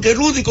 porque el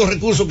único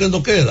recurso que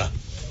nos queda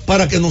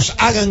para que nos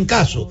hagan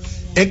caso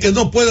es que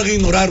no puedan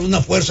ignorar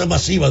una fuerza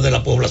masiva de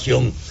la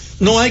población.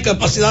 No hay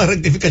capacidad de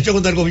rectificación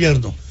en el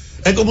gobierno.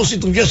 Es como si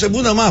tuviésemos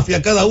una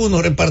mafia, cada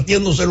uno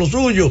repartiéndose lo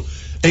suyo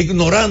e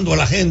ignorando a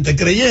la gente,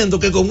 creyendo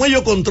que como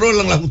ellos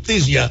controlan la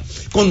justicia,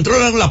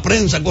 controlan la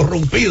prensa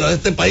corrompida de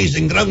este país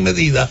en gran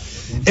medida,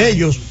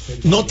 ellos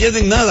no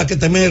tienen nada que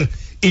temer.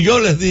 Y yo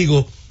les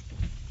digo,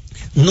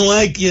 no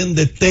hay quien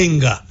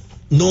detenga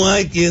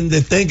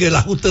el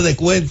ajuste de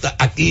cuentas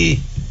aquí.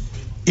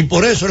 Y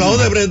por eso la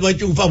Odebrecht nos ha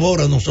hecho un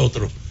favor a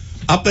nosotros.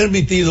 Ha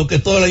permitido que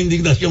toda la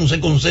indignación se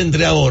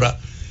concentre ahora,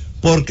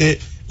 porque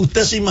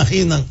ustedes se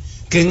imaginan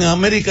que en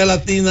América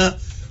Latina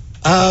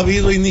ha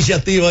habido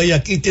iniciativa y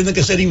aquí tiene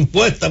que ser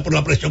impuesta por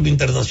la presión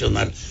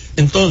internacional.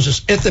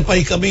 Entonces, este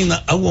país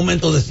camina a un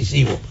momento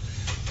decisivo.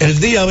 El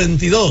día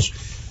 22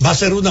 va a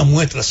ser una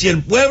muestra. Si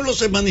el pueblo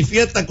se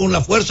manifiesta con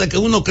la fuerza que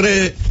uno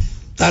cree,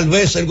 tal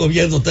vez el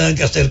gobierno tenga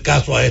que hacer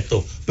caso a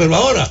esto. Pero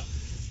ahora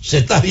se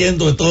está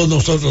viendo de todos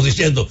nosotros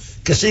diciendo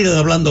que sigan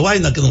hablando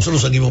vaina, que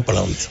nosotros seguimos para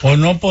adelante. O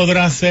no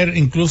podrá ser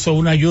incluso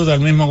una ayuda al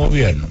mismo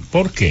gobierno.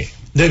 ¿Por qué?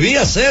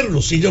 Debía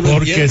hacerlo, si yo lo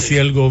Porque entiendo. si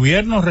el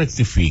gobierno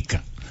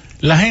rectifica,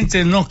 la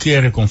gente no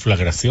quiere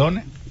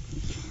conflagraciones.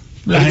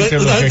 La gente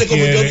lo que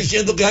como quiere yo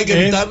diciendo que hay que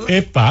evitarlo.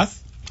 es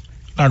paz,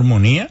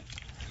 armonía.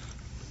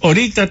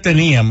 Ahorita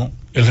teníamos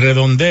el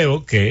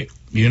redondeo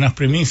y unas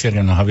primicias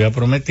que nos había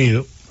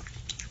prometido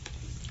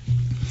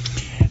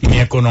mi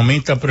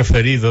economista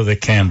preferido de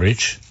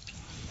Cambridge,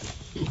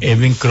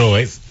 Edwin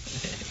Crowe,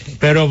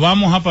 pero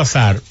vamos a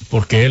pasar,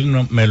 porque él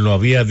no, me lo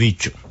había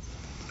dicho,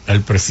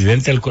 el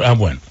presidente del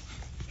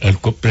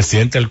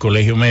presidente del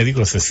Colegio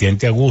Médico se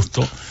siente a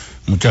gusto,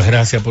 muchas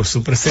gracias por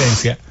su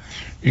presencia,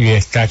 y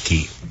está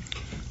aquí.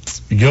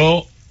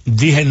 Yo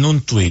dije en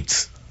un tweet,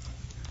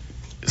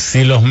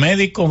 si los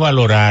médicos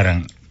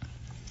valoraran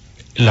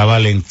la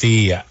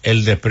valentía,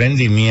 el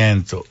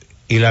desprendimiento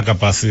y la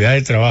capacidad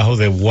de trabajo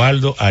de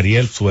Waldo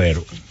Ariel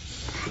Suero,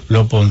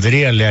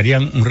 le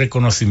harían un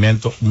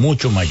reconocimiento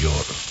mucho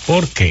mayor.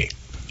 ¿Por qué?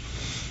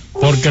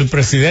 Porque el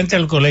presidente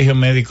del Colegio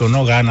Médico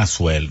no gana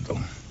sueldo.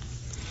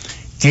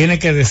 Tiene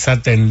que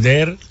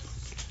desatender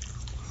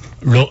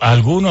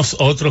algunos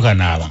otros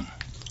ganaban,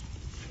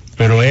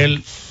 pero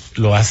él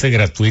lo hace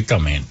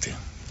gratuitamente.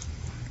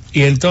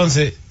 Y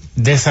entonces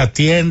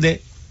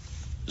desatiende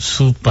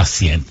sus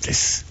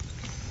pacientes,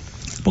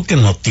 porque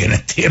no tiene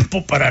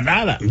tiempo para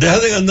nada. Deja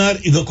de ganar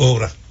y no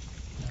cobra.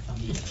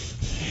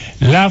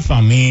 La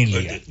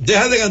familia.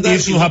 Deja de ganar y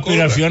sus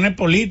aspiraciones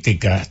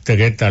políticas,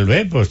 que tal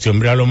vez, pues este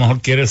hombre a lo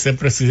mejor quiere ser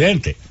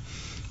presidente,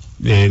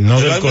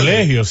 no del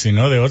colegio,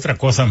 sino de otra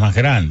cosa más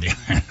grande.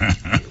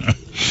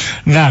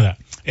 Nada,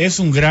 es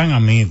un gran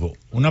amigo,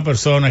 una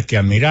persona que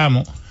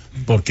admiramos,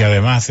 porque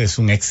además es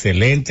un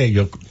excelente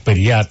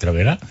pediatra,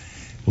 ¿verdad?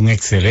 Un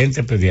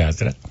excelente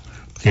pediatra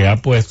que ha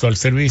puesto al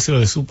servicio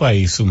de su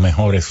país sus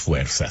mejores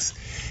fuerzas.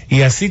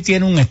 Y así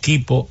tiene un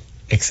equipo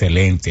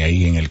excelente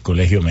ahí en el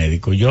Colegio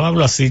Médico. Yo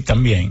hablo así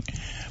también,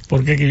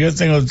 porque yo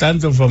tengo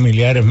tantos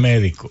familiares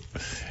médicos.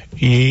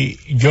 Y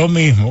yo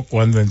mismo,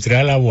 cuando entré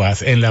a la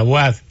UAS, en la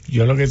UAS,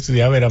 yo lo que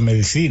estudiaba era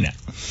medicina.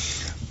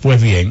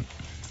 Pues bien,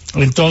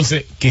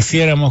 entonces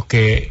quisiéramos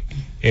que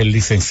el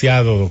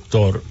licenciado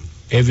doctor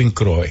Edwin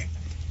Crowe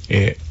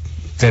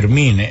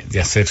termine de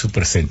hacer su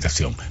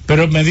presentación.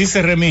 Pero me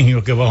dice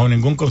Remigio que bajo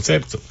ningún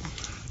concepto,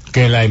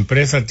 que la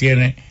empresa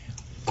tiene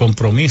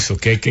compromiso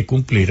que hay que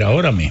cumplir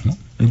ahora mismo.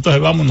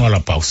 Entonces vámonos a la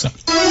pausa.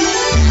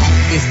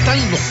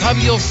 Están los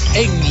sabios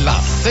en la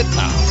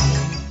Z.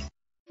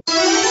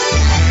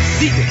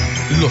 Sigue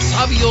los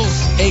sabios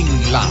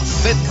en la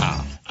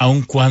Z.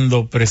 aun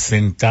cuando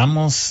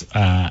presentamos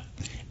a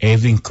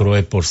Edwin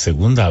Crowe por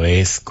segunda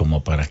vez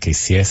como para que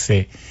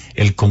hiciese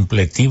el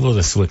completivo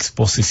de su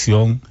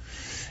exposición,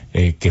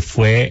 que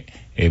fue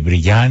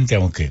brillante,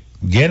 aunque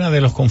llena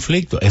de los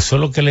conflictos. Eso es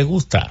lo que le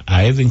gusta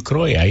a Edwin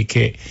Crowe. Hay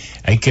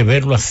que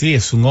verlo así.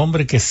 Es un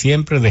hombre que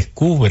siempre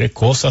descubre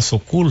cosas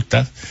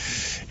ocultas.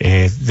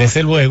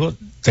 Desde luego,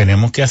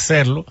 tenemos que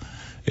hacerlo,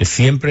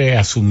 siempre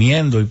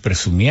asumiendo y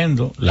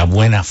presumiendo la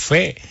buena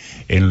fe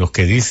en lo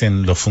que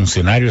dicen los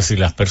funcionarios y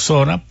las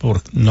personas,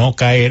 por no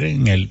caer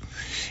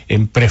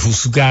en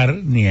prejuzgar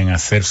ni en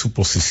hacer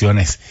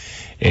suposiciones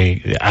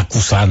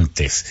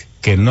acusantes,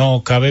 que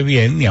no cabe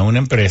bien ni a una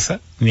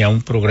empresa ni a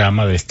un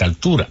programa de esta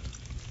altura,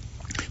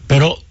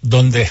 pero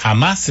donde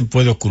jamás se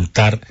puede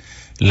ocultar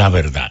la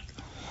verdad.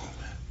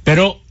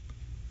 Pero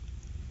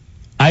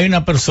hay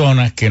una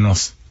persona que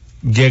nos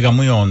llega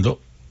muy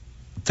hondo,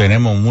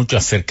 tenemos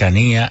mucha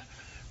cercanía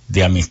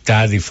de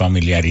amistad y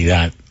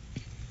familiaridad,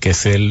 que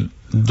es el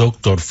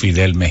doctor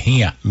Fidel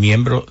Mejía,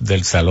 miembro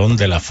del Salón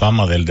de la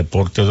Fama del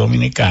Deporte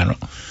Dominicano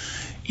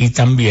y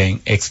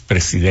también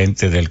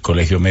expresidente del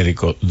Colegio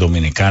Médico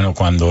Dominicano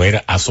cuando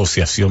era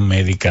Asociación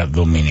Médica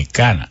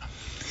Dominicana.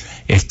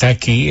 Está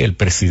aquí el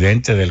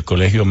presidente del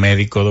Colegio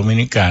Médico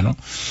Dominicano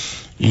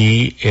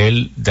y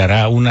él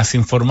dará unas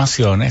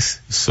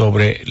informaciones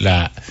sobre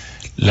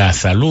la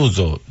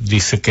salud.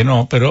 Dice que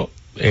no, pero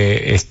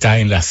está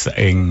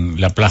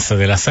en la Plaza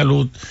de la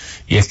Salud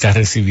y está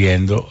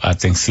recibiendo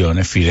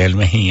atenciones Fidel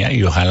Mejía,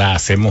 y ojalá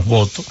hacemos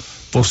voto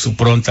por su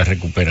pronta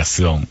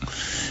recuperación,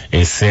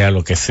 sea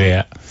lo que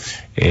sea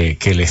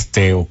que le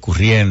esté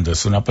ocurriendo.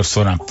 Es una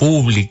persona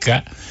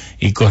pública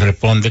y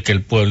corresponde que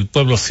el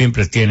pueblo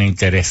siempre tiene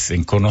interés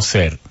en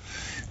conocer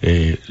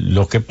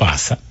lo que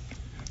pasa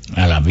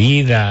a la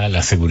vida, a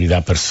la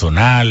seguridad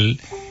personal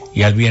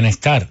y al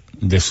bienestar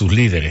de sus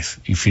líderes,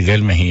 y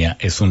Fidel Mejía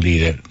es un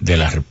líder de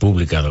la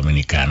República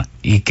Dominicana.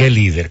 ¿Y qué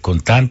líder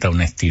con tanta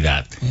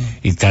honestidad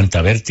y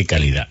tanta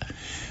verticalidad?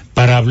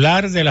 Para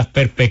hablar de las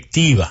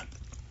perspectivas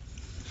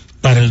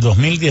para el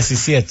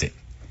 2017,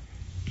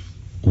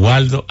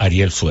 Waldo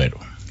Ariel Suero.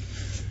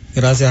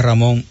 Gracias,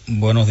 Ramón.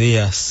 Buenos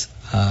días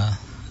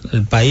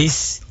al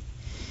país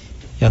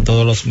y a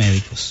todos los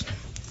médicos.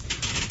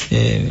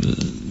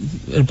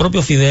 El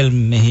propio Fidel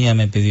Mejía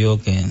me pidió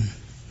que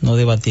no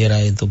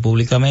debatiera esto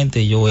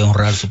públicamente y yo voy a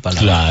honrar su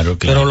palabra. Claro.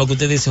 Pero lo que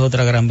usted dice es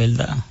otra gran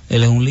verdad.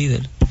 Él es un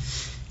líder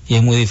y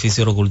es muy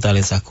difícil ocultar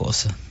esas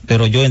cosas.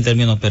 Pero yo, en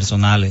términos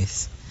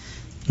personales,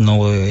 no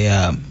voy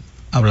a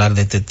hablar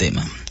de este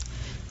tema.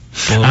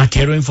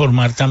 Quiero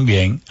informar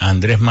también a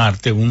Andrés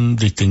Marte, un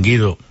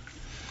distinguido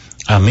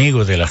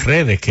amigo de las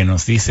redes, que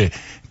nos dice: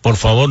 por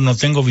favor, no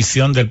tengo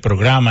visión del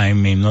programa,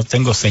 no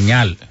tengo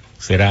señal,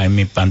 será en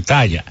mi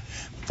pantalla.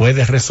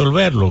 ¿Puedes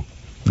resolverlo?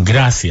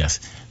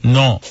 Gracias.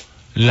 No,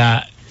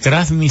 las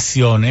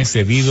transmisiones,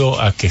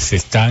 debido a que se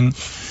están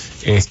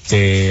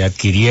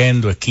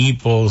adquiriendo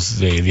equipos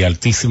de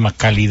altísima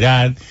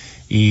calidad,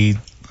 y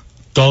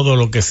todo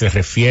lo que se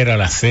refiere a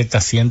la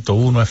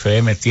Z101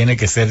 FM tiene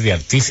que ser de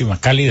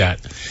altísima calidad,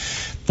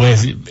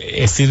 pues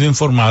he sido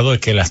informado de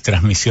que las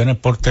transmisiones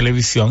por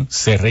televisión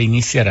se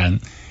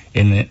reiniciarán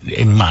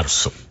en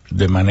marzo,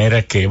 de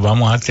manera que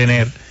vamos a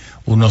tener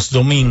unos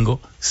domingos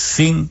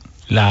sin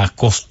la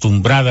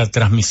acostumbrada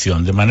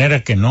transmisión, de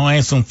manera que no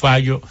es un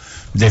fallo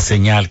de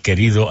señal,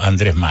 querido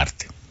Andrés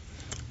Marte.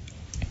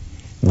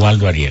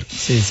 Waldo Ariel.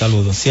 Sí,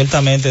 saludos.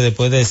 Ciertamente,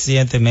 después de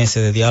 7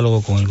 meses de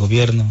diálogo con el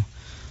gobierno,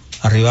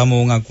 arribamos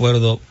a un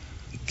acuerdo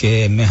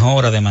que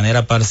mejora de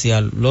manera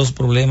parcial los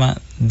problemas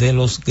de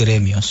los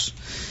gremios,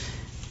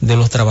 de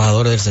los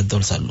trabajadores del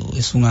sector salud.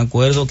 Es un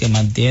acuerdo que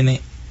mantiene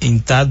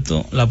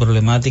intacto la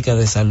problemática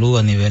de salud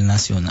a nivel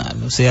nacional.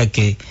 O sea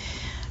que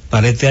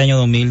para este año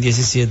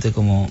 2017,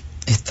 como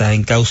está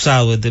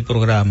encauzado este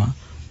programa,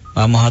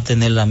 vamos a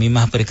tener las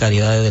mismas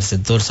precariedades del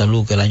sector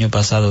salud que el año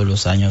pasado y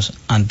los años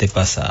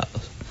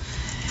antepasados.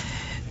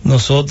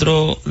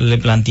 Nosotros le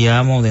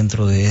planteamos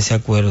dentro de ese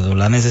acuerdo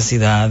la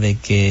necesidad de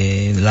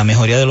que la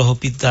mejoría de los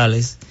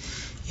hospitales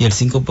y el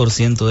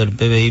 5% del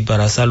PBI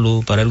para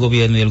salud, para el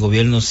gobierno, y el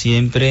gobierno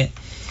siempre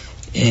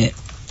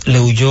le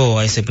huyó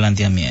a ese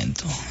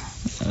planteamiento.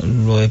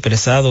 Lo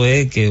expresado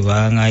es que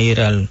van a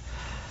ir al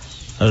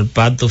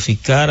pacto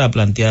fiscal a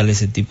plantear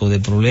ese tipo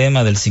de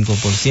problema del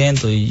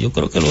 5%, y yo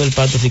creo que lo del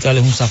pacto fiscal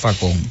es un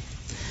zafacón.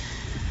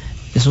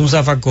 Es un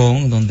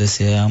zafacón donde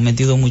se han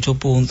metido muchos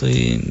puntos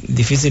y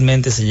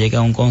difícilmente se llega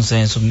a un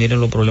consenso. Miren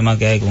los problemas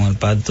que hay con el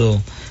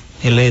pacto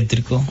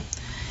eléctrico.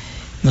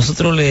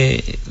 Nosotros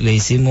le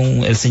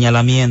hicimos el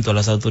señalamiento a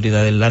las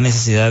autoridades, la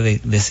necesidad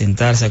de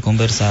sentarse a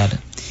conversar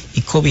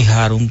y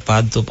cobijar un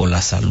pacto por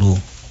la salud.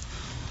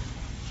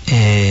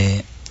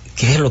 ¿Qué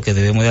es lo que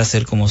debemos de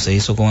hacer, como se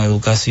hizo con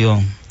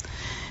educación?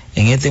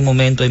 En este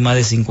momento hay más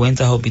de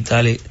 50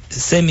 hospitales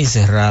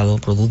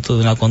semicerrados, producto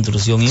de una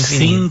construcción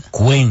infinita.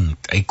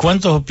 50. ¿Y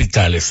cuántos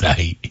hospitales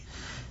hay?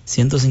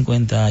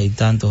 150 y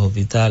tantos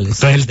hospitales.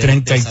 Entonces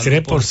el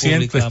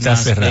 33% está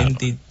cerrado.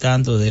 20 y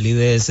tantos del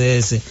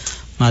IDSS,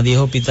 más 10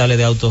 hospitales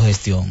de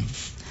autogestión.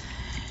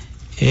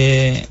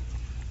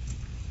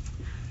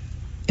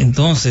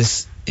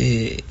 Entonces,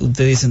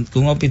 ustedes dicen que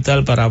un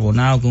hospital para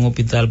Bonao, que un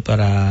hospital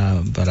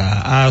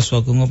para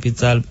Asua, que un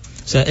hospital...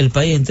 O sea, el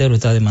país entero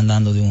está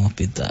demandando de un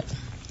hospital.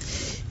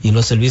 Y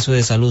los servicios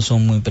de salud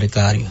son muy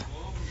precarios.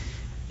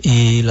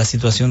 Y la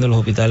situación de los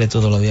hospitales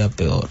todos los días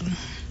peor.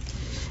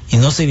 Y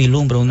no se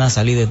vislumbra una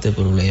salida de este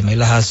problema. Y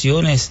las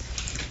acciones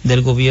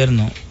del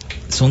gobierno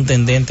son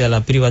tendentes a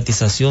la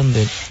privatización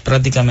de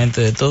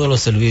prácticamente de todos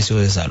los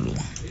servicios de salud.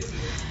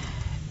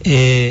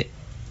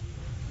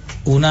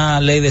 Una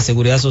ley de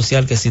seguridad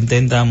social que se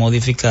intenta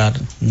modificar,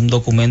 un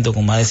documento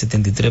con más de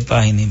 73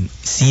 páginas,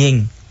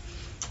 100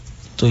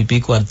 y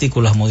pico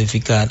artículos a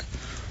modificar,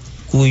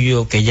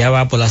 que ya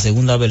va por la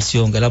segunda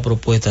versión, que es la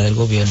propuesta del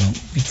gobierno,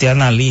 y te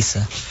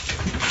analiza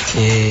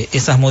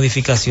esas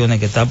modificaciones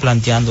que está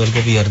planteando el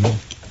gobierno.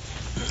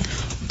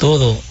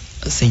 Todo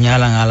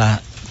señalan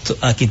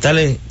a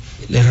quitarle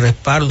el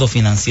respaldo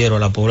financiero a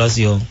la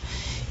población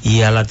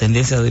y a la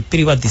tendencia de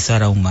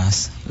privatizar aún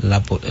más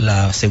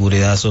la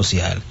seguridad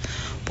social.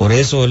 Por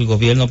eso el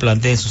gobierno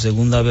plantea en su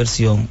segunda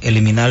versión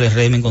eliminar el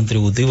régimen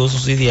contributivo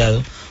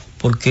subsidiado,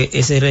 porque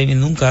ese régimen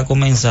nunca ha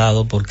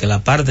comenzado, porque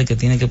la parte que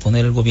tiene que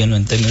poner el gobierno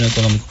en términos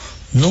económicos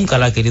nunca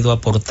la ha querido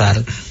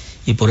aportar,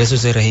 y por eso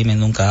ese régimen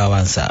nunca ha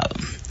avanzado.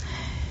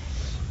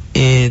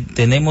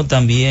 Tenemos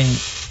también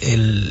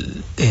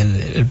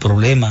el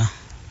problema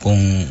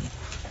con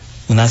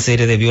una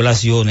serie de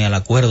violaciones al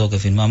acuerdo que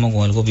firmamos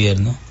con el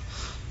gobierno,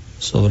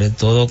 sobre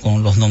todo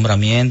con los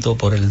nombramientos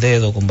por el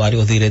dedo con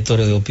varios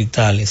directores de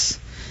hospitales.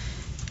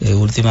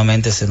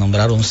 Últimamente se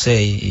nombraron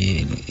 6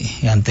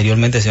 y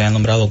anteriormente se habían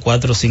nombrado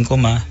 4 o 5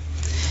 más.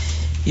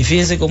 Y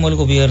fíjense cómo el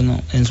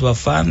gobierno, en su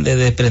afán de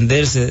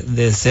desprenderse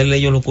de ser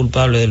ellos los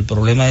culpables del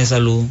problema de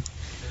salud,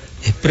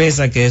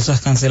 expresa que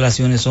esas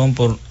cancelaciones son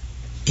por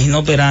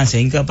inoperancia,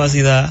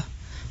 incapacidad,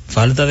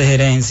 falta de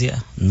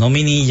gerencia,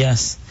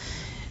 nominillas,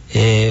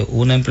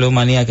 una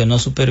empleomanía que no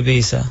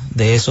supervisa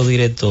de esos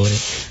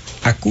directores.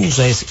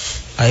 Acusa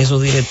a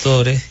esos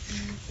directores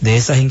de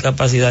esas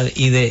incapacidades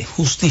y de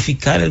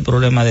justificar el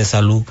problema de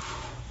salud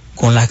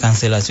con las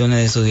cancelaciones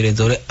de esos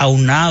directores,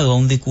 aunado a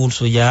un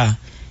discurso ya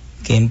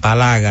que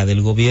empalaga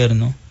del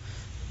gobierno,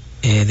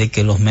 de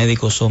que los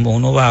médicos somos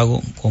unos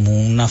vagos, como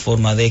una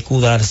forma de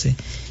escudarse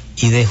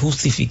y de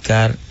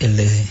justificar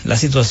la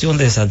situación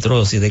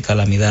desastrosa y de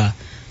calamidad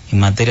en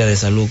materia de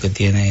salud que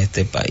tiene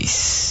este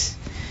país.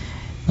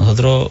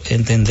 Nosotros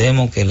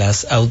entendemos que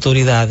las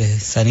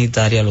autoridades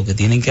sanitarias lo que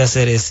tienen que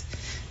hacer es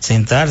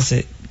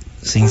sentarse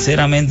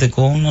sinceramente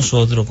con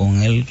nosotros,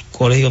 con el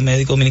Colegio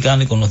Médico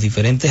Dominicano y con los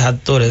diferentes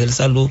actores de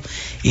salud,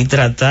 y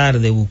tratar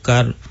de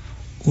buscar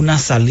una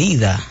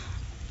salida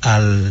a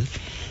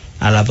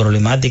la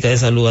problemática de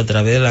salud a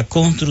través de la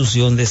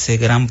construcción de ese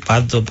gran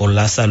pacto por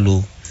la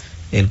salud,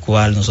 el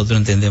cual nosotros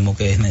entendemos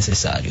que es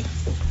necesario.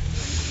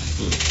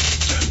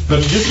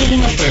 Pero yo tengo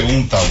una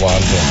pregunta,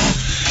 Waldo.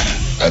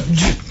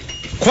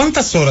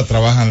 ¿Cuántas horas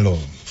trabajan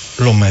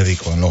los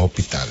médicos en los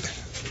hospitales?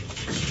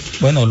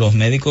 Bueno, los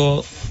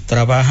médicos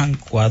trabajan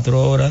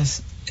 4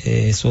 horas,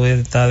 eso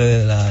está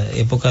desde la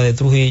época de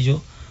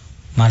Trujillo,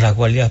 más las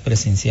guardias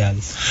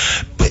presenciales.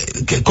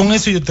 Con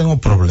eso yo tengo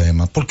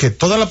problemas, porque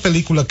todas las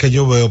películas que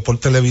yo veo por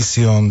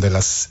televisión de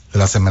las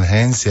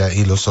emergencias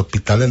y los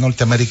hospitales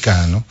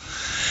norteamericanos,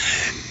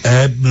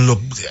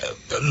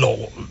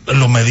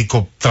 los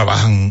médicos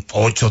trabajan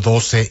 8,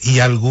 12 y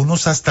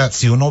algunos hasta,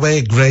 si uno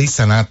ve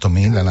Grey's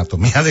Anatomy, la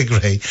anatomía de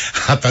Grey,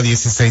 hasta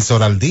 16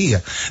 horas al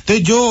día.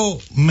 Entonces yo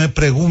me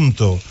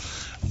pregunto,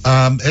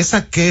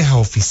 esa queja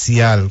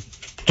oficial,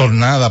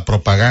 tornada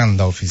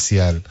propaganda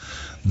oficial,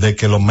 de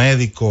que los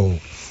médicos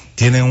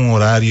tienen un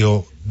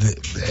horario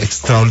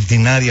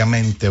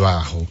extraordinariamente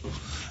bajo,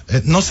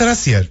 ¿no será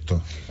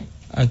cierto?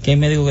 Aquí hay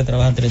médicos que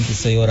trabajan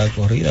 36 horas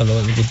corridas. Lo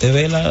que usted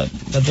ve la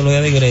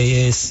patología de Grey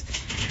es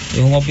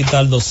un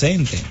hospital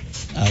docente.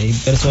 Hay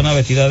personas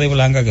vestidas de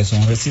blanca que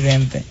son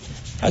residentes.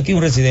 Aquí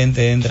un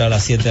residente entra a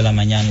las 7 de la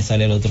mañana y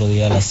sale el otro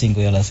día a las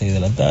 5 y a las 6 de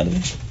la tarde.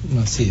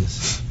 Así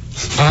es.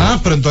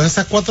 Pero entonces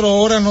esas 4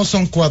 horas no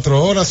son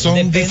 4 horas,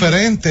 son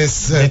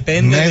diferentes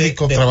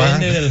médicos trabajan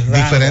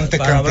diferentes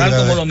para cantidades. Hablar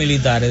como los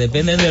militares,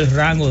 depende del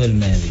rango del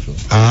médico.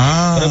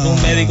 Pero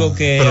un médico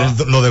que...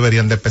 Pero lo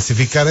deberían de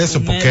especificar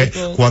eso, porque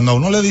cuando a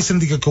uno le dicen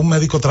que un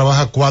médico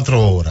trabaja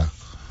 4 horas,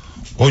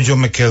 hoy yo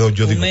me quedo,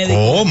 yo digo,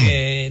 ¿cómo?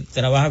 Que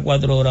trabaja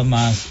 4 horas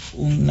más,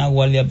 una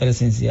guardia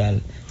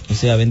presencial, o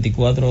sea,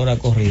 24 horas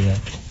corridas.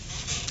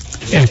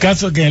 El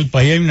caso es que en el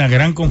país hay una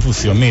gran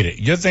confusión. Mire,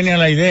 yo tenía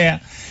la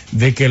idea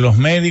de que los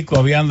médicos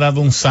habían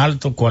dado un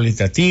salto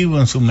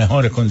cualitativo en sus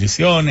mejores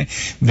condiciones,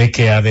 de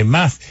que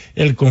además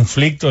el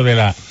conflicto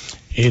de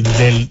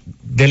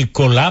del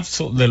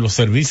colapso de los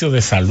servicios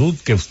de salud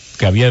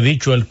que había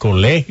dicho el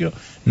colegio,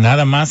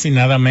 nada más y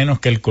nada menos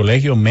que el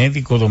Colegio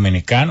Médico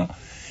Dominicano,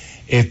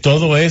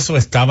 todo eso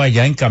estaba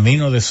ya en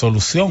camino de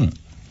solución.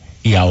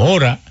 Y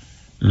ahora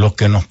lo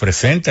que nos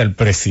presenta el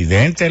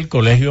presidente del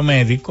Colegio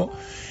Médico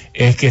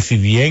es que, si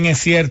bien es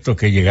cierto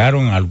que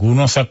llegaron a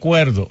algunos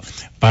acuerdos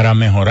para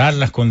mejorar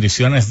las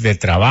condiciones de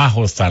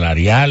trabajo,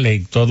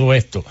 salariales y todo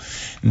esto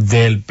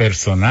del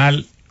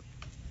personal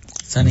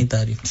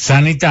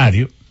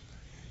sanitario,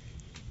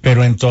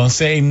 pero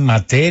entonces en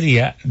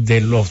materia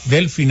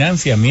del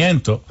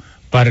financiamiento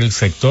para el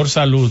sector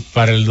salud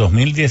para el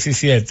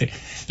 2017,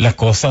 las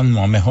cosas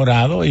no han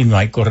mejorado y no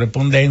hay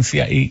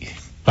correspondencia y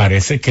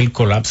parece que el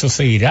colapso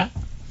seguirá.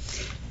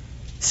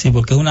 Sí,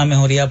 porque es una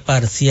mejoría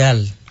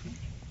parcial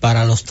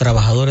para los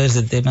trabajadores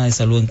del tema de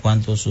salud en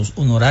cuanto a sus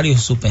honorarios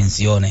y sus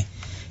pensiones.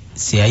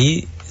 Si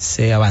ahí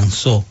se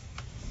avanzó, o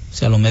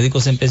sea, los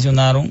médicos se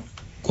pensionaron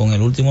con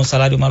el último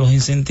salario más los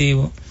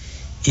incentivos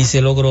y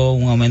se logró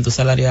un aumento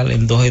salarial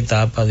en 2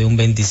 etapas de un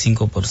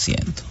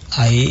 25%.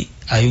 Ahí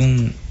hay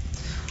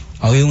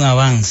un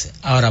avance.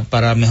 Ahora,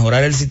 para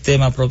mejorar el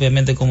sistema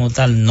propiamente como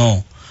tal,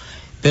 no.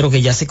 Pero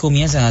que ya se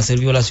comienzan a hacer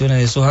violaciones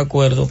de esos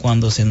acuerdos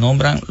cuando se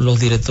nombran los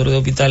directores de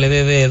hospitales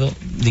de dedo,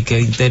 de que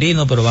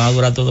interino, pero van a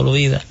durar toda la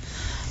vida.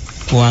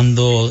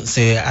 Cuando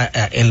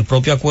el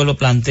propio acuerdo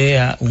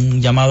plantea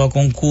un llamado a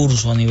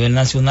concurso a nivel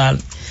nacional,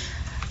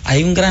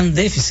 hay un gran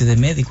déficit de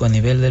médicos a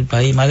nivel del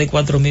país, más de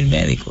 4.000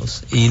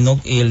 médicos, y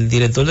el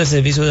director del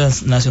Servicio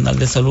Nacional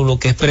de Salud lo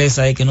que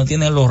expresa es que no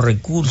tiene los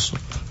recursos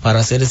para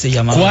hacer ese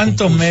llamado.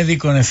 ¿Cuántos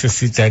médicos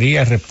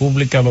necesitaría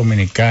República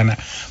Dominicana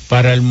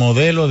para el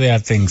modelo de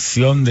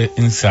atención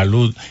en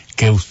salud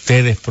que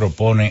ustedes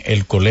proponen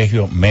el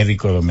Colegio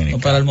Médico Dominicano?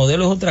 No, para el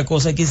modelo es otra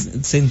cosa, hay que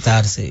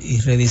sentarse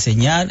y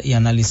rediseñar y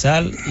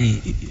analizar y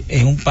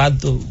en un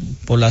pacto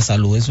por la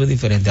salud, eso es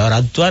diferente. Ahora,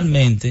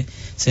 actualmente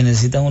se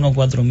necesitan unos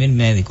 4.000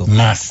 médicos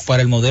más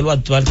para el modelo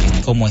actual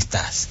como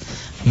estás,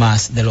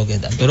 más de lo que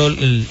está. Pero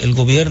el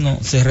gobierno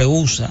se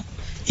rehúsa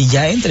y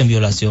ya entra en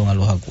violación a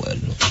los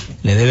acuerdos.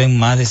 Le deben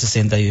más de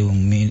 61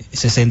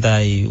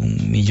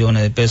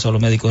 millones de pesos a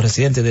los médicos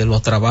residentes de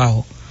los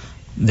trabajos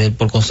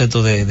por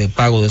concepto de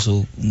pago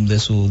de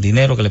su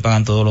dinero que le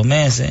pagan todos los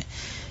meses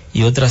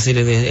y otra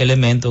serie de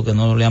elementos que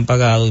no le han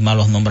pagado y más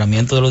los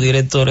nombramientos de los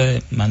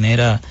directores de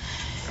manera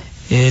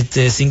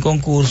sin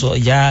concurso.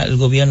 Ya el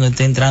gobierno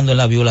está entrando en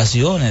las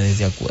violaciones de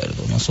este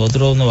acuerdo.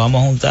 Nosotros nos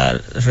vamos a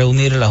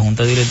reunir en la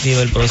junta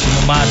directiva el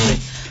próximo martes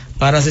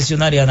para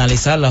sesionar y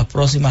analizar las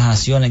próximas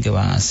acciones que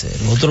van a hacer.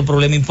 Otro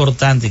problema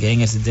importante que hay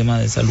en el sistema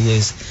de salud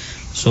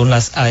son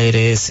las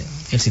ARS,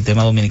 el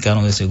Sistema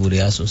Dominicano de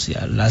Seguridad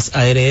Social. Las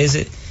ARS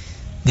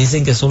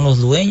dicen que son los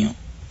dueños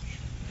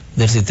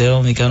del Sistema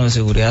Dominicano de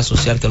Seguridad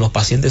Social, que los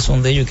pacientes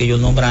son de ellos y que ellos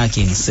nombran a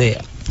quien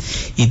sea.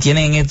 Y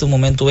tienen en estos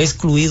momentos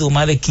excluido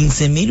más de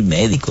 15.000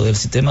 médicos del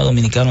Sistema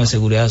Dominicano de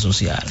Seguridad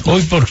Social.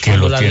 ¿Hoy por qué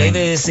lo tienen? La ley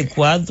de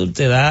S4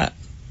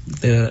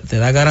 te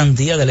da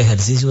garantía del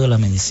ejercicio de la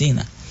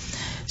medicina.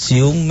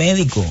 Si un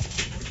médico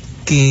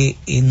que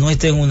no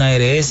esté en una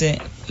ARS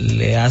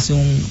le hace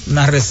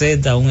una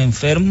receta a un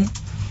enfermo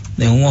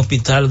de un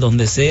hospital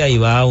donde sea y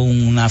va a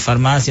una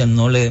farmacia,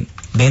 no le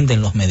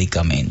venden los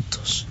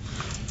medicamentos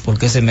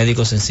porque ese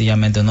médico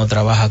sencillamente no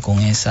trabaja con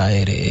esa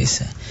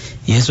ARS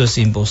y eso es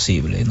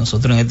imposible.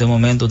 Nosotros en este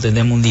momento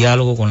tenemos un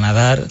diálogo con la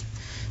DAR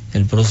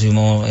el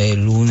próximo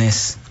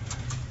lunes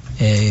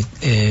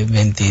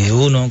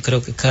 21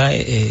 creo que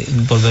cae,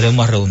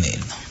 volveremos a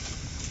reunirnos.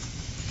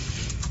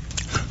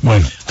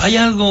 Bueno, hay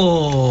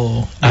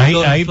algo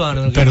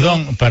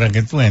perdón, para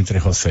que tú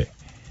entres, José.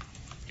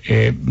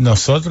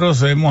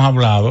 Nosotros hemos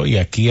hablado y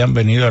aquí han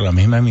venido a la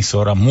misma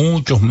emisora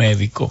muchos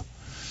médicos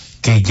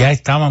que ya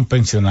estaban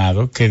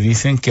pensionados, que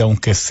dicen que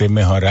aunque se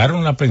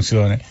mejoraron las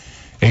pensiones,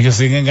 ellos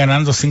siguen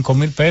ganando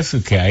 5.000 pesos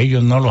y que a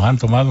ellos no los han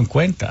tomado en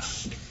cuenta.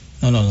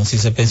 No, si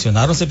se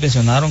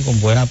pensionaron con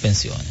buenas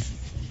pensiones.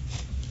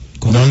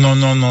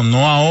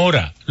 No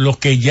ahora. Los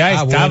que ya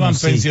estaban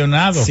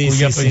pensionados,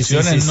 cuyas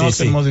pensiones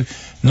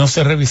no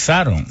se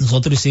revisaron.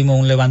 Nosotros hicimos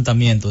un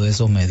levantamiento de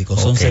esos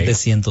médicos. Son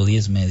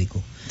 710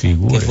 médicos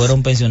que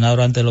fueron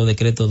pensionados ante los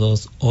decretos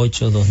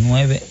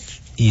 2829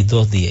 y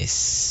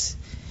 210.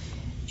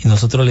 Y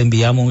nosotros le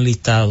enviamos un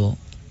listado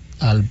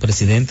al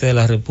presidente de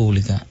la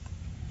República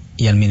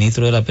y al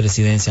ministro de la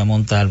Presidencia,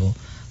 Montalvo,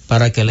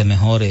 para que le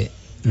mejore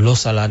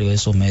los salarios de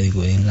esos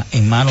médicos.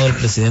 En manos del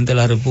presidente de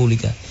la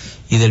República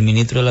y del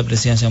ministro de la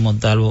Presidencia,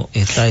 Montalvo,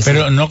 está ese.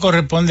 Pero no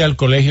corresponde al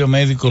Colegio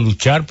Médico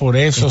luchar por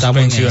esos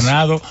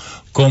pensionados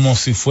como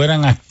si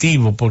fueran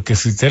activos, porque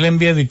si usted le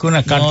envía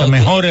una carta,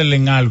 mejórele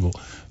en algo.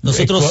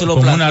 Nosotros se lo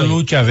como una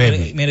lucha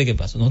débil. Mire qué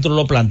pasa, nosotros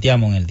lo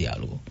planteamos en el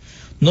diálogo.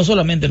 No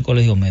solamente el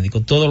Colegio Médico,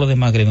 todos los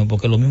demás gremios,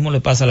 porque lo mismo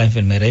le pasa a la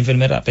enfermera. Hay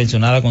enfermera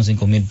pensionada con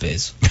 5.000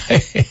 pesos.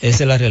 Esa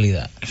es la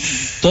realidad.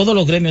 Todos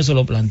los gremios se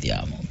lo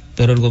planteamos,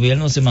 pero el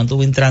gobierno se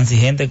mantuvo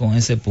intransigente con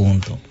ese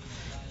punto.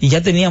 Y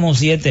ya teníamos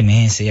 7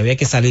 meses y había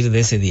que salir de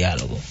ese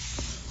diálogo.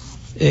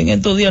 En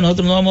estos días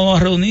nosotros nos vamos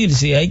a reunir.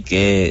 Si hay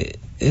que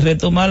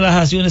retomar las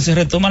acciones, se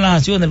retoman las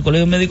acciones. El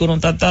Colegio Médico no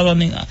está atado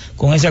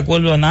con ese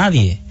acuerdo a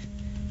nadie.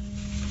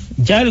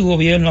 Ya el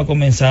gobierno ha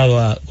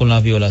comenzado con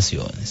las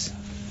violaciones.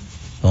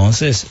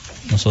 Entonces,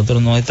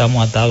 nosotros no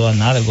estamos atados a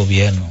nada el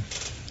gobierno.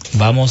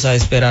 Vamos a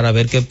esperar a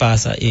ver qué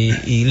pasa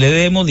y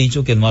le hemos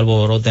dicho que no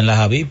alboroten las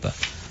avispas.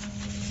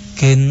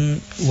 Que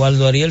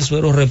Waldo Ariel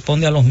Suero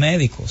responde a los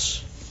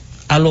médicos.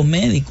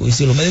 Y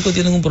si los médicos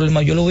tienen un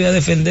problema, yo lo voy a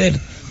defender.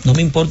 No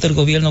me importa el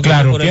gobierno que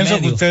claro, por el pienso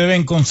medio. Que ustedes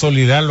deben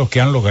consolidar lo que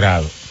han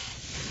logrado.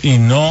 y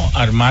no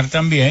armar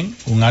también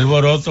un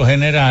alboroto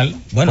general.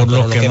 Bueno, por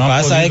pero lo que no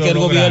pasa es que el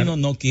lograr. gobierno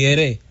no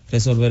quiere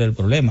resolver el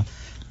problema.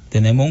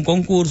 Tenemos un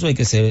concurso y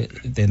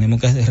tenemos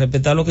que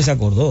respetar lo que se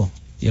acordó,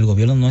 y el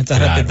gobierno no está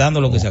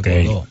respetando lo que se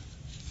acordó.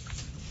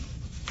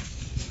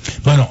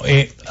 Bueno,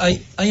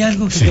 hay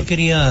algo que yo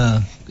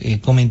quería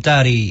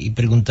comentar y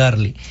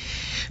preguntarle,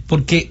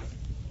 porque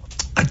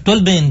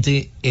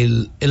actualmente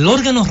el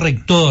órgano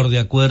rector, de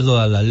acuerdo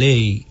a la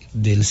ley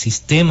del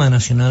Sistema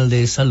Nacional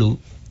de Salud,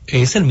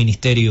 es el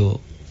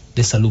Ministerio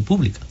de Salud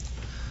Pública,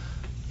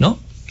 ¿no?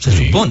 Se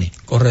supone.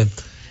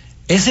 Correcto.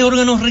 Ese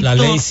órgano rector... La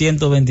ley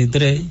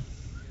 123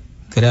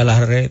 crea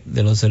la red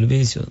de los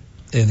servicios,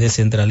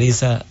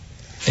 descentraliza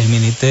el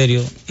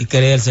ministerio y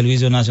crea el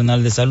Servicio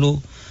Nacional de Salud,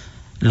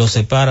 lo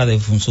separa de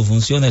su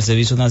función. El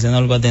Servicio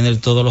Nacional va a tener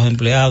todos los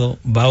empleados,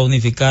 va a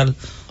unificar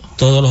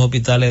todos los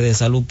hospitales de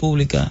salud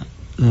pública,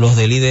 los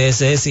del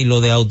IDSS y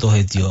los de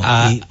autogestión.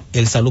 Y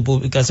el salud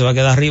pública se va a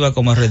quedar arriba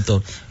como el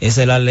rector.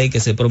 Esa es la ley que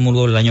se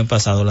promulgó el año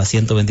pasado, la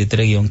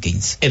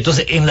 123-15.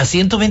 Entonces, en la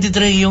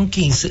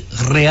 123-15,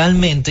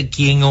 realmente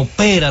quien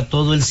opera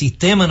todo el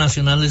Sistema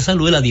Nacional de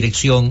Salud es la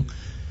dirección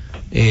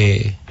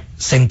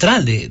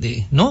central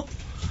 ¿no?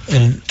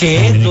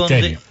 Que es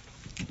donde...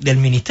 Del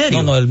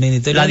ministerio. No, el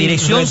ministerio. La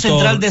Dirección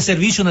Central de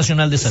Servicio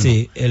Nacional de Salud.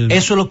 Sí,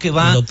 eso es lo que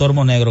va. El doctor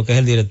Monegro, que es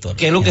el director.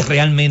 Que es lo que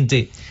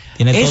realmente.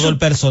 Tiene todo el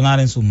personal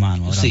en sus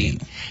manos. Sí.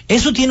 Mismo.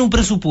 Eso tiene un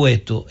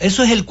presupuesto.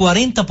 Eso es el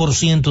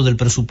 40% del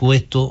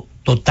presupuesto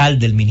total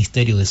del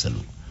Ministerio de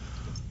Salud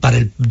para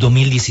el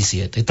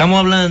 2017. Estamos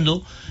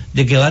hablando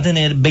de que va a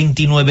tener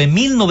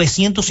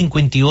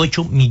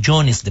 29.958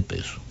 millones de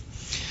pesos.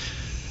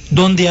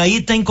 Donde ahí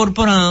está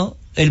incorporado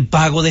el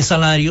pago de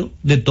salario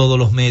de todos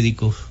los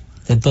médicos.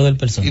 De todo el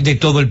personal. De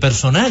todo el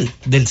personal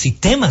del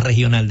Sistema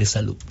Regional de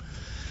Salud.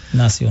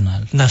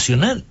 Nacional.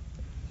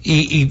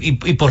 Y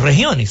por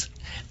regiones.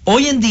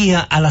 Hoy en día,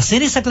 al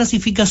hacer esa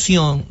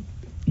clasificación,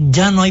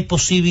 ya no hay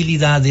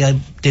posibilidad de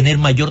tener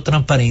mayor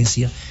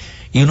transparencia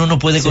y uno no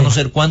puede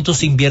conocer cuánto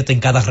se invierte en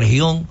cada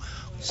región,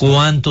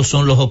 cuántos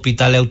son los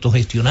hospitales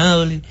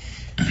autogestionables,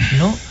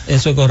 ¿no?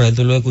 Eso es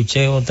correcto, lo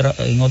escuché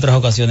en otras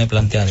ocasiones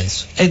plantear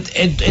eso.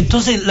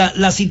 Entonces,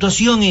 la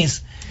situación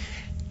es...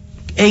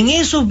 En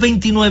esos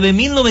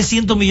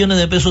 29.900 millones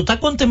de pesos está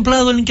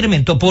contemplado el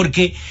incremento,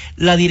 porque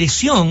la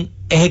dirección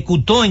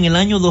ejecutó en el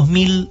año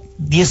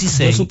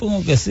 2016 yo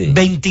supongo que sí.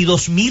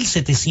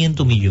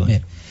 22.700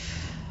 millones.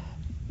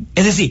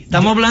 Es decir,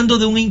 estamos hablando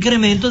de un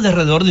incremento de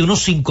alrededor de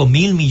unos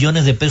 5.000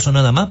 millones de pesos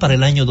nada más para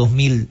el año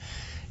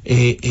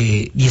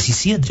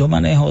 2017. Yo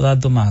manejo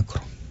datos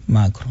macro.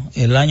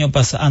 El año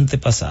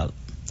antepasado,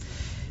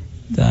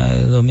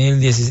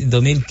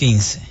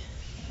 2015.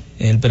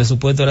 El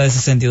presupuesto era de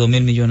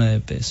 62.000 millones de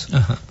pesos.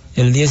 Ajá.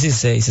 El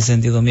 16,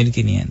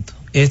 62.500.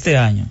 Este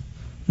año,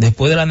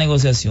 después de las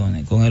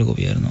negociaciones con el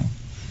gobierno,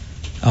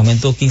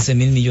 aumentó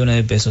 15.000 millones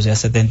de pesos, o sea,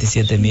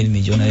 77.000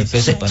 millones de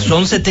pesos.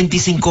 Son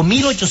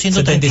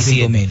 75.837.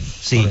 75.000.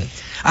 Sí. Correcto.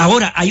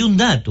 Ahora, hay un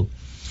dato.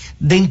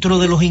 Dentro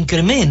de los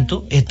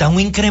incrementos, está un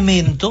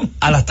incremento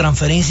a las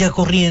transferencias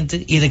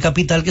corrientes y de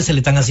capital que se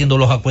le están haciendo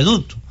los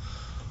acueductos.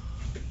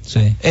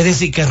 Sí. Es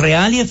decir, que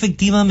real y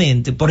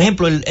efectivamente, por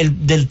ejemplo,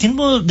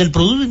 del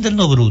Producto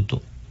Interno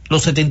Bruto,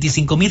 los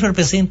 75.000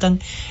 representan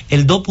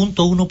el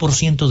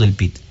 2.1% del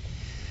PIB.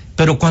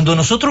 Pero cuando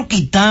nosotros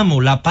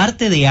quitamos la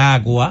parte de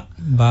agua,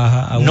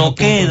 baja a no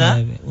queda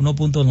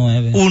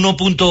 1.9.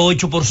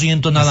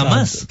 1.8% nada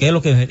más. Que es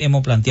lo que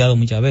hemos planteado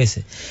muchas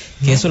veces.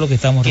 Que eso es lo que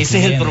estamos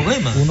recibiendo. Ese es el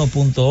problema.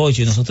 1.8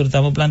 y nosotros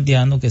estamos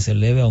planteando que se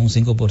eleve a un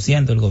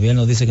 5%. El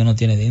gobierno dice que no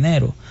tiene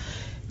dinero.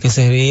 Que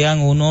serían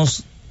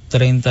unos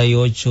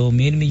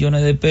 38.000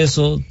 millones de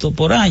pesos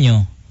por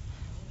año.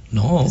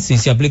 No. Si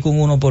se aplica un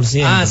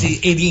 1%. Ah, sí,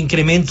 el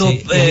incremento.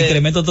 Sí, el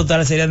incremento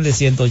total serían de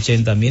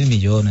 180.000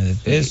 millones de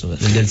pesos,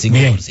 el del 5%.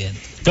 Bien.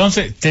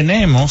 Entonces,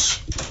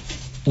 tenemos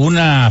un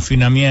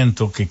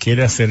afinamiento que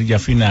quiere hacer ya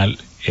final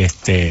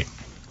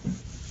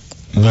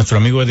nuestro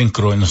amigo Edwin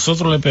Crowe.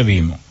 Nosotros le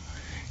pedimos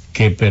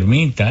que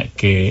permita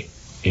que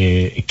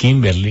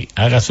Kimberly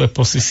haga su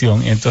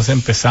exposición y entonces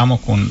empezamos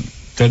con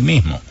usted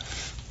mismo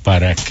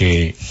para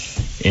que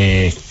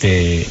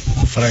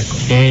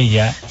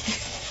ella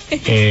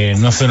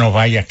no se nos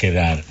vaya a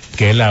quedar,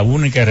 que es la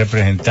única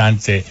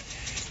representante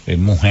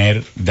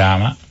mujer,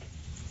 dama.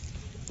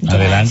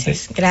 Adelante.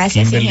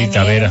 Gracias, Kimberly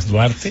ingeniero. Taveras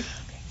Duarte.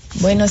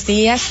 Buenos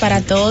días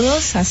para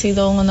todos. Ha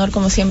sido un honor,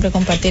 como siempre,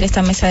 compartir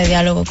esta mesa de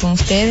diálogo con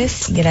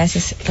ustedes.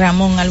 Gracias,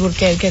 Ramón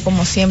Alburquerque,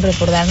 como siempre,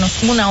 por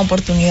darnos una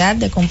oportunidad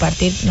de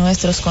compartir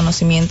nuestros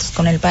conocimientos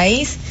con el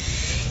país.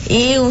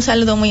 Y un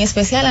saludo muy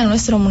especial a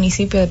nuestro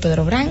municipio de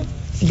Pedro Brán,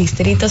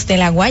 distritos de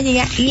La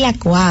Guayiga y La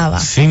Cuava.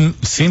 Sin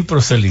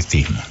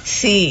proselitismo.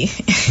 Sí.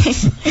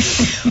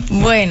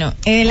 Bueno,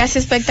 las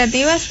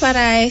expectativas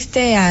para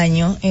este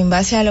año, en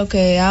base a lo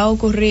que ha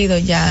ocurrido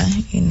ya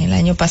en el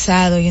año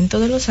pasado y en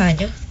todos los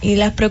años, y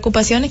las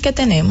preocupaciones que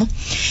tenemos,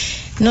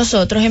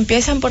 nosotros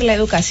empiezan por la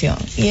educación.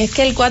 Y es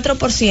que el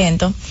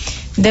 4%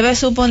 debe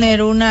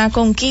suponer una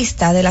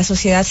conquista de la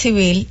sociedad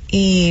civil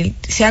y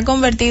se ha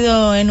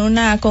convertido en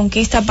una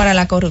conquista para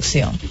la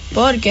corrupción.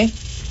 Porque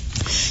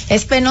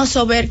es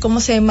penoso ver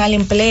cómo se mal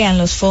emplean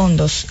los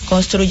fondos,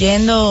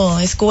 construyendo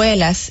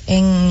escuelas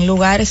en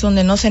lugares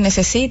donde no se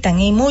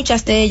necesitan, y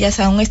muchas de ellas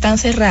aún están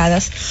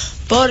cerradas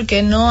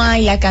porque no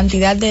hay la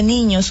cantidad de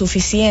niños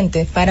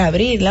suficiente para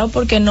abrirla o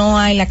porque no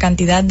hay la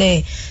cantidad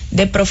de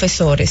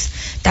profesores.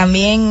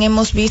 También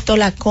hemos visto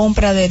la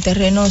compra de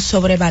terrenos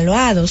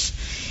sobrevaluados.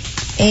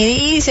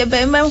 Y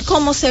vemos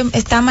cómo se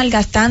está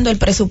malgastando el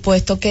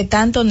presupuesto que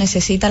tanto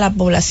necesita la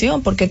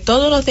población, porque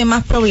todos los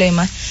demás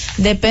problemas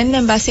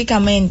dependen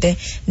básicamente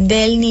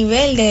del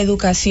nivel de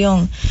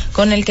educación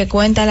con el que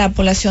cuenta la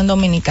población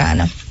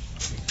dominicana.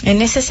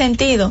 En ese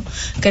sentido,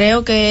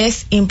 creo que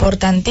es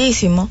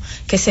importantísimo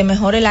que se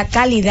mejore la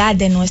calidad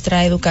de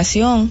nuestra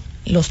educación,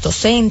 los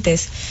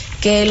docentes,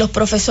 que los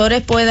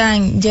profesores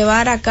puedan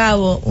llevar a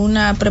cabo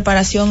una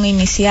preparación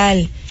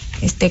inicial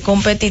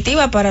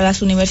competitiva para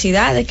las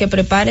universidades, que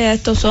prepare a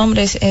estos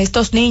hombres,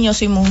 estos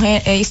niños y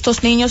mujeres,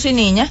 estos niños y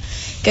niñas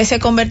que se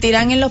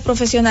convertirán en los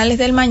profesionales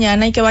del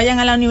mañana y que vayan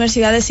a las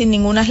universidades sin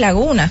ninguna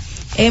laguna,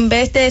 en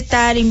vez de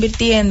estar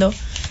invirtiendo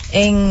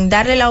en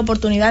darle la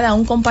oportunidad a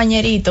un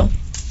compañerito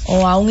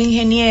o a un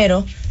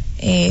ingeniero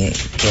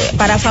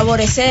para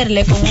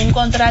favorecerle con un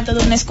contrato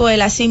de una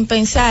escuela sin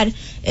pensar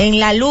en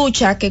la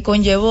lucha que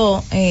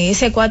conllevó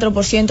ese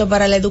 4%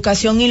 para la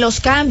educación y los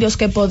cambios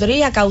que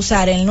podría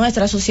causar en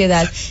nuestra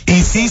sociedad.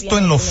 Insisto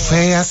en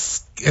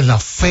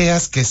las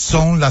feas que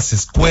son las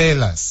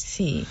escuelas.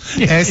 Sí.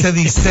 Ese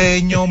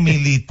diseño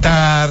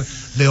militar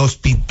de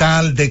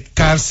hospital, de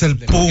cárcel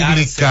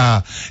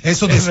pública,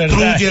 eso es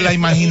destruye verdad. La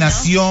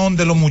imaginación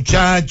de los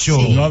muchachos.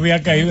 Sí. No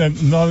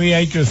había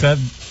hecho esa,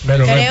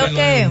 pero creo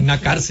que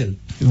una cárcel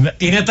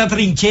tiene esta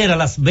trinchera,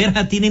 las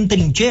verjas tienen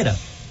trinchera.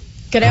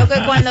 Creo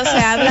que cuando se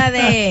habla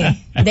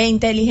de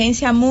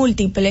inteligencia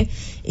múltiple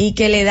y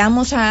que le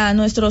damos a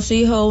nuestros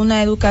hijos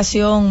una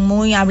educación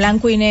muy a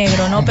blanco y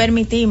negro, no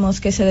permitimos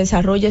que se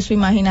desarrolle su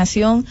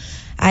imaginación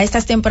a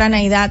esta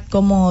temprana edad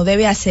como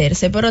debe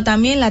hacerse, pero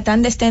también la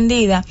tan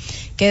extendida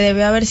que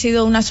debe haber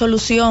sido una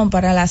solución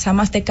para las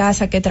amas de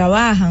casa que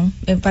trabajan,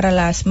 para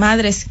las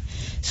madres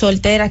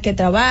solteras que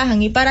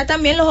trabajan y para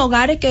también los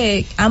hogares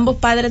que ambos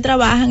padres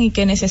trabajan y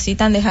que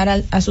necesitan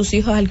dejar a sus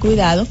hijos al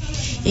cuidado,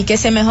 y que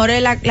se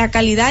mejore la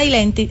calidad y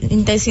la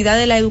intensidad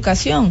de la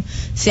educación.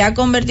 Se ha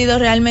convertido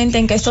realmente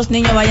en que estos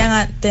niños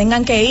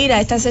tengan que ir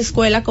a estas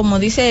escuelas, como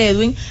dice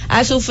Edwin,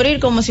 a sufrir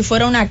como si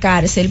fuera una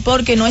cárcel,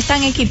 porque no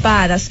están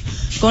equipadas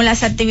con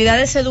las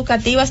actividades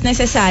educativas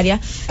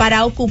necesarias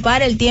para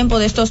ocupar el tiempo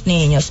de estos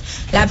niños.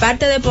 La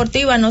parte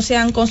deportiva, no se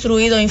han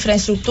construido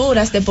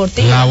infraestructuras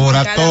deportivas,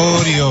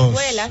 laboratorios,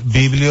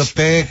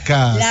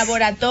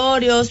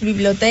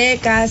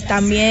 bibliotecas,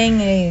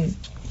 también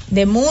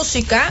de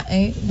música,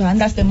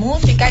 bandas de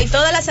música y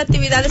todas las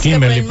actividades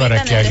Kimberly, que permitan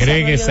para que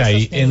agregues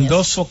ahí, en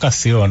 2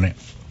 ocasiones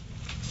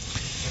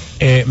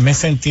me he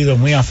sentido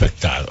muy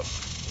afectado.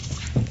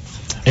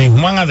 En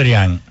Juan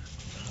Adrián,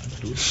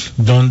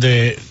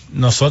 donde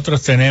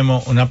nosotros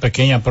tenemos una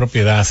pequeña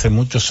propiedad hace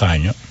muchos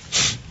años,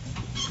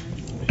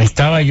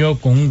 estaba yo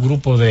con un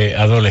grupo de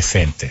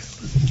adolescentes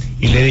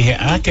y le dije,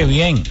 qué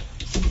bien,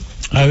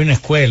 hay una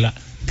escuela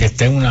que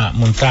está en una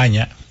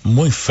montaña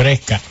muy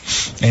fresca.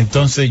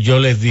 Entonces yo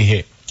les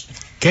dije,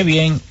 qué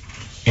bien,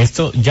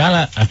 esto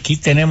ya aquí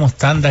tenemos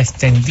tanda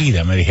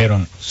extendida. Me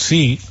dijeron,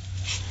 sí.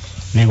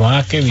 Digo,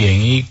 qué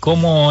bien. ¿Y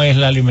cómo es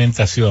la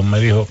alimentación? Me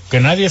dijo, que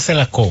nadie se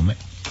la come.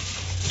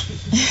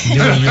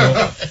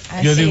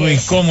 Yo digo, ¿y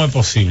cómo es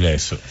posible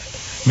eso?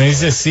 Me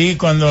dice, sí,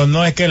 cuando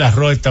no es que el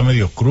arroz está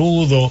medio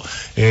crudo,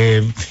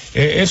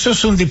 eso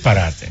es un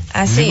disparate.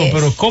 Digo,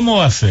 pero ¿cómo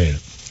va a ser?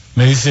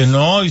 Me dice,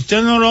 no,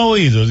 ¿usted no lo ha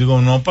oído?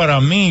 Digo, no, para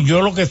mí,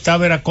 yo lo que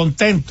estaba era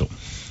contento.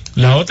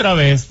 La otra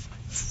vez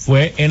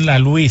fue en la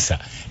Luisa.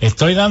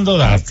 Estoy dando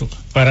datos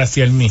para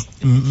si el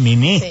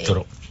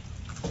ministro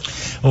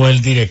o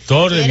el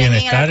director de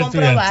bienestar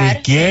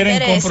estudiantil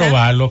quieren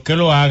comprobarlo, que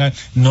lo hagan.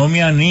 No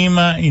me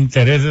anima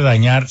interés de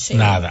dañar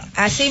nada.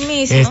 Así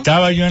mismo.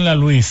 Estaba yo en la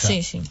Luisa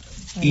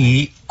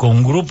y con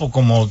un grupo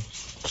como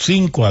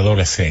 5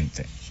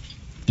 adolescentes.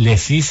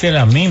 Les hice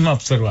la misma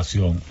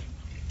observación.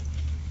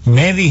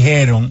 Me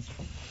dijeron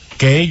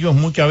que ellos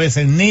muchas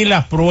veces ni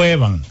las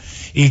prueban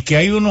y que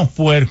hay unos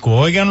puercos,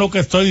 oigan lo que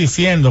estoy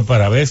diciendo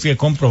para ver si es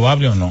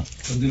comprobable o no,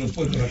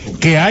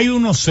 que hay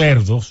unos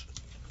cerdos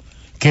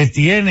que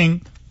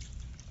tienen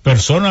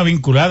personas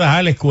vinculadas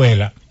a la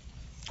escuela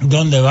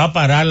donde va a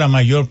parar la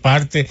mayor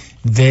parte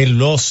de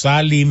los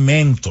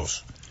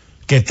alimentos,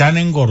 que están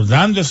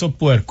engordando esos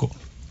puercos,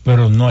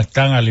 pero no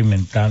están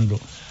alimentando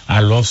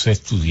a los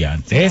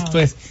estudiantes. Esto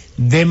es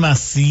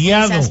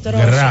demasiado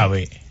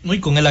grave. Y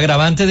con el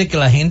agravante de que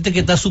la gente que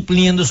está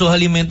supliendo esos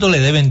alimentos le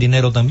deben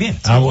dinero también.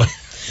 Bueno.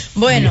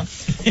 Bueno,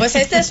 pues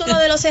este es uno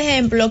de los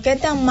ejemplos que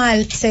tan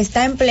mal se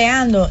está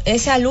empleando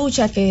esa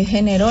lucha que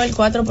generó el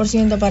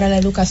 4% para la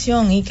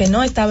educación y que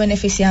no está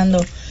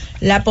beneficiando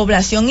la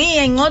población. Y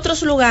en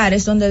otros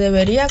lugares donde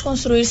debería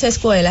construirse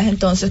escuelas,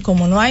 entonces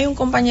como no hay un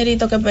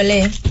compañerito que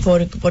pelee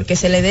porque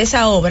se le dé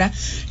esa obra,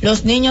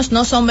 los niños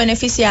no son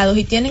beneficiados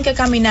y tienen que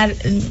caminar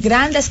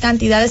grandes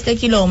cantidades de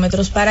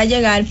kilómetros para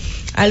llegar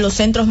a los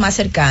centros más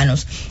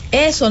cercanos.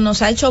 Eso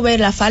nos ha hecho ver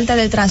la falta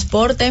de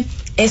transporte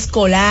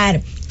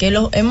escolar, que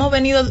lo hemos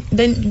venido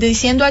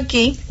diciendo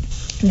aquí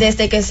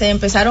desde que se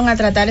empezaron a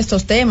tratar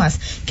estos temas,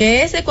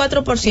 que ese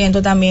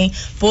 4% también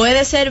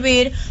puede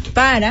servir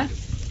para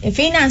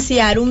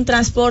financiar un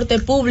transporte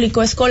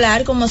público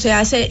escolar como se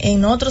hace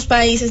en otros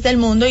países del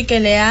mundo y que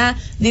le ha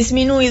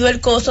disminuido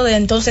el costo de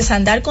entonces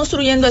andar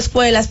construyendo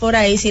escuelas por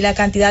ahí sin la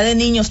cantidad de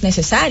niños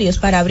necesarios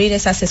para abrir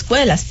esas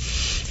escuelas.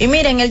 Y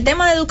miren, el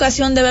tema de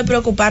educación debe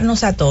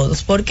preocuparnos a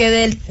todos, porque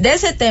de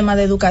ese tema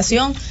de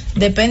educación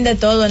depende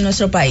todo en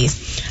nuestro país.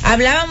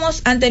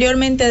 Hablábamos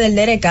anteriormente del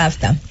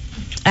DERECAFTA.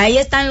 Ahí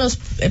están los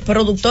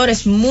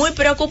productores muy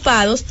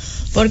preocupados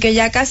porque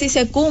ya casi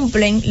se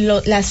cumplen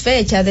las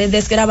fechas de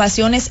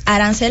desgravaciones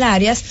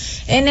arancelarias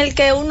en el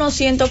que unos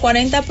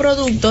 140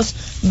 productos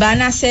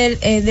van a ser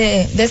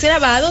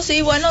desgravados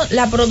y bueno,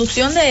 la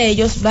producción de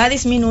ellos va a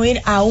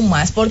disminuir aún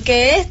más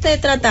porque este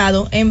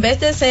tratado, en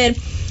vez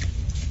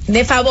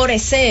de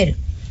favorecer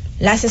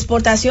las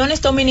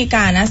exportaciones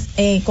dominicanas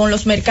con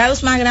los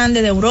mercados más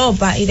grandes de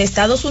Europa y de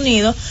Estados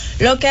Unidos,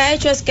 lo que ha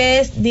hecho es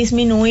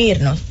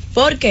disminuirnos.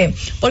 ¿Por qué?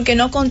 Porque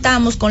no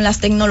contamos con las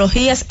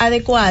tecnologías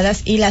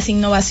adecuadas y las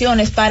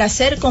innovaciones para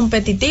ser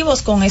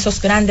competitivos con esos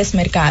grandes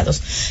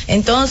mercados.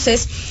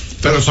 Entonces,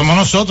 pero somos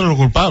nosotros los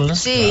culpables.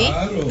 Sí,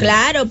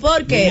 claro,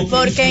 ¿por qué?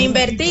 Porque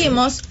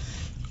invertimos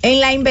en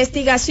la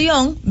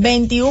investigación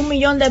 21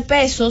 millones de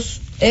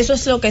pesos. Eso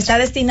es lo que está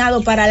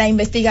destinado para la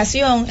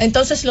investigación.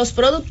 Entonces los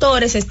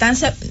productores están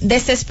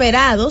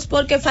desesperados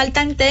porque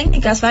faltan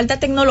técnicas, falta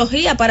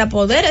tecnología para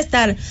poder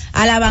estar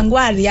a la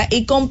vanguardia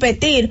y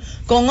competir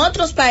con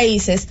otros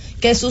países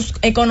que sus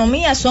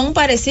economías son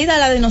parecidas a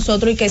la de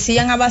nosotros y que sí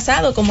han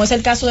avanzado, como es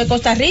el caso de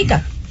Costa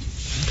Rica.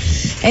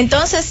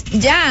 Entonces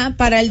ya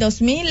para el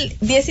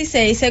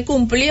 2016 se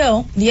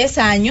cumplió 10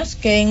 años,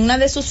 que en una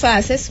de sus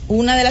fases,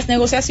 una de las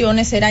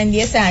negociaciones será en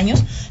 10 años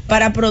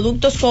para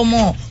productos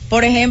como,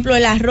 por ejemplo,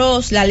 el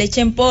arroz, la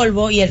leche en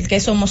polvo y el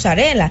queso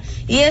mozzarella.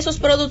 Y esos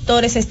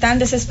productores están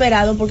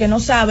desesperados porque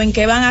no saben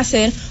qué van a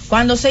hacer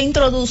cuando se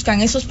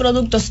introduzcan esos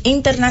productos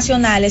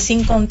internacionales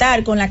sin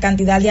contar con la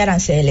cantidad de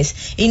aranceles.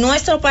 Y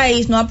nuestro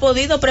país no ha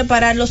podido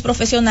preparar los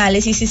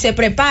profesionales y si se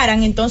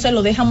preparan entonces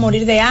lo dejan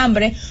morir de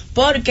hambre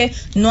porque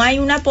no hay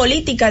una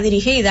política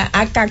dirigida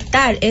a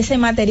captar ese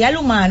material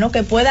humano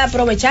que pueda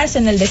aprovecharse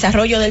en el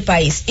desarrollo del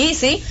país. Y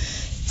si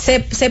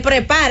se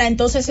prepara,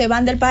 entonces se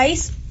van del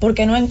país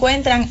porque no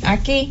encuentran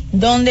aquí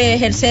donde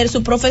ejercer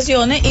sus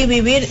profesiones y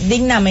vivir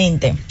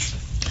dignamente.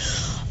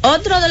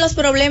 Otro de los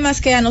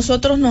problemas que a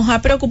nosotros nos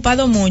ha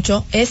preocupado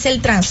mucho es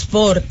el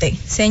transporte.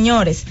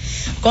 Señores,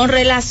 con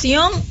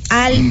relación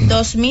al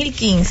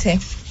 2015,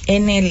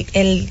 en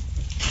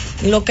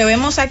lo que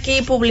vemos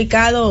aquí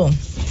publicado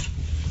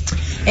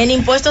en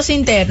impuestos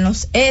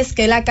internos, es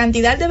que la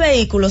cantidad de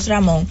vehículos,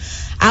 Ramón,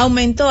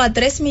 aumentó a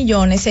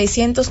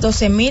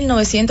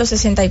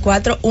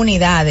 3.612.964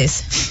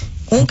 unidades.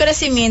 Un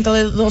crecimiento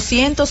de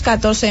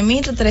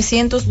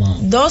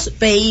 214.302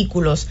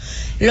 vehículos,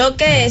 lo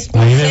que es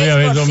un ahí debe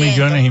haber 2,5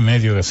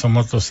 millones que son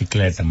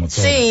motocicletas.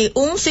 Sí,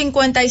 un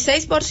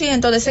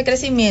 56% de ese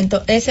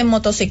crecimiento es en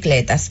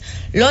motocicletas.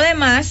 Lo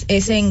demás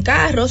es en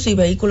carros y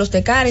vehículos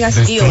de cargas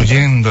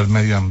destruyendo el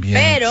medio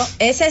ambiente. Pero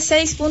ese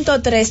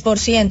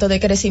 6.3% de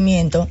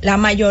crecimiento, la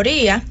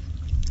mayoría,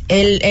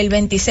 el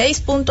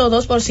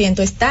 26.2%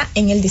 está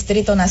en el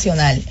Distrito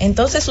Nacional.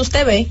 Entonces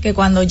usted ve que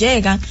cuando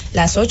llegan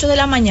las 8 de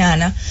la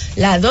mañana,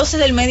 las 12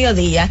 del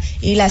mediodía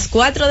y las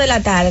 4 de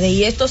la tarde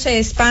y esto se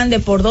expande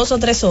por 2 o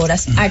 3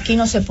 horas, aquí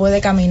no se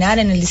puede caminar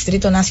en el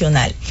Distrito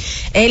Nacional.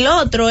 El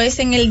otro es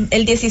en el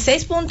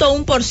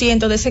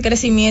 16.1% de ese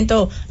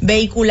crecimiento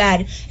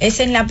vehicular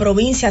es en la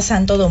provincia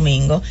Santo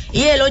Domingo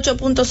y el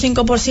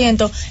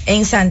 8.5%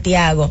 en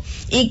Santiago.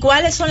 ¿Y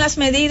cuáles son las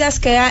medidas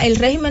que el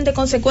régimen de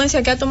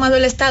consecuencia que ha tomado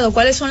el Estado?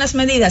 ¿Cuáles son las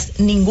medidas?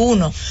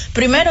 Ninguno.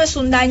 Primero, es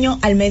un daño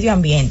al medio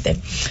ambiente.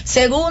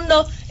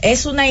 Segundo,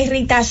 es una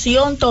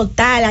irritación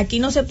total. Aquí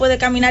no se puede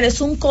caminar,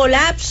 es un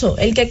colapso.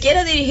 El que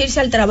quiere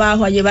dirigirse al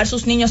trabajo, a llevar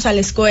sus niños a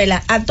la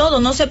escuela, a todo,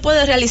 no se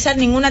puede realizar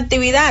ninguna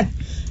actividad.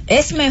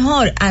 Es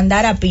mejor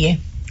andar a pie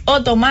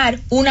o tomar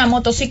una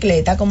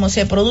motocicleta, como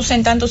se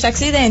producen tantos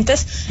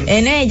accidentes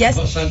en ellas.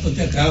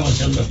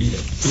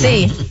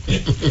 Sí.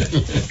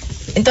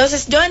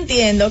 Entonces yo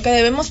entiendo que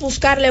debemos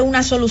buscarle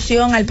una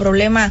solución al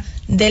problema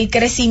del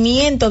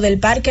crecimiento del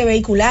parque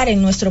vehicular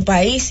en nuestro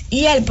país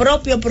y al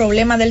propio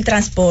problema del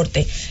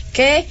transporte,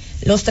 que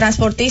Los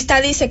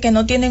transportistas dicen que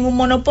no tienen un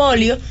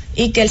monopolio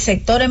y que el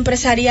sector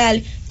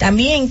empresarial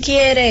también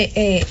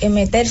quiere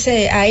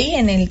meterse ahí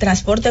en el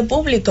transporte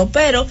público,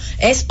 pero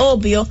es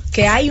obvio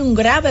que hay un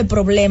grave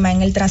problema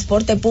en el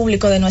transporte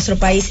público de nuestro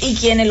país y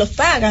quienes los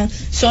pagan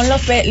son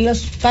los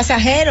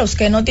pasajeros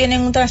que no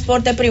tienen un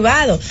transporte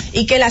privado,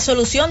 y que la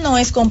solución no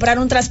es comprar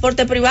un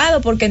transporte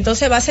privado, porque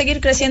entonces va a seguir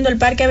creciendo el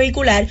parque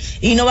vehicular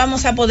y no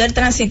vamos a poder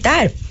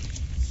transitar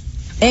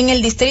en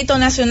el Distrito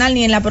Nacional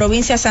ni en la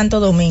provincia de Santo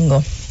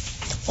Domingo.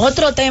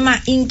 Otro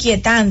tema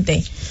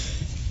inquietante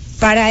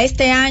para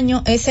este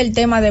año es el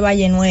tema de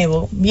Valle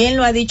Nuevo. Bien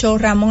lo ha dicho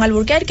Ramón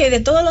Alburquerque, y de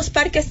todos los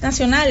parques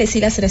nacionales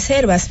y las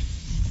reservas,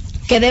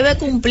 que debe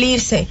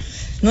cumplirse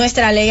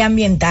nuestra ley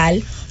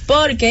ambiental,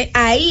 porque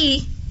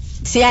ahí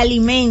se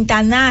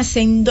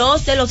nacen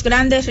dos de los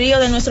grandes ríos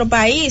de nuestro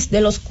país,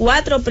 de los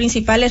 4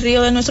 principales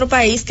ríos de nuestro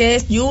país, que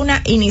es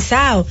Yuna y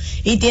Nizao,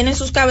 y tienen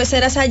sus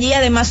cabeceras allí.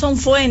 Además son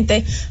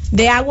fuente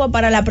de agua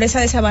para la presa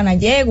de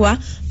Sabanayegua,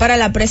 para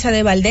la presa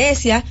de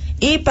Valdesia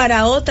y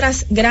para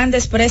otras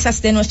grandes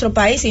presas de nuestro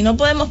país, y no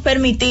podemos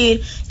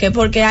permitir que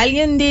porque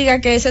alguien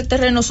diga que ese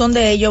terreno son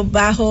de ellos,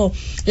 bajo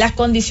las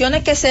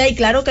condiciones que sea, y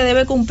claro que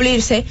debe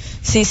cumplirse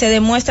si se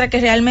demuestra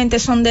que realmente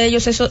son de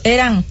ellos,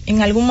 eran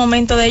en algún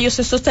momento de ellos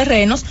esos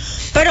terrenos,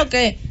 pero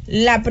que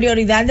la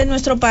prioridad de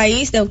nuestro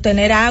país de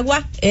obtener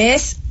agua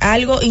es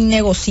algo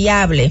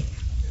innegociable,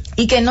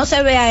 y que no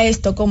se vea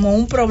esto como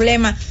un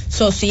problema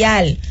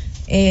social,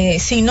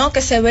 sino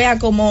que se vea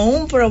como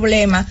un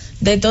problema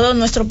de todo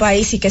nuestro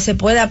país, y que se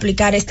pueda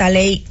aplicar esta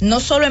ley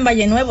no solo en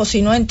Valle Nuevo,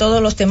 sino en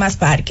todos los demás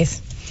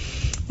parques.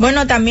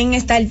 Bueno, también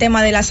está el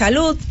tema de la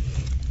salud.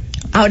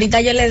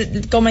 Ahorita yo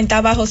le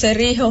comentaba a José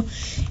Rijo,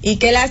 y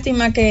qué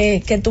lástima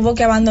que tuvo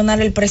que abandonar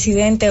el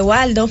presidente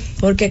Waldo,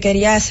 porque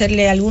quería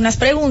hacerle algunas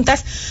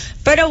preguntas,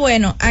 pero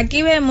bueno,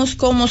 aquí vemos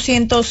como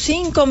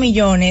 105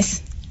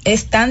 millones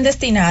están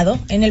destinados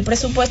en el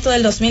presupuesto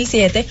del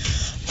 2007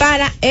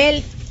 para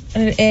el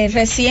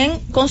recién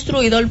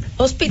construido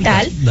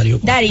hospital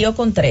Darío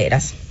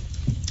Contreras.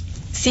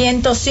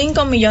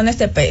 105 millones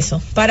de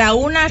pesos para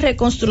una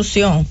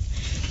reconstrucción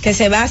que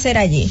se va a hacer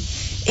allí.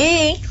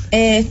 Y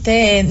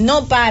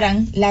no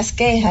paran las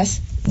quejas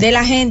de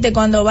la gente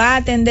cuando va a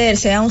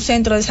atenderse a un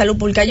centro de salud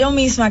pública. Yo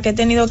misma, que he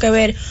tenido que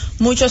ver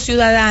muchos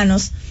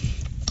ciudadanos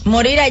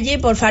morir allí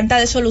por falta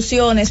de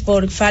soluciones,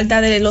 por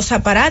falta de los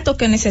aparatos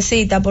que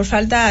necesita, por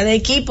falta de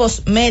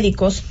equipos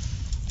médicos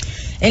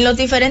en los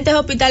diferentes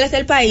hospitales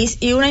del país.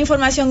 Y una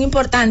información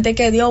importante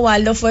que dio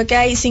Waldo fue que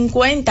hay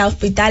 50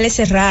 hospitales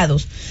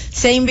cerrados.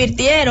 Se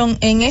invirtieron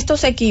en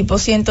estos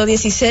equipos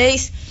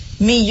 116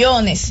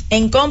 millones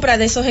en compra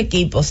de esos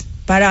equipos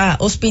para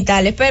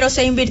hospitales, pero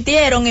se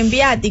invirtieron en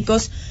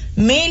viáticos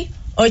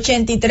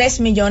 1.083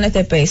 millones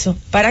de pesos,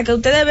 para que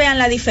ustedes vean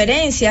la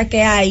diferencia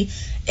que hay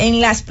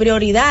en las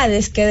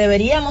prioridades que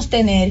deberíamos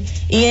tener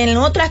y en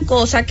otras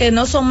cosas que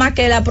no son más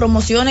que las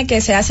promociones que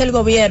se hace el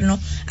gobierno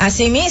a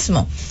sí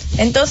mismo.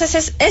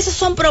 Entonces esos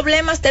son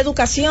problemas de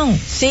educación.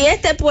 Si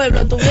este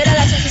pueblo tuviera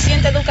la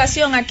suficiente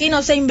educación, aquí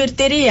no se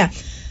invertiría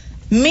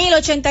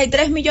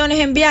 1.083 millones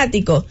en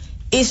viáticos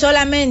y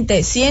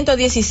solamente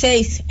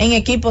 116 en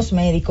equipos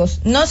médicos.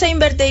 No se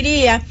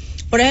invertiría,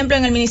 por ejemplo,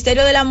 en el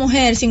Ministerio de la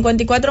Mujer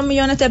 54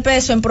 millones de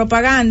pesos en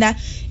propaganda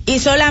y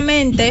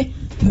solamente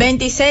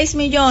 26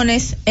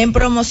 millones en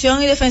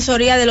promoción y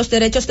defensoría de los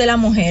derechos de la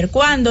mujer,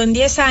 cuando en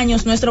 10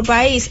 años nuestro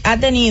país ha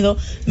tenido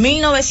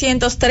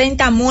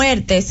 1.930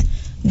 muertes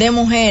de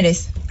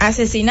mujeres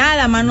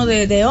asesinadas a mano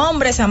de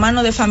hombres, a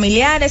mano de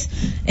familiares,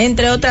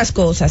 entre otras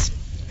cosas.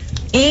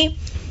 Y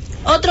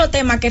otro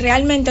tema que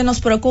realmente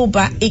nos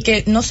preocupa y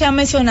que no se ha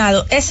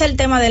mencionado es el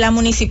tema de la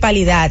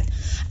municipalidad.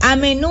 A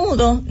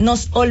menudo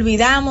nos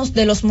olvidamos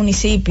de los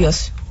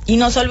municipios y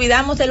nos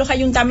olvidamos de los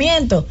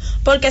ayuntamientos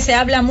porque se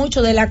habla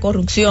mucho de la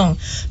corrupción,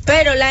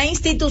 pero la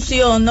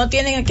institución no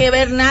tiene que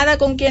ver nada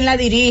con quien la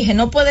dirige.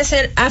 No puede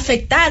ser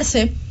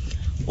afectarse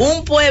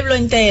un pueblo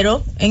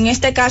entero, en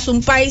este caso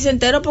un país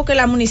entero, porque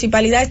la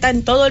municipalidad está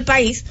en todo el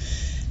país,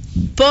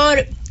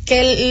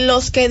 porque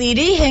los que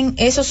dirigen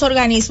esos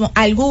organismos,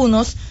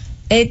 algunos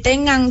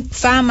tengan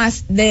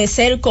famas de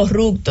ser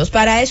corruptos.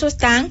 Para eso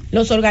están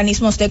los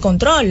organismos de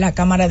control, la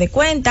Cámara de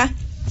Cuentas,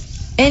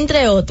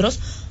 entre otros,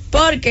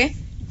 porque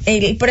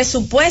el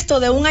presupuesto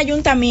de un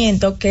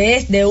ayuntamiento, que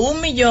es de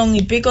 1 millón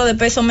y pico de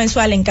pesos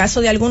mensual en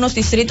caso de algunos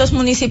distritos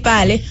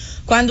municipales,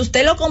 cuando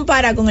usted lo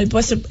compara con el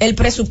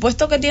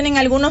presupuesto que tienen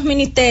algunos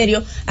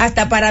ministerios,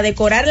 hasta para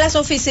decorar las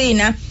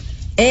oficinas,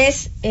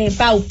 es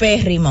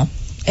paupérrimo.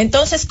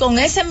 Entonces, con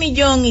ese 1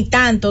 millón y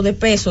tanto de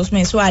pesos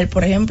mensual,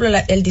 por ejemplo,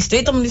 el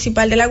Distrito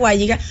Municipal de La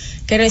Guayiga,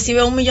 que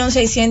recibe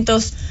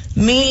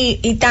 1.600.000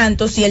 y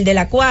tantos, y el de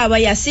La Cuava,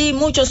 y así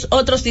muchos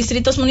otros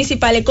distritos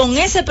municipales, con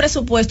ese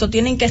presupuesto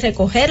tienen que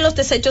recoger los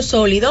desechos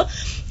sólidos,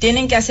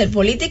 tienen que hacer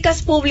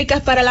políticas públicas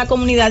para la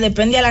comunidad,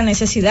 depende de la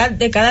necesidad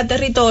de cada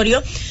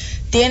territorio,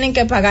 tienen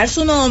que pagar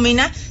su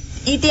nómina,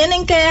 y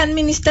tienen que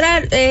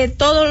administrar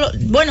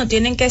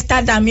tienen que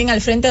estar también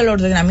al frente del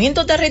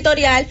ordenamiento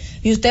territorial,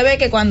 y usted ve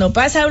que cuando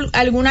pasa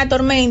alguna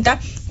tormenta,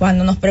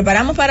 cuando nos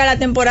preparamos para la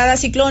temporada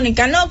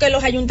ciclónica, no, que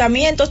los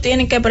ayuntamientos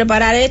tienen que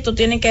preparar esto,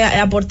 tienen que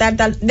aportar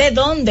tal, ¿de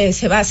dónde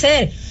se va a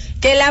hacer?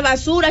 Que la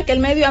basura, que el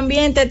medio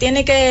ambiente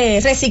tiene que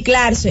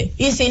reciclarse,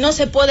 y si no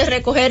se puede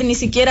recoger ni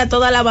siquiera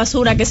toda la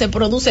basura que se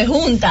produce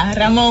junta,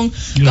 Ramón,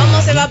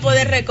 ¿cómo se va a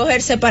poder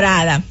recoger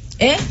separada?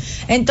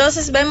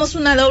 Entonces vemos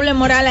una doble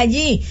moral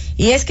allí,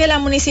 y es que la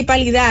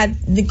municipalidad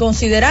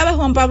consideraba a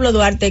Juan Pablo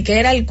Duarte que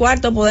era el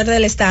cuarto poder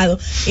del Estado,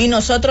 y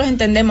nosotros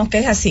entendemos que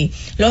es así.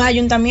 Los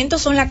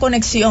ayuntamientos son la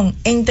conexión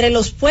entre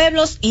los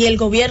pueblos y el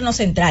gobierno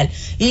central,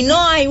 y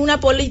no hay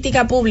una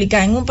política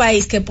pública en un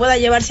país que pueda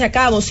llevarse a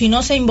cabo si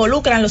no se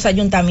involucran los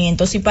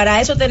ayuntamientos, y para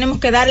eso tenemos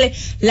que darle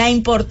la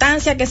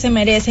importancia que se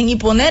merecen y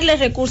ponerles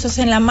recursos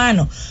en la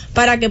mano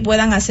para que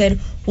puedan hacer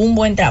un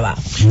buen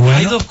trabajo. Bueno,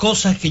 hay dos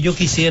cosas que yo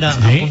quisiera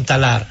apuntalar.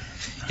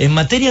 En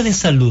materia de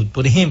salud,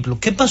 por ejemplo,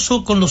 ¿qué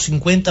pasó con los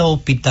 50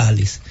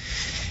 hospitales?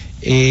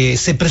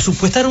 Se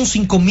presupuestaron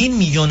 5.000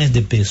 millones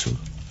de pesos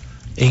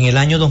en el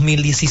año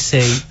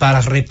 2016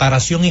 para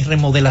reparación y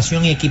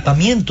remodelación y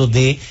equipamiento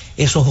de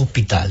esos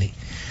hospitales.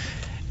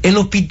 El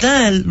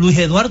hospital Luis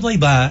Eduardo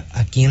Aybar,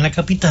 aquí en la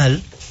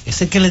capital,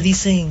 ese que le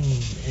dicen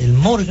el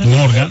Morgan.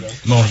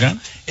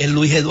 El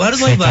Luis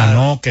Eduardo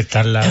Aybar. Que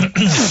está al lado.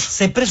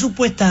 Se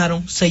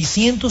presupuestaron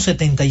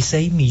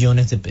 676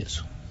 millones de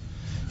pesos.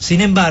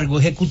 Sin embargo,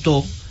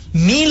 ejecutó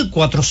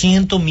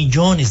 1.400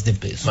 millones de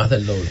pesos. Más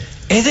del doble.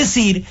 Es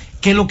decir,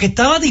 que lo que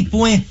estaba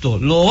dispuesto,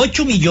 los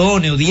 8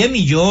 millones, o 10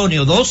 millones,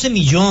 o 12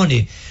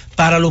 millones,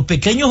 para los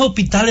pequeños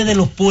hospitales de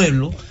los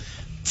pueblos,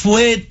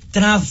 fue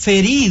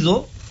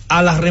transferido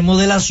a la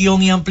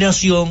remodelación y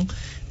ampliación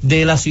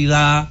de la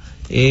ciudad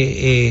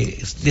de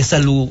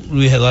salud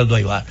Luis Eduardo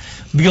Aybar,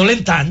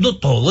 violentando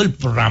todo el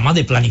programa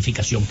de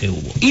planificación que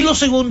hubo. Y lo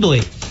segundo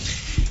es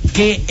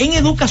que en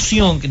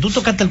educación, que tú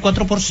tocaste el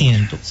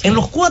 4%, en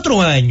los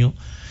 4 años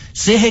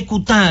se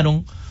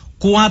ejecutaron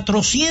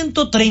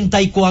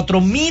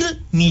 434.000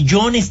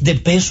 millones de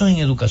pesos en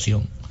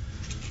educación.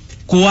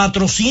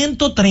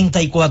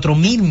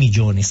 434.000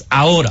 millones.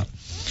 Ahora,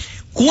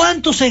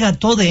 ¿cuánto se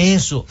gastó de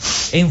eso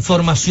en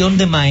formación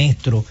de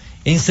maestros,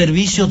 en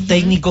servicios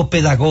técnicos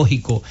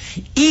pedagógicos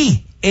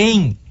y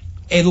en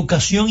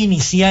educación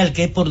inicial,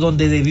 que es por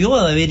donde debió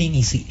de haber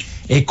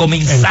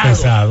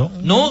comenzado?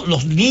 No,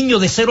 los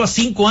niños de 0 a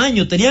 5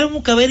 años,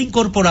 teníamos que haber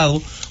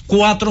incorporado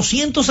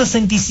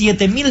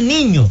 467.000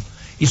 niños,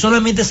 y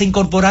solamente se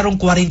incorporaron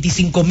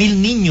 45.000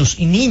 niños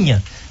y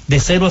niñas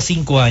de 0 a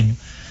 5 años.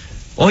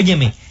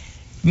 Óyeme,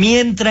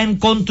 mientras en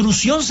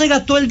construcción se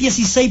gastó el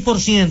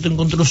 16% en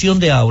construcción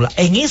de aulas,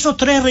 en esos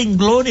 3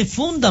 renglones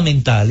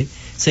fundamentales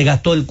se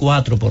gastó el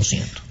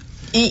 4%.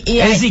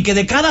 Es decir, que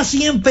de cada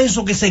 100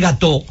 pesos que se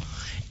gastó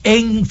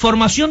en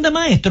formación de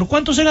maestros,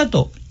 ¿cuánto se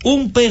gastó?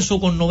 1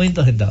 peso con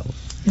 90 centavos.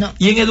 No.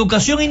 Y en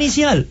educación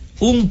inicial,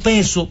 1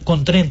 peso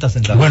con 30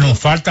 centavos. Bueno,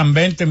 faltan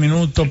 20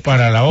 minutos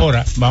para la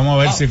hora. Vamos a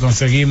ver si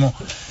conseguimos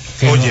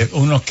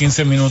unos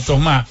 15 minutos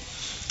más.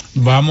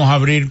 Vamos a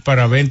abrir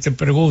para 20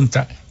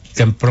 preguntas.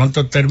 Tan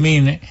pronto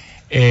termine,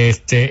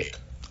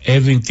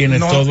 Edwin tiene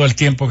todo el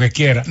tiempo que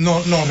quiera.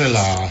 No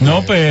relaja. No,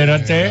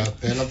 espérate.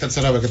 Es la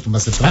tercera vez que tú me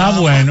haces trampa.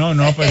 Bueno,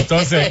 no, pues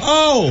entonces.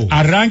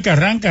 Arranca.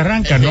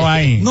 No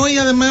hay. No, y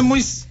además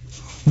muy.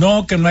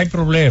 No, que no hay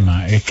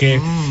problema. Es que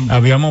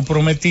habíamos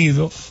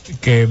prometido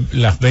que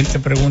las 20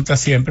 preguntas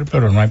siempre,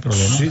 pero no hay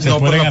problema. Sí, se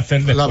pueden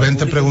hacer después. Las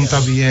 20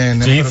 preguntas vienen,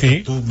 pero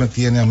tú me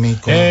tienes a mí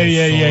con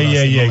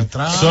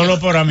solo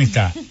por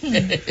amistad.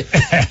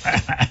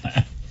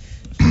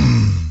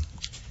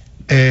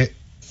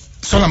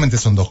 Solamente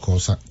son 2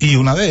 cosas, y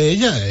una de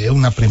ellas es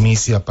una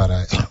primicia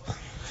para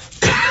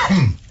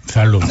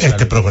salud.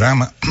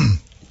 Programa.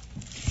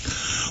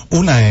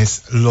 Una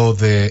es lo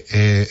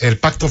de el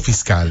pacto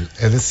fiscal,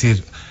 es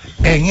decir,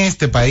 en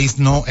este país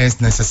no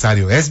es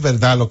necesario, es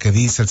verdad lo que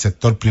dice el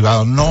sector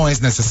privado, no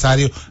es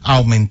necesario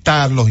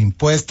aumentar los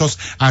impuestos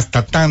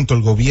hasta tanto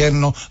el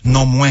gobierno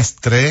no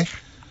muestre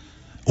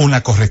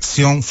una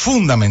corrección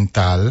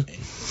fundamental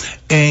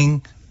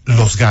en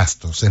los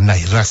gastos, en la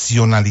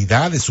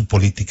irracionalidad de su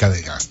política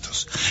de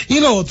gastos. Y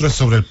lo otro es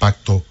sobre el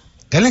pacto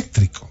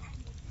eléctrico.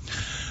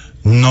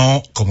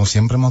 No, como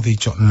siempre hemos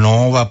dicho,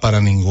 no va para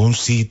ningún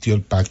sitio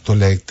el pacto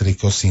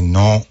eléctrico si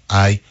no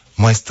hay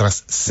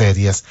muestras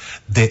serias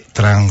de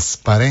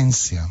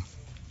transparencia.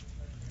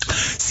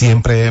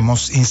 Siempre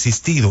hemos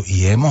insistido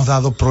y hemos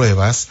dado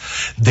pruebas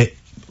de,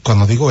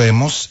 cuando digo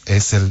hemos,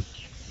 es el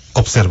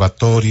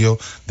Observatorio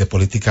de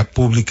Políticas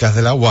Públicas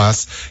de la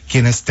UAS,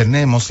 quienes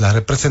tenemos la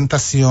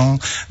representación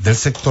del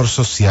sector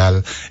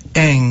social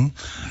en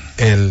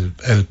el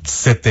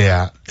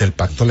CTA del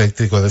Pacto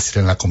Eléctrico, es decir,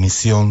 en la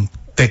Comisión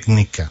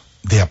Técnica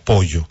de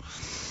Apoyo.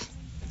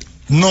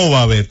 No va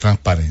a haber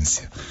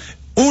transparencia.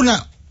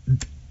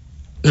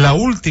 La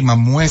última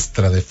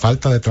muestra de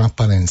falta de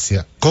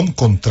transparencia con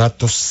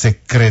contratos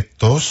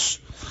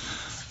secretos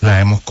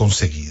la hemos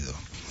conseguido.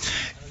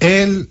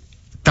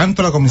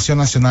 tanto la Comisión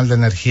Nacional de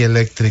Energía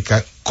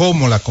Eléctrica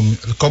como la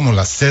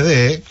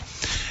CDE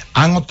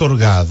han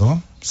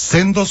otorgado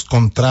sendos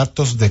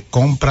contratos de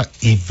compra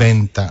y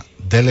venta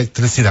de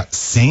electricidad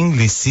sin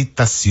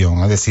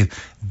licitación, es decir,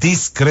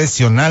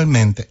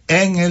 discrecionalmente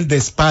en el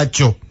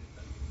despacho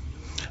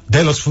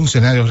de los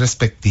funcionarios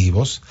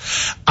respectivos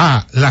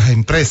a las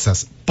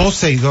empresas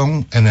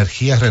Poseidón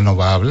Energía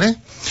Renovable,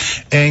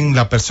 en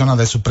la persona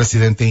de su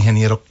presidente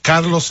ingeniero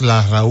Carlos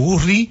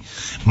Larrauri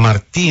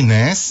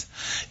Martínez,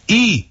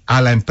 y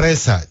a la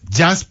empresa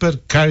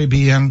Jasper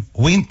Caribbean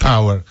Wind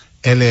Power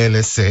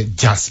LLC,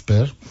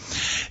 Jasper,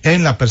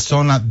 en la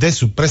persona de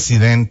su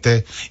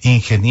presidente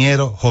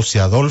ingeniero José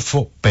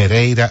Adolfo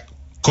Pereira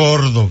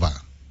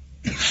Córdoba.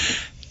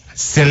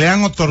 Se le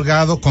han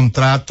otorgado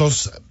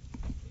contratos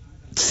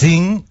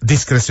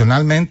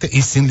discrecionalmente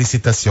y sin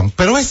licitación.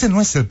 Pero ese no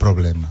es el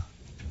problema.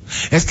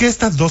 Es que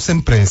estas dos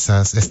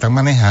empresas están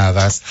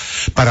manejadas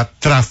para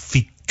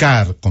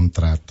traficar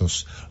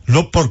contratos.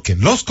 Porque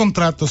los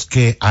contratos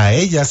que a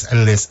ellas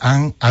les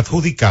han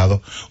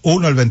adjudicado,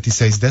 uno el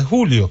 26 de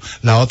julio,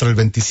 la otra el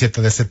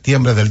 27 de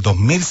septiembre del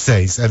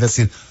 2006, es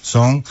decir,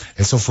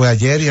 eso fue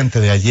ayer y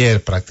antes de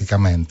ayer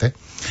prácticamente.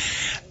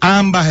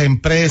 Ambas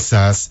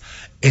empresas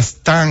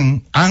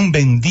han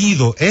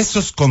vendido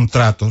esos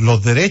contratos,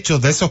 los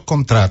derechos de esos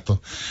contratos,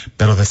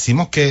 pero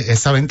decimos que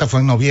esa venta fue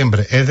en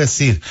noviembre, es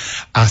decir,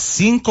 a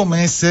 5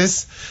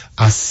 meses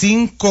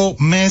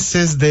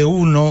de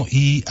uno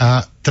y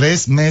a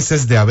 3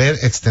 meses de haber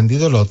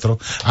extendido el otro,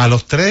 a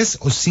los 3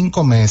 o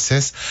 5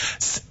 meses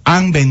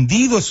han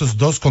vendido esos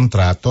dos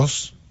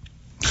contratos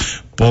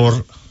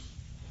por,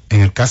 en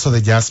el caso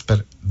de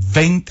Jasper,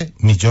 $20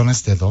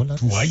 millones.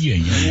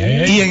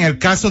 Y en el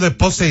caso de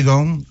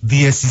Poseidón,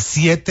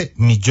 $17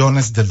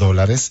 millones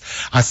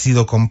ha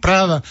sido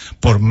comprada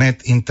por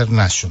Met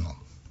International.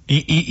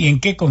 ¿Y en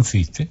qué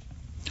consiste?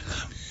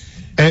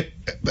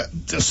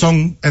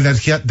 Son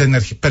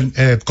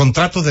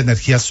contratos de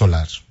energía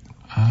solar.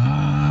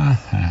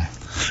 Ajá.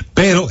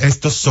 Pero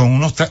estos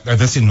son es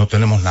decir, no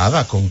tenemos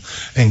nada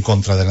en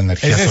contra de la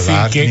energía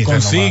solar. Es decir, que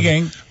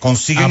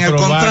consiguen el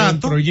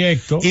contrato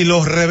proyecto y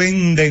los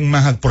revenden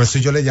más. Por eso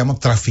yo le llamo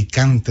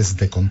traficantes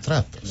de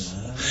contratos.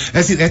 Es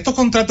decir, estos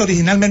contratos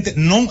originalmente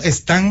no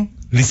están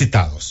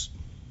licitados.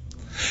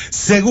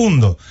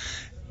 Segundo,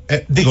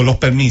 los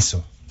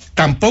permisos.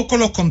 Tampoco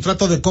los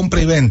contratos de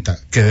compra y venta,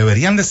 que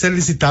deberían de ser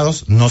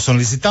licitados, no son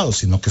licitados,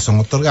 sino que son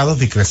otorgados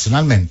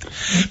discrecionalmente.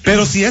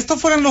 Pero si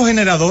estos fueran los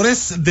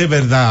generadores de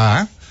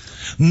verdad,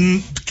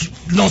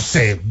 no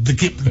sé,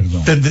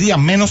 tendría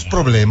menos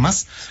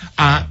problemas,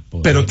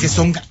 pero que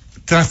son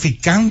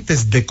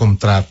traficantes de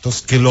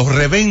contratos que los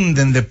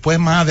revenden después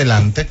más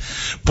adelante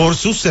por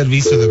sus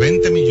servicios de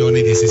 20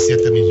 millones y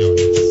 17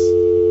 millones.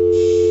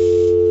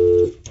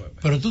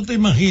 Pero tú te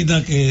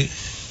imaginas que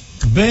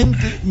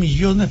 20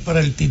 millones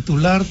para el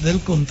titular del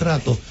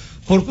contrato.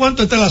 ¿Por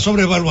cuánto está la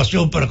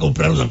sobrevaluación para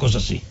comprar una cosa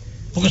así?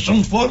 Porque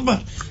son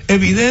formas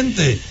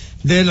evidentes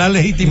de la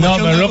legitimación.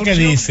 No, pero lo que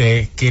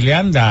dice que le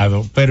han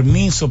dado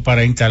permiso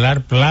para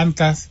instalar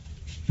plantas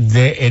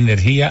de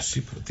energía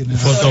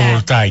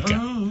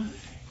fotovoltaica.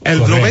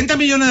 Los $20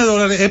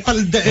 millones es para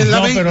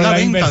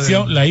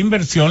la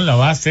inversión la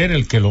va a hacer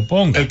el que lo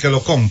ponga. El que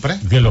lo compre.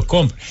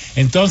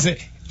 Entonces,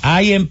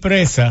 hay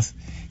empresas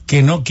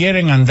que no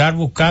quieren andar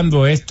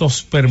buscando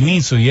estos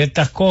permisos y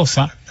estas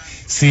cosas.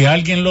 Si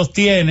alguien los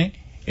tiene,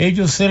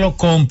 ellos se lo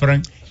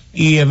compran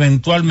y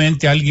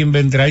eventualmente alguien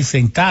vendrá y se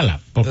instala,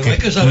 porque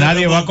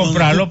nadie va a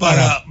comprarlo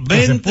para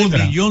 20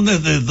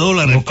 millones de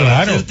dólares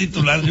para ser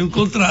titular de un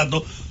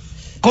contrato.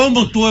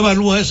 ¿Cómo tú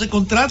evalúas ese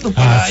contrato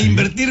para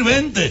invertir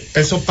 20?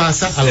 Eso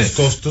pasa a los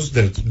costos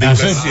de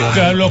inversión.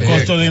 A los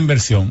costos de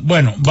inversión.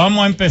 Bueno,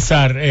 vamos a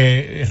empezar,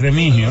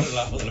 Remigio,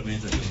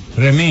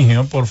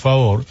 por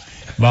favor.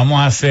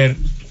 Vamos a hacer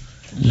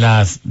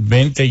las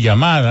 20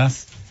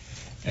 llamadas.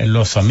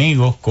 Los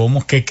amigos,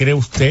 ¿qué cree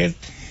usted?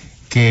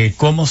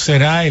 ¿Cómo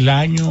será el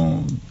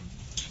año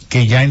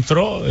que ya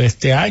entró,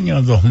 este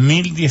año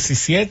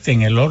 2017,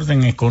 en el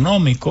orden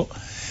económico?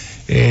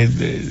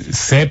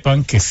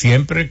 Sepan que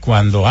siempre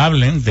cuando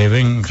hablen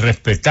deben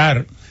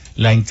respetar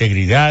la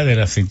integridad de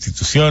las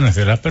instituciones,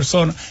 de las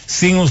personas,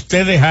 sin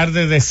usted dejar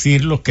de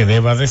decir lo que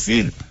deba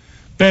decir,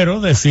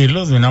 pero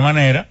decirlo de una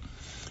manera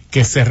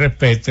que se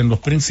respeten los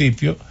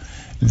principios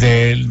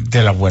de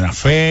la buena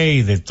fe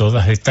y de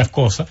todas estas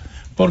cosas,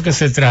 porque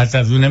se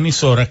trata de una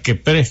emisora que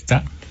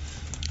presta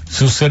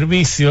sus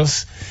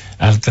servicios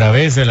a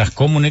través de las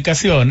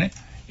comunicaciones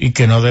y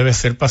que no debe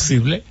ser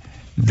pasible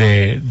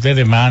de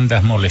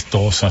demandas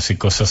molestosas y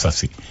cosas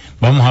así.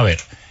 Vamos a ver.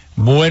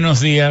 Buenos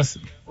días.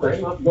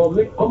 Bueno,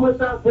 ¿cómo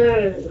está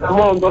usted,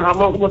 Ramón? Don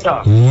Ramón, ¿cómo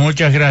está?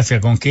 Muchas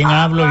gracias. ¿Con quién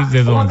hablo y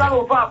de dónde? ¿Cómo está,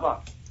 don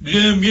Papa?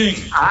 Bien.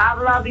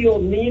 Habla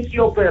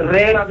Dionisio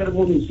Ferrera del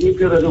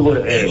municipio de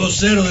Duvergé. El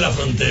vocero de la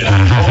frontera.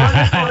 Con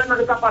el problema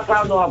que está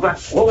pasando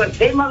con el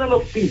tema del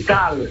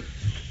hospital,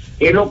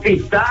 el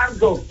hospital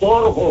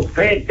Doctor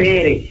José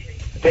Pérez.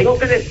 Tengo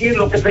que decir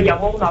lo que se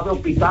llamó una vez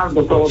hospital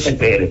Doctor José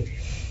Pérez.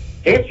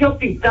 Ese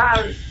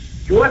hospital,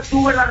 yo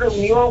estuve en la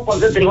reunión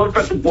cuando se entregó el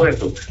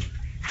presupuesto.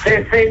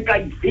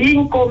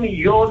 65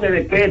 millones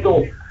de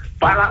pesos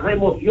para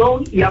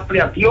remoción y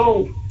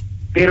ampliación,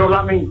 pero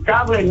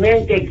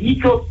lamentablemente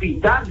dicho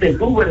hospital de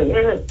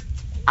Duvergé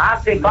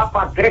va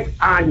para 3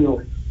 años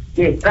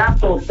que está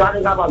total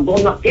en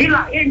abandono. Y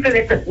la gente de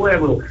este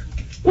pueblo,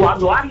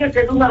 cuando alguien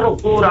tiene una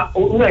rotura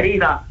o una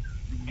herida,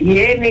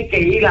 tiene que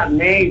ir a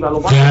Neiva.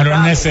 Claro,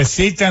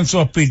 necesitan su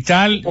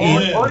hospital.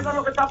 Oiga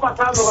lo que está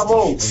pasando,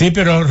 Ramón. Sí,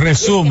 pero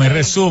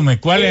resume.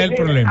 ¿Cuál es el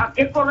problema?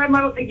 Aquí el problema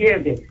es lo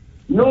siguiente: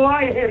 no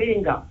hay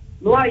jeringa,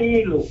 no hay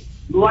hilo,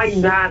 no hay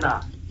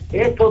nada.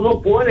 Esto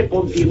no puede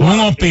continuar. Un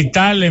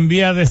hospital en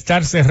vía de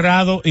estar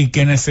cerrado y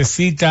que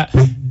necesita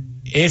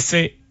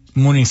ese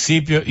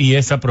municipio y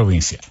esa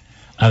provincia.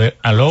 A ver,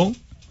 ¿aló?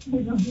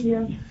 Buenos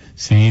días.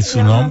 Sí,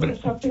 su nombre.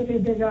 Rosa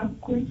Pérez de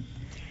Gascue.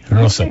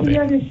 Rosa Yo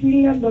quería Pérez.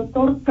 decirle al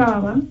doctor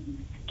Cava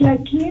que a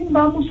quién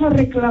vamos a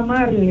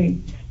reclamarle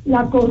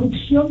la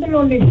corrupción de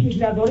los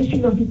legisladores y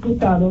los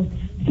diputados.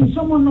 Si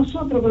somos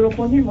nosotros que lo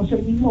ponemos,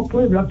 el mismo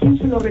pueblo, ¿a quién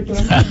se lo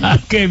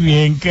reclamamos? Qué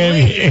bien.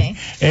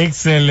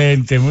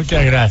 Excelente,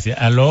 muchas gracias.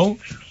 ¿Aló?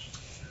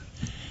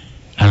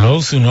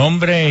 ¿Aló, su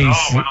nombre?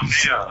 Buenos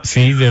días.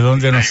 Sí, ¿de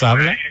dónde nos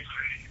habla?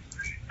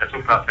 Es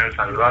un placer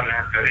saludarle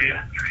en este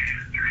día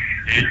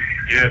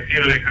y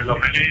decirle que lo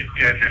feliz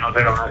que este no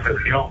será una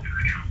excepción.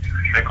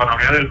 La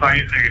economía del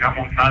país seguirá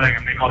montada en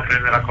el mismo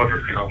tren de la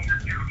corrupción.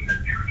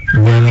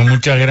 Bueno,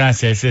 muchas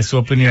gracias, esa es su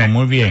opinión,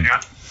 muy bien.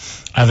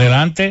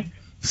 Adelante,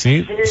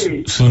 sí,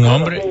 su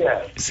nombre.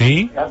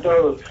 Sí. A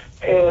todos.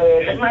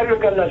 Es Mario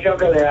Encarnación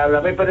que le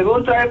habla. Mi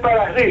pregunta es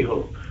para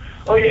Rijo.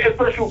 Oye, el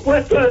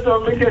presupuesto de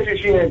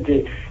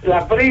 2017,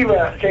 la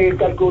prima se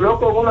calculó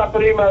con una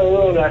prima de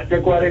dólar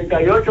de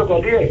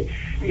 48,10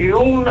 y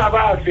una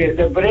base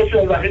de precio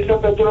del barril de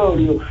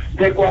petróleo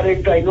de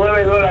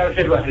 $49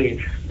 el barril.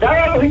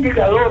 Dados los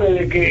indicadores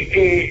de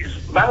que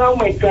van a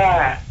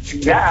aumentar,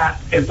 ya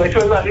el precio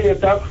del barril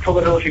está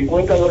sobre los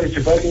 $50,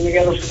 se puede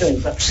llegar a los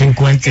 60.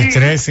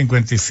 53,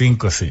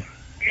 55, sí.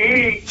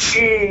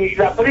 Y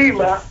la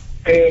prima,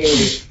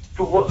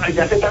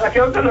 ya se están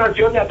haciendo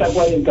transacciones hasta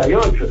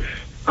 48.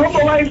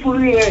 ¿Cómo va a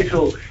influir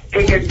eso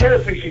en el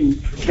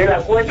déficit de la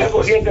cuenta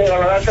corriente de la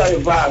balanza de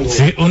pago?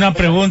 Sí, una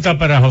pregunta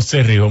para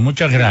José Rijo,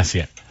 muchas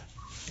gracias.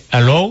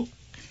 ¿Aló?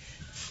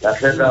 La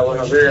Zeta,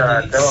 buenos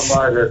días, Esteban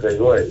Páez desde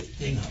Higüey.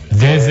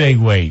 Desde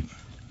Higüey,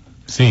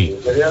 sí.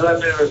 Quería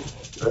darle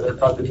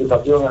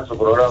participación a su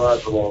programa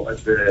como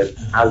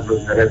alto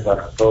interés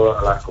para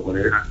todas las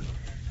comunidades,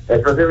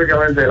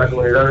 específicamente la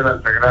comunidad de la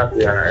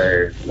Altagracia.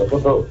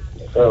 Nosotros,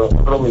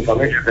 mi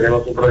familia,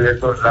 tenemos un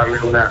proyecto de darle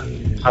una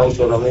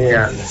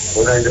autonomía,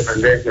 una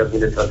independencia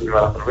administrativa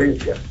a la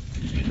provincia,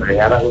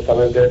 llegar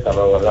justamente a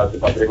salvaguardar su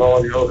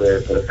patrimonio, de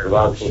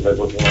preservar sus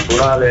recursos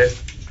naturales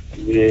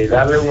y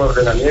darle un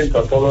ordenamiento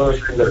a todas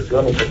las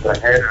inversiones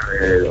extranjeras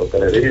de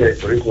hotelería y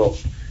turismo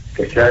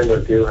que se ha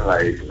invertido en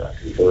la isla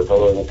y sobre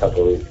todo en esta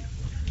provincia.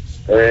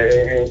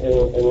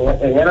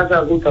 En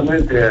aras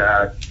justamente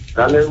a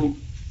darle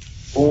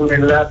un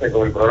enlace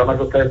con el programa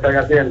que ustedes están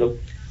haciendo,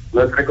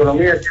 nuestra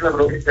economía aquí en la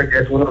provincia, que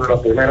es una de las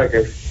primeras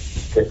que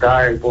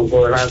está en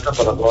punto de lanza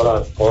para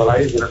toda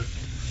la isla,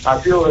 ha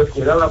sido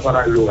descuidada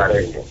para el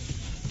lugareño.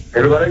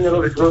 El lugareño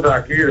no disfruta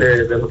aquí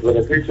de los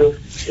beneficios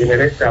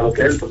inherentes a lo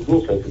que él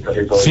produce en su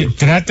territorio. Sí,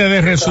 trate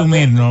de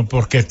resumirnos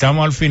porque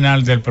estamos al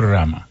final del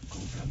programa.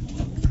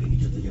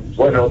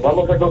 Bueno,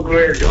 vamos a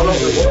concluir. Yo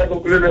voy a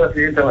concluir de la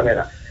siguiente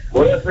manera.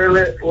 Voy a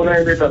hacerle una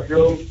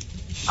invitación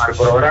al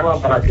programa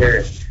para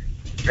que,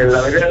 en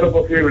la medida de lo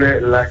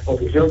posible, la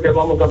exposición que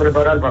vamos a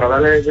preparar para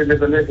darle esa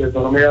independencia y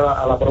autonomía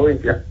a la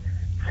provincia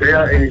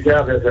sea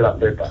iniciada desde la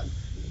Z.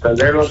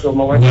 Tendremos un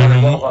momento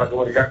para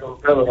comunicar con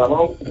ustedes,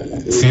 Ramón.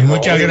 Sí,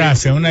 muchas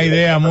gracias. Una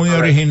idea muy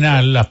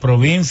original. Las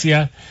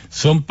provincias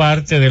son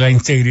parte de la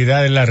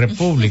integridad de la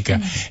República.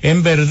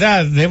 En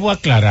verdad, debo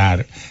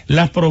aclarar,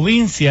 las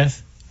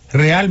provincias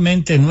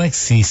realmente no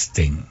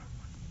existen.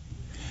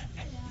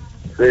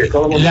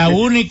 La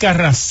única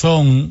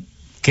razón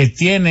que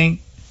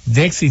tienen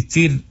de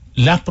existir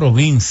las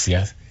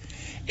provincias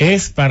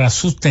es para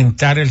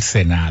sustentar el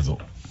Senado.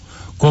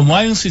 Como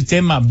hay un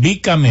sistema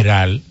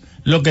bicameral,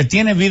 lo que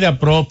tiene vida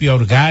propia,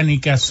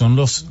 orgánica, son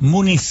los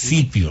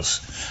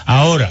municipios.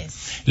 Ahora,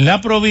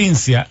 la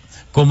provincia,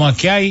 como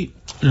aquí hay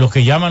lo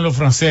que llaman los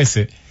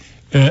franceses,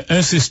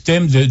 un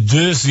sistema de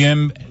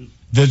deuxième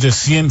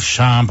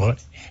chambre,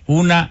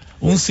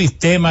 un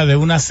sistema de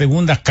una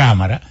segunda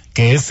cámara,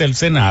 que es el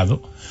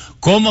Senado.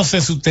 ¿Cómo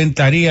se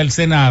sustentaría el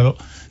Senado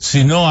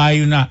si no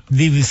hay una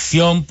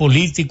división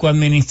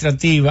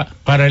político-administrativa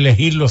para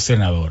elegir los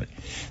senadores?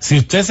 Si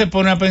usted se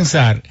pone a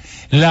pensar,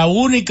 la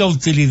única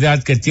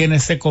utilidad que tiene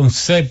ese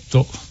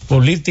concepto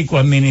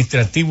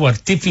político-administrativo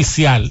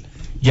artificial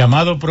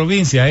llamado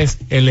provincia es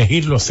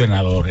elegir los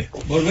senadores.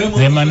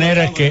 De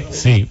manera que,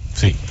 sí.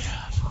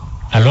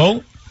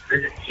 ¿Aló?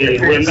 Sí,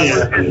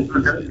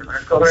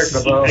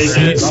 correcto.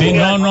 Sí,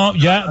 no,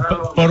 ya,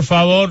 por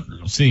favor,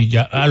 sí,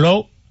 ya,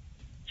 ¿aló?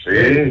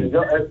 Sí.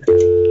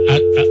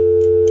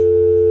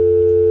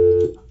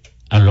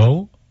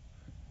 ¿Aló?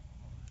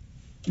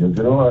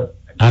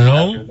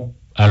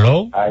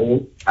 ¿Aló?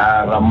 Ahí,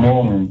 a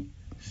Ramón.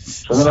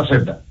 ¿Son de la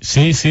Z?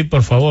 Sí, sí,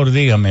 por favor,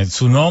 dígame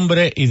su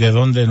nombre y de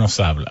dónde nos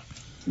habla.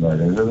 No,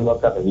 yo soy de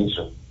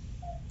Alcarrizo.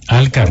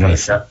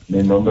 Alcarrizo.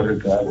 Mi nombre es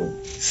Ricardo.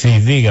 Sí,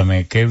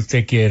 dígame, ¿qué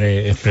usted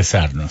quiere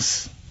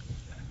expresarnos?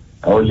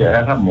 Oye,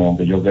 es Ramón,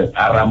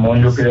 a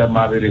Ramón yo quería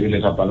más dirigirle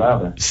esa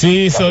palabra.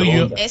 Sí, soy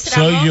yo.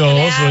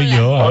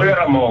 Oye,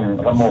 Ramón,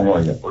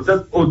 oye,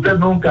 usted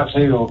nunca ha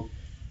sido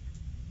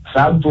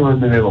santo de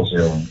mi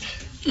devoción.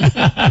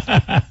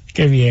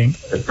 Qué bien.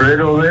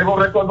 Pero debo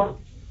reconocer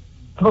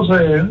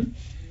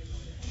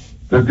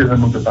que usted tiene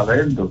mucho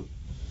talento.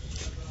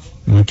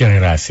 Muchas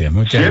gracias,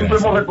 Siempre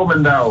hemos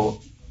recomendado,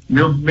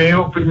 mi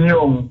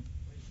opinión,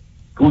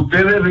 que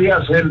usted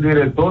debía ser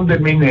director de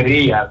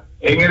minería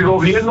en el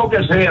gobierno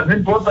que sea, no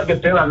importa que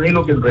esté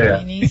Danilo quien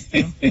sea.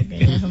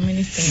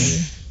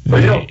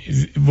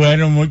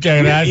 Bueno,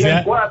 muchas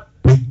gracias.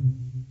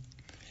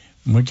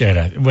 Muchas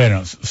gracias.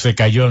 Bueno, se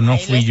cayó, no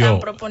fui yo. Están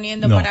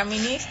proponiendo para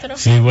ministro.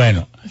 Sí,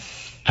 bueno.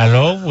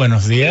 Aló,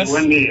 buenos días.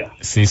 Buen día.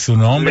 Sí, su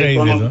nombre.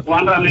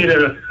 Juan Ramírez,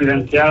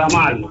 residencial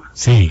Amargo.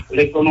 Sí.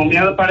 La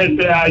economía para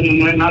este año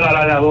no es nada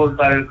halagador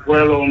para el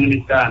pueblo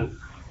dominicano,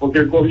 porque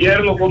el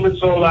gobierno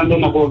comenzó dando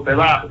unos golpes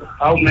bajos,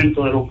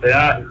 aumento de los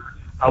peajes,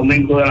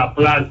 aumento de la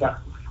plaza,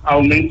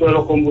 aumento de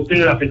los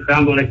combustibles,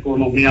 afectando la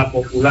economía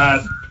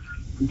popular.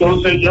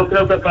 Entonces yo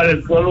creo que para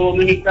el pueblo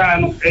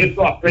dominicano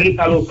esto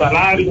afecta a los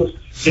salarios,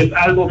 que es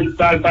algo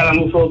vital para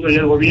nosotros, y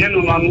el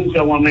gobierno no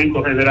anuncia un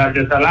aumento general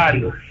de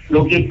salarios,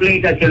 lo que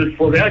implica que el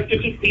poder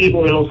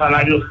adquisitivo de los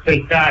salarios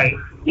se cae,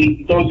 y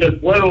entonces el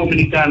pueblo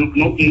dominicano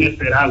no tiene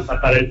esperanza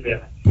para este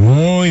año.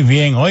 Muy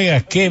bien, oiga,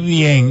 qué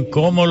bien,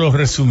 cómo lo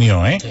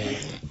resumió, ¿eh?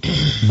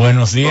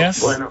 Buenos días.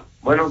 Bueno,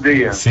 buenos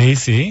días. Sí,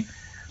 sí.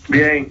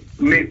 Bien,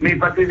 mi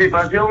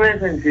participación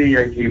es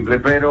sencilla y simple,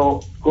 pero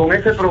con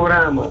ese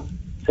programa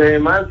se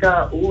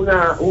marca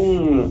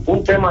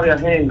un tema de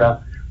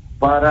agenda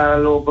para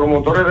los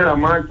promotores de la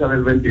marcha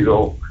del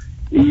 22,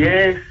 y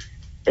es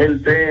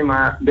el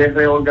tema de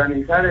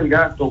reorganizar el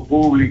gasto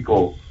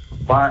público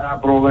para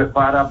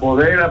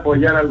poder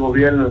apoyar al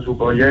gobierno en su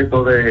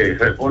proyecto de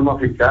reforma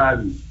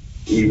fiscal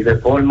y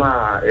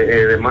reforma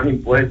de más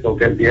impuestos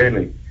que él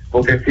tiene,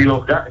 porque si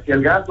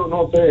el gasto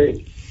no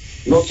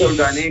se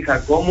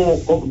organiza,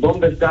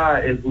 ¿dónde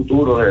está el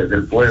futuro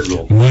del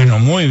pueblo? Bueno,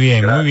 muy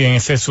bien,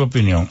 esa es su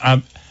opinión.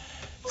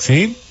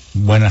 Sí,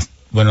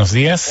 buenos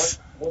días.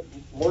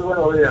 Muy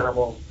buenos días,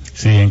 Ramón.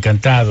 Sí,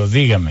 encantado,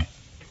 dígame.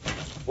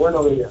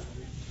 Buenos días.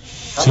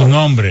 Su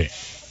nombre.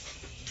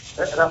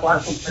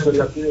 Rafael Soltero,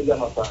 de aquí de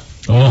Yamatá.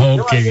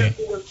 Qué bien.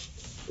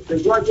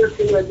 Yo ayer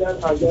estuve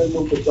allá en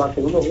Monteplata,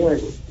 en unos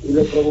juegos, y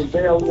le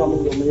pregunté a un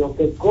amigo mío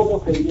que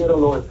cómo se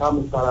dieron los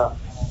exámenes para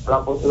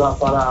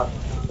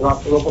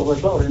los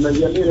profesores. Y me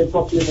dijeron, mire,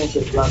 esto aquí en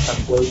Monteplata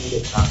fue un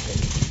desastre.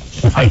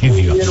 Ay,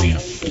 Dios mío.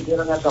 Que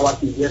quieran hasta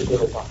bachiller que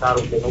lo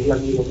pasaron, que no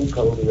habían ido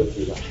nunca a la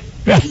universidad.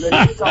 Y le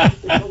dije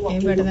que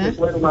es verdad. Que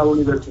fueron a la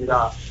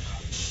universidad,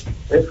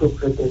 esos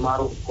se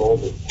quemaron todo.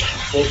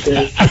 Porque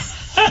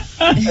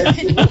el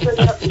que no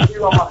tenía que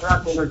iba a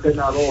amarrar con el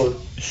senador,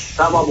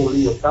 estaba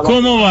abolido.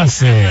 ¿Cómo va a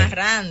ser?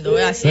 Amarrando,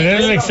 así. Pero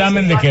es el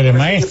examen de que de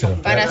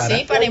maestro. Para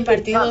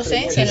impartir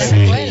docencia en la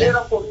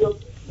escuela.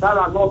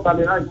 Nada, nota,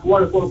 ni nada,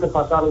 cuál fue lo que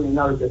pasaron, ni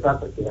nada, el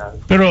desastre que hay.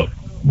 Pero,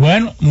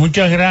 bueno,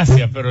 muchas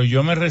gracias, pero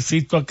yo me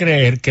resisto a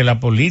creer que la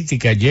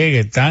política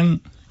llegue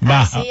tan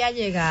baja. Así ha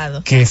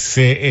llegado. Que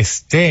se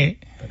esté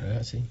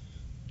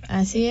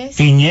así es.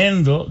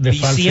 tiñendo de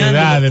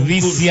falsedades,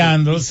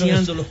 viciando.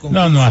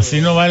 No, así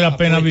no vale la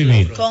pena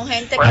vivir. Con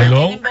gente que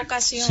no tiene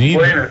vocación.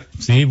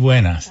 Sí,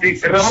 buenas. Sí,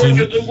 Ramón,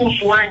 yo tengo un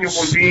sueño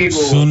contigo.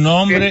 Su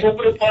nombre. Que tú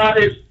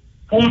prepares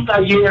un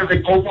taller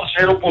de cómo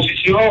hacer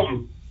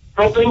oposición.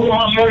 No tengo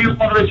más medio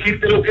para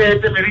decirte lo que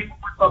este me dijo,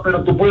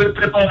 pero tú puedes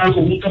preparar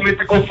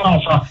conjuntamente con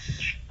FAFA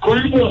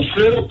cómo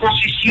hacer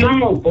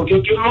oposición, porque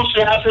aquí no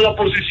se hace la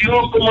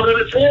oposición como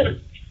debe ser.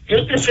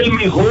 Este es el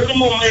mejor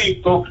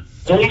momento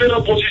donde la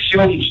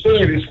oposición,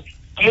 ustedes,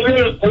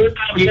 tienen la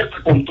puerta abierta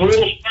con todos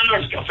los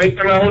temas que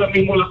afectan ahora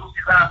mismo a la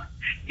sociedad,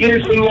 y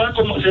enseñar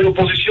cómo hacer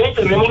oposición.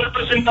 Tenemos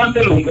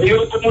representantes de los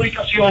medios de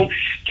comunicación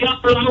que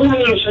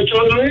aplauden los hechos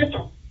del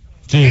veto.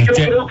 Sí, y yo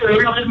creo que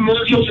debe haber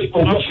medios de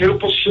cómo hacer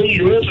oposición, y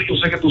de eso yo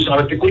sé que tú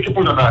sabes, te escucho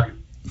por la radio.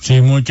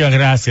 Sí, muchas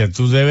gracias.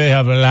 Tú debes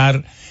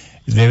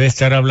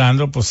estar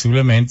hablando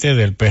posiblemente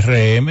del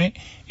PRM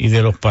y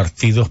de los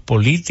partidos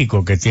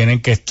políticos que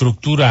tienen que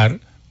estructurar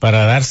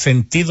para dar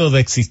sentido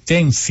de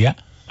existencia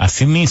a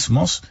sí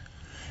mismos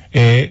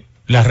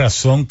la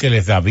razón que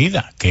les da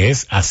vida, que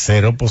es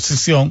hacer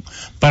oposición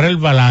para el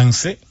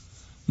balance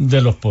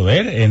de los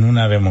poderes en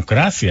una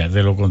democracia.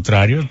 De lo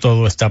contrario,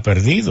 todo está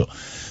perdido.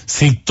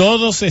 Si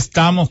todos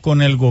estamos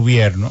con el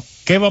gobierno,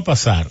 ¿qué va a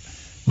pasar?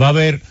 Va a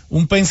haber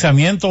un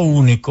pensamiento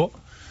único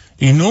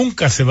y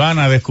nunca se van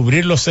a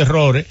descubrir los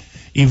errores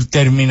y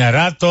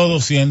terminará todo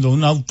siendo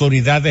una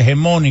autoridad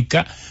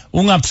hegemónica,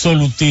 un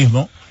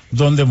absolutismo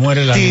donde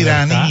muere la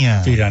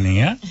libertad.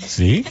 Tiranía,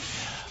 sí.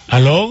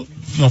 Aló,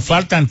 nos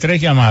faltan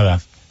 3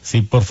 llamadas.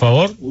 Sí, por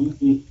favor.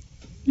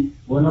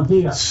 Buenos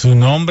días. Su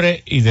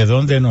nombre y de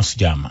dónde nos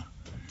llama.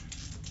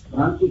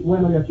 Francis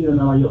Bueno de aquí de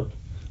Nueva York.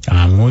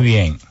 Ah, muy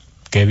bien,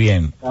 qué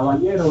bien.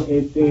 Caballero,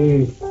 usted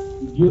se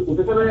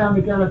ve a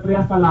mi queda de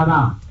Fría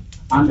Saladá,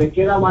 donde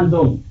queda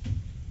Baldón.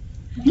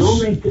 Yo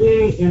me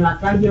crié en la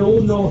calle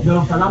 1 de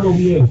los Salados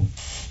Viejos,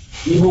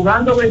 y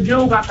jugando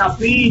belluga,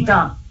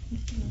 capita,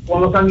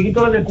 con los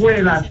amiguitos de la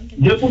escuela,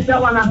 yo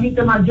escuchaba a la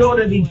gente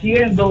mayores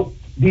diciendo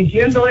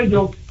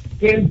ellos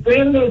que el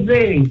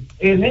PLD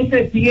en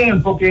ese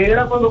tiempo, que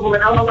era cuando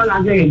gobernaba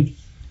Balaguer,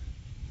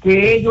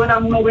 que ellos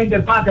eran unos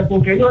vendepatrias,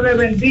 porque ellos le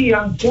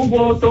vendían su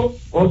voto,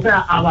 o sea,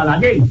 a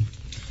Balaguer.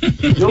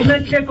 Yo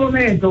me quedé con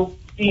eso,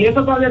 y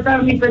eso todavía está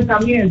en mi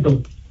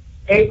pensamiento.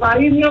 El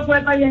país mío puede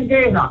estar en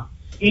guerra,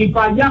 y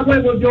para allá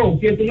juego yo,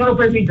 si el Señor lo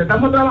permite.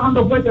 Estamos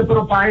trabajando fuerte,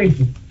 pero para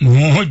eso.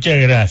 Muchas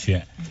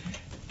gracias.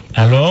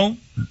 Aló,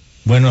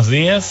 buenos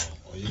días.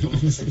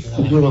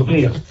 Buenos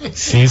días.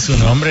 Sí, su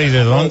nombre y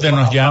de dónde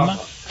nos llama.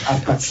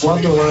 ¿Hasta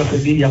cuándo van a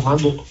seguir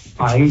llamando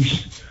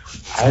país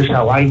a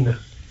esa vaina?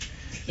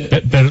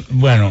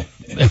 Bueno,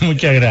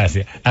 muchas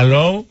gracias.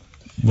 Aló,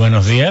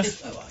 buenos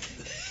días.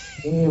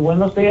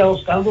 Buenos días,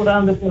 Oscar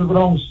Durán desde el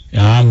Bronx.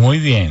 Ah, muy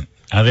bien.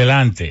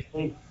 Adelante.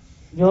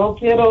 Yo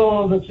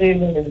quiero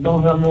decirle,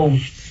 don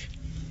Ramón,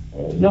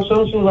 yo soy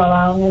un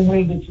ciudadano, un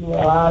humilde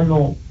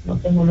ciudadano, no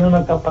tengo ni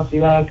una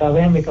capacidad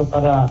académica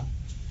para,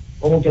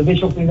 como que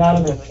dicho,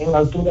 opinar en la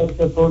altura de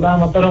este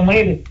programa, pero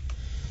mire,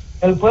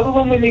 el pueblo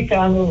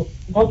dominicano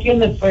no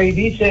tiene fe y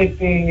dice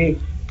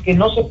que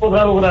no se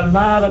podrá lograr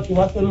nada, que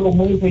va a ser lo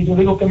mismo, y yo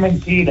digo que es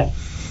mentira.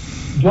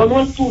 Yo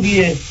no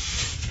estudié,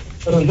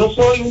 pero yo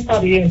soy un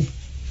pariente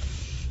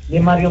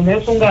de Mario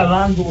Nelson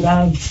Galán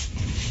Durán,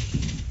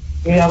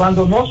 que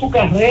abandonó su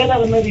carrera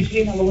de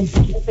medicina a los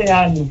 27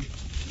 años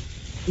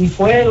y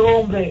fue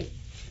el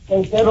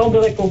tercer hombre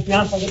de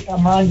confianza de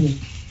Camaño,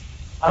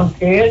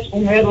 aunque es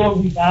un héroe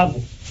olvidado.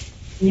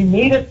 Y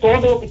mire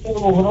todo lo que se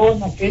logró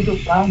en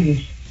aquellos años,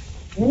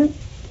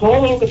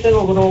 todo lo que se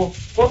logró.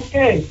 ¿Por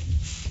qué?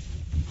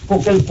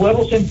 Porque el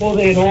pueblo se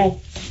empoderó,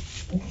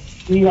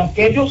 y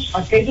aquellos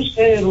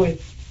héroes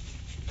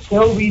se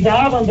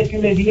olvidaban de que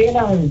le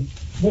dieran,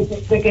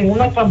 de que en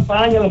una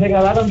campaña les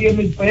regalaran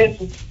 10,000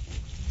 pesos,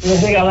 les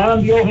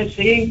regalaran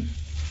diógesis,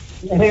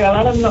 les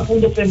regalaran una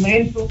funda de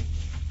cemento,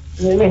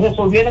 les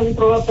resolvieran un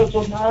problema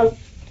personal.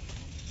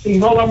 Si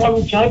no, vamos a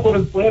luchar por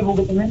el pueblo,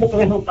 que tenemos que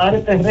derrotar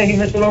este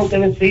régimen, eso es lo que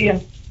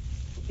decían.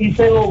 Y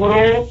se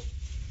logró.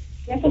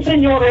 Ese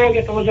señor,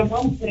 oiga, que lo llamó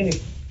a usted,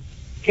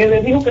 que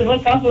le dijo que no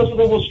es caso de su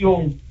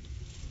devoción.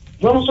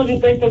 Yo no sé si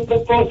usted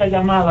interpretó esa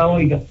llamada,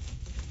 oiga.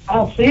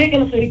 Así es que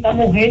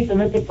necesitamos gente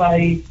en este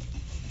país.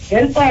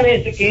 Él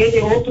parece que es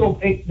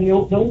de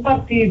un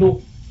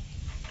partido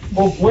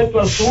opuesto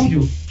al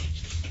suyo,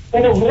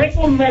 pero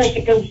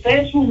reconoce que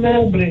usted es un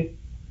hombre,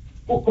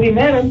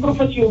 primero un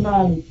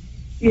profesional,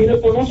 y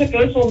reconoce que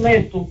es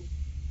honesto,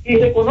 y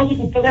reconoce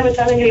que usted debe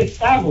estar en el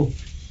Estado,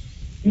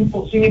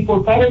 sin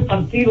importar el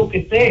partido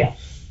que sea.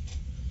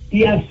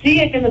 Y así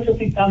es que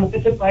necesitamos que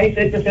ese país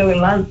eche hacia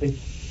adelante,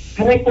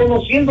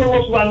 reconociendo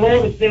los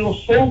valores de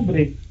los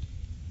hombres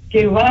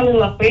que valen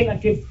la pena,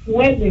 que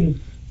pueden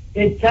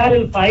echar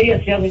el país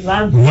hacia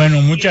adelante.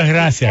 Bueno, muchas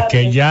gracias,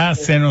 que ya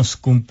se nos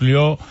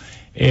cumplió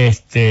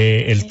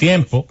el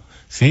tiempo.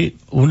 Sí,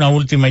 una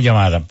última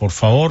llamada, por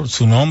favor,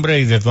 su nombre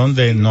y de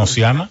dónde nos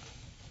llama.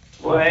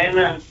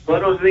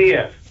 Buenos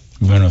días.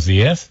 Buenos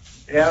días.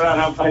 Te habla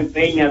Rafael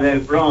Peña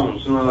del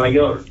Bronx, Nueva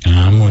York.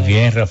 Ah, muy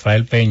bien,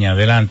 Rafael Peña,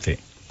 adelante.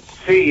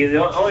 Sí,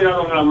 oiga,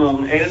 don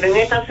Ramón, en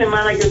esta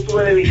semana yo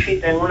estuve de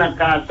visita en una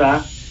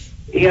casa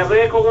y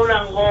hablé con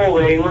una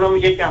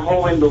muchacha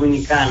joven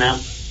dominicana.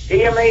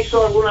 Ella me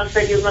hizo una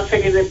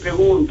serie de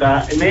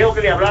preguntas, me dijo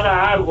que le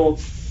hablara algo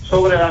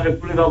sobre la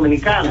República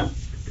Dominicana.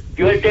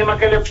 Yo el tema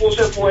que le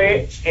puse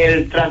fue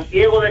el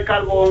trasiego de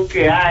carbón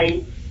que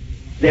hay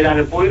de la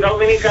República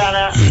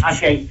Dominicana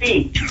hacia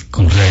Haití.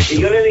 Correcto. Y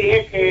yo le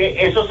dije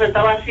que eso se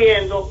estaba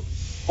haciendo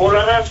por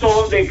la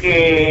razón de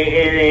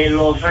que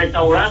los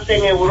restaurantes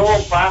en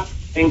Europa,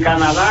 en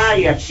Canadá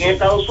y aquí en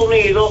Estados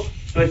Unidos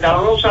lo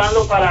estaban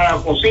usando para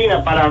la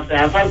cocina, para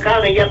hacer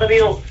carne. Y ella me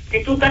dijo,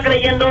 ¿y tú estás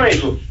creyendo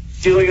eso?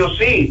 Digo yo,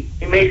 sí.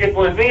 Y me dice,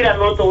 pues mira,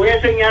 no, te voy a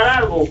enseñar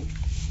algo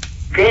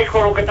que es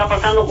con lo que está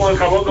pasando con el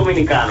carbón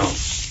dominicano.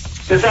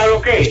 ¿Usted sabe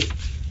lo que es?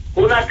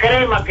 Una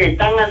crema que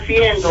están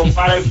haciendo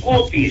para el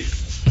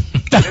cutis,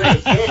 que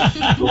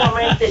es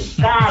sumamente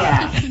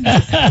cara,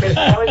 se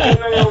está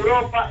vendiendo en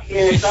Europa y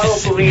en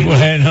Estados Unidos.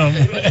 Bueno,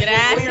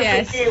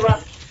 gracias.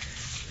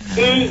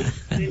 Y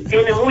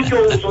tiene mucho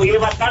uso y es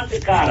bastante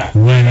cara.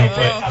 Bueno,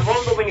 el carbón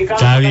dominicano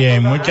está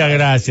bien, muchas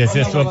gracias,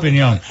 esa es su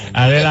opinión.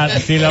 Adelante,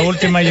 sí, la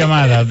última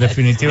llamada,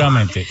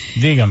 definitivamente.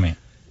 Dígame.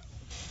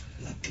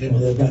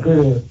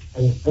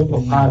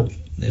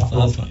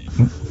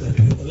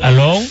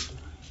 ¿Aló?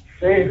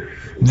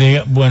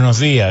 Sí. Buenos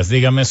días,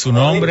 dígame su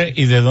nombre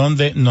y de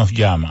dónde nos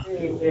llama.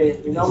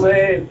 Mi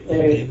nombre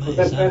es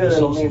José Pérez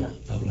de Lomena.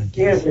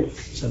 Fíjese,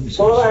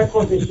 todas las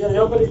exposiciones,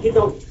 yo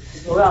felicito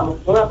el programa,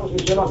 todas las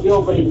exposiciones han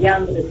sido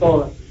brillantes de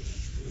todas.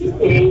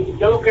 Y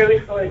yo lo que he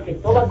visto es que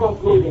todas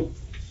concluyen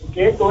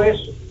que esto es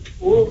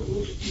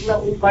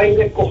un país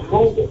de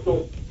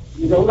corrupto,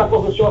 y de una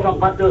corrupción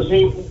aparte de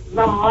sí,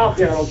 una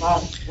mafia que lo está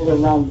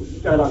gobernando.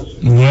 Muchas gracias.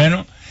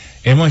 Bueno,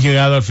 hemos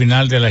llegado al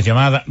final de la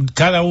llamada.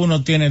 Cada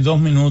uno tiene 2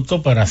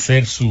 minutos para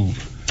hacer su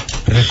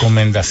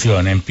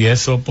recomendación.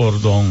 Empiezo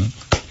por don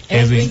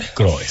Edwin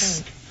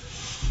Croes.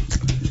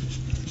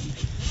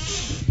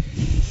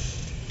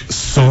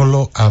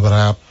 Solo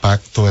habrá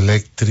pacto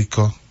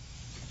eléctrico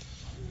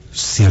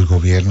si el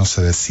gobierno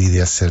se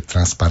decide a ser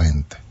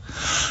transparente.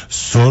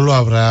 Solo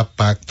habrá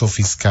pacto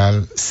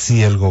fiscal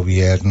si el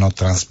gobierno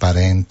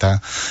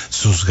transparenta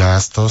sus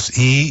gastos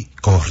y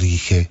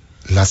corrige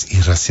las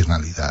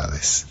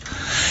irracionalidades.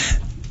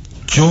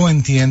 Yo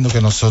entiendo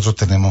que nosotros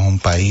tenemos un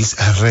país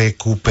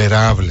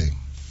recuperable,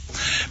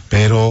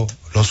 pero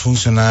los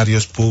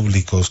funcionarios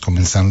públicos,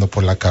 comenzando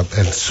por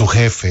su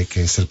jefe,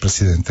 que es el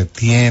presidente,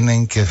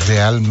 tienen que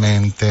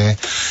realmente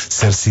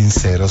ser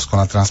sinceros con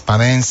la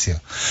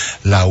transparencia.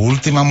 La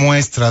última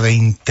muestra de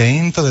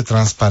intento de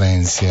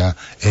transparencia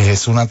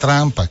es una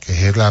trampa,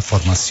 que es la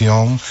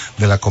formación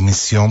de la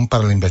Comisión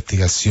para la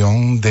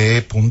Investigación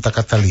de Punta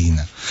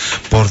Catalina,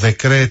 por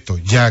decreto,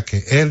 ya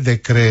que el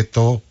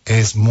decreto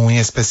es muy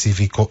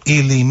específico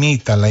y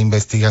limita la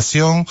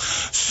investigación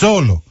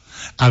solo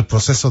al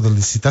proceso de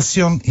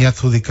licitación y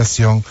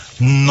adjudicación,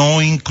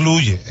 no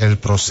incluye el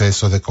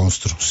proceso de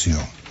construcción.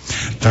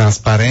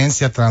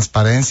 Transparencia,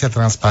 transparencia,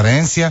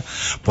 transparencia,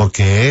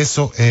 porque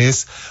eso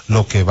es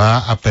lo que va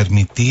a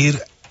permitir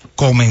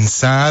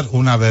comenzar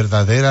una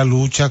verdadera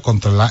lucha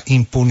contra la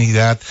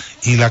impunidad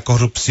y la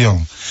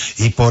corrupción.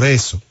 Y por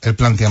eso el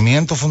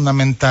planteamiento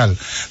fundamental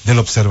del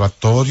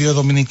Observatorio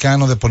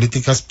Dominicano de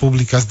Políticas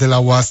Públicas de la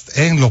UAS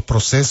en los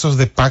procesos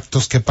de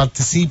pactos que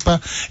participa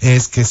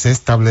es que se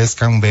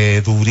establezcan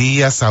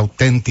veedurías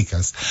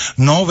auténticas,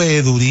 no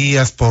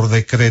veedurías por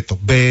decreto,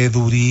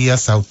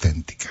 veedurías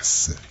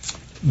auténticas.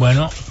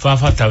 Bueno,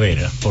 Fafa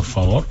Tavera, por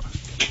favor.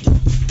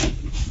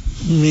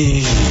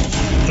 Mi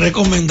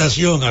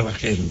recomendación a la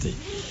gente,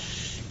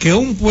 que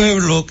un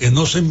pueblo que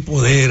no se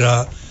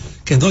empodera,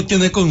 que no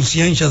tiene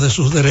conciencia de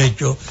sus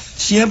derechos,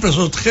 siempre es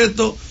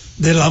objeto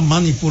de la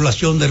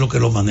manipulación de lo que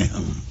lo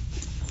manejan.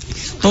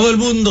 Todo el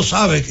mundo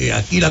sabe que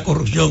aquí la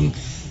corrupción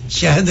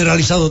se ha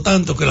generalizado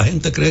tanto que la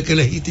gente cree que es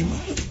legítima,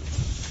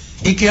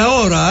 y que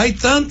ahora hay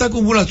tanta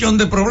acumulación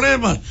de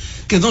problemas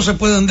que no se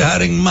pueden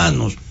dejar en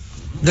manos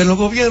de los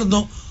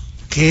gobiernos,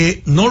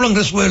 que no lo han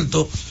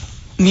resuelto,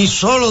 ni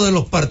solo de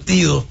los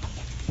partidos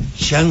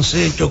se han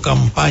hecho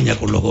campaña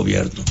con los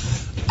gobiernos.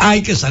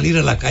 Hay que salir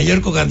a la calle,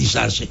 hay que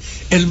organizarse.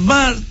 El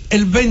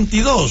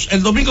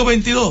domingo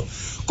 22,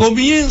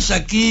 comienza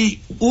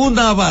aquí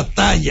una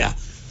batalla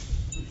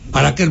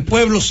para que el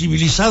pueblo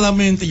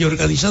civilizadamente y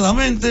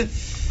organizadamente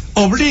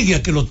obligue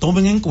a que lo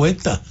tomen en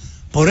cuenta.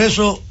 Por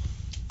eso,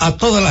 a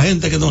toda la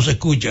gente que nos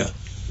escucha,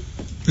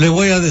 le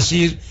voy a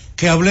decir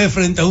que hablé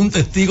frente a un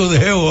testigo de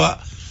Jehová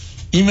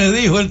y me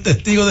dijo el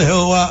testigo de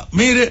Jehová: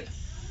 mire,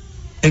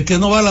 el que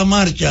no va a la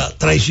marcha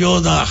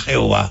traiciona a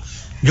Jehová.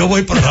 Yo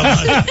voy por la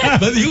marcha.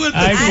 Me dijo el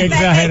testigo. Ay, qué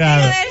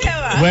exagerado.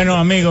 Bueno,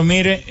 amigo,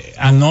 mire,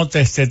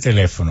 anota este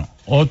teléfono: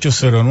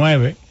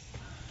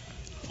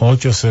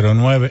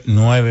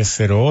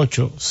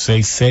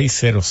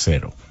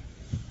 809-908-6600.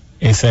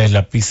 Esa es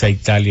la Pizza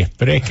Italia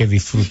Express que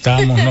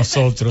disfrutamos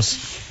nosotros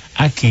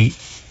aquí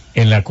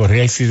en la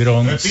Correa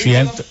Isidrón.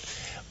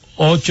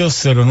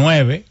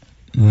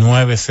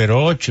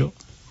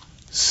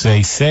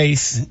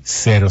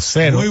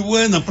 809-908-6600. Muy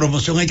buena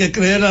promoción, hay que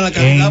creer a la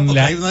calidad porque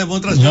hay una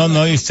demostración.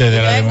 No, y usted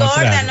de la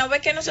demostración. No ve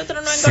que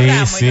nosotros no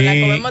engordamos y la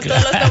comemos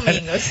todos los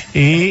domingos.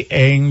 Y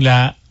en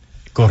la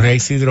Correa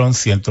Isidrón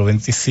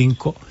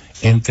 125,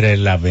 entre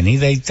la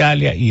Avenida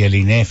Italia y el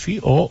INEFI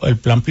o el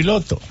Plan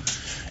Piloto,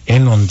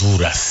 en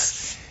Honduras.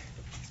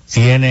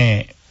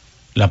 Tiene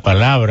la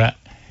palabra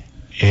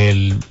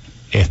el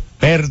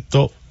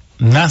experto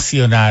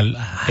nacional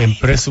en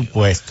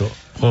presupuesto,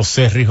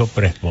 José Rijo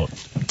Presbot.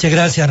 Muchas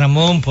gracias,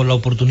 Ramón, por la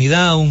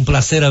oportunidad. Un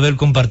placer haber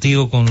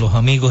compartido con los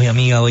amigos y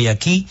amigas hoy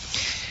aquí.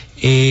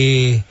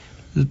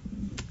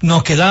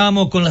 Nos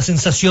quedábamos con la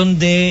sensación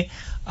de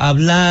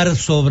hablar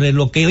sobre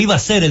lo que iba a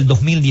ser el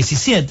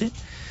 2017.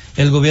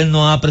 El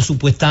gobierno ha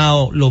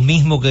presupuestado lo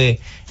mismo que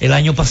el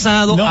año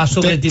pasado. No, ha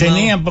sobreestimado.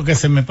 tenía, porque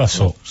se me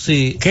pasó.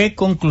 Sí. ¿Qué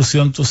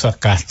conclusión tú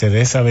sacaste de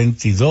esa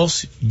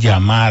 22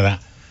 llamadas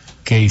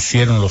que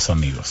hicieron los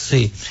amigos?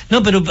 Sí.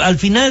 No, pero al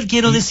final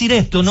quiero decir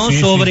esto, ¿no? Sí,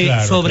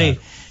 claro.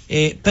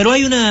 Pero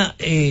hay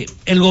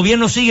el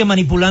gobierno sigue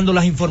manipulando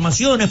las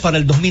informaciones para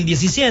el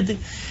 2017.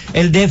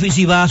 El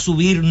déficit va a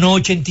subir no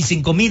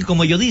 85.000,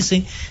 como ellos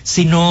dicen,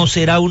 sino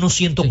será unos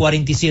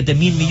 147.000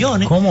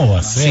 millones. ¿Cómo va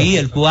a ser? Sí,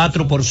 el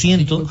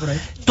 4%.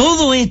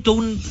 Todo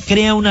esto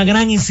crea una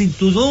gran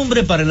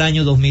incertidumbre para el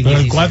año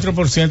 2017. Pero el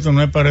 4%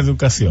 no es para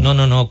educación.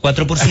 No,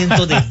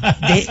 4% de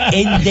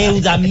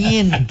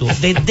endeudamiento,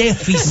 de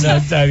déficit. No,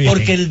 está bien.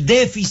 Porque el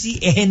déficit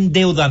es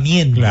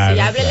endeudamiento. Claro, sí,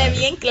 háblele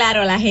bien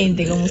claro a la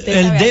gente, como usted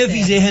el sabe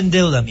déficit hacer. es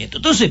endeudamiento.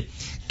 Entonces,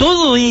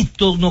 todo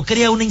esto nos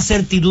crea una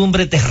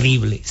incertidumbre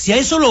terrible. Si a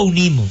eso lo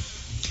unimos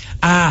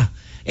a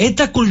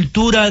esta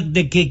cultura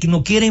de que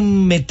nos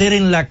quieren meter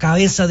en la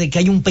cabeza de que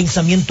hay un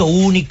pensamiento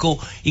único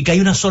y que hay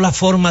una sola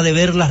forma de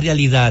ver la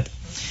realidad,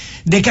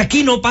 de que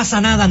aquí no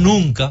pasa nada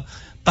nunca,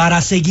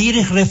 para seguir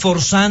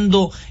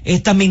reforzando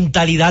esta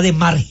mentalidad de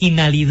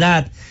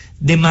marginalidad,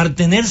 de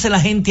mantenerse la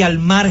gente al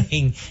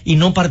margen y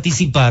no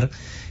participar,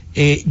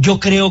 yo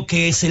creo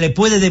que se le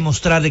puede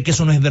demostrar de que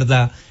eso no es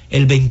verdad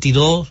el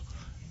 22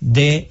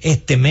 de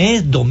este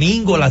mes,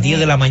 domingo a las 10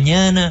 de la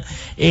mañana,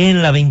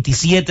 en la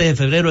 27 de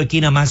febrero,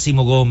 esquina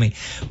Máximo Gómez.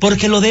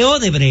 Porque lo de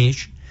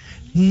Odebrecht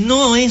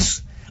no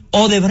es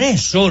Odebrecht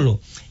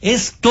solo,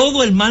 es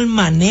todo el mal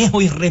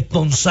manejo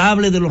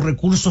irresponsable de los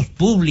recursos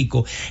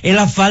públicos, es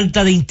la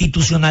falta de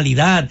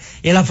institucionalidad,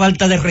 es la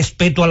falta de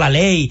respeto a la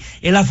ley,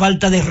 es la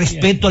falta de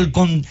respeto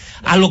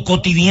a lo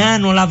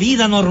cotidiano, a la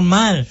vida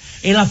normal,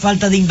 es la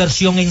falta de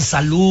inversión en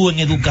salud, en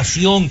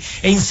educación,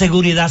 en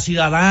seguridad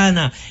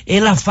ciudadana,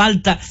 es la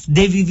falta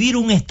de vivir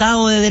un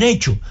Estado de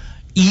Derecho.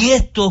 Y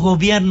estos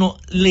gobiernos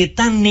le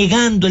están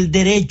negando el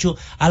derecho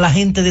a la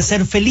gente de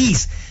ser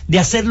feliz, de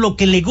hacer lo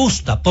que le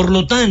gusta. Por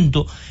lo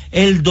tanto,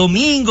 el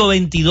domingo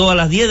 22 a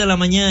las 10 de la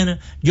mañana,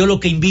 yo lo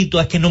que invito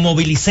es que nos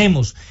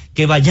movilicemos,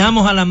 que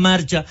vayamos a la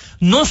marcha,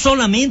 no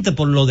solamente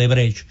por lo de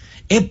Brecht,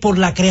 es por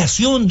la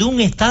creación de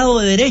un Estado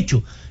de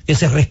Derecho, que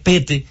se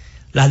respete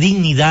la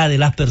dignidad de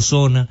las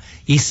personas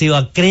y se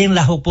creen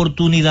las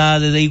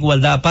oportunidades de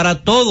igualdad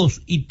para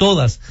todos y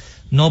todas,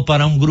 no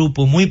para un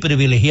grupo muy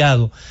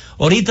privilegiado.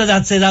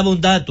 Ahorita se daba un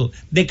dato,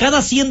 de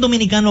cada 100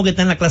 dominicanos que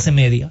están en la clase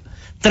media,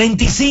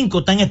 35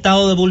 están en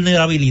estado de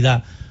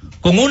vulnerabilidad.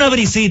 Con una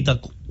brisita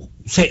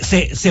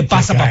se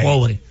pasa para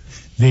pobre.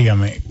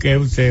 Dígame, ¿qué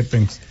usted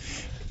pensó?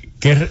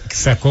 ¿Qué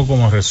sacó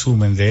como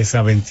resumen de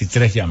esas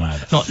 23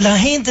 llamadas? No, la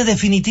gente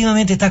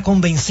definitivamente está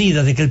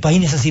convencida de que el país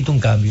necesita un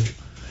cambio.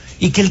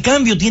 Y que el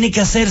cambio tiene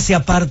que hacerse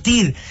a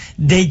partir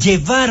de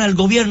llevar al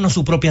gobierno a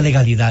su propia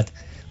legalidad.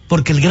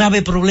 Porque el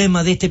grave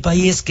problema de este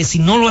país es que si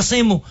no lo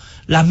hacemos,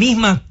 las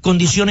mismas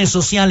condiciones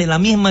sociales, la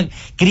misma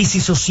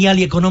crisis social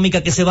y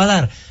económica que se va a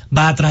dar,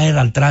 va a traer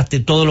al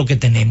traste todo lo que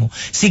tenemos.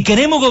 Si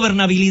queremos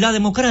gobernabilidad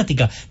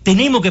democrática,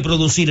 tenemos que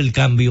producir el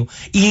cambio.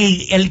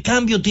 Y el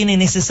cambio tiene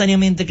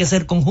necesariamente que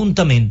ser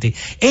conjuntamente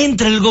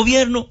entre el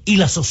gobierno y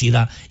la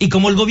sociedad. Y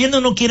como el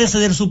gobierno no quiere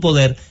ceder su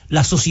poder,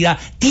 la sociedad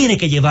tiene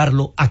que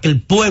llevarlo a que el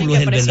pueblo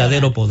es el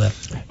verdadero poder.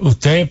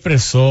 Usted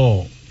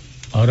expresó,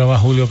 ahora va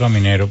Julio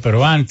Caminero,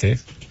 pero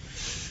antes,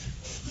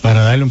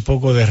 para darle un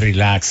poco de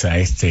relax a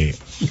estas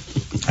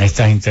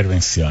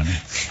intervenciones,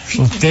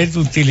 usted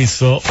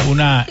utilizó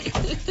una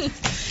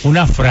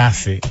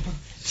frase,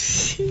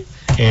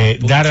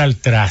 dar al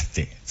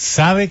traste.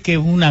 ¿Sabe que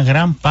una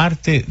gran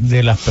parte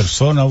de las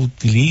personas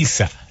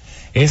utiliza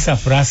esa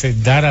frase,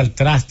 dar al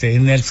traste,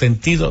 en el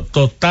sentido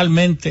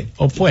totalmente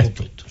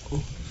opuesto?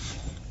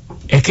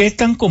 Es que es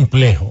tan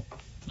complejo,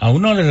 a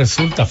uno le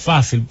resulta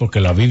fácil porque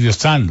la vive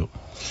usando,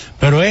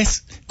 pero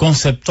es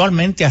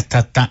conceptualmente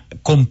hasta tan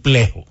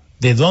complejo.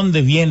 ¿De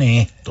dónde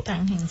viene esto?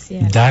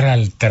 Tangencial. Dar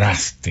al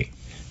traste.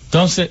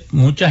 Entonces,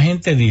 mucha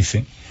gente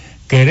dice,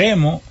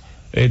 queremos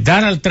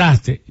dar al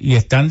traste, y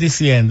están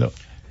diciendo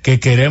que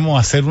queremos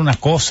hacer una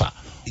cosa,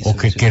 o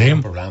que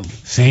queremos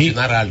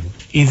algo.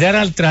 Y dar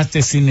al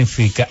traste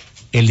significa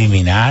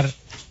eliminar,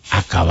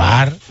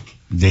 acabar,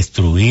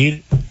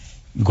 destruir,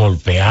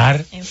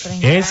 golpear.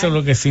 Enfrentar. Eso es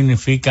lo que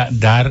significa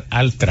dar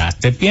al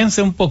traste.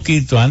 Piense un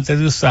poquito antes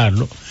de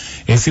usarlo.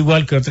 Es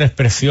igual que otra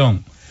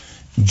expresión,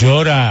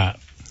 llora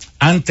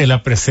ante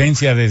la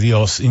presencia de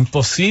Dios.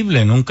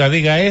 Imposible, nunca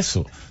diga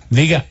eso.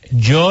 Diga,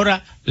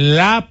 llora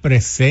la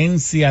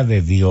presencia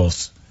de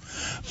Dios.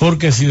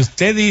 Porque si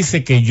usted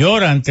dice que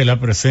llora ante la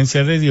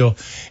presencia de Dios,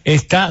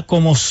 está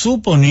como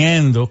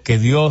suponiendo que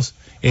Dios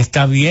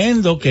está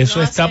viendo que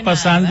eso está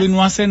pasando y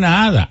no hace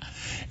nada.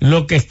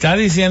 Lo que está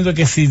diciendo es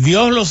que si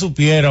Dios lo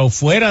supiera o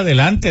fuera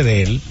delante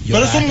de él,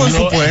 pero es un buen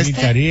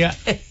supuesto.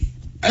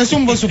 Es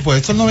un buen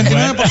supuesto. El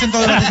 99%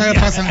 de las cosas que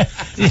pasan,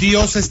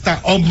 Dios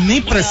está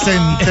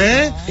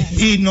omnipresente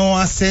y no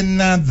hace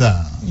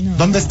nada. No.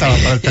 ¿Dónde estaba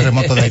para el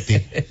terremoto de Haití?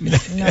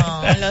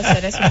 No, los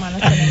seres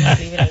humanos tenemos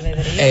libre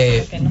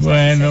albedrío.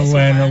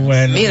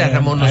 Bueno. Mira,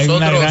 Ramón, hay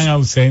nosotros... una gran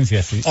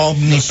ausencia, sí.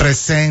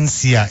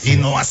 Omnipresencia y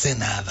no hace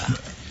nada.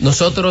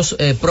 Nosotros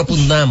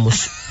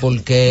propugnamos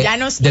porque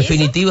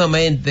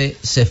definitivamente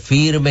se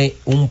firme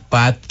un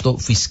pacto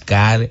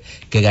fiscal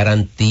que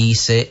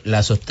garantice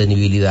la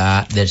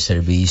sostenibilidad del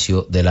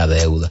servicio de la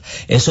deuda.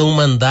 Eso es un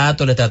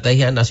mandato de la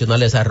Estrategia Nacional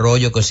de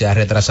Desarrollo que se ha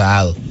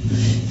retrasado.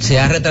 Se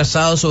ha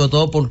retrasado sobre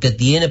todo porque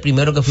tiene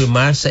primero que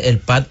firmarse el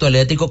pacto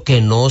eléctrico que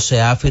no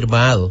se ha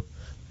firmado.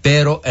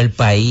 Pero el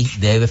país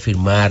debe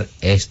firmar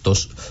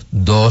estos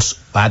dos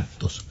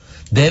pactos.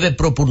 Debe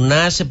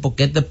propugnarse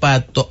porque este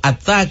pacto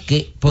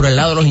ataque por el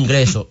lado de los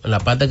ingresos, en la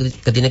parte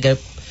que tiene que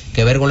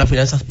ver con las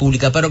finanzas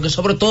públicas, pero que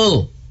sobre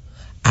todo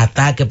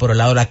ataque por el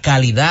lado de la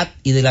calidad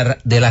y de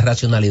la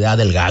racionalidad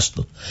del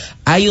gasto.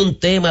 Hay un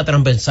tema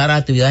transversal a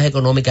actividades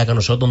económicas que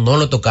nosotros no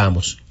lo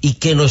tocamos y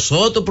que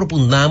nosotros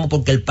propugnamos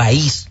porque el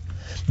país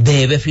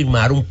debe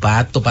firmar un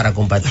pacto para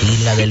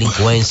combatir la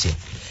delincuencia.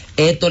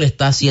 esto le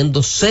está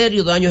haciendo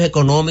serios daños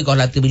económicos a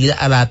las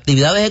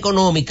actividades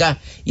económicas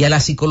y a la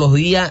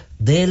psicología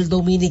del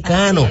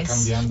dominicano.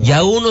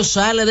 Ya uno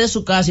sale de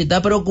su casa y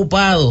está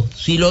preocupado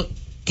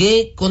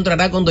qué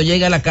encontrará cuando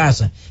llegue a la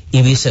casa,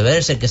 y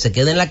viceversa, el que se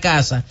quede en la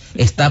casa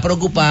está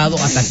preocupado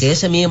hasta que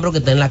ese miembro que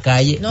está en la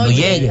calle no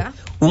llegue.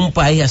 Un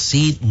país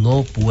así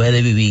no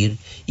puede vivir,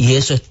 y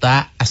eso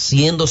está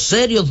haciendo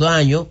serios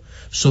daños,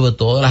 sobre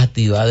todo a las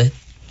actividades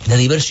de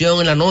diversión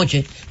en la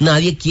noche.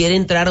 Nadie quiere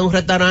entrar a un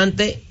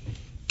restaurante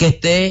que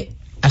esté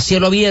a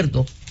cielo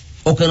abierto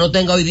o que no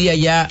tenga hoy día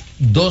ya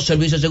 2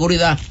 servicios de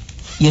seguridad,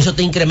 y eso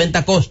te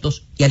incrementa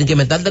costos, y al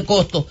incrementarte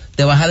costos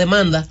te baja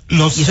demanda,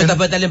 y eso te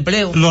afecta el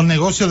empleo. Los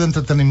negocios de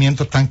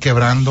entretenimiento están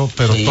quebrando,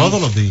 pero sí,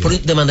 todos los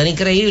días. De manera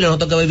increíble.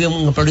 Nosotros que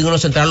vivimos en el polígono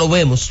central lo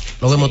vemos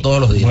todos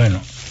los días.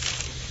 Bueno,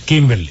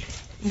 Kimberly.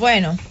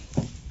 Bueno,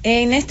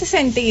 en este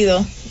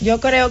sentido, yo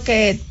creo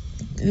que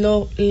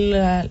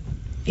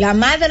la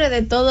madre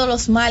de todos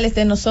los males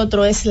de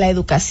nosotros es la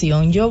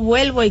educación. Yo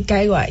vuelvo y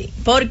caigo ahí.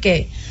 ¿Por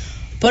qué?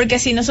 Porque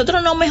si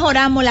nosotros no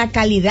mejoramos la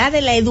calidad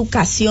de la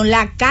educación,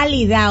 la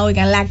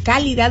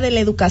calidad de la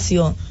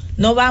educación,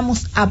 no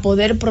vamos a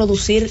poder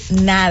producir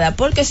nada.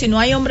 Porque si no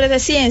hay hombres de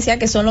ciencia,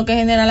 que son los que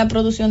generan la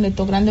producción de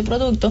estos grandes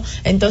productos,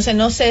 entonces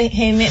no se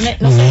genera.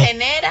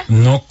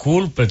 No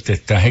culpes, te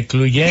estás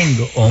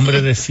excluyendo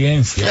hombres de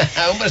ciencia.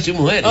 Hombres y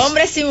mujeres.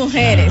 Hombres y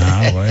mujeres.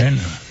 Bueno.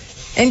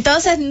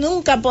 Entonces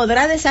nunca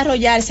podrá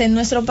desarrollarse en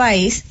nuestro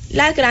país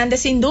las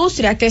grandes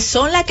industrias, que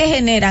son las que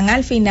generan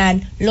al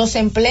final los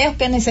empleos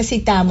que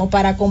necesitamos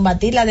para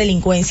combatir la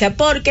delincuencia.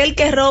 Porque el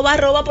que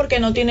roba porque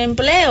no tiene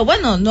empleo.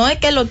 Bueno, no es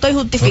que lo estoy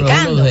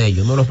justificando. Uno de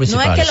ellos, no los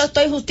principales. No es que lo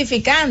estoy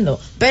justificando,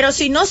 pero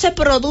si no se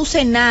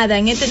produce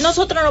nada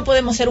nosotros no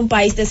podemos ser un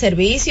país de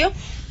servicio,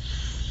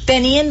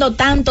 teniendo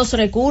tantos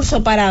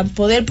recursos para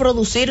poder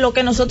producir lo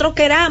que nosotros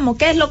queramos.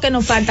 ¿Qué es lo que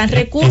nos faltan?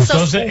 Recursos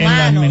Entonces,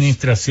 humanos. En la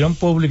administración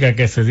pública,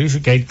 que se dice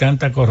que hay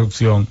tanta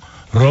corrupción,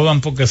 roban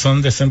porque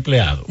son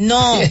desempleados.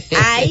 No,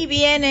 ahí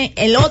viene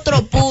el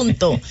otro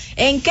punto.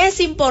 ¿En qué es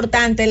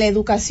importante la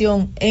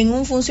educación en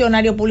un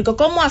funcionario público?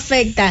 ¿Cómo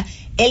afecta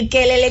el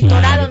que el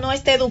electorado no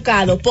esté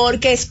educado?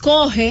 Porque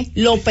escoge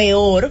lo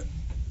peor,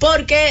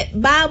 porque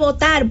va a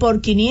votar por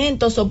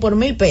 500 o por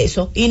 1,000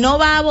 pesos y no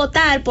va a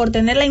votar por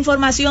tener la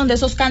información de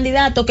esos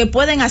candidatos que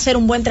pueden hacer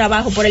un buen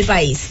trabajo por el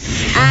país.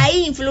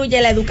 Ahí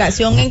influye la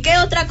educación. ¿En qué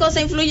otra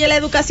cosa influye la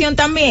educación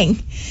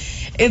también?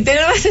 Usted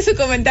no va a hacer su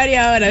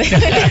comentario ahora.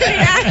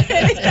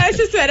 Está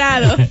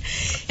desesperado.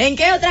 ¿En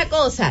qué otra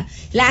cosa?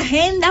 La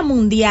agenda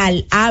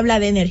mundial habla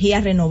de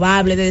energías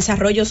renovables, de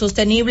desarrollo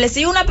sostenible.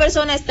 Si una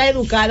persona está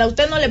educada,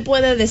 usted no le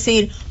puede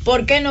decir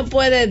por qué no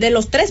puede, de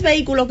los 3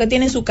 vehículos que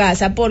tiene en su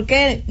casa, por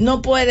qué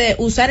no puede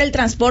usar el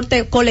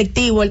transporte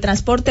colectivo, el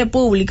transporte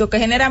público, que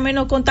genera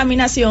menos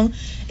contaminación,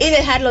 y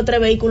dejar los 3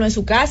 vehículos en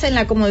su casa, en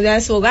la comodidad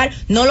de su hogar.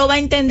 No lo va a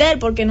entender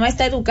porque no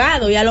está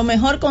educado, y a lo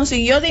mejor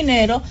consiguió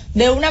dinero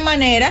de una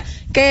manera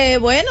que,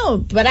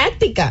 bueno,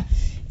 práctica.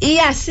 Y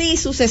así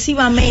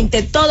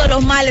sucesivamente, todos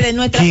los males de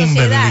nuestra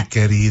sociedad.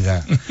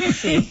 Querida,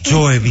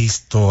 yo he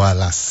visto a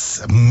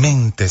las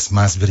mentes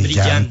más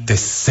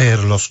brillantes ser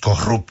los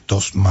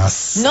corruptos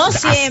más no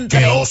siempre,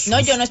 asquerosos. No,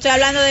 yo no estoy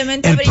hablando de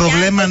mentes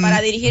brillantes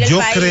para dirigir el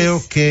país. Yo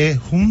creo que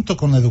junto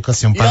con la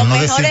educación, para no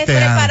decirte antes, los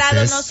mejores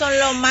preparados no son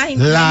los más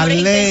la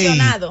ley,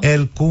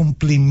 el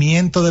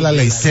cumplimiento de la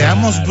ley,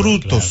 seamos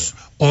brutos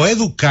o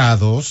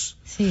educados,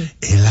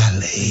 es la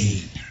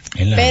ley.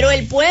 Pero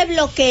el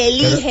pueblo que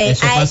elige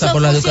a esos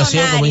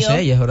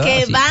funcionarios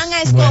que van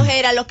a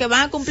escoger a los que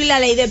van a cumplir la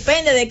ley,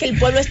 depende de que el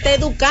pueblo esté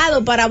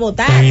educado para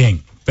votar. Está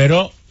bien,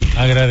 pero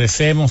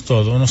agradecemos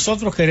todo.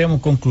 Nosotros queremos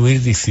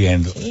concluir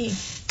diciendo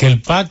que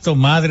el pacto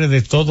madre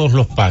de todos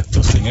los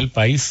pactos en el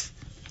país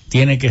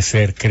tiene que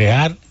ser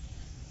crear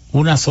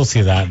una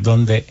sociedad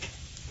donde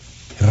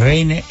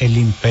reine el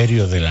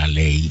imperio de la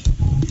ley.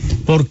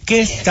 ¿Por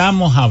qué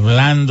estamos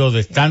hablando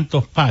de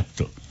tantos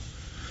pactos?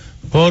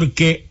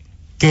 Porque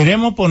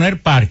queremos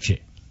poner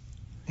parche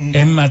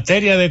en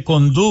materia de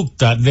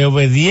conducta, de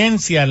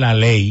obediencia a la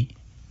ley,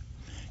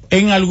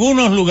 en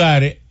algunos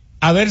lugares,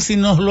 a ver si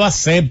nos lo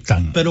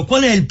aceptan. Pero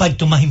 ¿cuál es el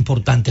pacto más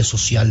importante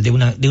social de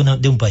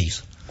un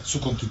país? Su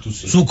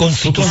constitución. Su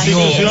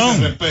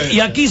constitución.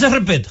 Y aquí se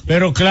respeta.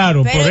 Pero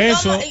claro,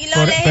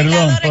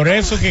 por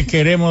eso que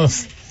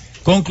queremos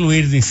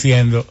concluir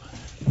diciendo,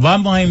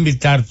 vamos a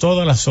invitar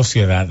toda la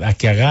sociedad a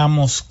que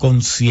hagamos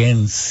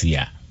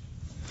conciencia.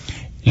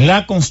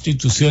 La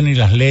Constitución y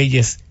las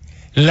leyes,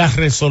 las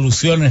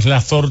resoluciones,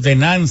 las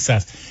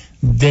ordenanzas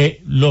de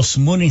los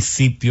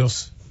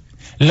municipios,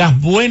 las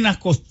buenas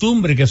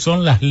costumbres que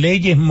son las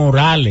leyes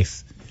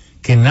morales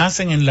que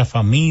nacen en la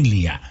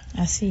familia.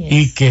 Así es.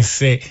 Y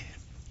que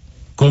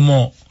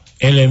como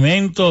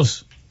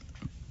elementos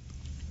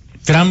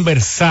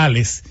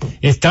transversales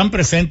están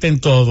presentes en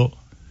todo,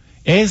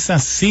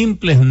 esas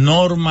simples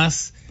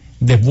normas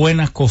de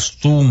buenas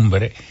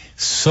costumbres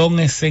son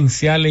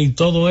esenciales, y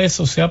todo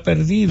eso se ha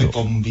perdido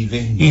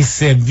y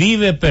se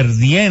vive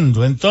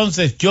perdiendo.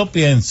 Entonces yo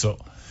pienso,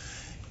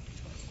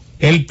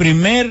 el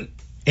primer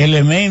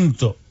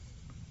elemento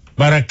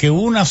para que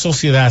una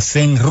sociedad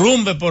se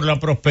enrumbe por la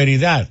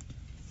prosperidad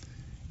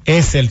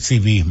es el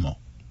civismo.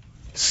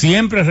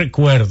 Siempre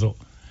recuerdo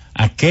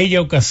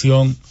aquella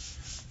ocasión,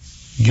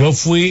 yo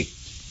fui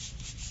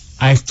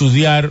a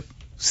estudiar,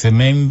 se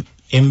me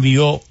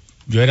envió,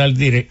 yo era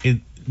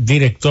el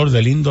director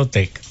del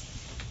Indotec,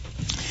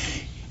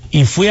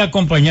 y fui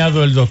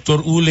acompañado del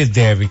doctor Ole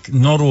Devik,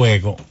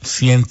 noruego,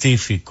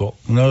 científico,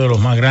 uno de los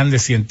más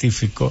grandes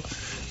científicos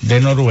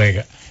de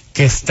Noruega,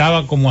 que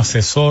estaba como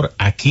asesor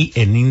aquí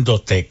en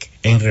Indotec,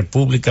 en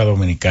República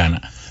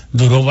Dominicana.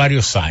 Duró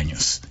varios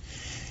años.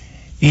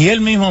 Y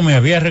él mismo me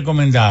había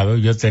recomendado,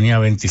 yo tenía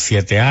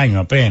 27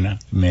 años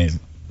apenas, me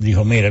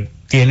dijo, mira,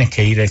 tienes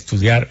que ir a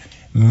estudiar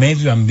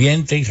medio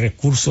ambiente y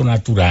recursos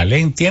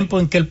naturales, en tiempo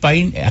en que el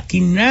país, aquí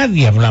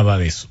nadie hablaba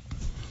de eso,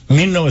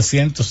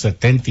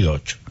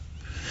 1978.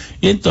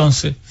 Y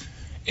entonces,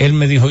 él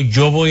me dijo,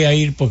 yo voy a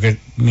ir porque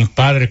mi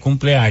padre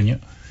cumple años,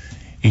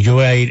 y yo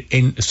voy a ir,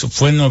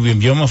 fue en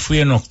noviembre, yo me fui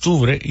en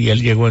octubre y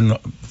él llegó en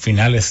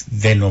finales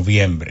de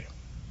noviembre.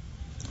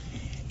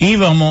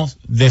 Íbamos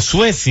de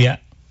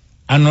Suecia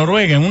a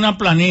Noruega, en una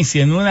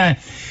planicie, en una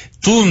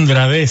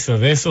tundra de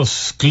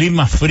esos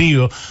climas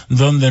fríos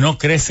donde no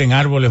crecen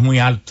árboles muy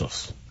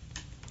altos.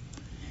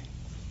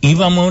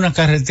 Íbamos a una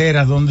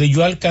carretera donde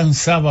yo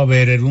alcanzaba a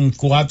ver en un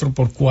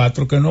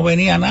 4x4 que no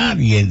venía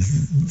nadie,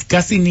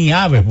 casi ni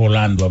aves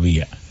volando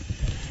había.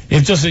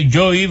 Entonces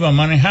yo iba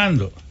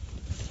manejando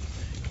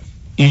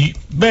y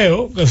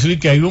veo que sí,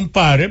 que hay un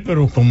pare,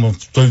 pero como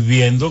estoy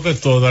viendo que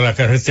toda la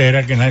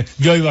carretera,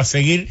 yo iba a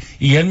seguir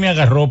y él me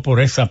agarró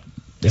por ese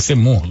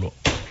muslo.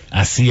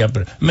 Así,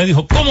 me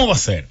dijo, ¿cómo va a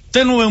ser?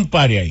 Usted no ve un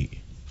pare ahí.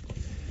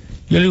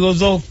 Yo le digo,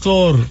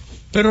 doctor,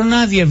 pero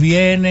nadie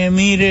viene,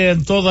 mire,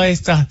 toda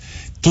esta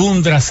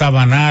tundra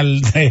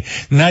sabanal,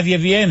 nadie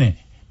viene.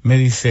 Me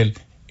dice él,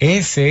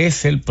 ese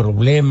es el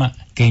problema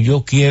que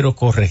yo quiero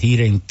corregir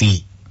en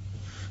ti.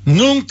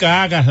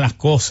 Nunca hagas las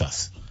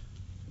cosas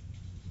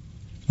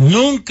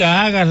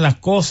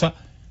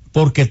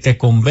porque te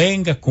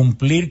convenga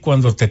cumplir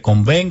cuando te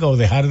convenga o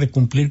dejar de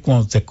cumplir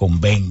cuando te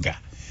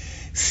convenga.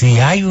 Si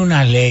hay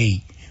una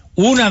ley,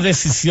 una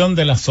decisión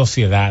de la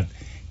sociedad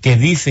que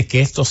dice que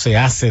esto se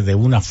hace de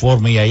una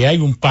forma y ahí hay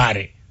un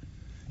pare,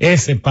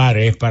 ese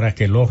pare es para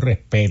que lo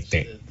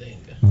respete,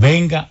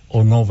 venga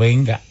o no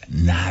venga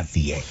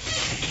nadie.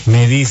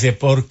 Me dice,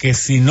 porque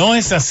si no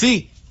es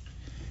así,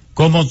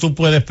 ¿cómo tú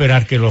puedes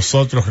esperar que los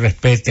otros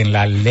respeten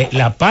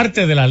la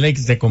parte de la ley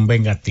que te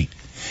convenga a ti?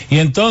 Y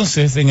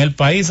entonces, en el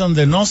país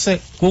donde no se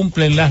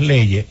cumplen las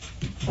leyes,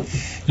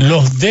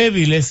 los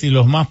débiles y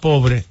los más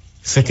pobres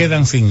se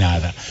quedan sin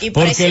nada.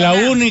 Porque la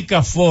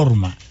única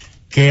forma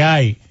que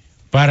hay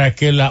para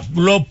que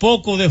lo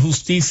poco de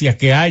justicia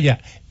que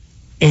haya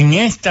en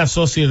esta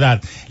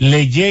sociedad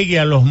le llegue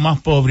a los más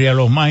pobres y a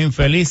los más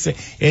infelices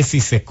es si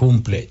se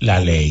cumple la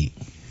ley.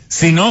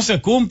 Si no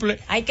se cumple,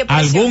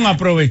 algún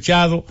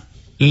aprovechado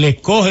le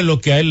coge lo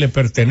que a él le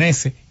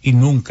pertenece y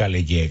nunca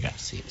le llega.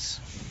 Así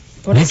es.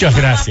 Muchas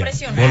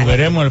gracias.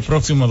 Volveremos el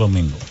próximo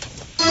domingo.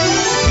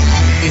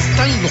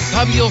 Están los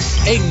sabios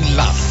en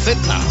la Z.